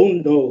they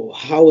don't know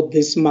how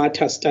this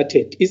matter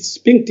started, it's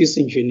being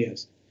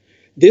disingenuous.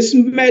 This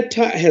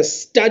matter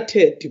has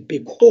started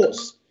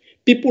because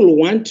people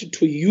want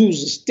to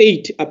use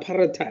state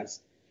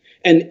apparatus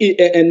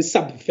and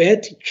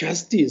subvert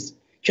justice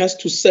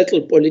just to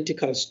settle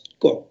political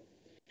score.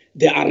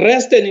 The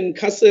arrest and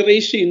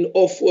incarceration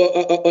of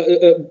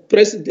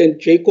President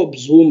Jacob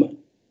Zuma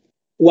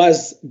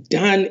was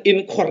done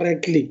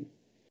incorrectly.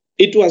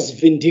 It was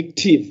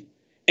vindictive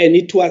and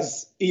it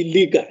was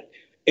illegal.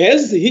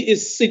 As he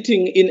is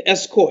sitting in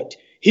escort,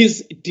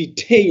 he's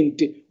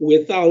detained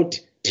without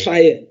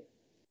trial.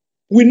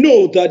 We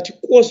know that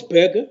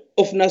Kosberger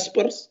of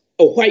Naspers,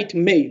 a white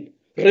male,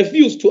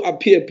 refused to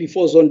appear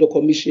before Zondo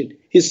Commission.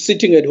 He's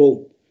sitting at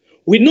home.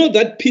 We know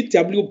that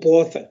P.W.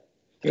 Botha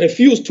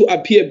refused to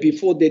appear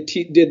before the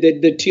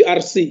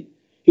TRC.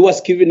 He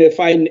was given a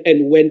fine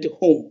and went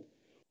home.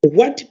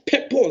 What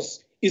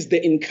purpose is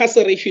the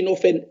incarceration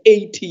of an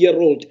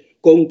 80-year-old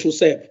going to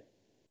serve?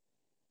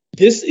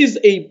 This is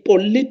a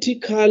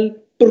political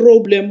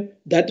problem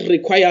that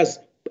requires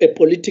a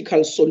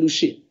political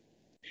solution.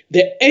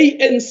 The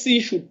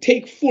ANC should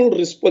take full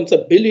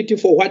responsibility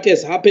for what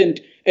has happened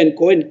and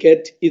go and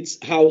get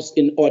its house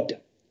in order.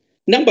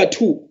 Number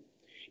two,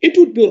 it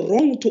would be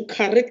wrong to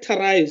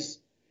characterize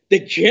the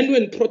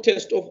genuine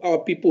protest of our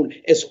people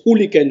as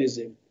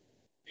hooliganism.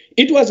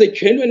 It was a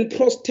genuine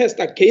protest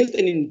against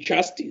an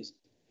injustice.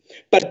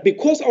 But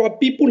because our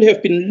people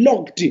have been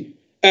locked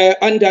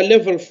under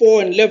level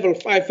 4 and level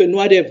 5 and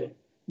whatever,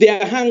 they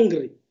are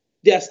hungry,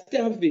 they are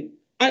starving,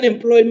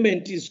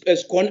 unemployment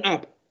has gone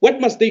up. What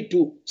must they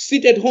do?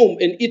 Sit at home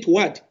and eat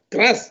what?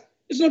 Grass.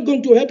 It's not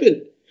going to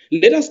happen.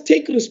 Let us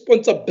take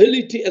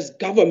responsibility as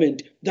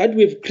government that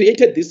we've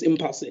created this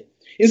impasse.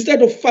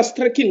 Instead of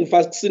fast-tracking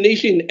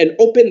vaccination and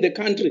open the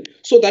country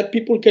so that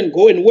people can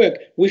go and work,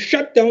 we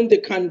shut down the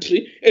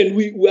country and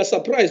we are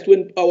surprised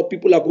when our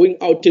people are going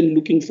out and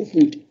looking for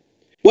food.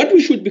 What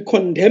we should be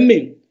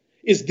condemning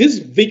is this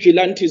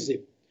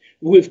vigilantism.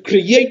 We've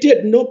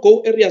created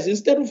no-go areas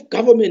instead of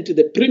government,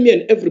 the premier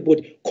and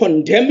everybody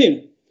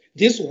condemning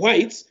these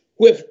whites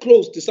who have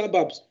closed the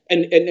suburbs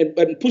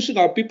and pushing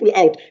our people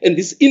out, and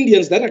these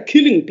Indians that are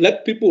killing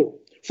black people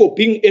for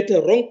being at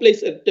the wrong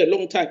place at the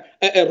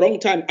wrong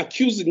time,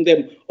 accusing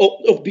them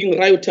of being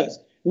rioters.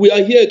 We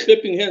are here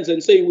clapping hands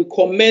and saying we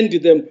commend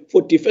them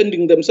for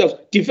defending themselves.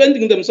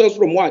 Defending themselves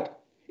from what?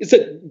 It's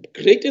the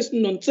greatest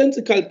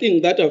nonsensical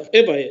thing that I've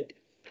ever heard.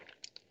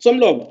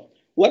 Somlom,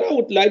 what I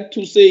would like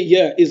to say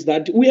here is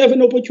that we have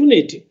an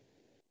opportunity.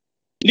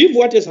 Leave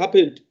what has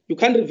happened. You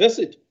can't reverse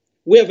it.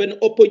 We have an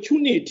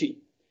opportunity,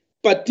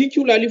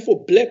 particularly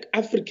for black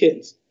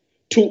Africans,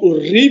 to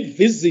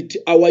revisit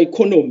our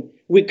economy.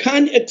 We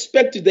can't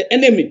expect the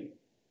enemy.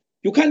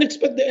 You can't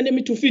expect the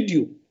enemy to feed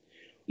you.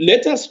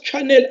 Let us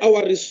channel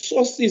our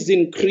resources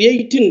in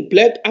creating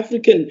black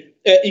African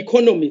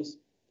economies.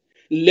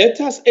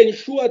 Let us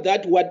ensure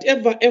that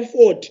whatever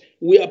effort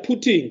we are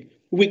putting,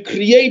 we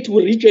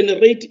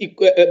regenerate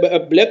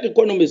black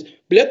economies.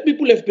 Black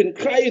people have been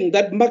crying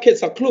that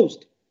markets are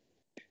closed.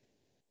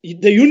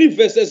 The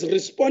universe has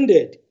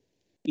responded.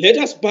 Let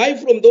us buy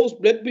from those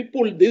black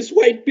people. These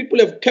white people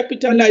have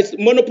capitalized,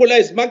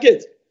 monopolized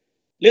markets.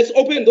 Let's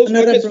open those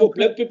markets for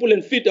black people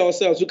and feed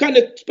ourselves. We can't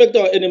expect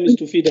our enemies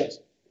to feed us.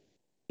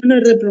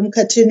 Honorable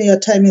Mkhatini, your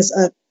time is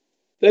up.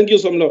 Thank you,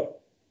 Somlo.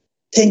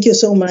 Thank you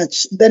so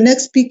much. The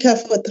next speaker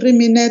for 3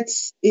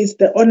 minutes is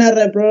the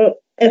Honorable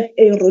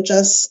F.A.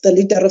 Rogers, the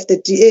leader of the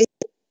DA.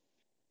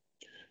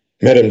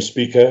 Madam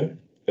Speaker,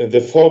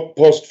 the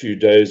past few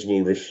days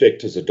will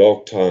reflect as a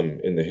dark time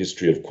in the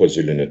history of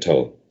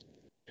KwaZulu-Natal.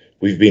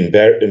 We've been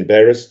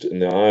embarrassed in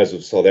the eyes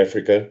of South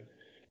Africa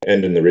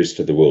and in the rest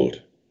of the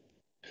world.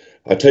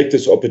 I take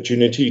this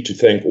opportunity to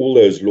thank all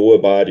those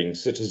law-abiding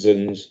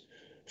citizens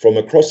from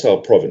across our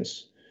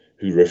province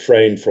who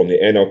refrained from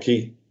the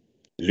anarchy,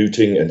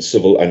 looting and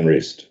civil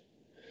unrest.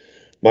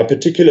 My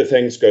particular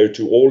thanks go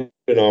to all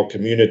in our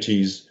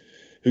communities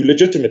who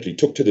legitimately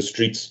took to the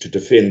streets to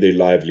defend their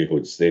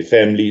livelihoods, their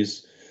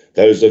families,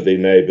 those of their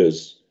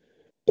neighbours,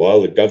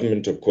 while the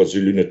government of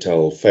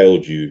KwaZulu-Natal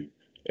failed you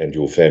and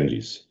your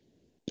families.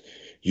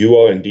 You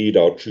are indeed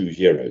our true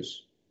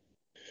heroes.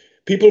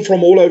 People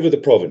from all over the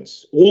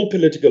province, all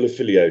political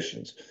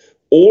affiliations,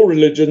 all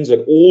religions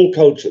and all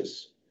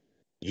cultures,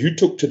 you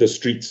took to the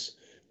streets,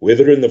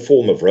 whether in the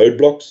form of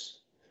roadblocks,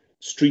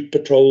 street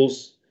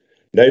patrols,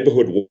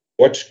 neighbourhood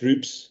watch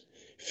groups,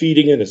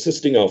 feeding and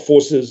assisting our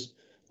forces,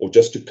 or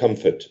just to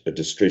comfort a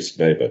distressed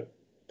neighbour.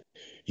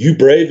 You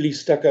bravely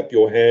stuck up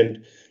your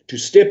hand to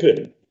step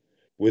in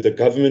where the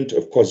government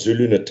of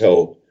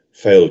KwaZulu-Natal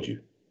failed you.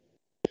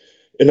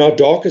 In our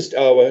darkest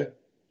hour,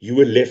 you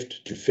were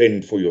left to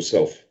fend for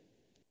yourself.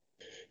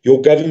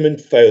 Your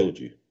government failed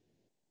you.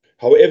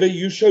 However,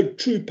 you showed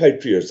true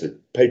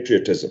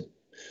patriotism,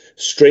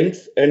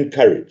 strength and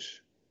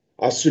courage.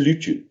 I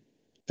salute you,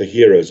 the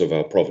heroes of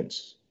our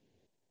province.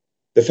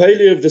 The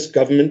failure of this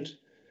government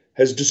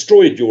has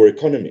destroyed your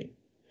economy.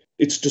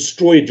 It's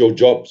destroyed your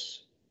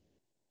jobs.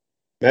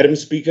 Madam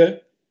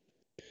Speaker,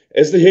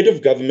 as the head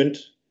of government,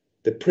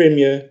 the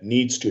Premier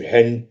needs to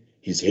hang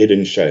his head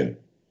in shame.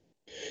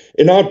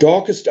 In our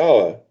darkest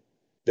hour,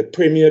 the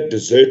Premier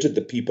deserted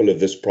the people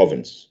of this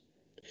province.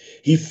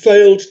 He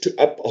failed to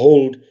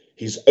uphold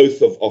his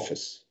oath of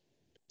office.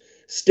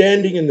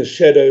 Standing in the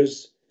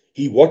shadows,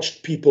 he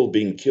watched people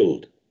being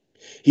killed.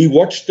 He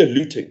watched the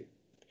looting.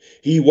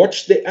 He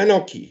watched the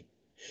anarchy.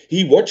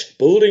 He watched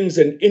buildings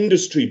and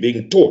industry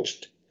being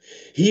torched.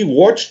 He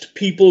watched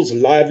people's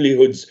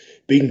livelihoods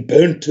being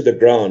burnt to the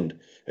ground,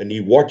 and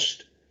he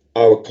watched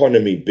our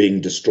economy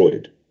being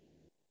destroyed.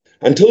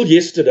 Until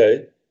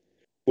yesterday,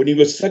 when he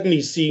was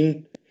suddenly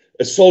seen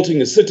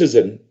assaulting a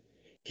citizen,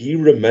 he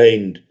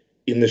remained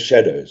in the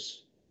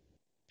shadows.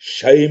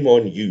 Shame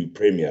on you,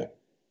 Premier.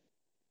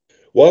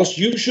 Whilst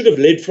you should have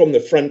led from the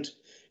front,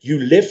 you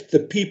left the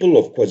people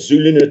of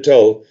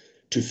KwaZulu-Natal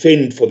to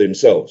fend for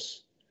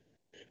themselves.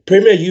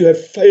 Premier, you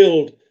have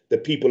failed the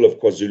people of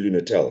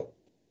KwaZulu-Natal.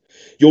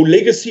 Your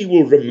legacy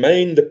will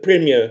remain the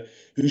Premier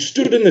who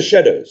stood in the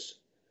shadows,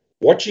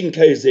 watching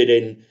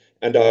KZN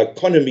and our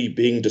economy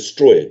being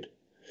destroyed.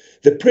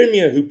 The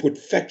Premier who put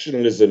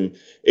factionalism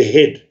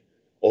ahead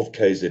of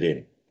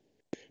KZN.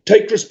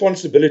 Take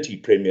responsibility,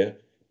 Premier.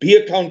 Be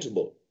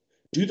accountable.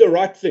 Do the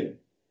right thing.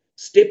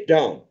 Step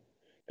down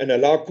and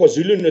allow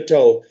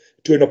KwaZulu-Natal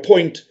to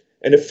appoint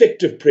an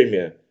effective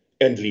Premier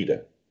and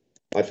leader.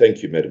 I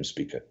thank you, Madam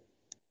Speaker.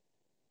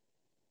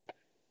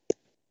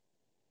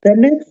 The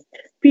next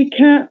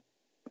speaker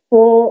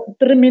for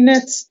 3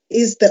 minutes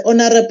is the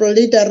Honorable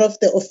Leader of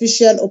the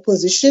Official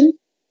Opposition,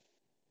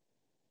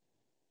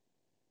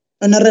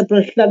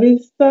 Honorable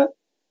Hlabisa.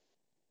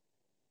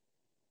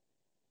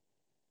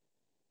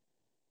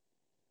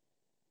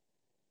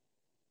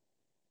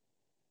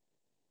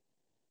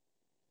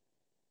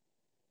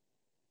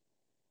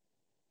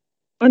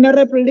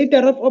 Honorable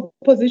Leader of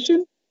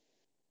Opposition.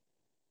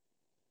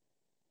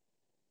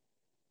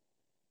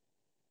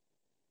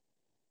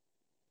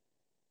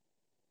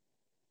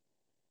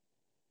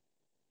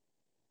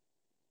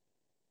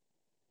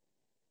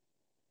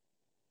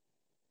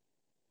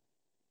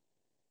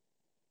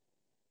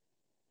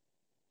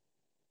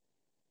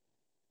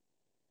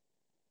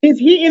 Is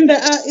he in the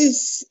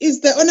is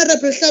the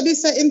Honorable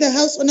Hlabisa in the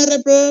house,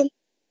 Honorable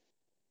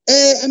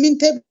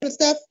table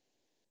staff?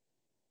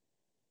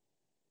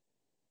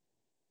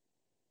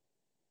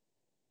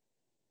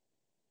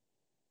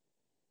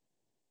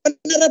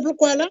 Honorable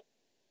Kwala?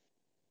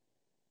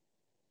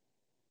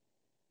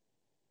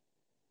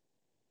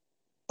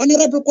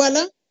 Honorable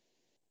Kwala?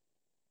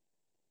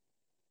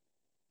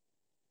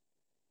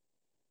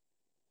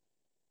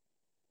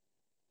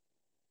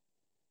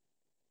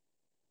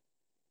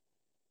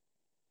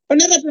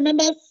 Honorable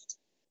members,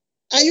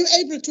 are you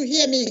able to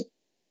hear me?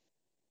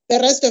 The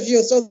rest of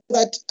you, so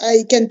that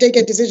I can take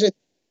a decision.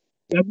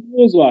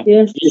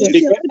 Yes,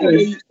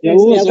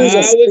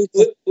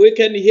 we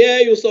can hear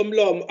you,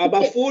 Somlom.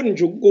 Abafuni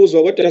nje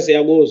ukuzwa kodwa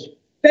siyakuzwa.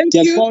 Thank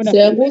you.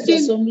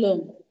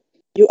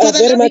 You are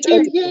very much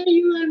audible. Hear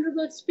you,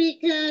 Honorable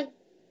Speaker.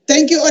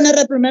 Thank you,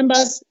 honorable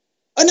members.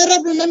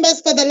 Honorable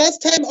members, for the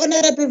last time,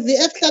 Honorable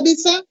VF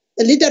Hlabisa,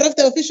 the Leader of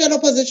the Official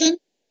Opposition.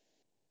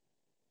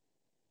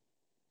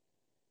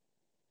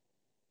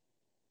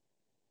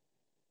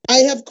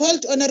 I have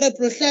called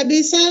Honorable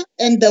Hlabisa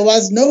and there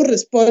was no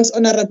response,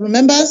 honorable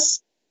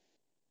members.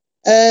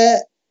 I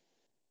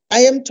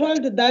am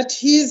told that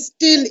he is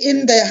still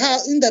in the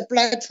house, in the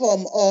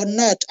platform or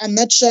not. I'm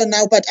not sure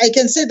now, but I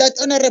can say that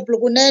Honorable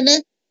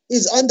Kunene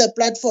is on the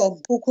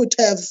platform, who could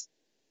have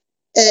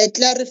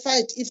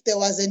clarified if there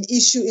was an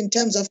issue in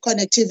terms of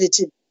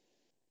connectivity.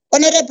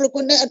 Honorable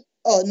Kunene,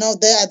 oh no,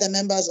 they are the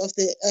members of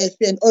the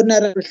AFP, and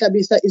Honorable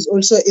Hlabisa is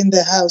also in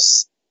the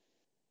house.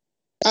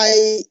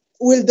 I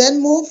will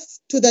then move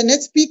to the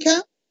next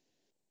speaker,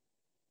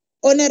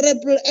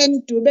 Honorable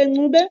N.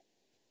 Dube,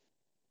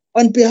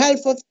 on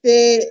behalf of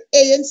the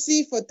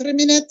ANC for 3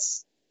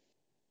 minutes.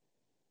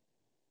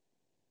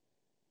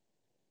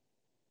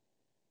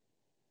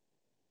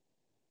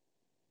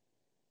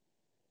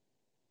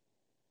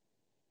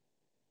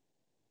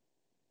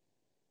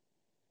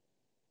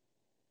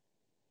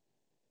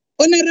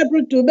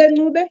 Honorable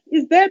Dube,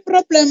 is there a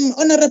problem,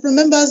 honorable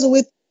members,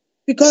 with,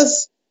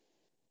 because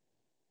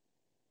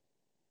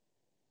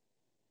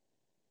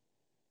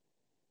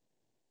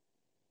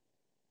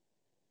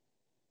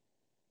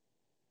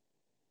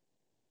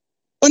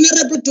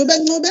Honorable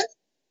Dube,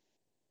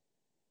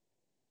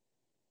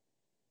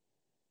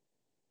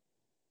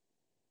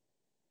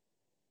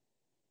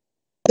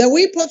 the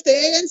whip of the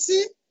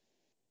ANC,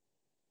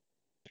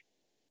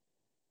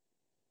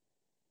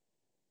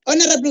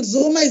 Honorable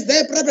Zuma, is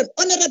there a problem?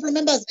 Honorable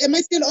members, am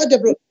I still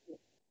audible?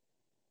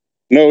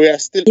 No, we are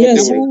still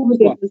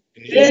audible.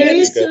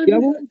 Yes, Speaker,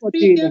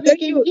 we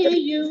can hear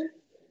you.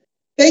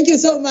 Thank you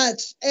so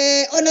much.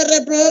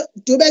 Honorable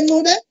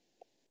Dube,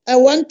 I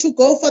want to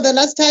go for the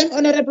last time,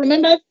 honorable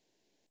members.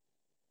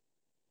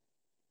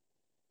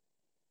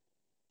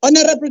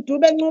 Honorable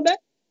Dube.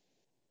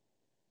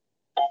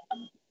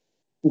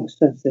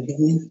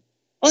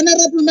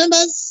 Honorable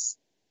members,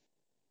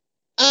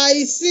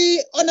 I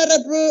see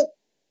Honorable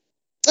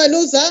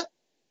Kaluza.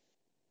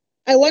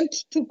 I want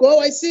to go.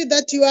 I see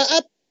that you are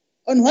up.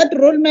 On what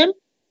rule, ma'am?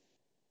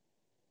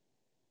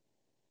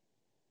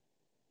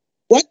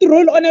 What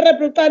rule,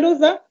 Honorable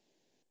Kaluza?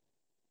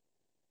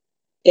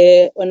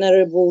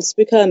 Honorable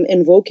Speaker, I'm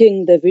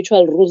invoking the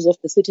virtual rules of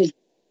the sitting.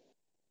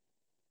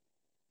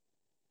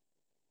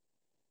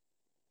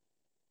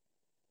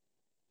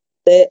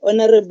 The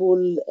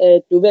Honorable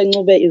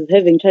Dube is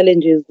having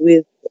challenges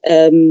with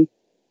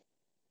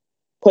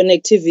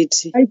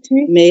connectivity.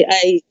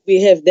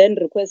 We have then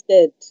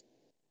requested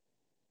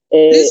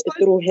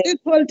through her. Please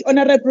hold,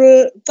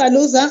 Honorable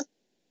Kaluza.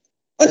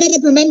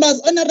 Honorable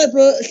members,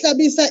 Honorable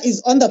Hlabisa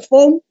is on the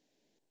phone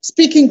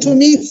speaking to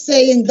me,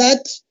 saying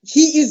that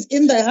he is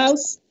in the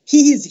house,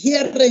 he is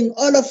hearing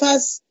all of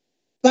us,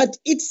 but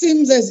it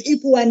seems as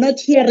if we are not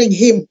hearing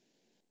him.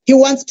 He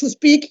wants to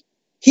speak.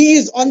 He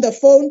is on the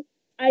phone.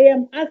 I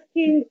am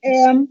asking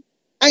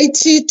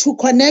IT to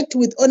connect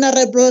with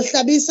Honorable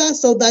Hlabisa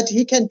so that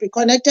he can be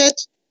connected.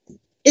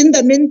 In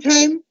the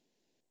meantime,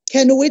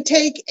 can we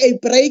take a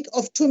break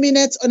of 2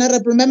 minutes,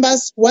 honorable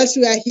members, whilst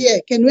we are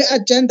here? Can we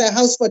adjourn the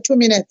house for 2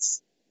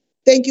 minutes?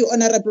 Thank you,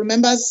 honorable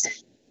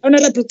members.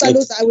 Honorable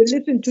Kaluza, I will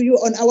listen to you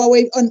on our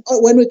way on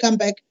when we come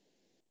back.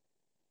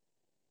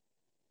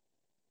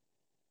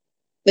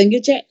 Thank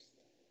you, Chair.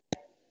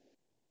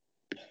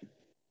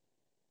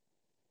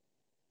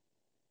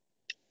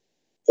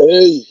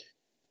 Hey,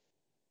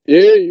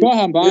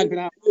 Bahambani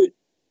phela.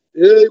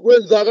 Hey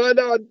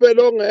kwenzakalani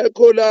phela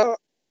ongekho la?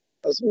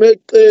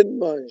 Asimeqeni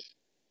manje.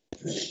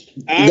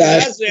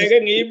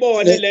 Kahle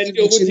ngiyibone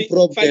lento yokuthi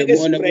kufanele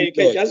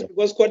sibreak just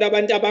because khona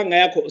abantu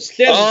abangekho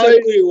sihlezi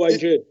seqiwa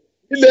nje.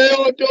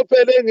 Ileyo nto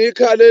phela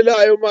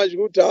engikhalelayo manje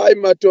ukuthi hayi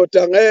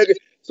madoda ngeke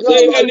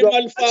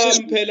Animal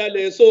farm phela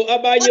leso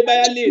abanye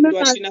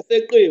bayalindwa thina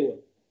seqiwa.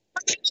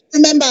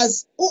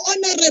 Members,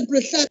 Honorable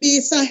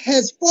Hlabisa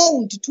has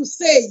phoned to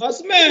say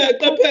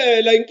asimeqe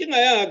phela inkinga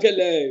yakhe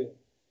leyo.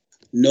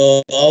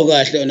 No,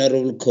 kahle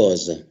Honorable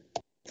Khoza.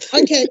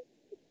 Okay.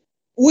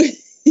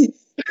 Let's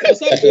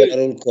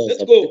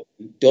go.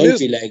 Don't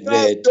be like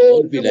that.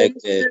 Don't be like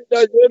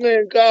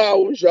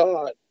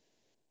that.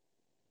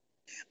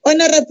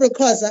 Honorable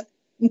Khoza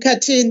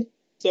Mkhathini.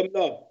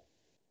 Somla.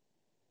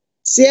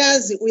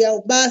 Siyazi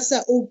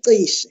uyawubasa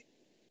ucishe.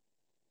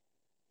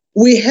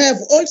 We have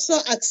also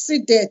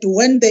acceded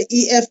when the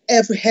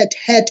EFF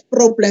had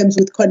problems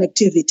with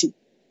connectivity.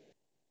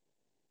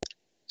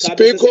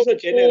 Speaker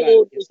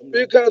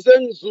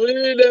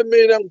sengizwile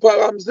mina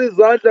ngiphakamisa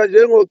izandla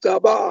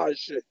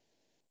njengocabashe.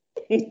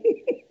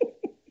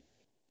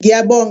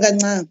 Ngiyabonga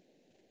ncane.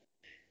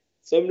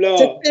 Somlo.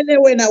 Sicela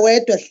wena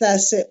wedwa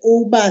Hlase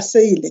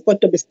ubasile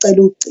kodwa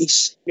besicela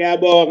ucishe.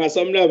 Ngiyabonga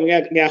Somlo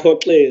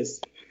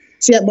ngiyahoxisa.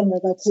 Siyabonga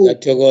kakhulu.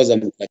 Siyathokoza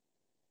mkhaya.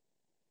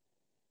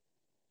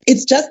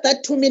 It's just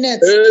that 2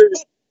 minutes.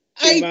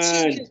 IT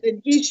is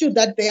an issue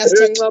that they are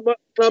studying.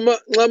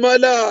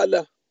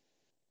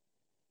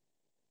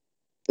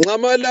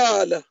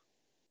 Ngamalala.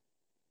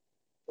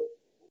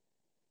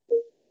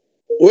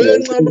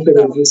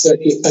 Usebenzisa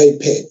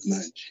i-iPad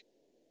manje.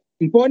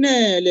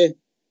 Mbonele.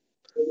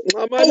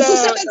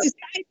 Usebenzisa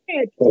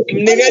i-iPad.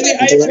 Mnikeni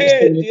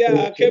i-iPad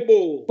yakhe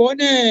bo.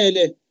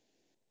 Mbonele.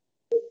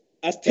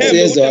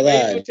 Asithembe ukuthi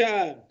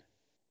abayithuthanga.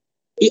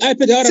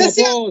 I-iPad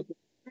yaRamaphosa.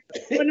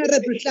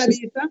 Honorable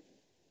Hlabisa.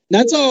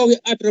 Natso-ke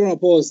i-iPad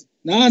yaRamaphosa.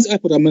 Nansi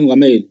i-iPad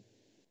kaMongameli.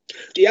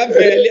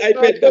 Iyavela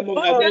i-iPad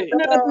kaMongameli.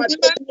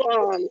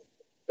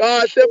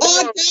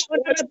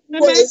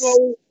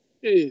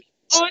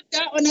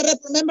 Order,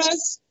 honorable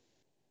members.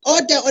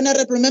 Order,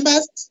 honorable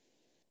members.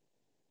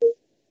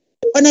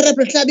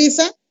 Honorable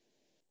Hlabisa,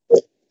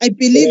 I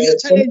believe your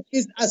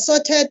challenges are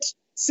sorted.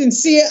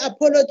 Sincere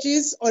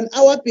apologies on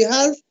our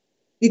behalf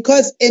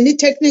because any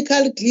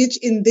technical glitch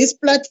in this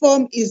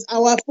platform is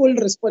our full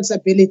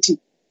responsibility.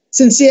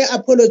 Sincere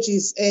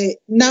apologies.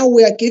 Now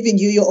we are giving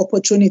you your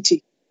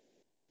opportunity.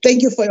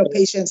 Thank you for your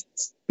patience.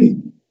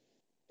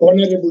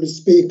 Honorable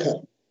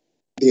Speaker,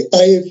 the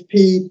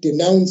IFP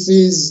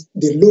denounces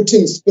the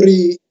looting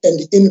spree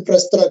and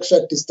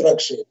infrastructure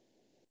destruction.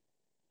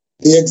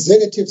 The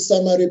executive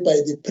summary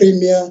by the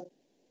Premier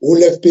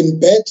would have been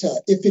better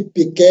if it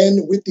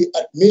began with the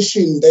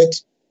admission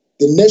that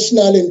the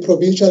national and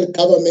provincial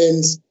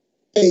governments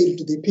failed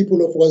the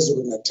people of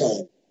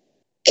KwaZulu-Natal.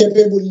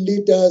 Capable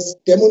leaders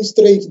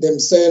demonstrate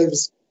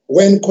themselves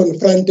when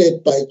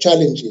confronted by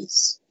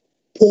challenges.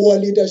 Poor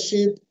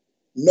leadership,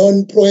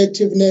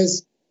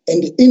 non-proactiveness,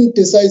 and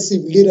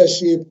indecisive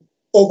leadership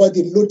over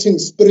the looting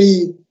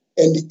spree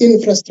and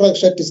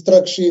infrastructure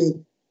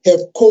destruction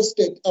have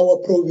costed our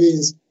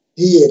province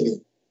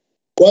dearly.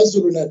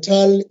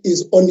 KwaZulu-Natal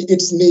is on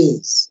its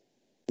knees.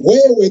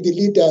 Where were the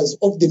leaders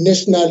of the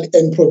national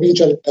and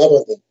provincial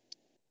government?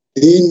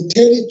 The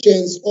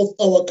intelligence of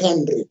our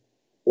country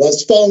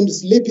was found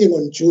sleeping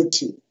on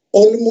duty.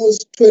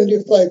 Almost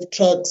 25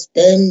 trucks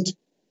banned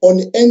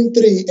on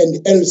N3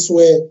 and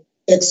elsewhere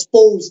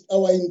exposed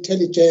our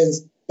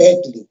intelligence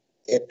badly.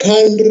 A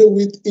country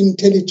with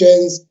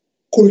intelligence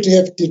could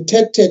have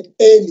detected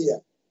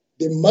earlier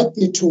the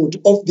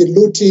magnitude of the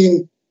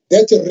looting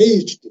that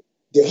reached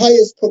the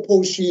highest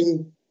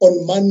proportion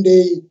on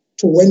Monday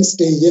to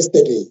Wednesday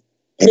yesterday.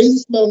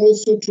 Prince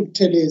Mangosuthu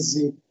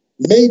Buthelezi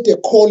made a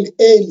call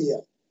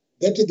earlier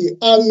that the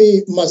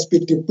army must be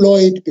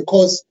deployed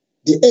because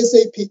the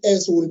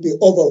SAPS will be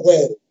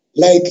overwhelmed.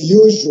 Like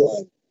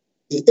usual,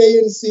 the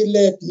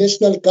ANC-led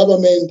national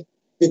government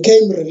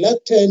became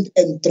reluctant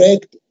and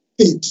dragged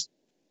feet.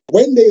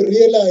 When they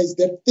realized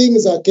that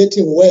things are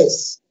getting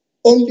worse,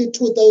 only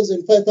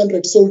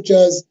 2,500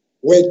 soldiers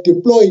were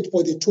deployed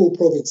for the two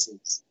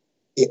provinces.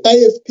 The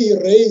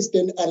IFP raised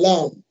an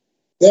alarm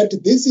that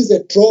this is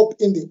a drop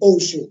in the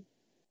ocean.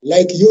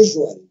 Like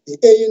usual, the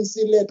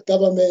ANC-led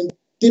government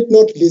did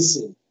not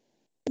listen.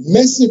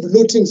 Massive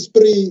looting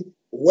spree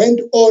went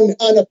on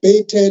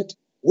unabated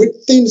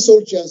with thin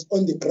soldiers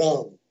on the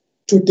ground.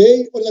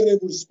 Today,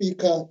 Honorable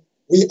Speaker,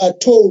 we are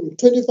told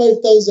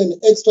 25,000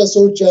 extra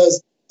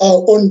soldiers are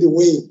on the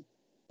way.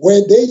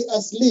 Were they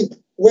asleep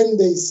when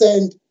they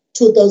sent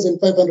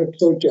 2,500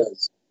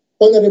 soldiers?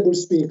 Honorable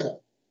Speaker,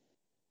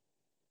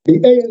 the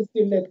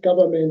ANC-led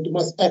government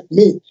must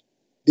admit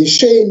the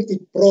shame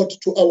it brought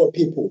to our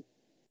people.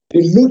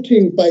 The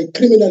looting by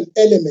criminal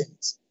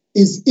elements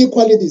is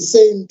equally the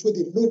same to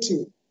the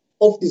looting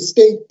of the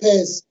state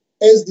purse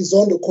as the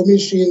Zondo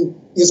Commission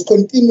is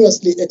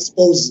continuously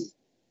exposing.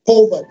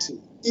 Poverty,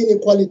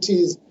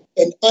 inequalities,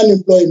 and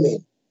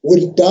unemployment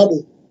will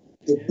double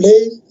The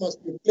blame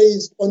must be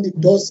placed on the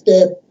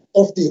doorstep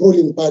of the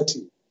ruling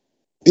party.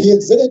 The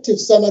executive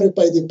summary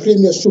by the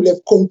Premier should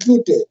have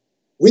concluded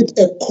with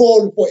a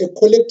call for a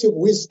collective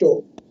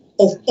wisdom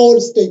of all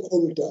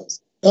stakeholders,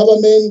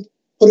 government,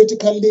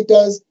 political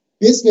leaders,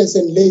 business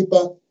and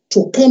labor,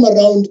 to come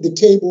around the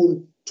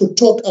table to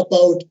talk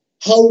about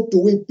how do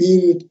we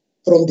build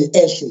from the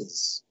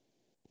ashes.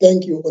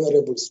 Thank you,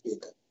 Honorable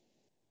Speaker.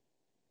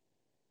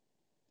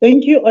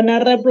 Thank you,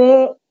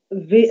 Honorable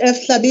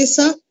V.F.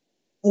 Thabisa.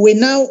 We're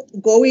now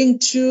going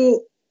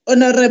to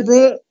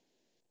Honorable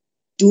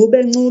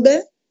Dube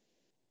Ncube.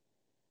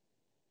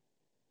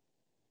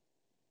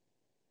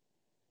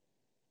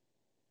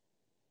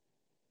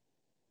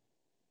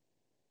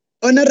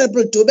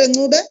 Honorable Dube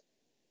Ncube.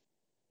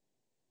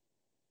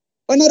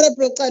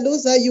 Honorable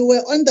Kaluza, you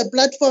were on the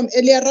platform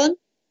earlier on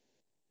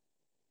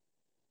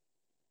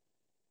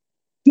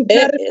to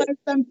clarify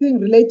something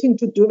relating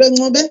to Dube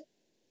Ncube.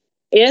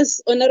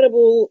 Yes,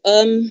 Honorable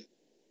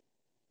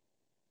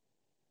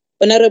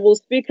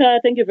Speaker,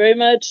 thank you very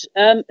much.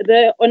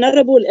 The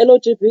Honorable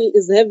LOGP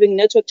is having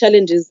network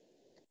challenges,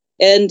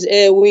 and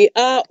we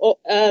are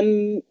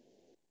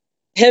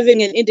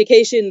having an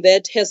indication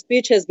that her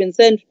speech has been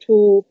sent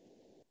to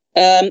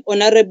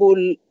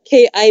Honorable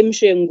K.I.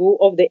 Mshengu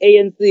of the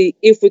ANC,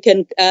 if we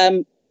can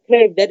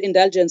crave that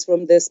indulgence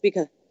from the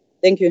Speaker.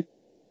 Thank you.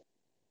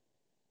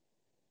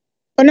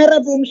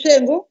 Honorable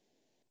Mshengu.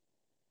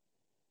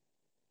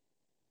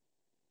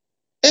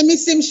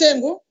 MEC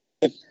Mshengu.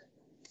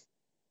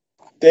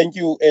 Thank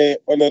you,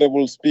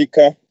 Honorable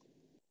Speaker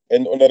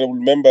and honorable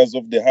members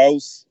of the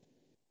House.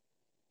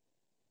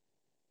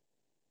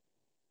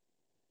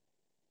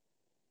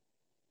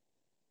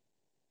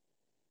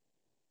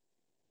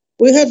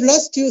 We have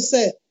lost you,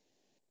 sir.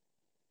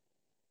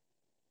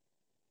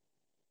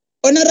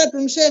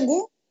 Honorable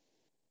Mshengu.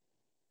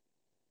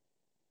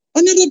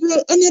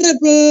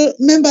 Honorable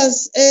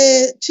members,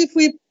 Chief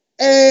Whip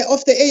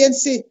of the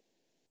ANC.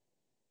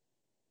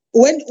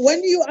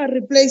 When you are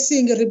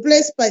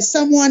replaced by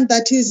someone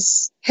that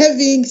is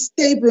having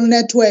stable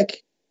network,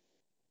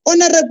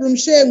 Honorable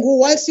Mshengu,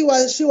 whilst he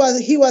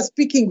was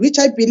speaking, which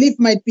I believe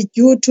might be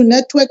due to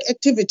network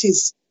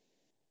activities,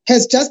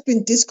 has just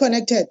been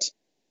disconnected.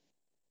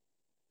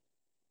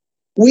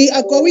 We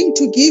are going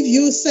to give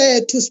you,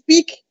 sir, to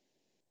speak,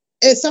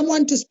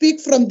 someone to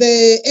speak from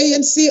the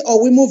ANC,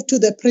 or we move to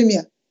the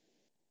Premier.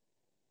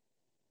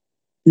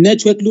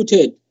 Network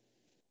looted.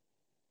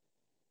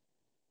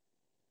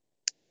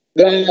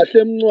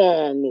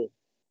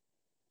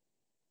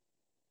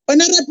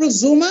 Honorable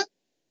Zuma,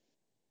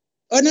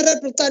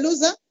 Honorable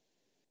Kaluza.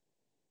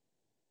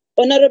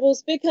 Honorable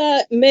Speaker,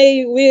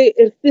 may we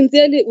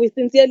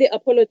sincerely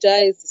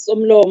apologize,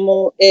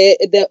 Somlomo.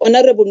 The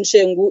Honorable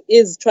Mshengu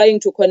is trying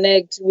to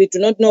connect. We do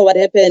not know what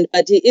happened,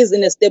 but he is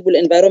in a stable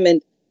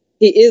environment.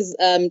 He is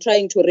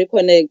trying to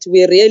reconnect.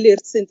 We really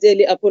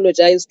sincerely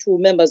apologize to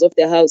members of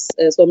the House,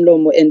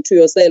 Somlomo, and to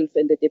yourself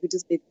and the Deputy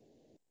Speaker.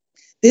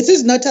 This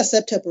is not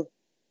acceptable.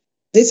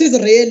 This is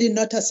really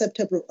not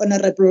acceptable,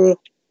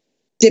 Honorable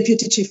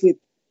Deputy Chief Whip.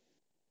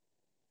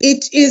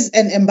 It is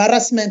an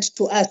embarrassment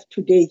to us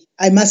today,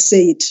 I must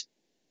say it,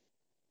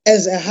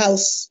 as a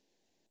House.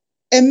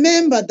 A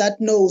member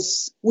that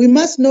knows, we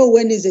must know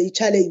when is a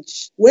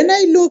challenge. When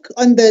I look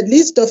on the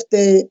list of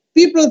the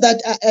people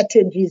that are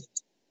attendees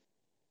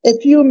a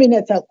few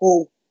minutes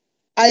ago,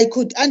 I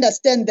could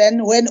understand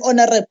then when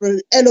Honorable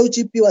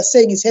LOGP was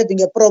saying he's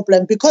having a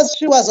problem, because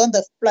she was on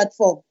the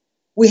platform.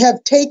 We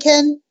have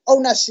taken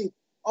ownership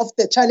of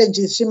the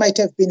challenges she might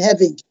have been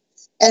having.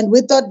 And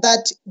we thought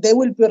that they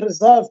will be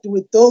resolved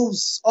with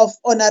those of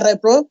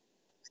Honorable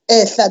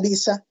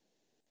Thabisa.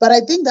 But I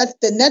think that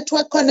the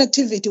network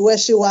connectivity where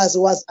she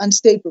was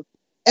unstable,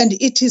 and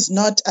it is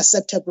not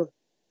acceptable.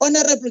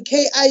 Honorable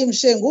K.I.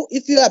 Mshengu,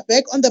 if you are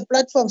back on the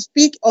platform,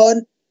 speak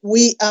on.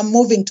 We are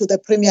moving to the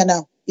Premier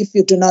now, if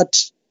you do not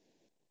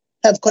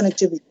have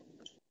connectivity.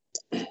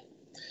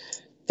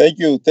 Thank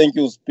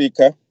you,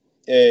 Speaker,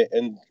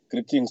 and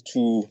greetings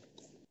to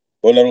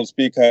Honorable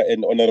Speaker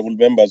and honorable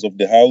members of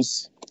the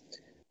House.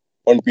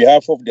 On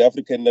behalf of the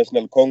African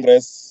National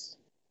Congress,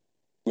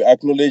 we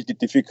acknowledge the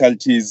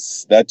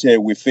difficulties that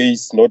we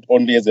face not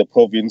only as a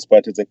province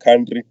but as a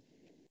country,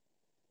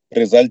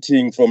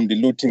 resulting from the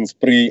looting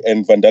spree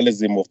and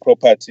vandalism of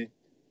property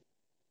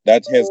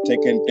that has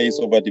taken place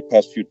over the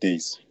past few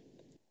days.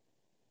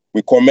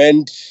 We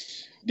commend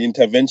the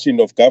intervention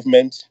of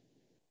government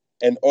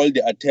and all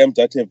the attempts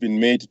that have been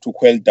made to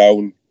quell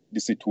down the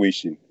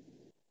situation.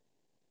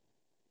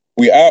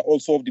 We are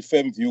also of the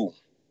firm view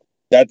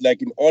that,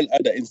 like in all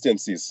other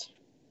instances,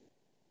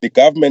 the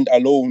government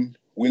alone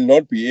will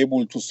not be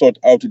able to sort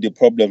out the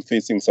problem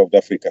facing South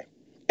Africa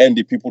and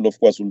the people of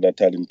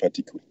KwaZulu-Natal in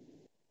particular.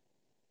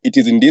 It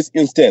is in this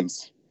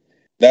instance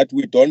that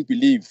we don't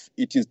believe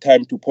it is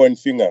time to point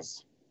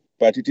fingers,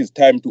 but it is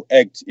time to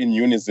act in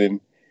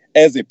unison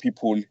as a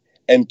people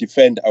and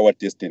defend our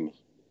destiny.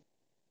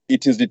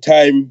 It is the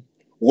time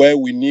where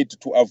we need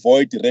to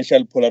avoid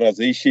racial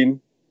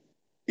polarization.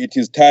 It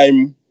is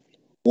time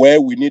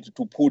where we need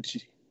to put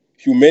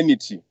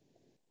humanity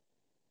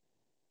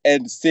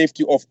and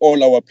safety of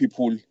all our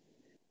people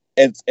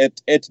at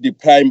the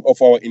prime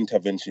of our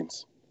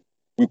interventions.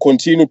 We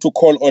continue to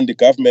call on the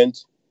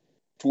government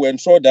to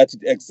ensure that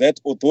it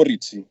exerts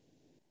authority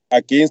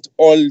against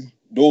all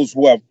those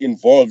who are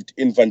involved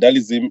in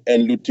vandalism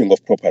and looting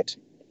of property.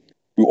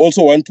 We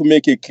also want to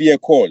make a clear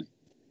call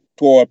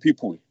to our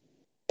people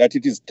that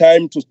it is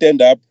time to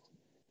stand up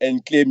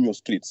and claim your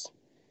streets.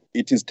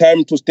 It is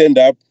time to stand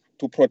up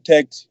to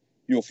protect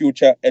your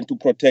future and to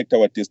protect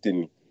our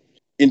destiny.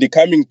 In the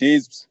coming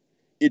days,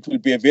 it will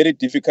be a very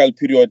difficult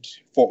period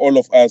for all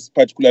of us,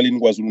 particularly in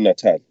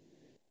KwaZulu-Natal.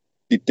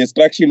 The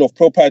destruction of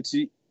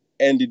property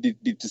and the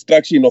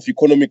destruction of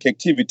economic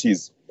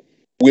activities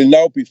will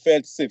now be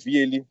felt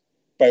severely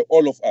by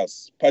all of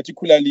us,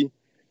 particularly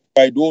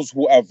by those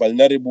who are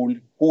vulnerable,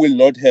 who will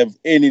not have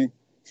any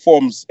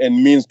forms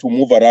and means to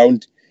move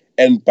around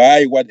and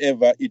buy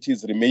whatever it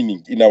is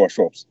remaining in our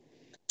shops.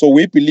 So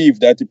we believe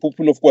that the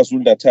people of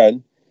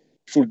KwaZulu-Natal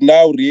should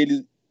now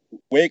really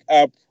wake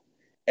up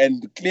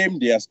and claim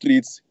their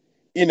streets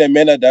in a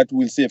manner that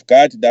will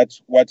safeguard that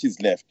what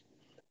is left.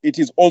 It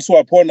is also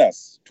upon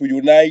us to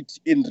unite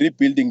in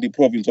rebuilding the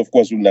province of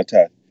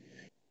KwaZulu-Natal.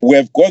 We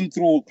have gone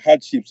through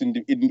hardships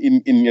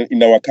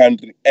in our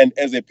country, and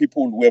as a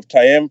people, we have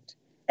triumphed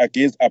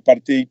against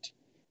apartheid.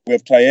 We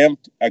have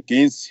triumphed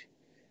against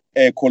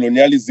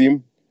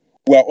colonialism.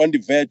 We are on the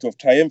verge of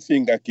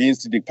triumphing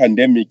against the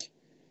pandemic.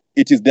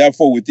 It is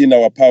therefore within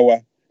our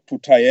power to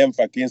triumph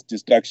against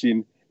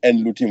destruction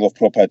and looting of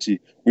property.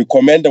 We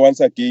commend once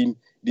again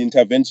the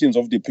interventions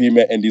of the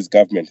Premier and his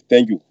government.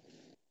 Thank you.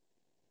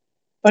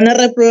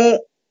 Honorable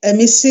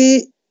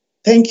MEC,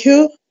 thank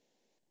you.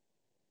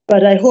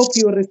 But I hope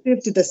you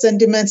received the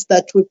sentiments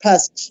that we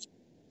passed.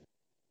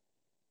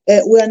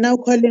 We are now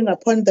calling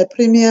upon the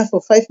Premier for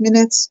 5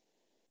 minutes.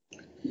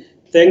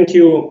 Thank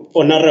you,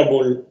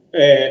 Honorable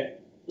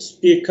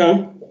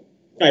Speaker.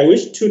 I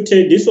wish to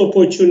take this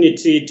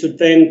opportunity to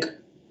thank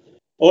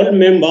all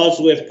members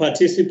who have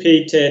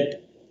participated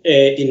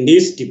in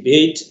this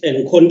debate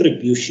and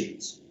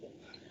contributions.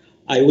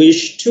 I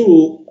wish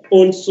to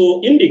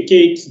also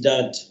indicate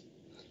that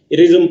it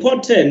is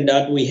important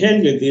that we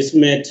handle this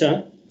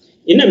matter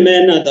in a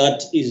manner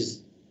that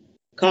is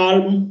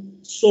calm,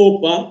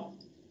 sober,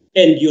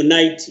 and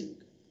uniting.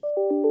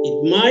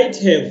 It might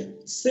have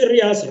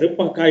serious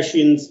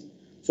repercussions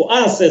for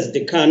us as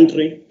the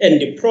country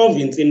and the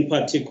province in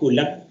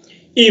particular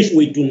if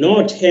we do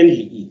not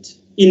handle it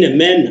in a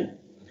manner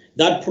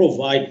that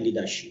provides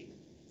leadership.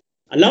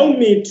 Allow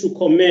me to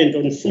comment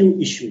on a few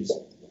issues.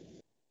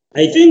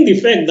 I think the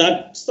fact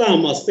that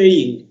some are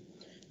saying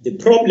the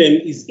problem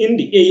is in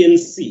the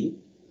ANC,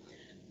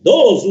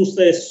 those who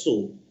say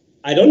so,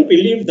 I don't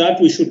believe that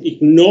we should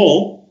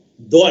ignore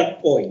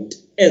that point,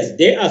 as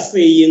they are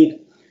saying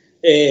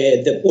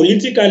the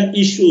political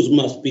issues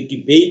must be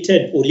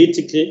debated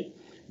politically.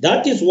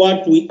 That is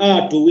what we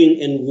are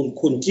doing and will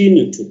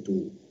continue to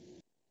do.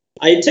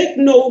 I take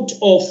note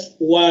of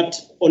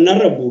what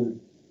Honorable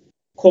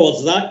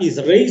Khoza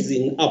is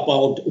raising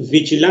about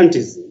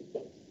vigilantism.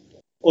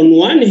 On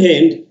one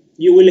hand,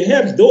 you will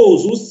have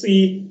those who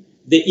see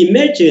the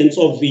emergence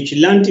of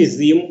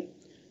vigilantism,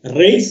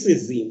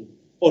 racism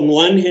on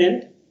one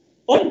hand.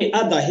 On the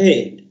other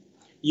hand,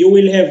 you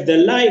will have the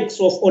likes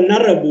of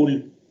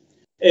Honorable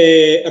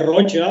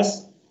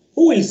Rogers,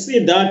 who will see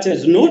that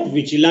as not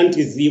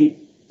vigilantism,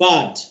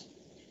 but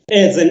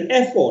as an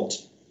effort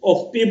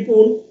of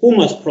people who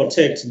must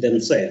protect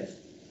themselves.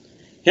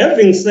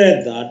 Having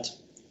said that,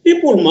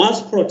 people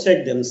must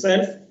protect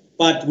themselves,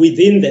 but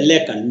within the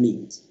legal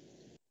means.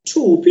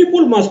 Two,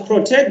 people must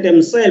protect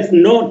themselves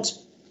not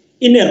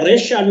in a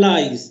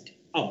racialized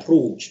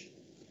approach.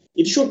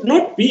 It should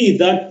not be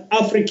that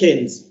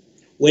Africans,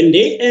 when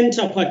they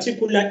enter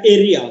particular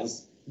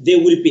areas, they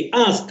will be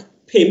asked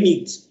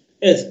permits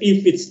as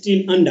if it's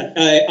still under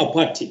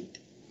apartheid.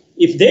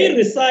 If they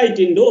reside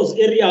in those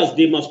areas,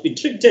 they must be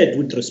treated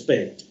with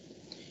respect.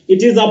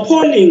 It is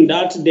appalling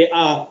that there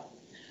are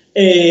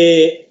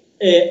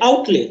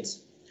outlets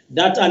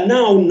that are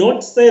now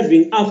not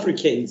serving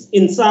Africans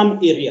in some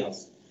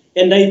areas.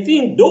 And I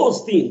think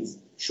those things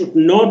should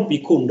not be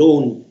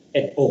condoned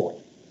at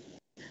all.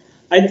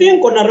 I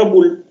think,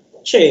 Honorable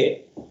Chair,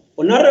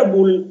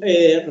 Honorable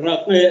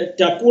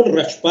Takul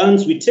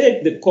Rashbans, we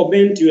take the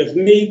comment you have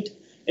made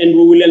and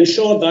we will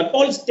ensure that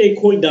all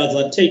stakeholders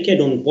are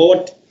taken on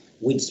board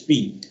with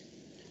speed.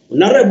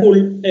 Honorable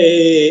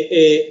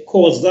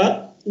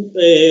Khoza,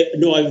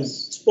 no, I've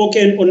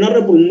spoken.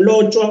 Honorable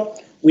Mlotshwa,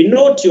 we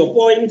note your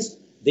points.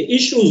 The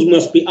issues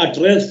must be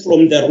addressed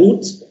from the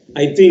roots.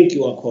 I think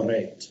you are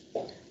correct.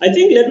 I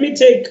think let me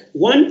take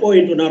one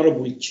point,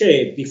 Honorable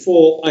Chair,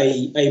 before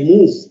I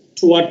move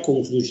toward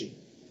conclusion.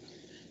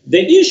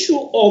 The issue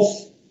of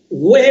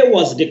where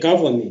was the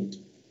government,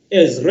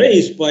 as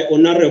raised by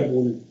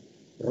Honorable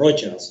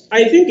Rogers,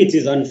 I think it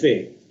is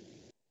unfair.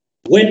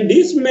 When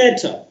this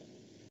matter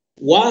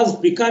was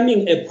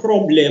becoming a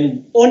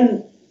problem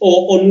on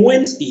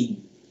Wednesday,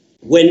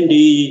 when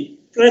the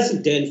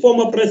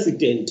former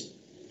president,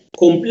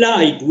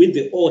 complied with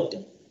the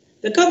order,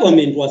 the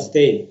government was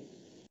there.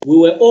 We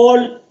were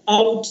all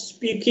out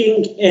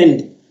speaking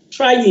and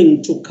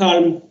trying to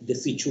calm the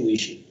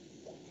situation.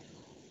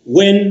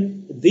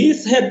 When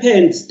this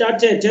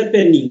started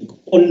happening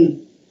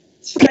on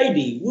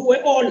Friday, we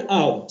were all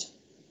out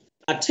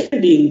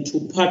attending to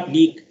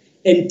public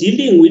and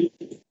dealing with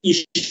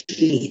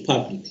issues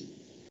publicly.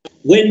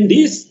 When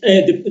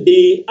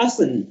the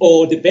arson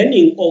or the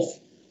banning of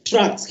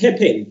trucks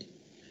happened,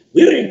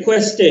 we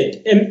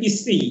requested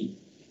MEC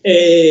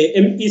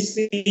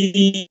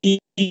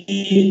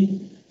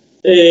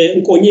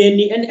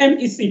Nkonyeni and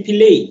MEC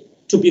Pillay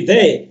to be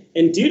there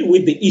and deal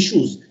with the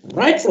issues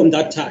right from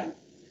that time.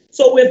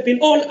 So we've been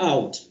all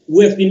out.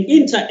 We've been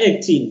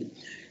interacting.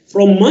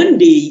 From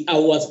Monday, I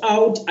was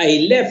out.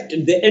 I left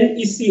the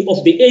NEC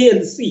of the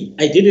ANC.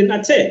 I didn't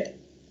attend,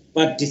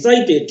 but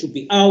decided to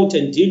be out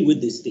and deal with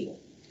this thing.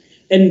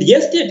 And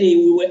yesterday,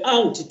 we were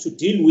out to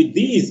deal with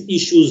these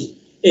issues.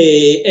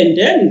 And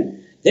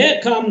then there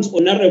comes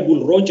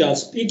Honorable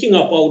Rogers speaking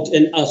about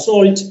an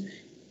assault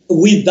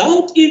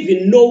without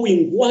even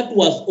knowing what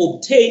was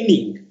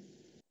obtaining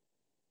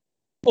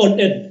on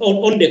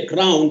the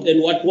ground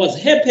and what was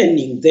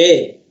happening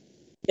there.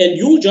 And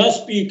you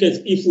just speak as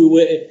if we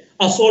were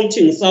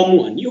assaulting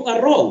someone. You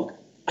are wrong.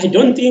 I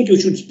don't think you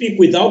should speak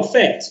without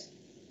facts.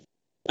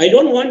 I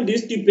don't want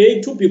this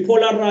debate to be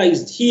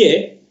polarized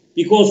here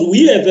because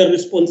we have a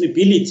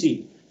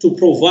responsibility to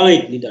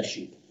provide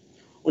leadership.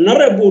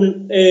 Honorable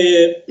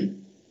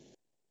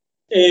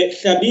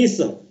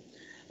Shabisa,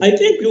 I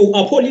think you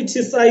are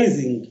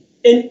politicizing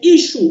an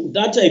issue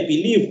that I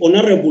believe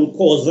Honorable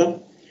Koza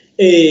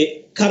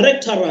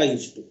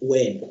characterized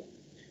well.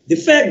 The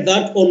fact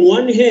that on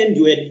one hand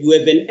you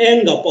have an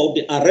anger about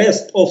the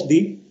arrest of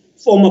the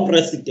former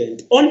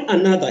president. On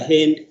another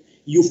hand,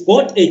 you've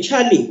got a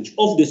challenge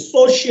of the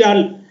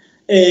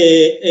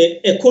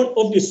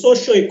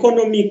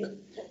socio-economic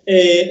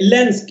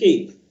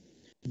landscape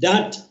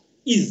that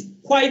is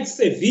quite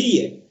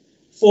severe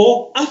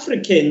for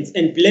Africans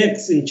and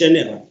blacks in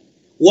general.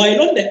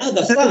 While on the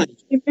other side,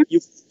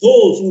 you've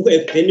those who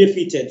have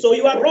benefited. So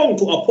you are wrong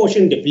to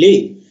apportion the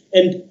blame.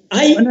 And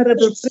I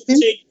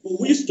take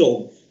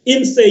wisdom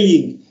in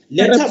saying,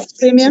 let us...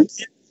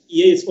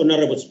 Yes,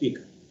 Honorable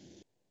Speaker.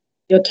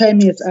 Your time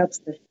is up,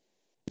 sir.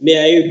 May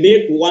I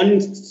make one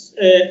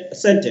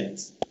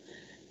sentence?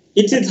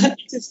 It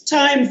is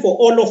time for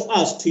all of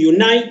us to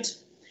unite.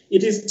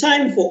 It is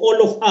time for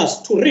all of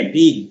us to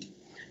rebuild.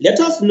 Let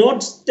us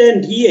not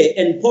stand here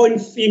and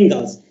point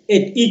fingers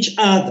at each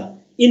other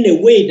in a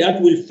way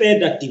that will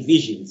further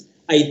divisions.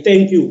 I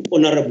thank you,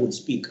 Honorable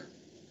Speaker.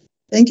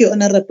 Thank you,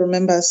 honorable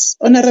members.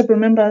 Honorable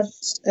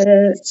members,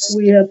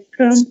 we have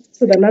come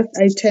to the last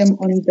item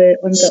on the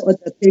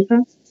order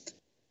paper.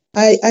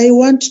 I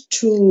want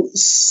to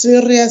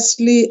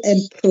seriously and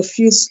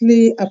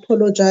profusely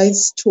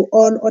apologize to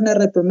all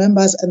honorable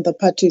members and the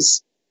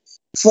parties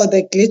for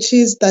the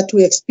glitches that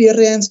we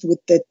experienced with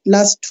the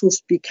last two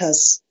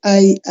speakers.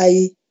 I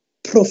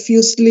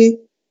profusely,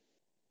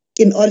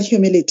 in all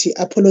humility,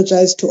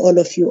 apologize to all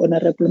of you,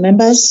 honorable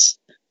members.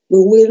 We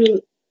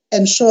will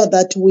ensure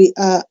that we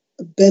are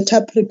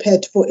better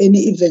prepared for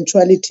any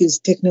eventualities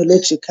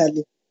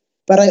technologically.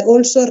 But I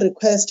also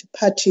request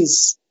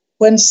parties,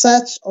 when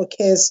such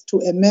occurs to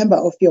a member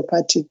of your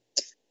party,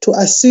 to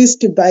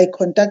assist by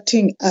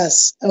contacting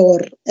us or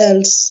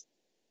else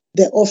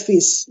the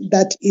office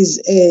that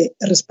is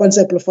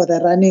responsible for the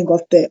running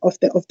of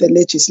the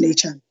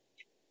legislature.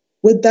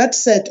 With that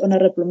said,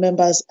 honorable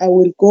members, I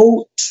will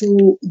go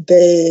to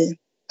the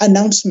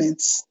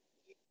announcements.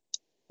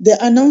 The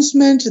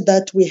announcement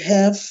that we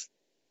have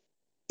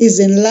is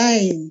in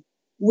line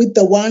with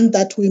the one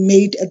that we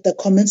made at the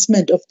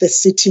commencement of the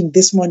sitting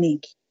this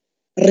morning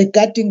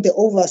regarding the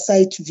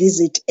oversight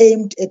visit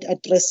aimed at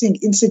addressing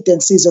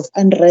incidences of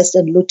unrest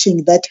and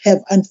looting that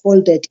have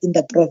unfolded in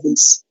the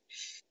province.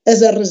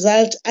 As a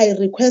result, I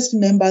request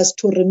members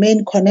to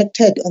remain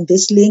connected on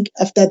this link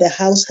after the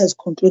House has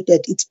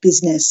concluded its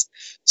business,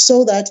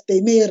 so that they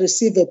may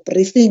receive a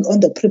briefing on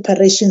the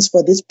preparations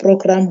for this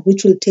program,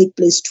 which will take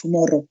place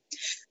tomorrow.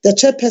 The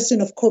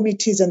chairperson of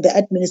committees and the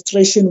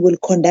administration will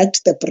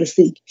conduct the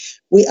briefing.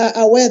 We are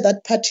aware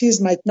that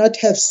parties might not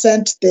have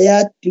sent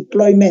their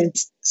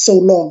deployments so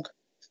long,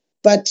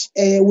 but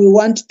we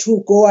want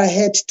to go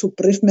ahead to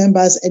brief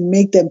members and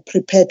make them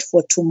prepared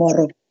for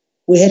tomorrow.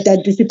 We had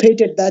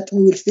anticipated that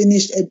we will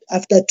finish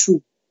after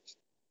 2.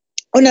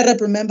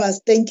 Honorable members,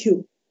 thank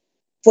you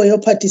for your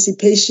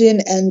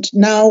participation. And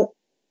now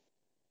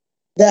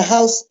the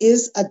House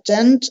is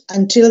adjourned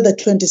until the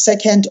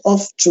 22nd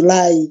of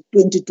July,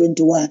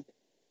 2021.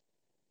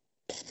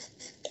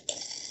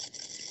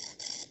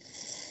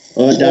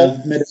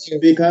 Order, Madam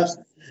Speaker.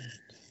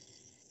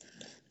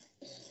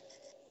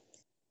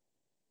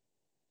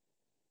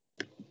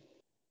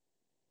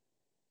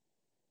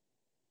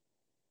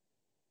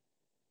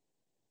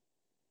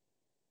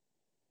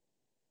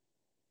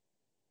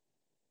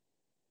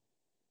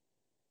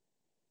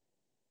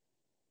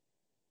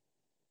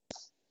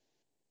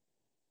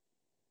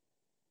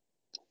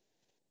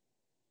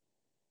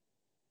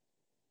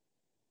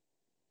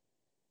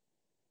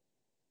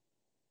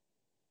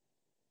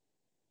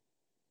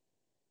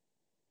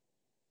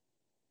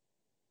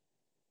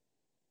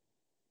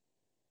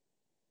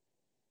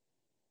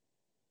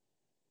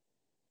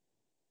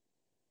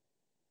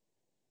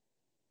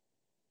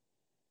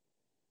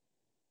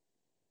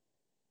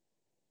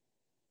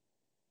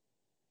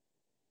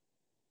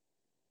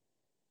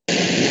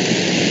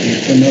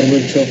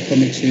 Honorable Chair of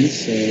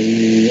Committees,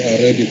 we are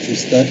ready to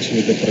start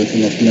with the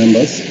briefing of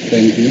members.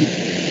 Thank you.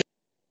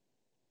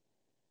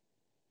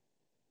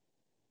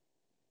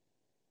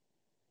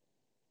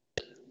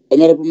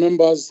 Honorable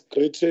members,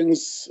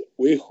 greetings.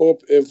 We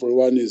hope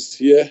everyone is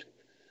here.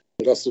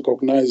 Let us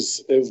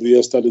recognize every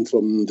year, starting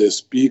from the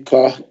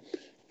Speaker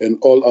and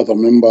all other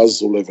members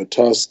who have a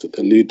task,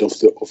 the lead of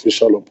the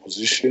official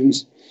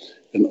oppositions,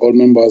 and all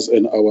members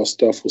and our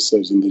staff who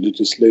serves in the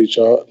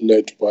legislature,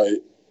 led by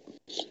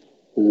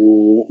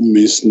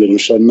Ms.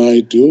 Nerusha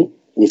Naidu.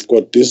 We've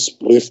got this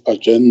brief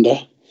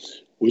agenda,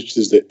 which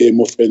is the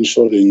aim of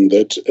ensuring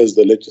that as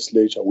the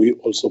legislature, we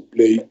also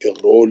play a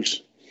role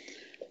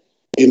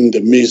in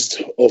the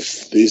midst of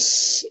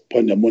this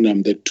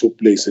pandemonium that took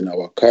place in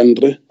our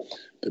country.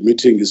 The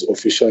meeting is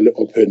officially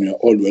open. You're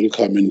all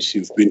welcome, and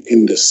you've been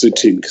in the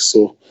sitting,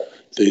 so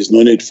there is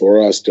no need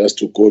for us just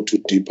to go to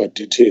deeper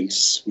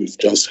details. We've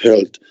just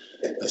held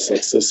a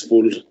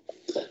successful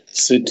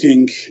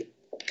sitting.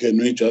 Can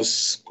we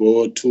just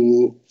go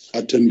to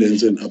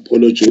attendance and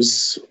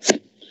apologies?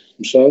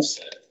 Mshas?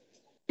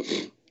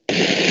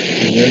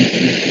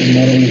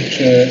 Honorable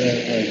Chair,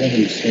 I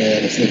haven't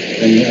received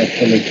any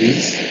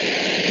apologies.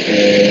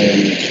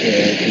 And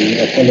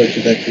the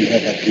apology that we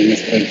have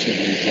administrative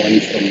is one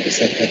from the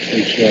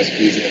Secretary. She was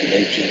busy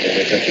engaging the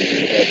letter to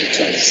the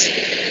auditors.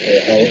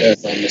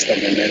 However, Mr.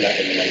 Manela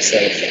and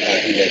myself are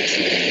here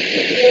to.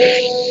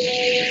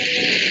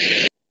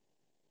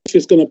 If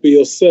it's going to be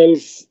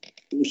yourself,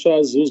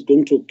 Mshaz, who's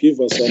going to give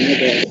us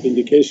another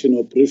indication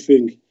or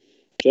briefing,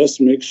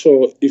 just make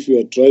sure if you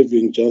are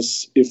driving,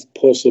 just if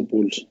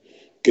possible,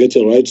 get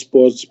a right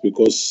spot,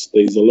 because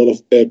there is a lot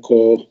of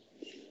echo.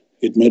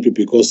 It might be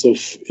because of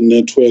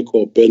network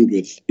or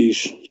bandwidth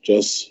issue.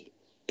 Just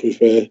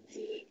prepare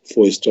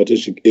for a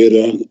strategic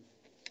area.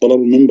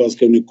 Honorable members,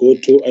 can we go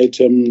to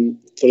item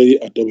 3,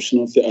 adoption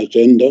of the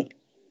agenda?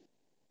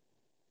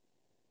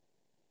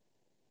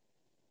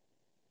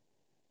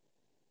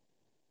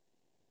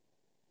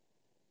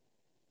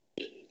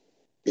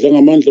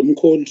 Dlangamandla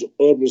Mkhulu,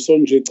 Honorable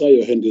Sonjeka,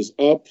 your hand is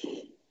up.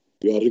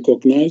 You are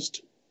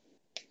recognized.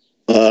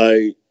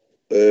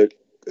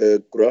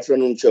 Good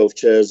afternoon, Chair of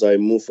Chairs. I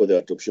move for the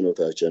adoption of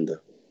the agenda.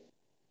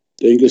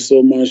 Thank you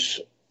so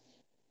much.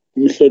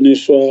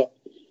 Mhlonishwa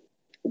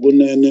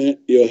Gunene,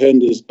 your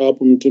hand is up.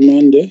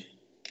 Mtimande.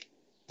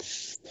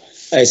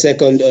 I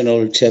second,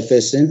 Honorable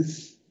Chairperson.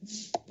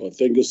 Well,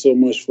 thank you so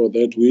much for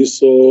that. We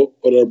saw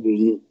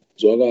Honorable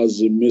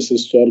Zwagazi,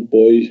 Mrs.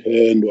 Charboy,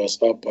 hand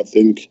was up. I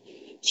think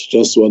she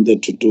just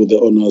wanted to do the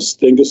honors.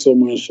 Thank you so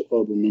much,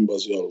 Honorable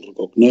members. You are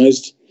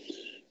recognized.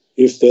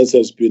 If that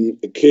has been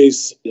the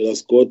case, let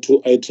us go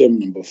to item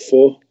number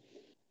 4.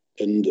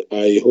 And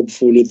I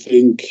hopefully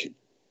think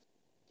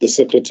the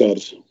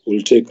Secretary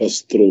will take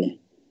us through.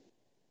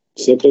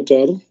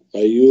 Secretary, are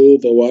you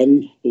the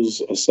one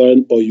who's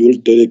assigned, or you'll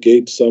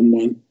delegate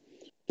someone?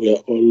 We are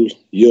all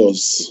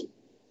yours.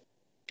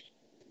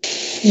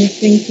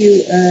 Thank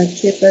you,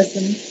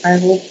 Chairperson. I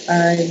hope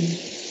I'm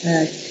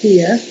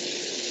clear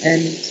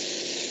and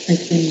I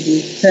can be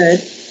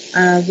heard.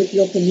 With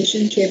your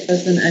permission,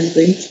 Chairperson, I'm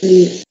going to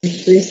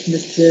request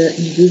Mr.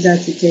 Nduza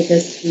to take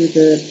us through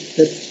the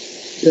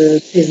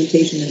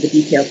presentation and the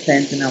detailed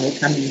plans, and I will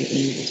come in with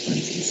any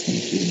responses.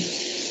 Thank you.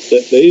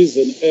 There is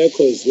an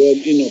echo as well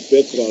in your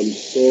background,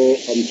 so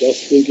I'm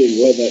just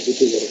thinking whether it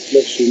is a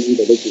reflection in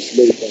the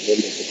legislature than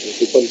the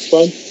secretary. But it's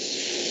fine.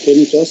 Can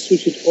you just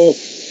switch it off?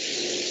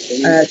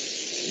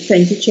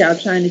 Thank you, Chair. I'll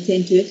try and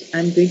attend to it.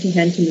 I'm going to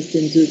hand to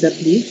Mr. Nduza,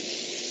 please.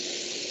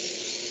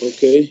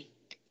 Okay.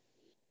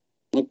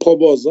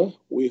 Makoboza,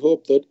 we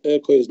hope that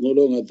echo is no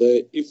longer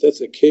there. If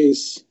that's a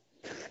case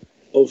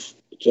of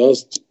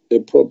just a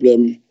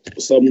problem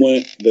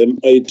somewhere, then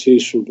IT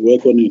should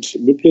work on it.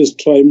 But please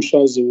try,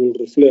 Mshazi will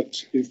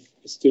reflect if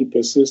it still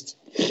persists.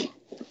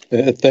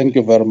 Thank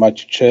you very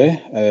much,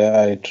 Chair.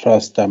 I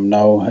trust I'm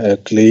now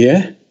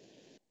clear.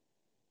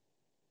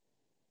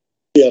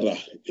 Yeah,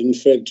 in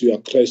fact, you are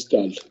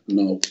crystal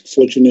now.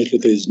 Fortunately,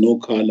 there is no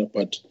color,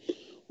 but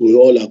we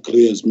all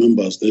agree as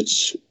members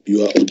that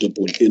you are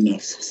audible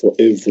enough for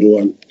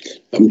everyone.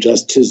 I'm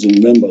just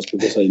teasing members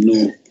because I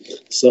know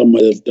some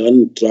might have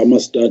done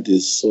drama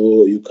studies,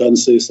 so you can't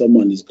say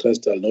someone is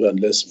crystal, not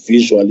unless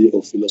visually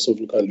or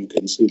philosophically you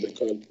can see the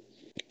color.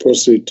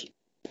 Proceed.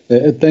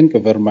 Thank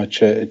you very much,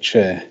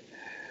 Chair.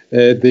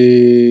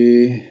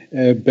 The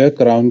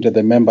background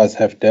the members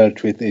have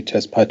dealt with it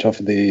as part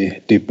of the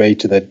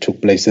debate that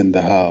took place in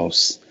the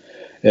House.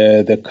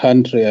 The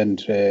country and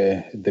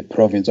the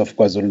province of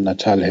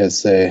KwaZulu-Natal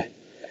has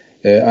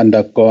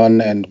undergone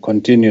and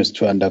continues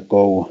to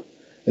undergo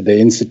the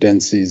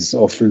incidences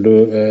of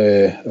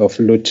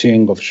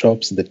looting of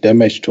shops, the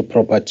damage to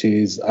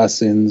properties,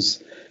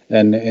 arsons,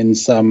 and in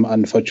some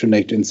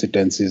unfortunate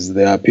incidences,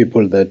 there are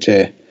people that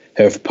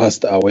have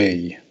passed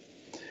away.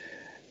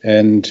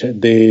 And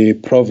the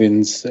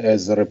province,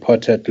 as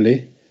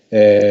reportedly,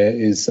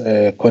 is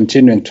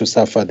continuing to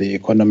suffer the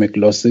economic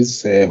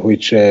losses,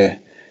 which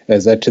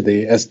as at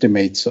the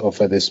estimates of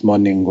this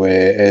morning were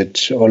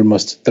at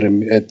almost 3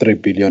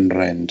 billion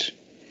rand.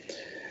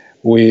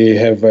 We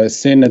have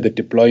seen the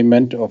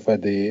deployment of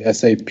the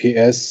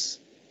SAPS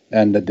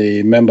and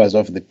the members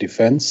of the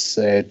defense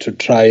to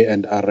try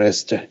and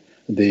arrest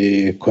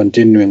the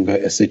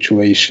continuing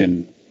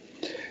situation.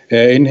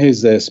 In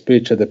his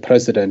speech, the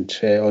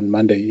President on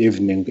Monday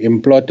evening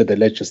implored the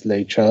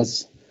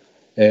legislatures,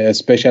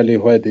 especially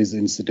where these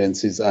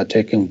incidences are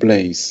taking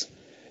place,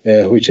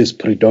 which is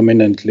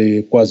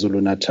predominantly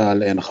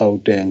KwaZulu-Natal and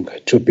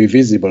Gauteng, to be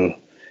visible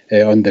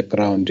on the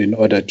ground in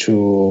order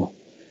to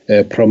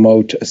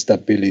promote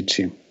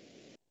stability.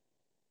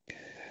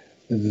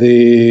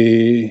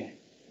 The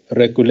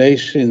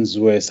regulations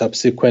were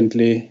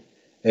subsequently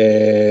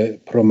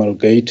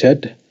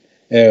promulgated,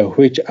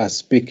 which are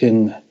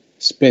speaking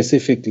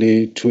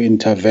specifically to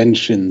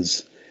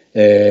interventions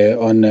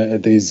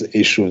on these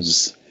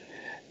issues.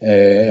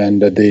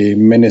 And the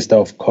Minister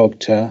of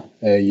Culture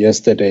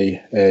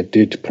yesterday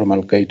did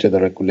promulgate the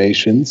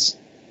regulations.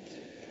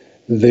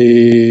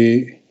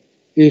 The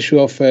issue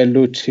of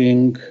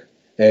looting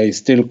is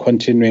still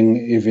continuing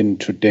even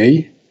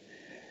today,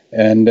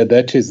 and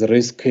that is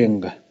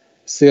risking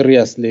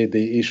seriously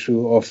the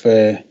issue of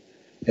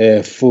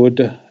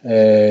food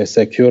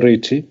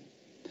security.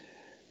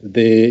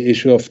 The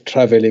issue of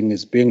traveling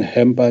is being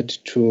hampered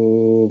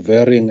to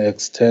varying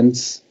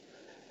extents.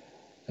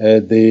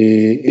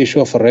 The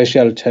issue of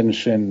racial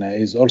tension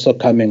is also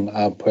coming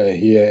up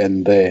here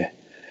and there.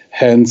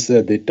 Hence,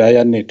 the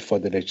dire need for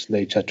the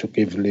legislature to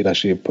give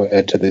leadership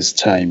at this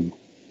time.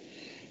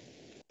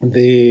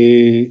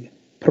 The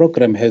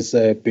program has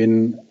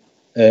been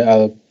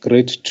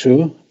agreed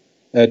to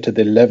at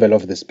the level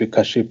of the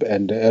speakership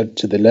and at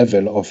the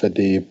level of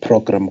the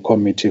program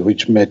committee,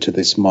 which met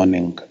this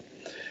morning.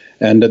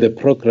 And the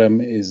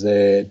program is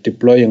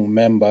deploying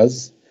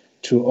members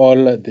to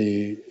all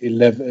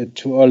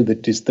the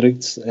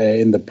districts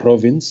in the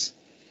province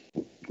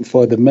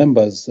for the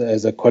members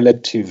as a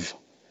collective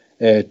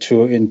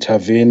to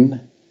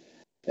intervene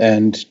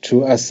and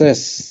to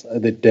assess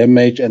the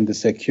damage and the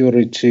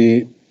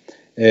security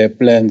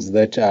plans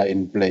that are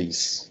in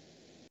place.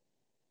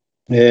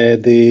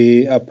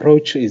 The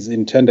approach is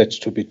intended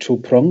to be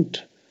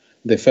two-pronged.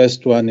 The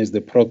first one is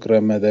the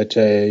program that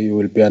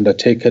will be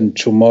undertaken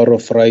tomorrow,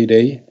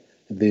 Friday,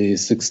 the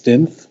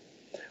 16th,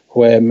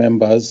 where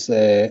members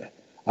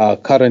are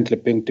currently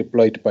being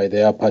deployed by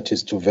their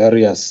parties to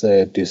various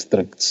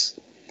districts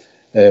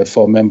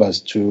for members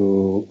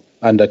to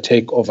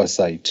undertake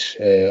oversight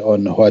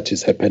on what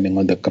is happening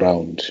on the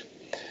ground.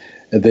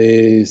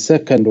 The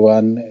second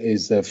one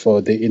is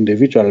for the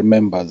individual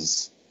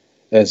members,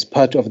 as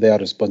part of their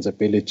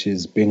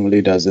responsibilities being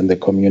leaders in the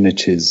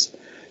communities,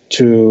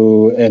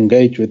 to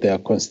engage with their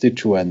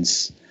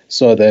constituents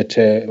so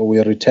that we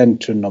return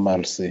to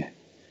normalcy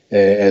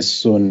as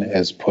soon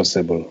as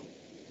possible.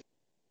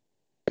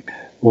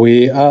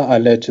 We are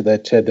alert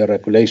that the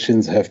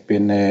regulations have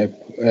been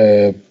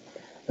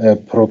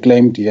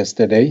proclaimed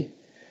yesterday,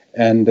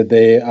 and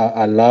they are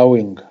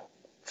allowing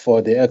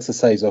for the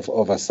exercise of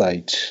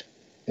oversight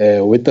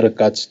with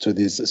regards to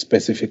these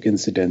specific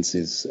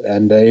incidences.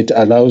 And it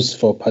allows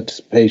for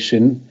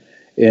participation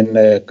in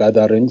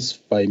gatherings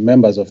by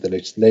members of the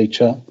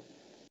legislature,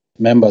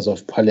 members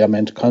of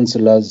parliament,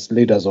 councillors,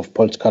 leaders of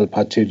political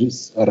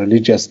parties,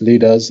 religious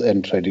leaders,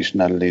 and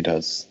traditional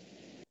leaders.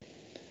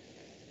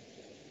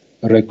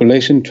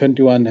 Regulation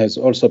 21 has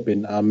also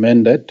been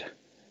amended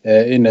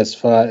in as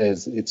far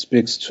as it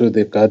speaks to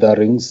the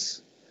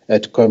gatherings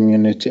at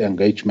community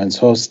engagements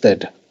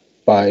hosted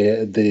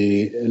by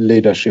the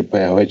leadership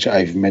which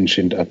I've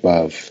mentioned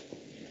above.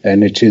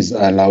 And it is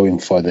allowing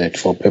for that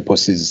for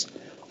purposes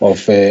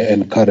of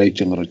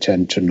encouraging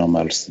return to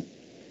normalcy.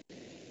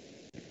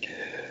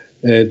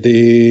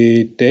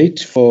 The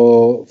date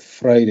for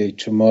Friday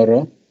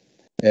tomorrow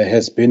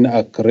has been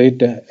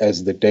agreed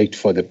as the date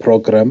for the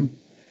program.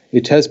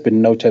 It has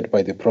been noted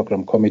by the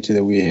program committee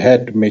that we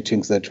had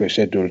meetings that were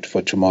scheduled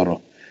for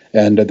tomorrow,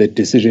 and the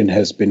decision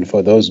has been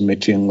for those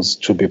meetings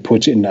to be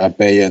put in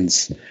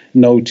abeyance,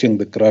 noting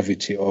the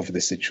gravity of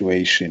the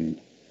situation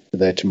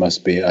that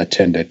must be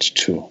attended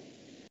to.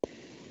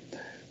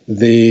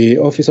 The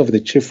Office of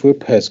the Chief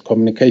Whip has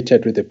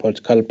communicated with the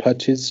political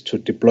parties to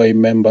deploy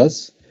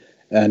members,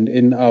 and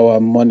in our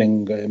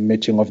morning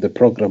meeting of the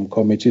program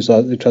committee, so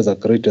it was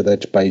agreed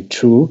that by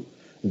 2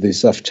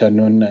 this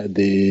afternoon,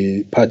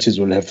 the parties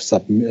will have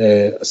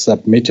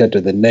submitted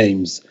the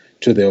names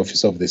to the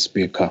Office of the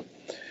Speaker.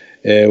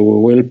 We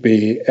will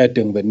be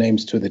adding the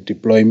names to the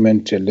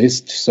deployment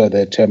list so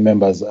that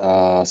members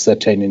are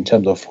certain in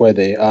terms of where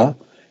they are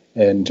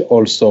and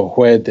also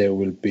where they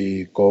will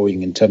be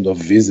going in terms of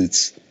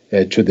visits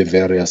to the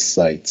various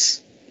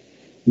sites.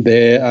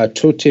 There are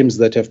 2 teams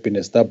that have been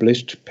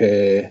established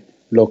per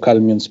local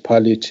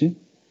municipality,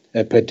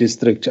 per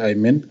district, I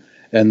mean,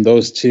 and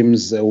those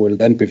teams will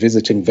then be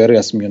visiting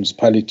various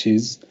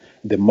municipalities,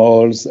 the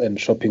malls and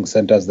shopping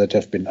centers that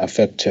have been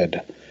affected.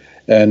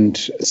 And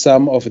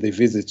some of the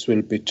visits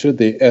will be to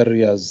the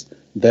areas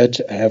that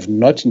have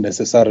not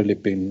necessarily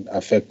been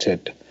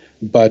affected.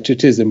 But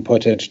it is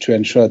important to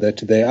ensure that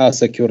there are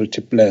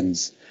security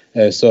plans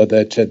so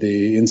that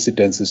the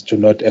incidences do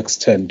not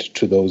extend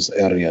to those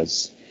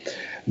areas.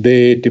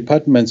 The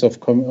departments of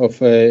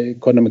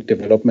economic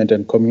development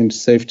and community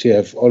safety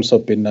have also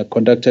been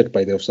conducted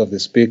by the Office of the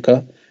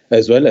Speaker,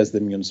 as well as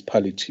the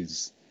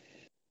municipalities.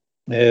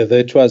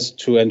 That was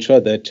to ensure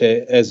that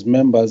as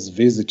members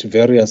visit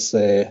various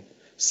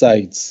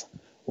sites,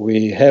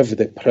 we have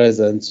the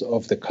presence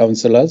of the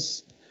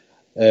councillors,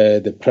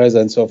 the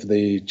presence of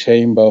the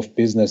Chamber of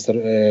Business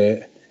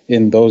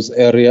in those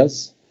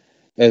areas,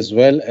 as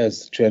well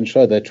as to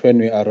ensure that when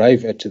we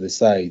arrive at the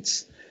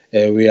sites,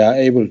 we are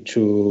able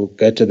to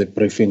get the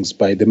briefings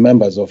by the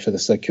members of the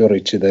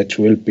security that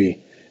will be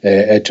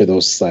at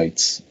those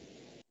sites.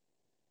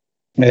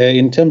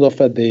 In terms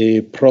of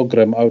the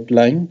program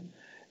outline,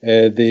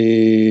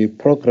 the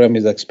program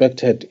is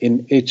expected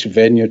in each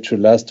venue to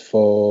last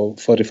for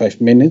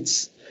 45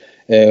 minutes,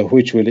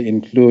 which will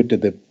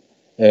include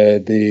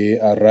the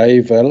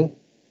arrival,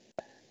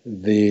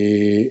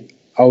 the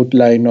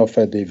outline of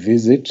the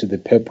visit, the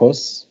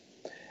purpose,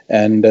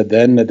 and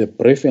then the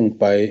briefing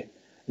by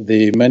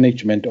the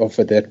management of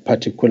that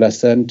particular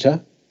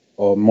center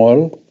or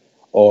mall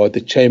or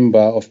the Chamber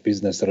of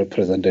Business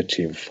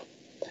representative,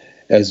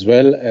 as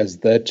well as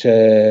that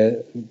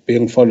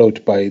being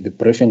followed by the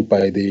briefing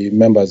by the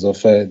members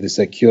of the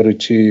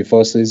security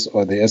forces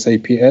or the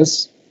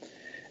SAPS,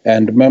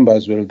 and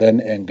members will then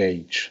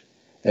engage,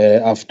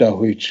 after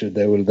which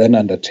they will then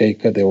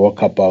undertake the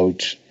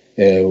walkabout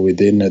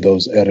within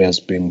those areas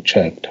being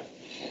checked.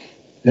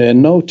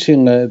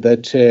 Noting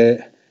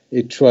that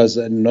it was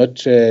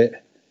not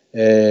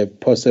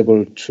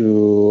possible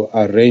to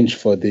arrange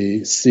for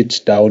the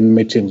sit-down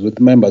meetings with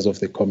members of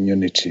the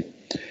community.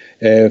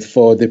 As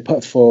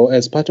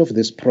part of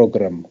this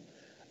program,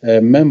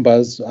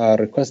 members are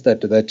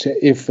requested that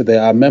if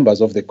there are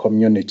members of the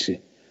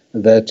community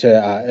that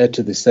are at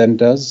the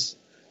centers,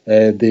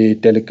 the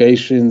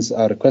delegations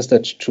are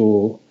requested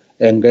to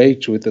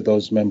engage with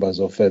those members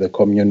of the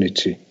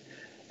community,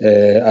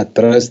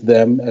 address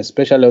them,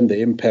 especially on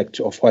the impact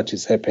of what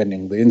is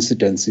happening, the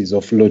incidences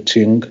of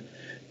looting,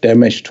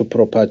 damage to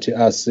property,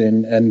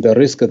 arson, and the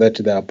risk that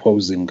they are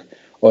posing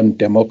on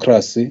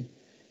democracy,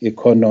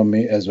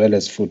 economy, as well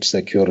as food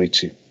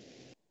security.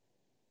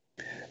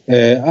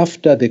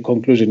 After the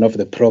conclusion of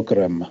the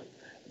program,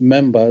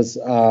 members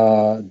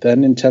are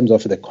then, in terms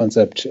of the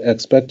concept,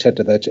 expected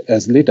that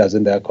as leaders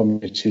in their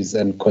communities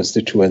and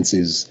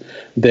constituencies,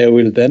 they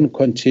will then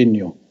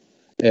continue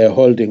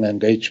holding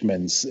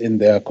engagements in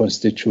their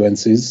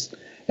constituencies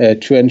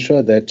to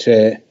ensure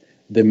that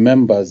the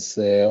members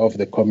of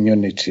the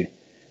community,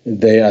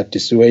 they are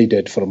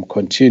dissuaded from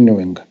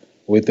continuing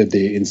with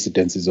the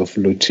incidences of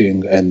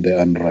looting and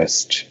the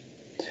unrest.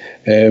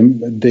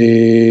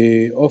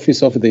 The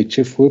Office of the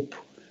Chief Whip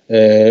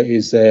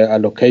is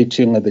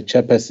allocating the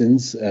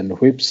chairpersons and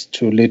whips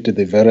to lead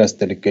the various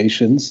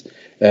delegations,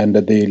 and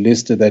the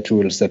list that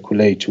will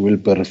circulate will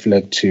be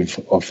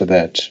reflective of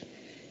that.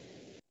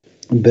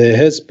 There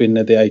has been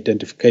the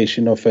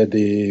identification of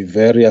the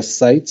various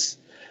sites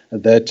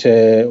that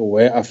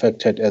were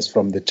affected as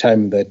from the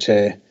time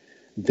that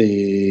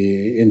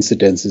the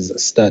incidences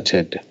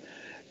started.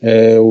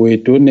 We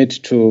do need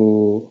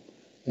to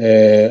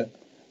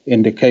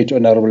indicate,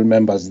 honorable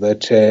members,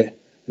 that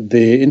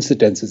the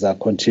incidences are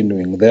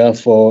continuing.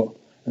 Therefore,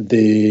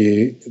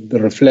 the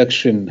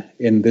reflection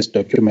in this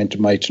document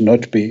might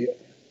not be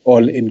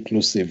all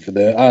inclusive.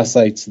 There are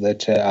sites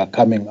that are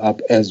coming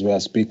up as we are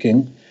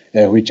speaking,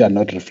 which are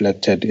not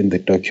reflected in the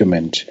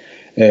document.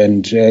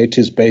 And it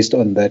is based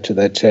on that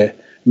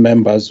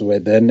members were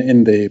then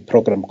in the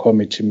program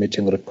committee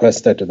meeting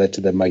requested that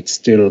they might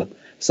still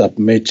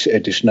submit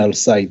additional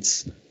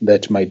sites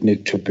that might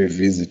need to be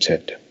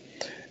visited.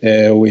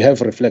 We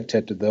have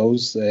reflected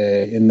those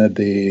in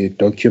the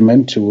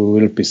document. We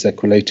will be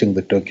circulating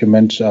the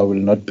document. I will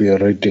not be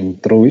reading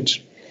through it.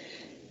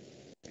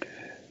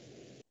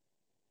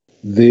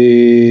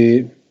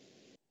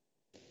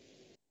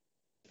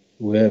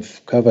 We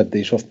have covered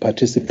the issue of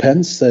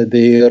participants.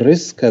 The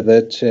risks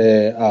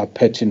that are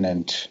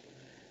pertinent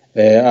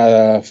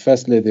are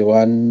firstly the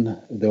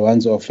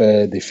ones of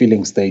the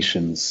filling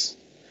stations.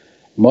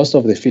 Most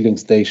of the filling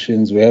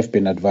stations, we have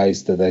been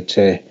advised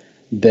that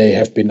they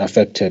have been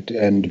affected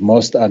and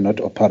most are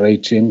not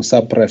operating.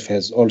 SAPREF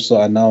has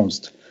also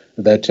announced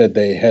that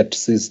they had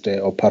ceased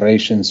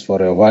operations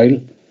for a while,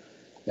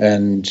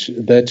 and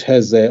that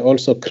has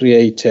also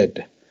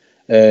created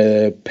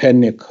a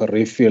panic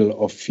refill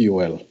of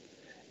fuel.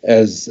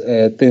 As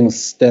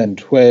things stand,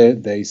 where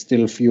there is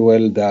still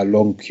fuel, there are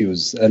long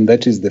queues, and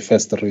that is the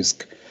first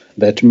risk,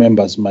 that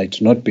members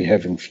might not be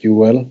having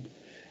fuel.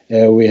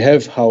 We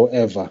have,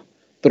 however,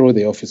 through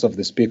the Office of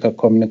the Speaker,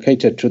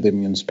 communicated to the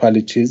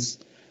municipalities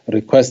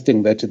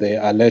requesting that they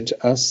alert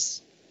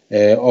us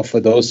of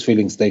those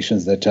filling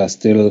stations that are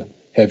still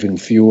having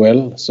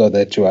fuel, so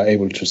that you are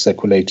able to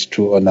circulate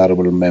to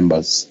honorable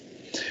members.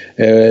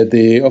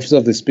 The Office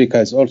of the Speaker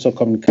has also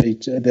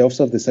communicated, the Office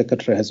of the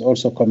Secretary has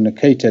also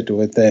communicated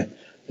with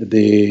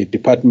the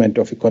Department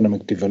of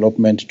Economic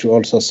Development to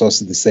also source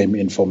the same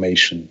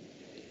information.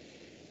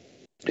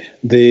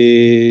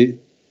 The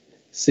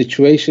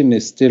situation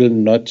is still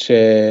not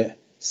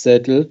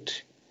settled,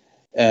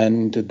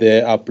 and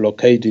there are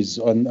blockages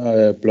on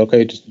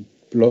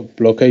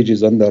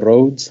blockages on the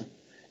roads,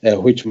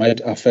 which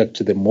might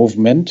affect the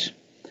movement.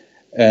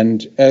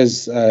 And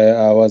as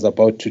I was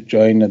about to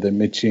join the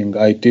meeting,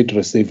 I did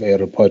receive a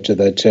report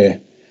that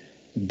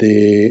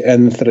the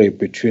N3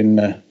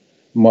 between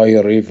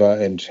Moy River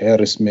and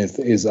Harrismith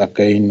is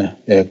again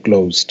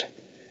closed,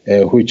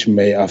 which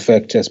may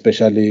affect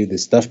especially the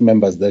staff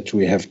members that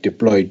we have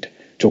deployed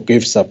to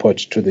give support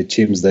to the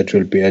teams that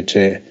will be at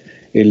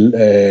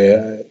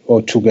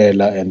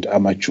Otugela and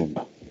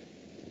Amajuba.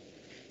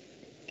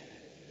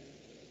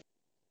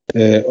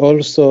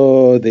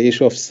 Also, the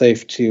issue of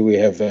safety, we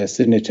have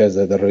seen it as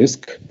a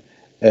risk,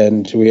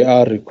 and we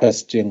are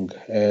requesting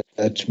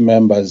that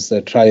members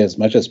try as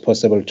much as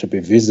possible to be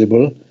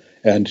visible,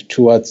 and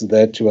towards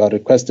that, we are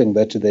requesting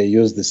that they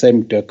use the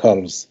same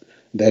decals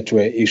that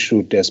were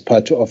issued as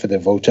part of the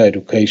voter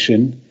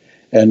education,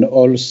 and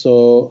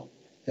also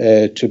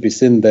to be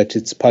seen that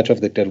it's part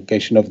of the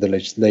delegation of the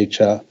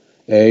legislature.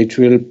 It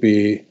will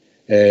be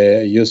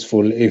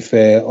useful if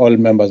all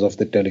members of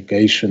the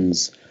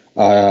delegations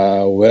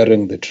are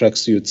wearing the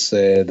tracksuits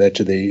that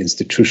the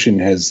institution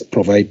has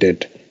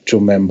provided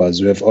to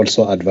members. We have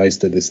also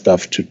advised the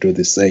staff to do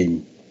the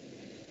same.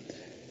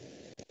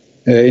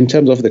 In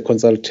terms of the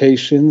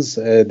consultations,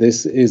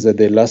 this is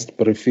the last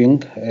briefing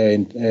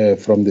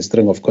from the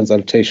string of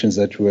consultations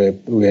that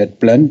we had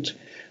planned.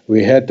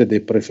 We had the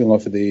briefing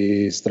of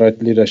the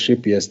Strat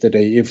leadership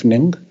yesterday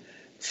evening,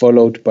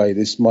 followed by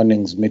this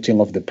morning's meeting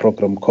of the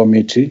program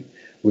committee.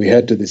 We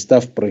had the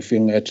staff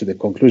briefing at the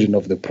conclusion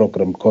of the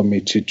program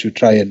committee to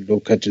try and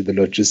look at the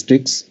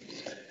logistics.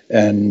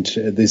 And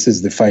this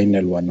is the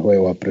final one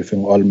where we're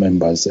briefing all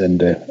members and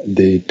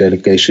the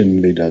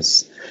delegation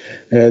leaders.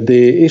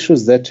 The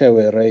issues that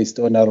were raised,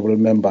 honorable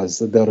members,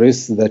 the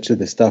risks that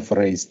the staff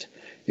raised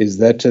is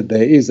that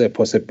there is a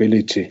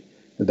possibility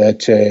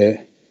that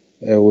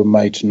we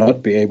might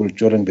not be able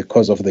during the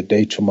course of the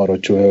day tomorrow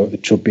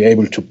to be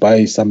able to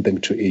buy something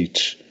to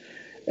eat.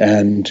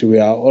 And we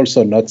are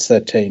also not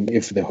certain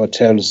if the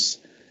hotels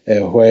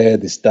where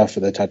the staff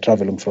that are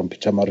traveling from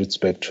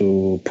Pietermaritzburg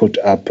to put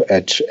up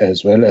at,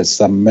 as well as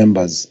some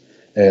members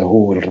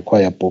who will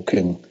require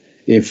booking,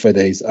 if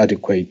there is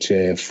adequate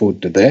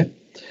food there.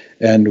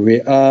 And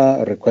we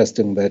are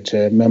requesting that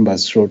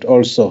members should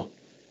also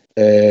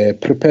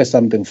prepare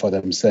something for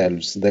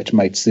themselves that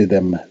might see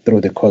them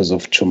through the course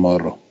of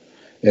tomorrow.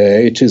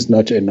 It is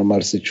not a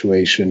normal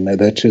situation.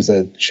 That is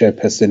a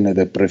chairperson at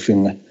the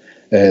briefing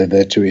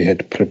that we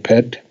had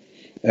prepared.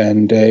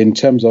 And in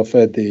terms of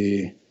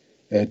the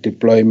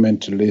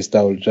deployment list,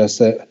 I will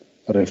just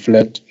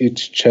reflect it,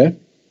 Chair.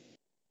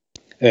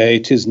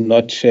 It is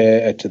not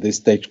at this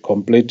stage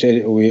complete.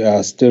 We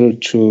are still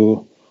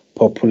to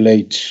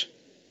populate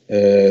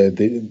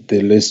the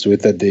list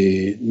with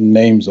the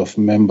names of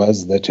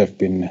members that have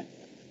been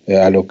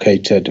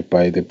allocated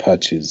by the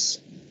parties.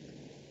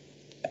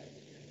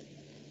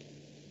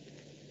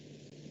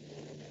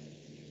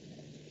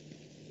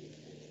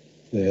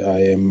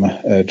 I am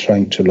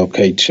trying to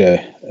locate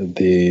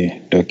the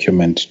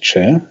document,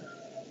 Chair.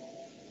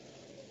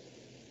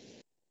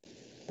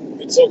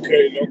 It's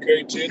okay,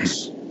 locate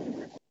it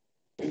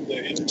in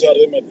the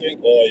interim, I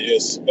think. Oh,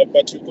 yes,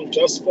 but you could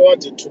just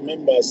forward it to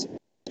members,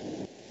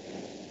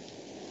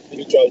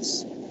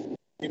 individuals,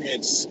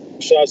 emails,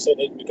 share so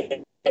that we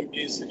can come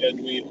easy, and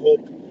we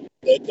hope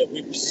that the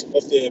whips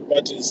of the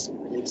parties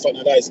will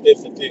finalize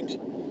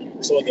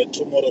everything so that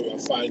tomorrow we are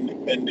fine.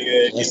 And in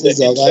the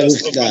interest of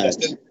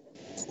understanding.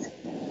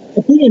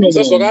 You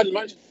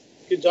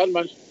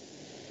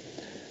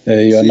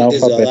are now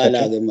for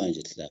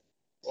better.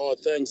 Oh,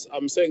 thanks.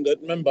 I'm saying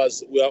that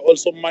members, we are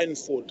also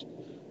mindful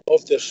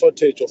of the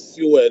shortage of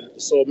fuel.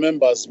 So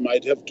members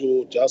might have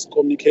to just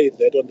communicate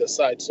that on the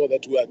side so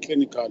that we are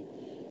clinical.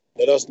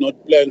 Let us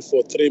not plan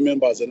for 3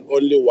 members and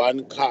only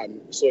 1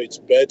 come. So it's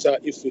better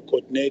if we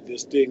coordinate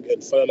this thing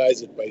and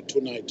finalize it by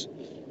tonight,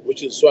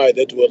 which is why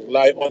that will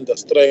rely on the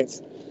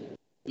strength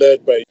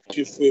led by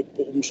Chief Whip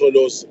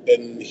Umsholos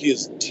and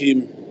his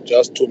team,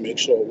 just to make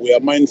sure we are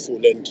mindful,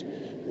 and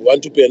we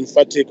want to be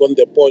emphatic on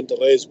the point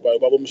raised by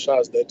Babu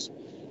Mshaz that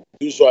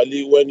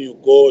usually when you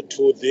go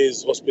to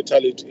this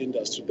hospitality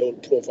industry, they will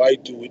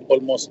provide you with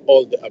almost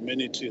all the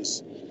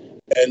amenities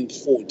and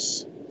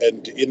foods.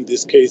 And in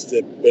this case,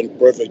 the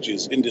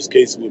beverages. In this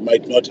case, we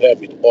might not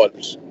have it all.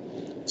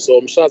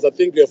 So, Mshaz, I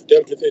think we have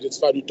dealt with it. It's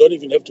fine. You don't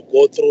even have to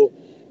go through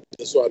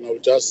this one. I'll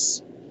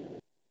just,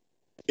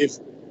 if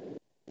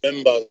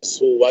members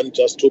who want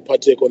just to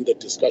partake on the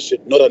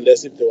discussion, not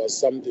unless if there was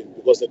something,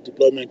 because the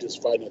deployment is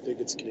fine. I think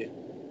it's clear.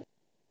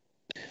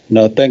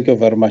 No, thank you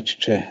very much,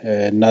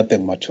 Chair.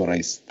 Nothing much to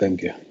raise.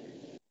 Thank you.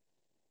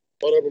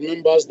 Honorable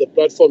members, the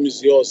platform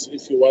is yours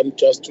if you want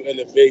just to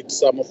elevate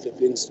some of the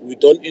things. We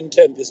don't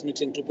intend this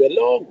meeting to be a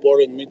long,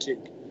 boring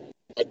meeting,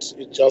 but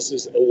it just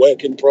is a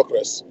work in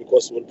progress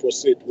because we'll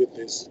proceed with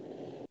this.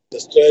 The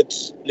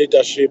state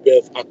leadership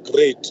have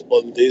agreed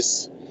on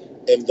this,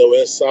 and there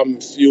were some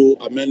few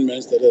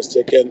amendments that has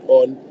taken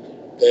on.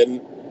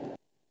 Then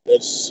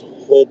let's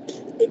hope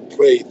and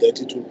pray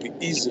that it will be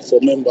easy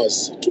for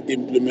members to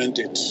implement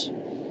it.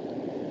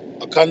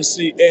 I can't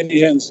see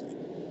any hands,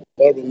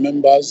 honorable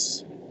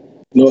members.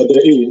 No,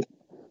 there is.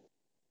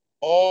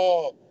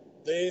 Oh,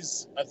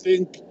 there's, I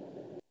think,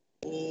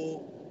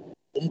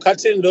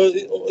 Umkhathindo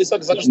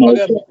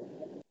isakuzakisipakela.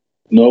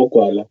 No,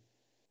 Kwala.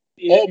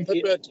 Oh,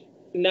 Mpephethu.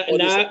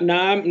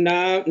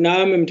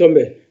 Nami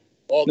Mthombe.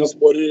 Oh,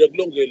 ngisibonile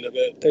kulungile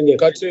ke.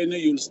 Umkhathini,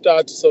 you'll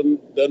start, so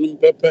then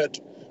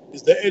Mpephethu.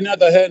 Is there any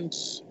other hand,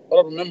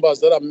 honorable members,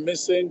 that I'm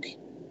missing?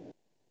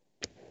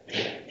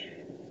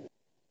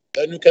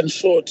 Then you can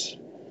shoot.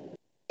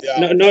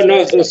 Yeah.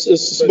 No,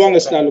 sibonge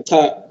sihlalo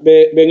cha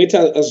bengithi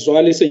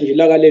azwalise nje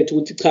ilaka lethu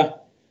ukuthi cha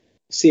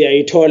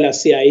siyayithola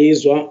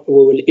siyayizwa,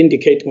 we will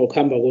indicate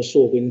ngokuhamba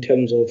kosuku in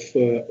terms of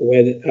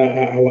where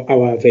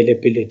our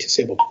availability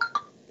sebo.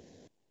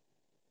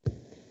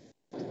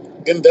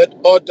 In that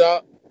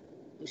order,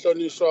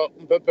 Mhlonishwa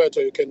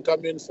Mpephethu, you can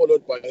come in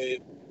followed by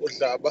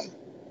Udlaba.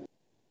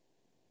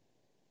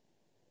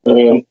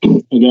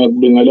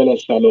 Ngiyakubingelela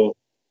sihlalo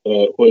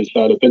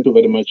oyisihlalo. Thank you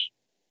very much.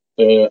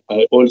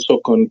 I also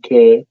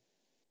concur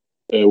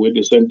with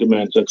the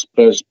sentiments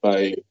expressed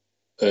by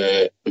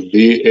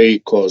VA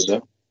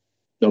Khoza.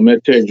 No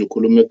matter nje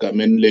ukhuluma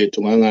egameni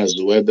lethu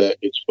ngangazi whether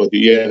it's for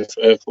the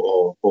EFF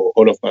or for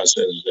all of us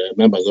as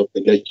members of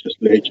the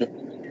legislature,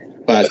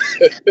 but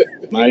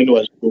mine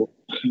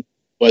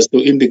was to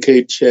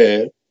indicate,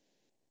 Chair,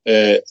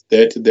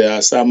 that there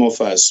are some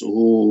of us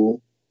who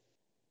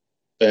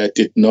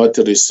did not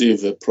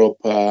receive a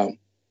proper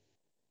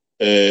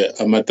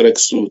amatrek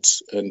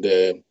suits, and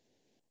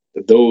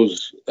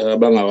those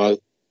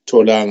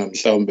abangawatholanga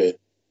mhlawumbe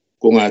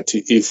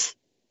kungathi if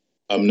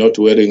I'm not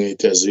wearing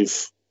it as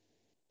if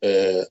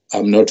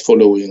I'm not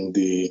following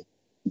the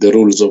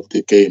rules of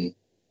the game.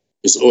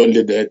 It's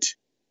only that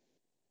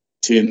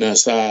thina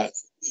sa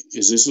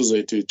izisu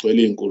zethu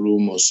igcwele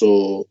inkulumo,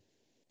 so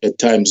at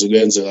times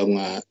kuyenzeka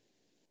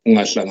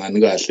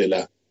ungahlangani kahle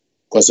la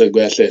kwase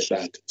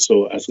kuyahlehla,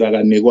 so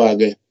asikanikwa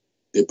ke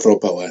the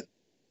proper one.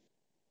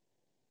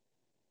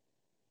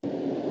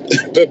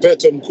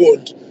 Mpephethu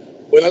Mkhonto,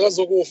 wena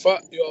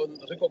kazokufa, you are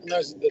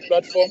recognized in the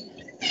platform.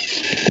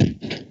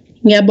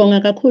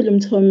 Ngiyabonga kakhulu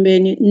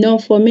Mthombeni. No,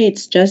 for me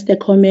it's just a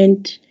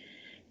comment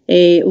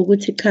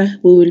ukuthi cha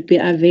we will be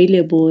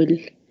available.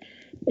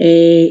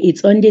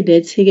 It's only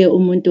that ke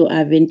umuntu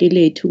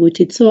aventilate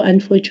ukuthi it's so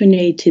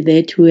unfortunate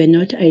that we were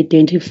not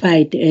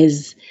identified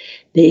as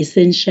the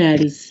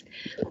essentials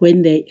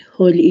when the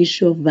whole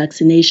issue of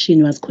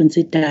vaccination was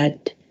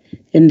considered,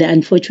 and the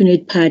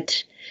unfortunate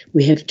part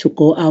we have to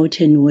go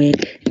out and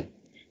work.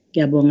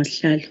 Ngiyabonga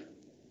sihlalo.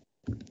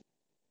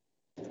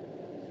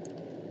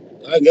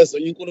 Angezo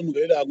inkulumo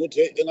ngela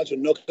ukuthi engathi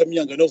nokho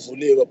eminyango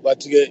novuliwe, but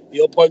ke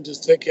your point is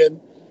taken.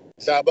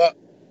 Dlaba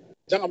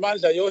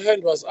njengamandla, your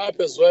hand was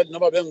up as well,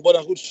 noma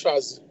bengibona ukuthi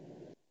shazi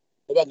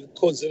ngoba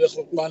ngikukhonzile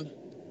Khotman.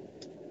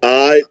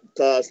 Hayi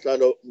cha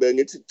sihlalo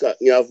bengithi cha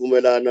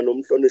ngiyavumelana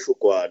nomhlonishwa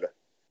uGwala,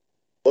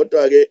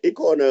 kodwa ke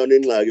ikhona yona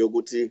ingxaki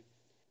yokuthi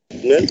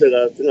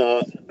ngenzeka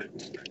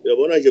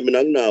yabona nje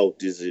mina nginawo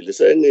dizili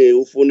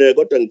sengiufune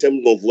kodwa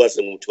ngithemba ngovuka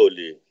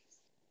sengutholile.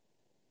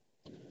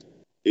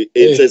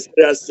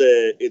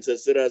 It's a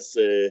serious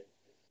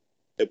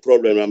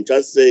problem. I'm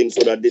just saying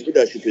so that the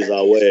leadership is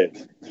aware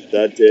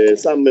that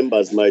some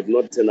members might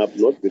not turn up,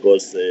 not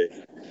because they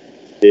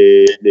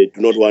do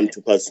not want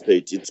to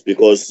participate. It's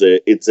because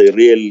it's a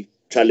real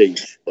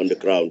challenge on the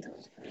ground.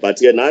 But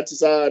here nathi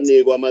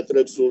sanikwa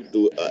ama-track suit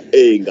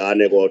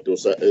ey'ngane kodwa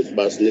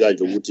basinika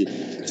nje ukuthi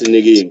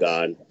sinike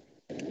iy'ngane.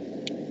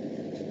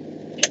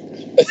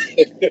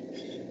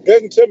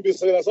 Ngeke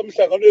ngithembise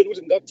nasemhlanganweni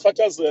ukuthi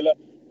ngingakukhathazela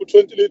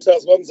u-20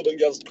 liters kwangizobe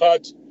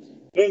ngiyaziqhatha.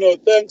 No,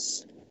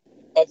 thanks.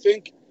 I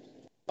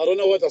don't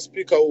know whether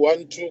Speaker will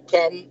want to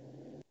come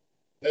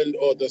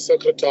or the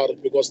Secretary,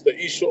 because the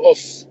issue of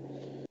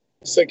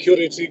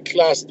security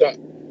cluster,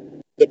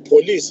 the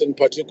police in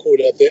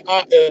particular, there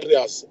are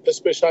areas,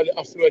 especially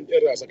affluent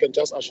areas, I can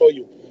just assure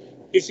you.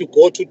 If you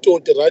go to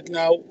Toti right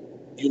now,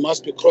 you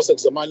must be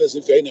cross-examined as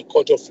if you're in a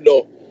court of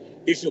law.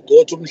 If you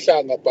go to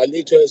Mhlanga,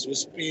 Palito as we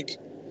speak,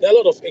 there are a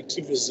lot of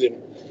activism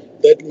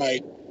that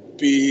might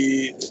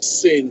be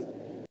seen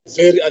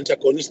very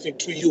antagonistic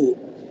to you.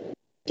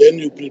 Then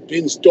you'll be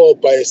being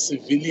stopped by a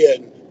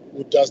civilian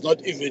who does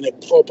not even a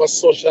proper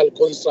social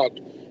construct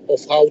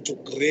of how to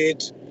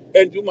grade.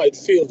 And you might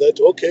feel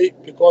that, okay,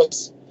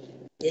 because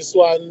this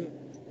one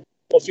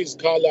of his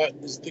color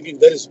is thinking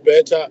that is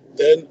better,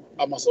 then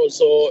I must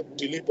also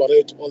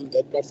deliberate on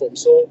that platform.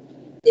 So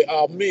there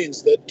are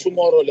means that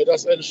tomorrow let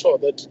us ensure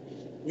that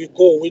we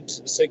go with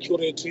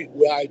security,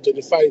 we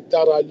identify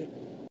thoroughly,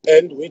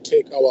 and we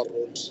take our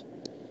roles.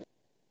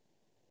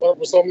 I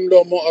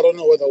don't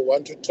know whether we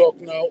want to talk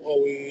now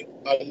or we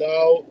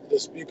allow the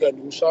Speaker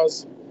and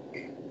Umshaz.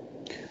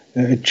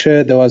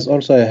 Chair, there was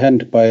also a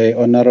hand by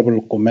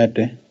Honorable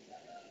Kumete.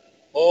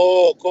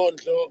 Oh,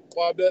 Kondlo,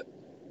 Kwabe,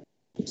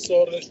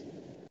 sorry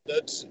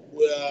that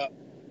we are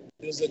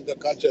using the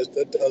culture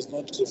that does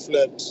not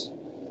reflect.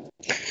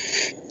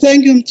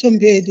 Thank you,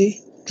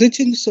 Mtombedi.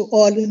 Greetings to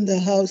all in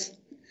the House.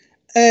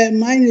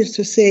 Mine is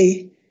to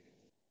say,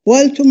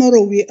 while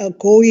tomorrow we are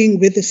going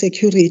with the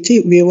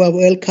security, we were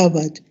well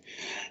covered.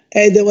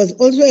 There was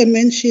also a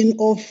mention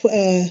of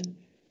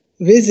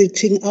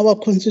visiting our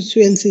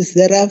constituencies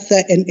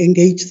thereafter and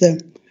engage them.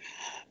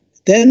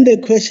 Then the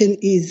question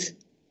is,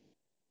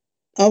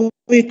 are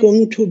we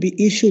going to be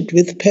issued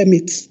with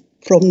permits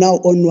from now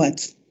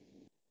onwards?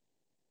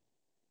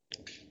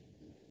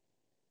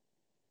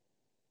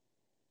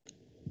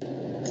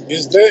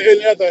 Is there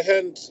any other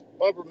hand,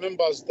 honorable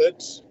members,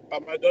 that I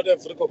might not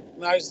have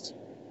recognized?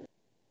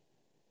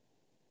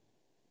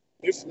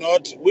 If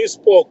not, we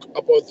spoke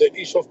about the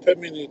issue of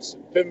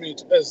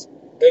permit as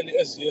early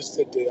as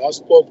yesterday. I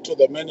spoke to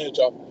the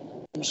manager,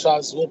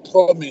 Mshaz, who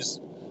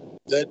promised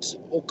that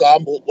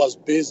Ugambo was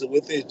busy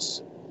with it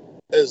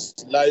as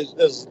late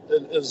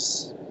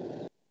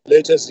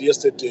as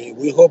yesterday.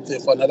 We hope they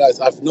finalize.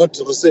 I've not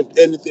received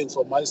anything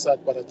from my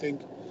side, but I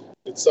think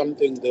it's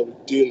something they will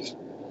deal.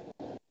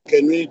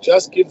 Can we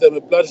just give them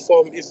a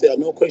platform if there are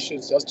no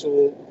questions, just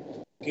to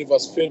give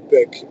us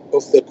feedback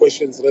of the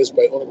questions raised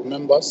by honorable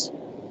members?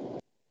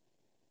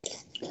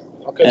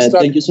 Okay,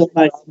 thank you so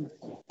much.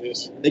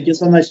 Yes. Thank you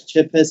so much,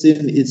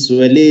 Chairperson. It's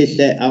really,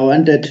 I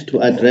wanted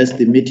to address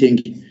the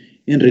meeting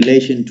in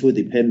relation to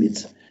the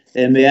permits.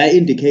 May I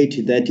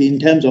indicate that in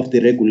terms of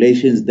the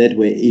regulations that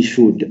were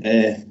issued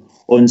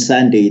on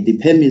Sunday, the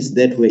permits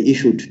that were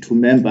issued to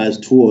members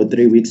 2 or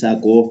 3 weeks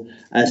ago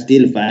are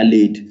still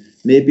valid.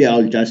 Maybe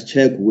I'll just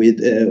check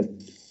with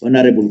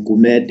Honorable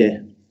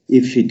Gumede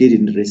if she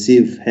didn't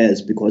receive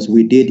hers, because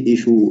we did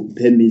issue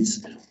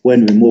permits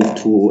when we moved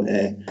to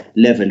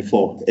level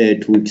 4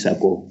 2 weeks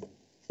ago.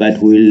 But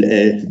we'll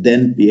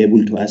then be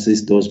able to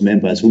assist those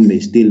members who may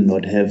still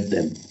not have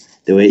them.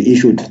 They were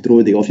issued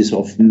through the Office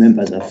of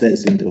Members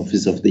Affairs in the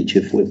Office of the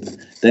Chief Whip.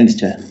 Thanks,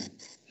 Chair.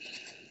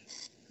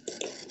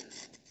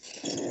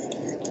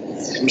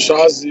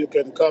 Mshaz, you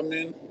can come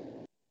in.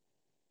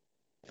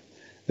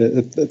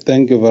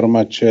 Thank you very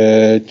much,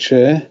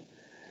 Chair.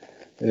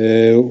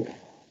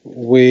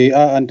 We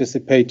are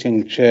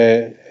anticipating,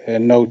 Chair,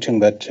 noting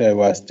that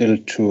we are still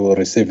to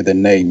receive the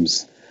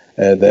names,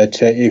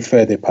 that if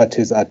the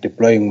parties are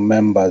deploying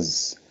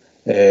members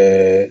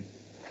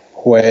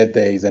where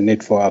there is a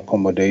need for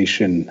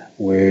accommodation,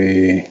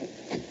 we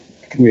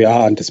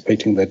are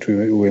anticipating that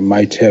we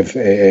might have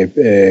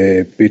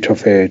a bit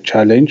of a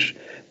challenge,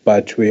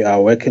 but we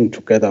are working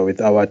together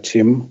with our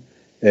team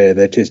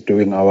that is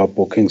doing our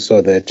booking,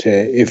 so that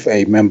if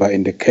a member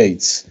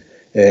indicates,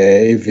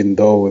 even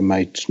though we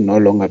might no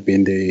longer be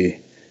in the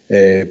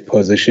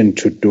position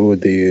to do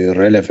the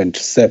relevant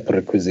SEP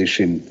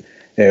requisition,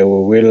 we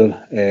will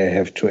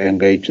have to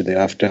engage the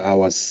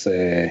after-hours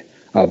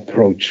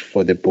approach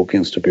for the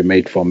bookings to be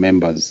made for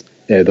members,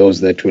 those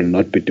that will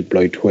not be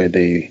deployed where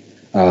they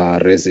are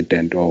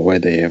resident or where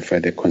they have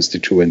the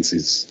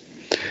constituencies.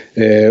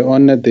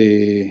 On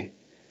the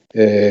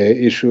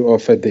issue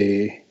of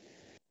the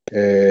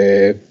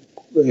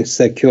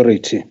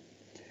security,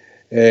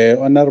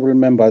 honorable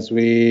members,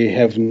 we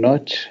have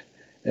not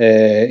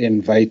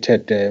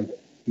invited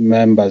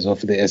members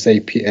of the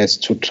SAPS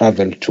to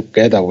travel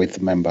together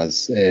with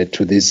members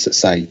to these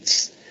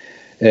sites,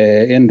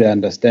 in the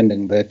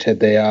understanding that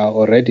they are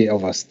already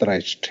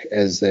overstretched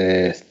as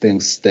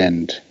things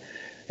stand.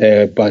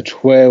 But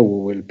where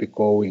we will be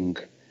going,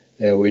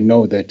 we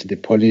know that the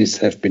police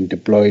have been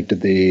deployed,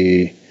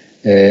 the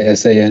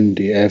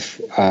SANDF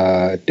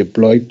are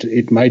deployed.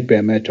 It might be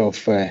a matter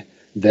of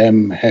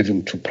them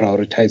having to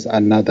prioritize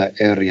another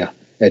area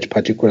at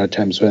particular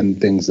times when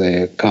things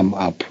come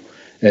up.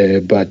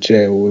 But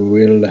we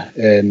will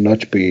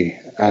not be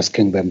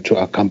asking them to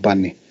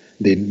accompany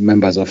the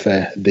members of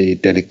the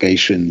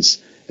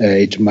delegations.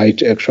 It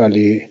might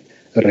actually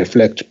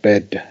reflect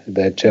bad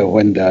that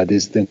when there are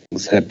these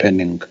things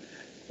happening,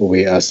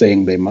 we are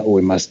saying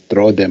we must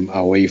draw them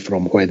away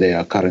from where they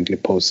are currently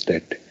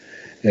posted.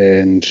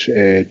 And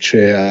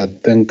Chair, I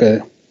think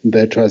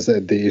that was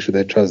the issue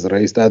that was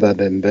raised. Other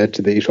than that,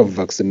 the issue of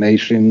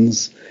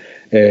vaccinations,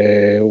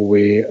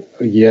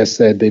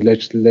 the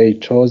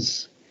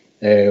legislators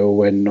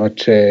were not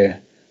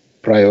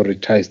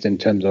prioritized in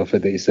terms of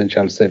the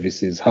essential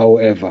services.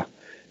 However,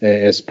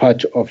 as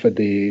part of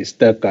the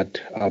staggered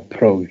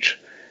approach,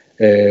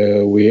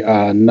 we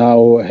are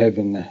now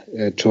having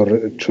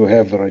to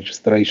have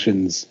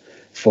registrations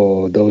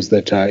for those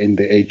that are in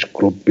the age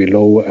group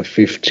below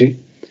 50,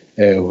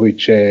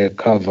 which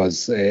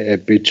covers a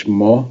bit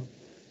more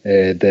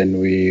than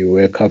we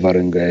were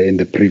covering in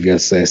the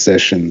previous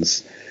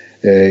sessions.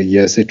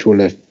 Yes, it will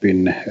have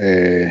been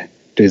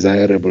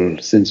desirable,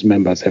 since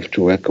members have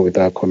to work with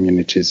our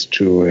communities,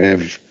 to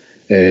have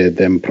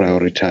them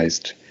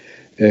prioritized.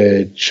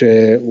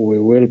 Chair, we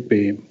will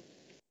be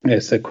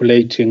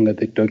circulating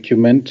the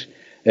document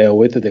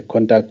with the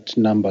contact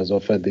numbers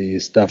of the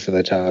staff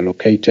that are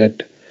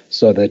allocated,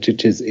 so that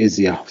it is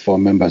easier for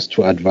members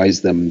to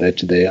advise them that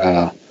they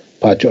are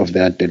part of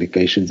their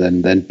delegations,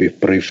 and then be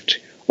briefed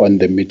on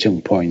the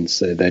meeting points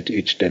that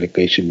each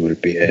delegation will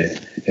be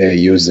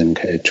using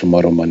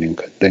tomorrow morning.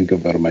 Thank you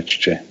very much,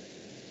 Chair.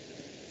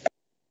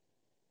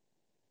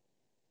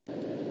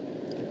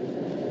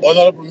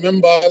 Honorable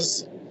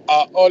members,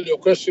 are all your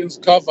questions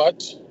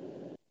covered?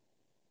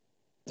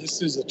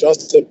 This is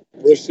just a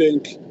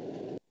briefing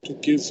to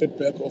give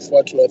feedback of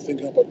what we are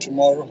thinking about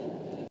tomorrow.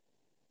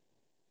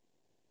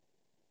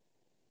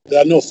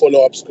 There are no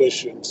follow-up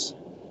questions.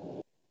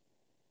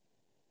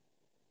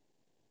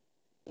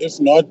 If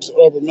not,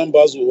 honorable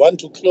members, we want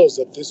to close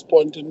at this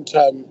point in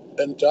time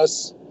and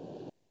just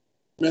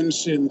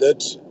mention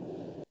that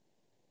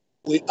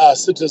we are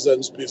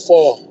citizens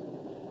before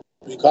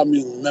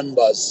becoming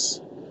members.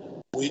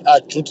 We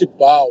are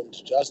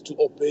duty-bound just to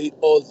obey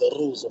all the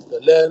rules of the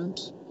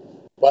land,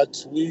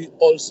 but we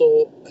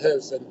also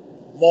have a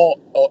more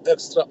or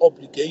extra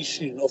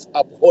obligation of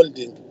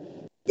upholding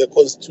the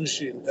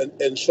Constitution and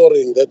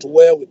ensuring that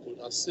where we could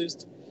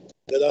assist,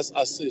 let us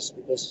assist,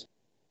 because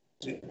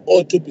we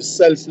ought to be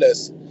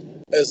selfless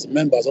as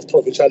members of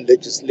provincial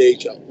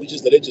legislature, which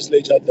is the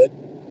legislature that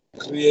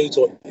creates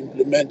or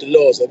implement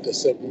laws at the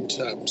same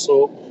time.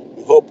 So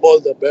we hope all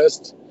the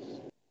best.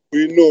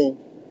 We know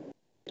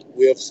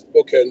we have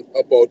spoken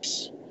about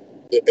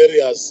the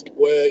areas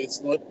where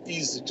it's not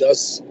easy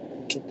just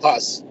to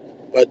pass,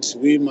 but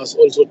we must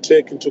also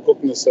take into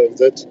cognizance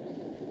that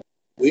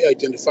we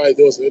identify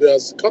those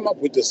areas, come up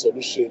with a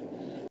solution.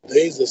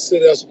 There is a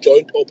serious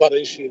joint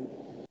operation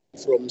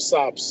from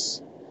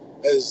SAPS,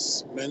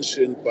 as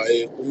mentioned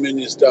by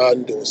Minister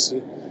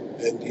Ndosi,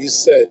 and he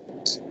said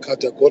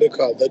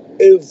categorical that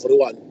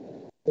everyone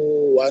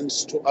who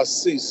wants to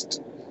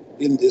assist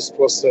in this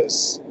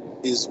process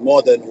is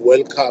more than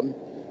welcome,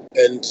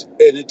 and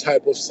any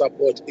type of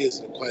support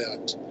is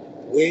required.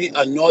 We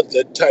are not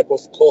that type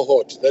of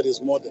cohort that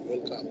is more than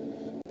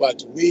welcome,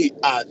 but we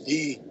are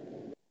the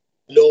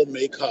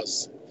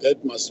lawmakers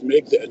that must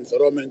make the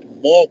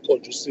environment more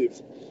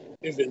conducive,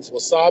 even for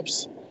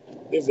SAPS,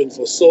 even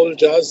for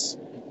soldiers,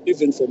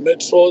 even for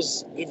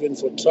metros, even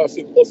for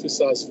traffic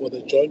officers for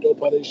the joint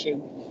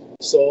operation,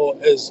 so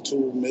as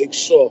to make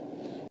sure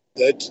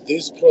that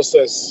this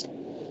process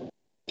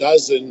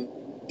doesn't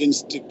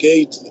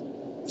instigate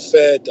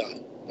further,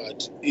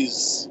 but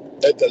is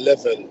at the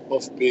level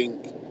of being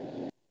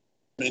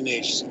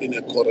managed in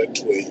a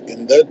correct way.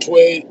 In that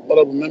way,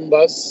 honorable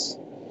members,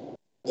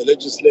 the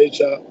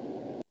legislature,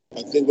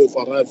 I think we've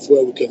arrived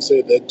where we can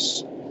say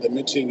that the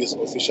meeting is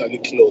officially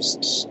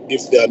closed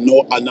if there are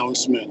no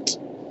announcements.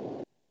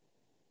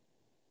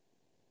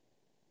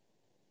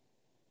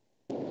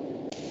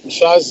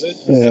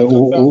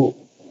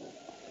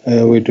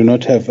 We do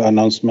not have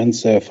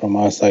announcements from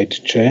our side,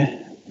 Chair.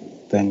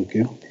 Thank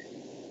you.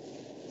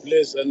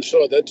 Please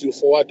ensure that you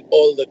forward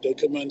all the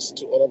documents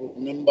to honorable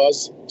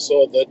members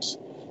so that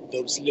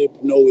they'll sleep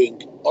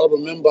knowing. Honorable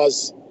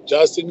members,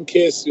 just in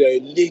case you are a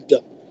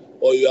leader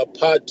or you are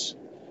part,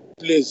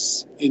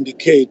 please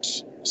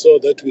indicate so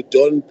that we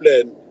don't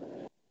plan,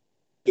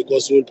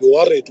 because we'll be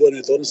worried when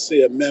we don't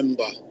see a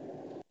member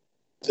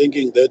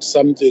thinking that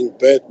something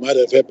bad might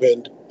have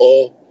happened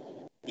or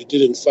we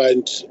didn't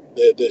find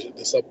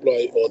the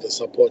supply or the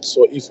support.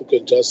 So if you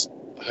can just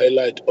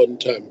highlight on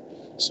time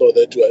so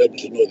that you are able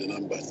to know the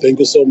number. Thank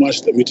you so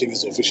much. The meeting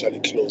is officially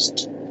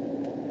closed.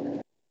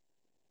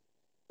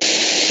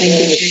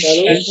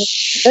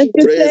 Thank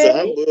you,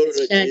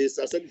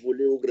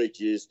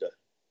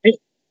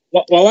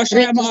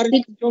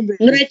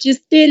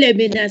 ngirejistile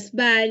mina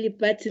Sibali,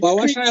 but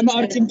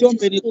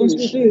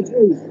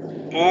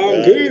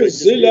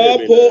angizi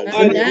lapho,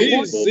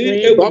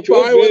 angizi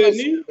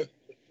ekujoveni,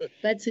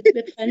 but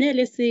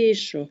bekufanele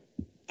sisho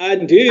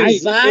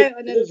andizi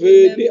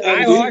ekujoveni,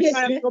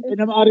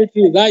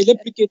 hayi le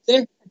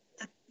brigade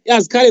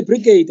yazikhale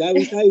brigade hayi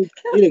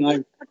usayile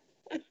ngayo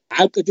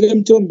aqedile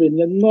emthombeni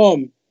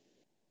ngiyancoma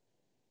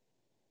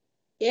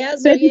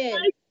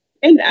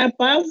and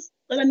above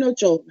cela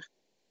nojoba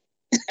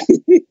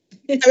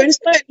abeni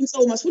siqala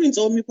insoma sifuna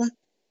insomi pha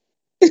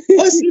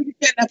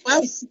osifike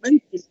above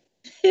benzile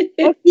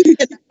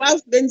osifike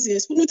above benzile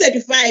sifuna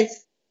u35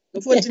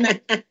 no49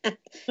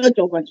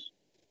 nojoba nje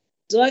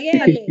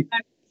zwakele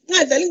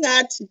ngadlali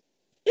ngathi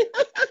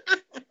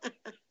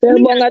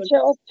Siyabonga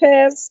Chair of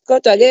Chairs,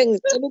 kodwa ke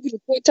ngicela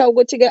ukuripota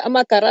ukuthi ke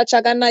amagaraji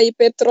akanayo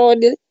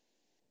ipetroli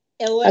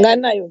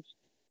akanayo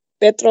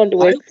petrol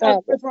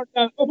wekhaba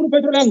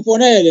petrol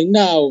angifonele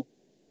nginawo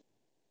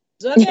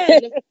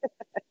zwakele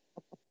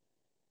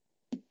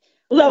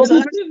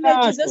uzawuza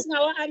privileges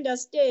esinawa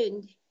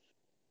understand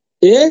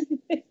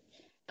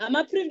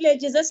ama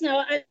privileges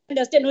esinawa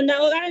understand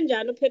unawo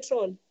kanjani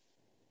upetrol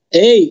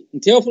hey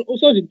ngithe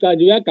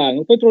usozicanje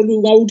uyaganga upetrol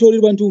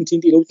ungawutholi bantu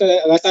ungithintile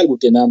uhlala akahlali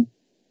kude nami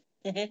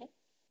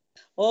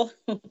oh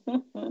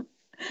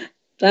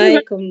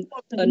right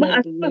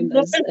honorable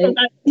members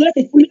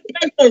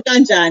petrol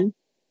kanjani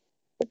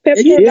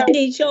Chair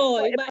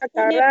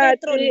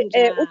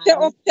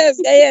of Chairs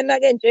yena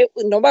ke nje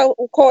noma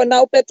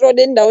ukhona upetrol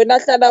endaweni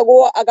ahlala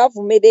kuwo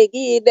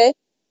akavumelekile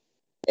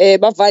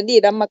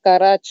bavalile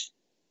amagaraji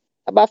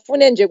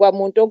abafune nje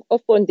kwamuntu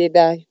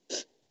osondelayo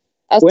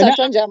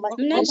asithathwa nje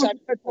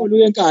petrol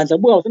uyenkandla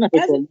buka usena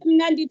petrol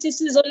mina ndithi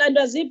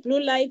sizolandwa zi blue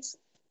lights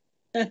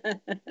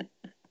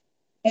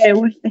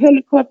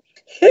helicopter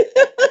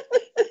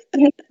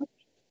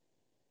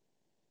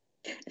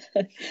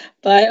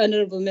Bye,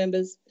 honorable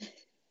members.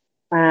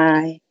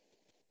 Bye.